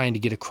it's trying to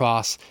get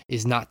across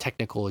is not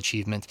technical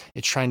achievement.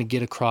 It's trying to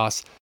get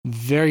across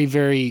very,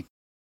 very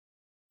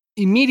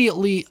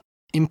immediately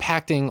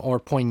impacting, or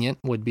poignant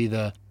would be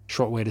the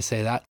short way to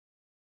say that,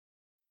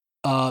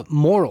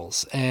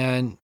 morals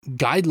and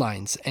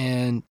guidelines,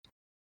 and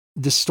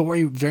the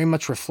story very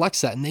much reflects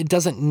that, and it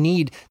doesn't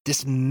need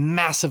this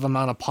massive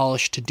amount of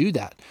polish to do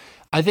that.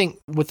 I think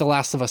with The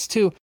Last of Us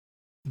 2,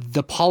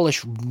 the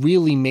polish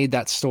really made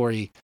that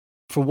story,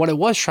 for what it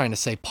was trying to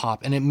say,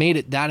 pop, and it made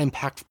it that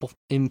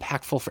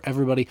impactful for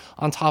everybody,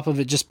 on top of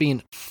it just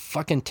being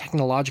fucking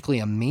technologically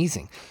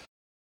amazing.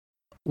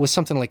 With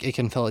something like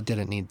Ikenfell, it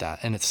didn't need that,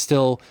 and it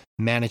still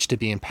managed to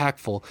be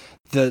impactful.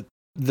 The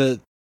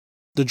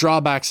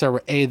drawbacks there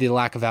were A, the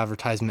lack of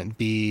advertisement,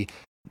 B,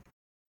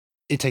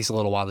 it takes a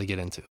little while to get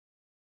into.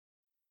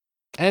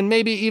 And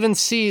maybe even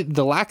C,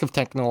 the lack of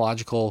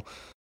technological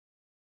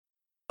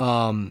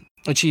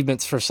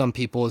achievements for some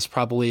people is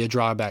probably a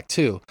drawback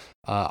too.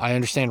 I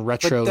understand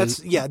retro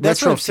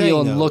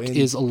feel and look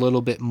is a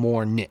little bit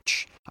more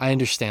niche. I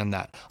understand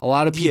that. A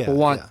lot of people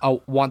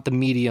want the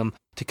medium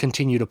to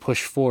continue to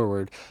push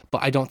forward,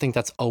 but I don't think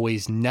that's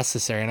always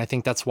necessary. And I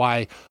think that's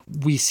why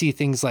we see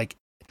things like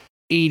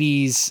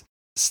 80s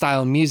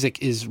style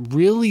music is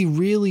really,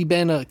 really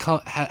been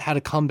had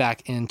a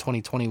comeback in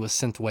 2020 with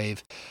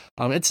synthwave.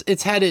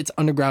 It's had its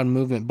underground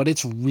movement, but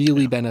it's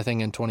really been a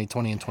thing in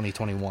 2020 and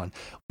 2021.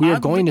 We are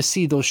going to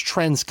see those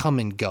trends come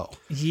and go.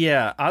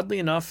 Yeah, oddly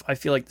enough, I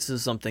feel like this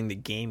is something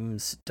that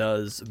games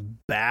does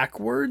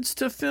backwards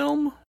to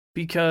film,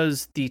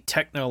 because the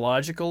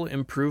technological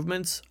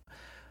improvements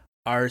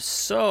are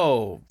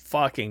so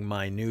fucking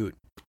minute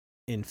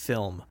in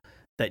film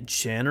that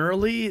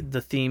generally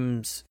the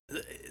themes,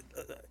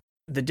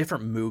 the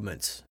different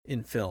movements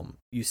in film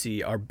you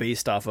see are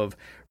based off of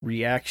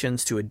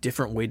reactions to a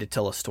different way to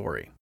tell a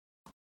story.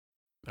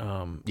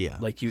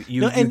 Like you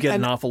get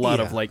an awful lot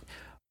of like,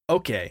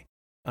 okay,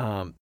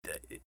 the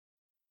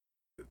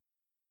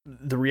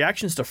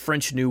reactions to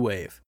French New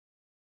Wave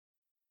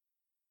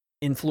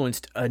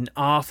influenced an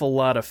awful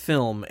lot of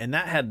film, and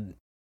that had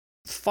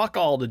fuck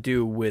all to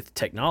do with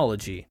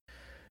technology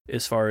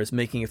as far as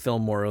making a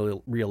film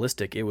more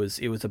realistic. It was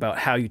about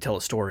how you tell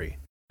a story.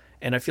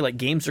 And I feel like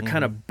games are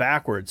kind of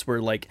backwards,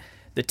 where like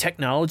the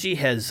technology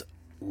has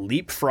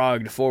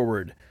leapfrogged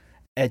forward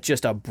at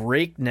just a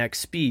breakneck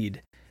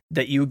speed,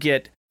 that you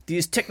get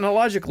these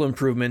technological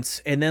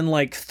improvements, and then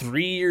like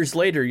 3 years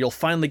later, you'll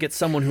finally get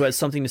someone who has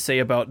something to say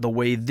about the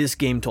way this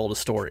game told a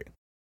story.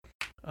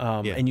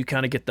 And you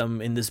kind of get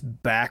them in this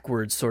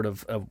backwards sort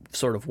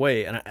of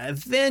way. And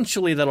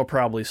eventually that'll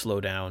probably slow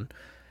down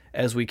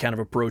as we kind of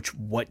approach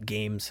what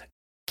games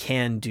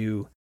can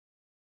do,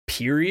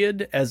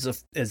 period, as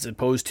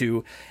opposed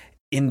to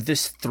in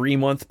this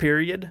 3-month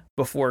period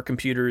before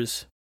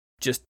computers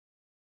just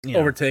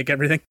overtake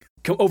everything.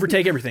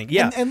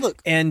 Yeah. And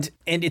look, and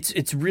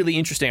it's really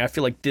interesting. I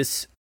feel like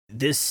this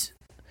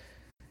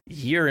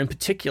year in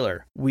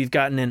particular, we've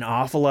gotten an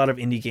awful lot of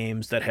indie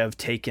games that have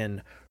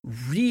taken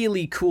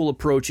really cool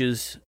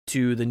approaches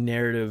to the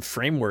narrative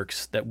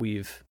frameworks that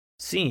we've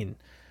seen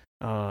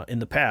in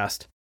the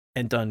past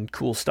and done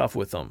cool stuff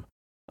with them.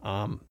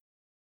 And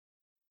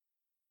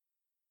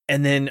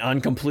then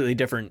on completely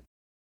different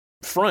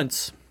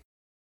fronts,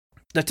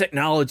 the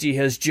technology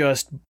has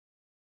just,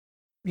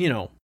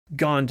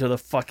 gone to the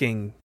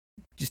fucking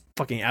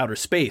outer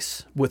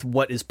space with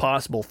what is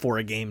possible for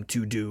a game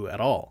to do at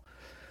all.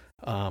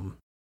 I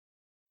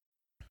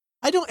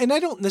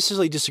don't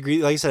necessarily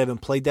disagree. Like I said, I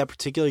haven't played that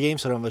particular game,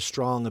 so I don't have a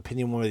strong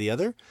opinion one or the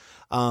other.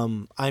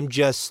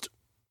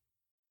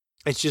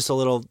 It's just a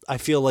little, I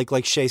feel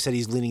like Shay said,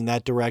 he's leaning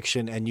that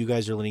direction and you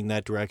guys are leaning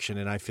that direction.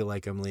 And I feel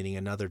like I'm leaning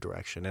another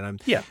direction. And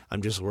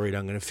I'm just worried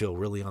I'm going to feel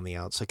really on the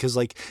outside. Cause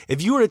like,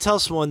 if you were to tell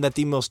someone that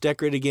the most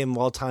decorated game of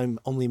all time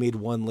only made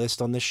one list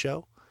on this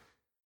show,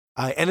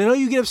 and I know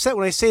you get upset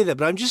when I say that,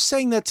 but I'm just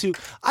saying that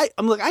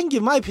I'm like, I can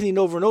give my opinion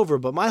over and over,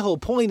 but my whole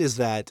point is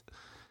that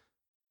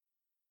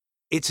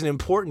it's an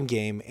important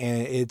game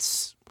and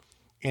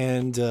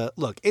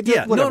look,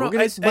 whatever.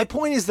 My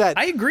point is that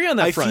I agree on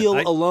that I front. feel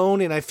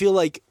alone, and I feel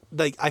like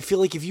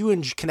if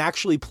you can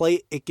actually play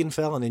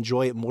Ikenfell and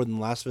enjoy it more than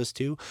Last of Us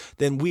 2,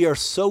 then we are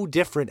so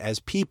different as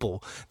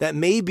people that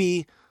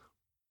maybe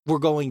we're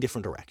going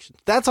different directions.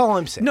 That's all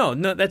I'm saying. No,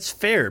 that's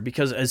fair,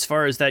 because as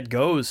far as that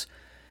goes,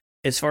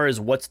 as far as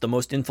what's the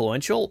most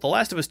influential, The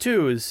Last of Us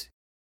 2 is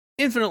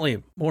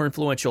infinitely more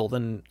influential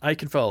than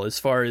Ikenfell as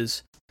far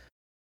as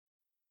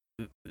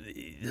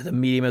the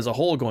medium as a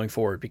whole going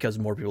forward, because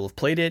more people have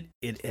played it.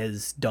 It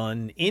has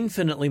done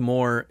infinitely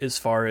more as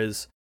far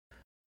as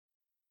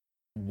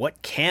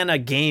what can a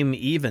game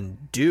even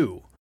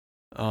do.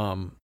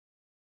 But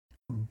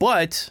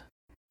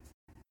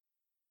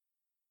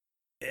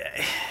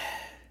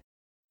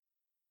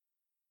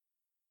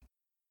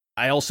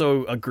I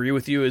also agree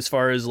with you as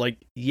far as I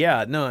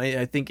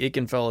think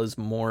Ikenfell is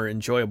more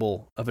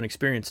enjoyable of an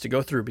experience to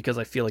go through, because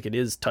I feel like it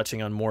is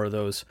touching on more of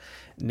those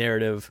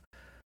narrative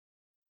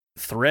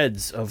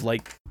threads of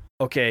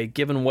okay,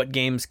 given what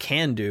games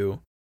can do,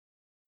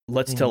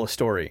 let's tell a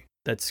story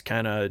that's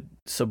kind of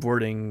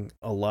subverting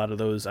a lot of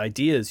those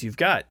ideas you've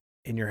got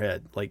in your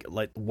head. Like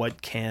what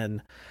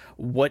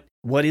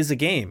is a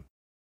game?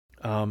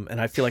 And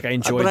I feel like I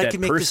enjoyed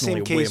that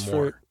personally way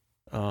more.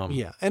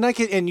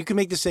 And you can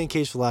make the same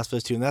case for Last of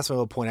Us 2, and that's my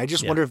whole point. I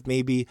just wonder if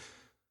maybe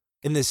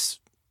in this,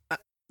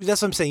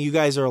 that's what I'm saying. You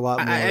guys are a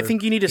lot more. I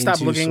think you need to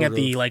stop looking at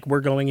the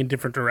we're going in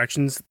different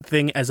directions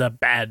thing as a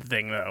bad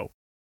thing, though.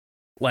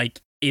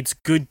 It's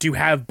good to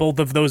have both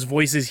of those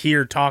voices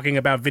here talking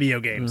about video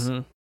games.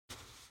 Mm-hmm.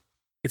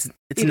 It's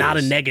not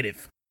a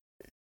negative.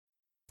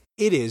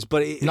 It is,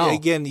 but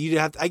again,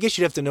 I guess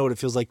you'd have to know what it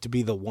feels like to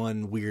be the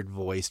one weird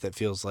voice that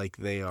feels like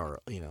they are,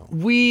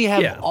 We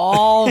have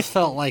all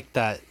felt like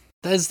that.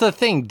 That's the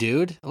thing,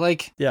 dude.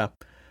 How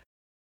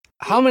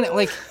many?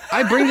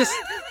 I bring this.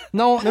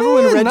 No, remember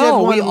when Red Dead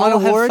won we all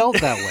have award? felt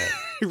that way.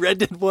 Red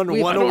Dead won one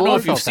award. I don't know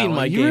if you've seen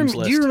my games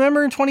list. Do you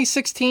remember in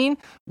 2016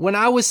 when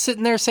I was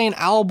sitting there saying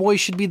Owlboy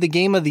should be the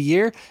game of the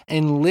year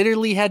and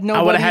literally had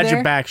nobody I would have had there?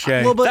 your back,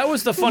 Shay. Well, that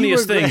was the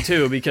funniest thing,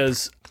 too,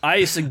 because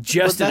I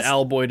suggested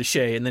Owlboy to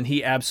Shay, and then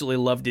he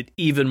absolutely loved it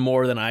even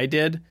more than I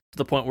did, to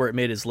the point where it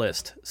made his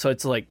list. So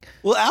it's like...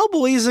 Well,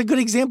 Owlboy is a good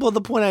example of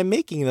the point I'm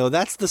making, though.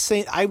 That's the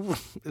same...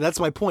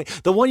 That's my point.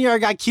 The one year I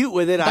got cute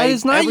with it, that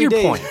is not your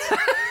point.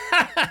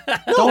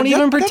 Don't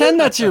even pretend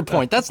that's your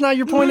point. That's not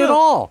your point at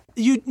all.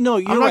 You're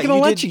I'm not going to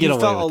let you get away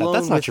with that.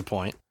 That's not your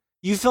point.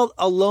 You felt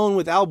alone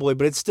with Owlboy,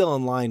 but it's still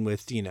in line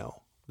with,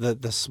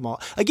 the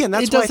small... Again,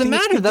 that's why I think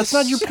it's good. That's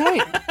not your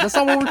point. That's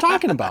not what we're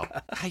talking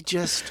about.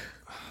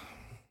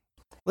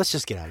 Let's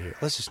just get out of here.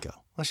 Let's just go.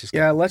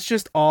 Yeah, let's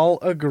just all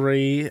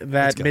agree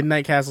that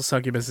Midnight Castle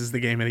Succubus is the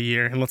game of the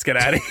year, and let's get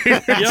out of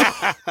here.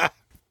 Yep.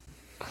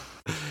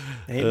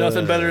 Ain't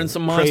nothing better than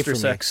some monster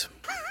sex.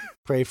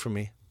 Pray for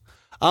me.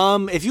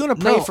 If you want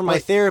to pray for my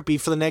therapy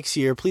for the next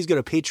year, please go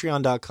to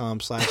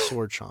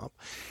patreon.com/Sword Chomp,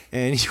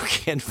 and you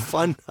can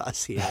fund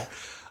us here.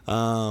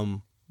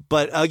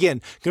 But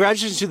again,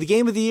 congratulations to the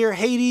Game of the Year,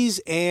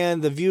 Hades,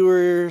 and the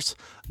viewers'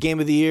 Game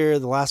of the Year,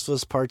 The Last of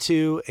Us Part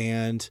 2,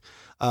 and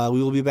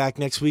we will be back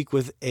next week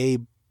with the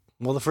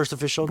first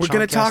official. We're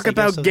going to talk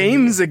about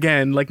games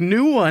again, like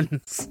new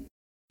ones.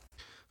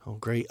 Oh,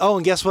 great. Oh,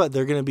 and guess what?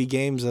 They're going to be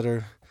games that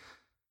are...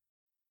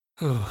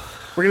 We're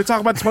going to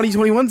talk about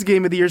 2021's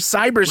Game of the Year,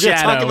 Cyber Shadow. We're going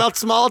to talk about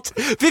small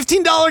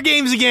 $15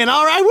 games again.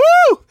 All right,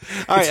 woo!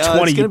 All right, it's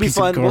 20, it's going to be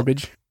fun.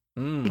 Garbage.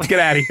 Let's get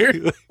out of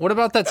here. What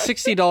about that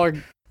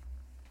 $60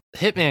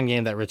 Hitman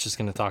game that Rich is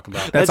going to talk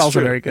about? That's also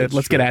true. Very good.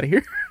 Let's get out of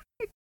here.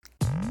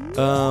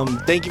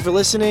 Thank you for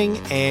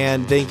listening,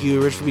 and thank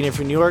you, Rich, for being here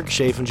from New York,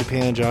 Shay from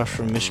Japan, Josh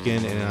from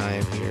Michigan, and I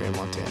am here in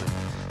Montana.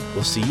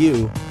 We'll see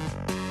you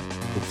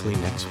hopefully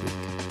next week.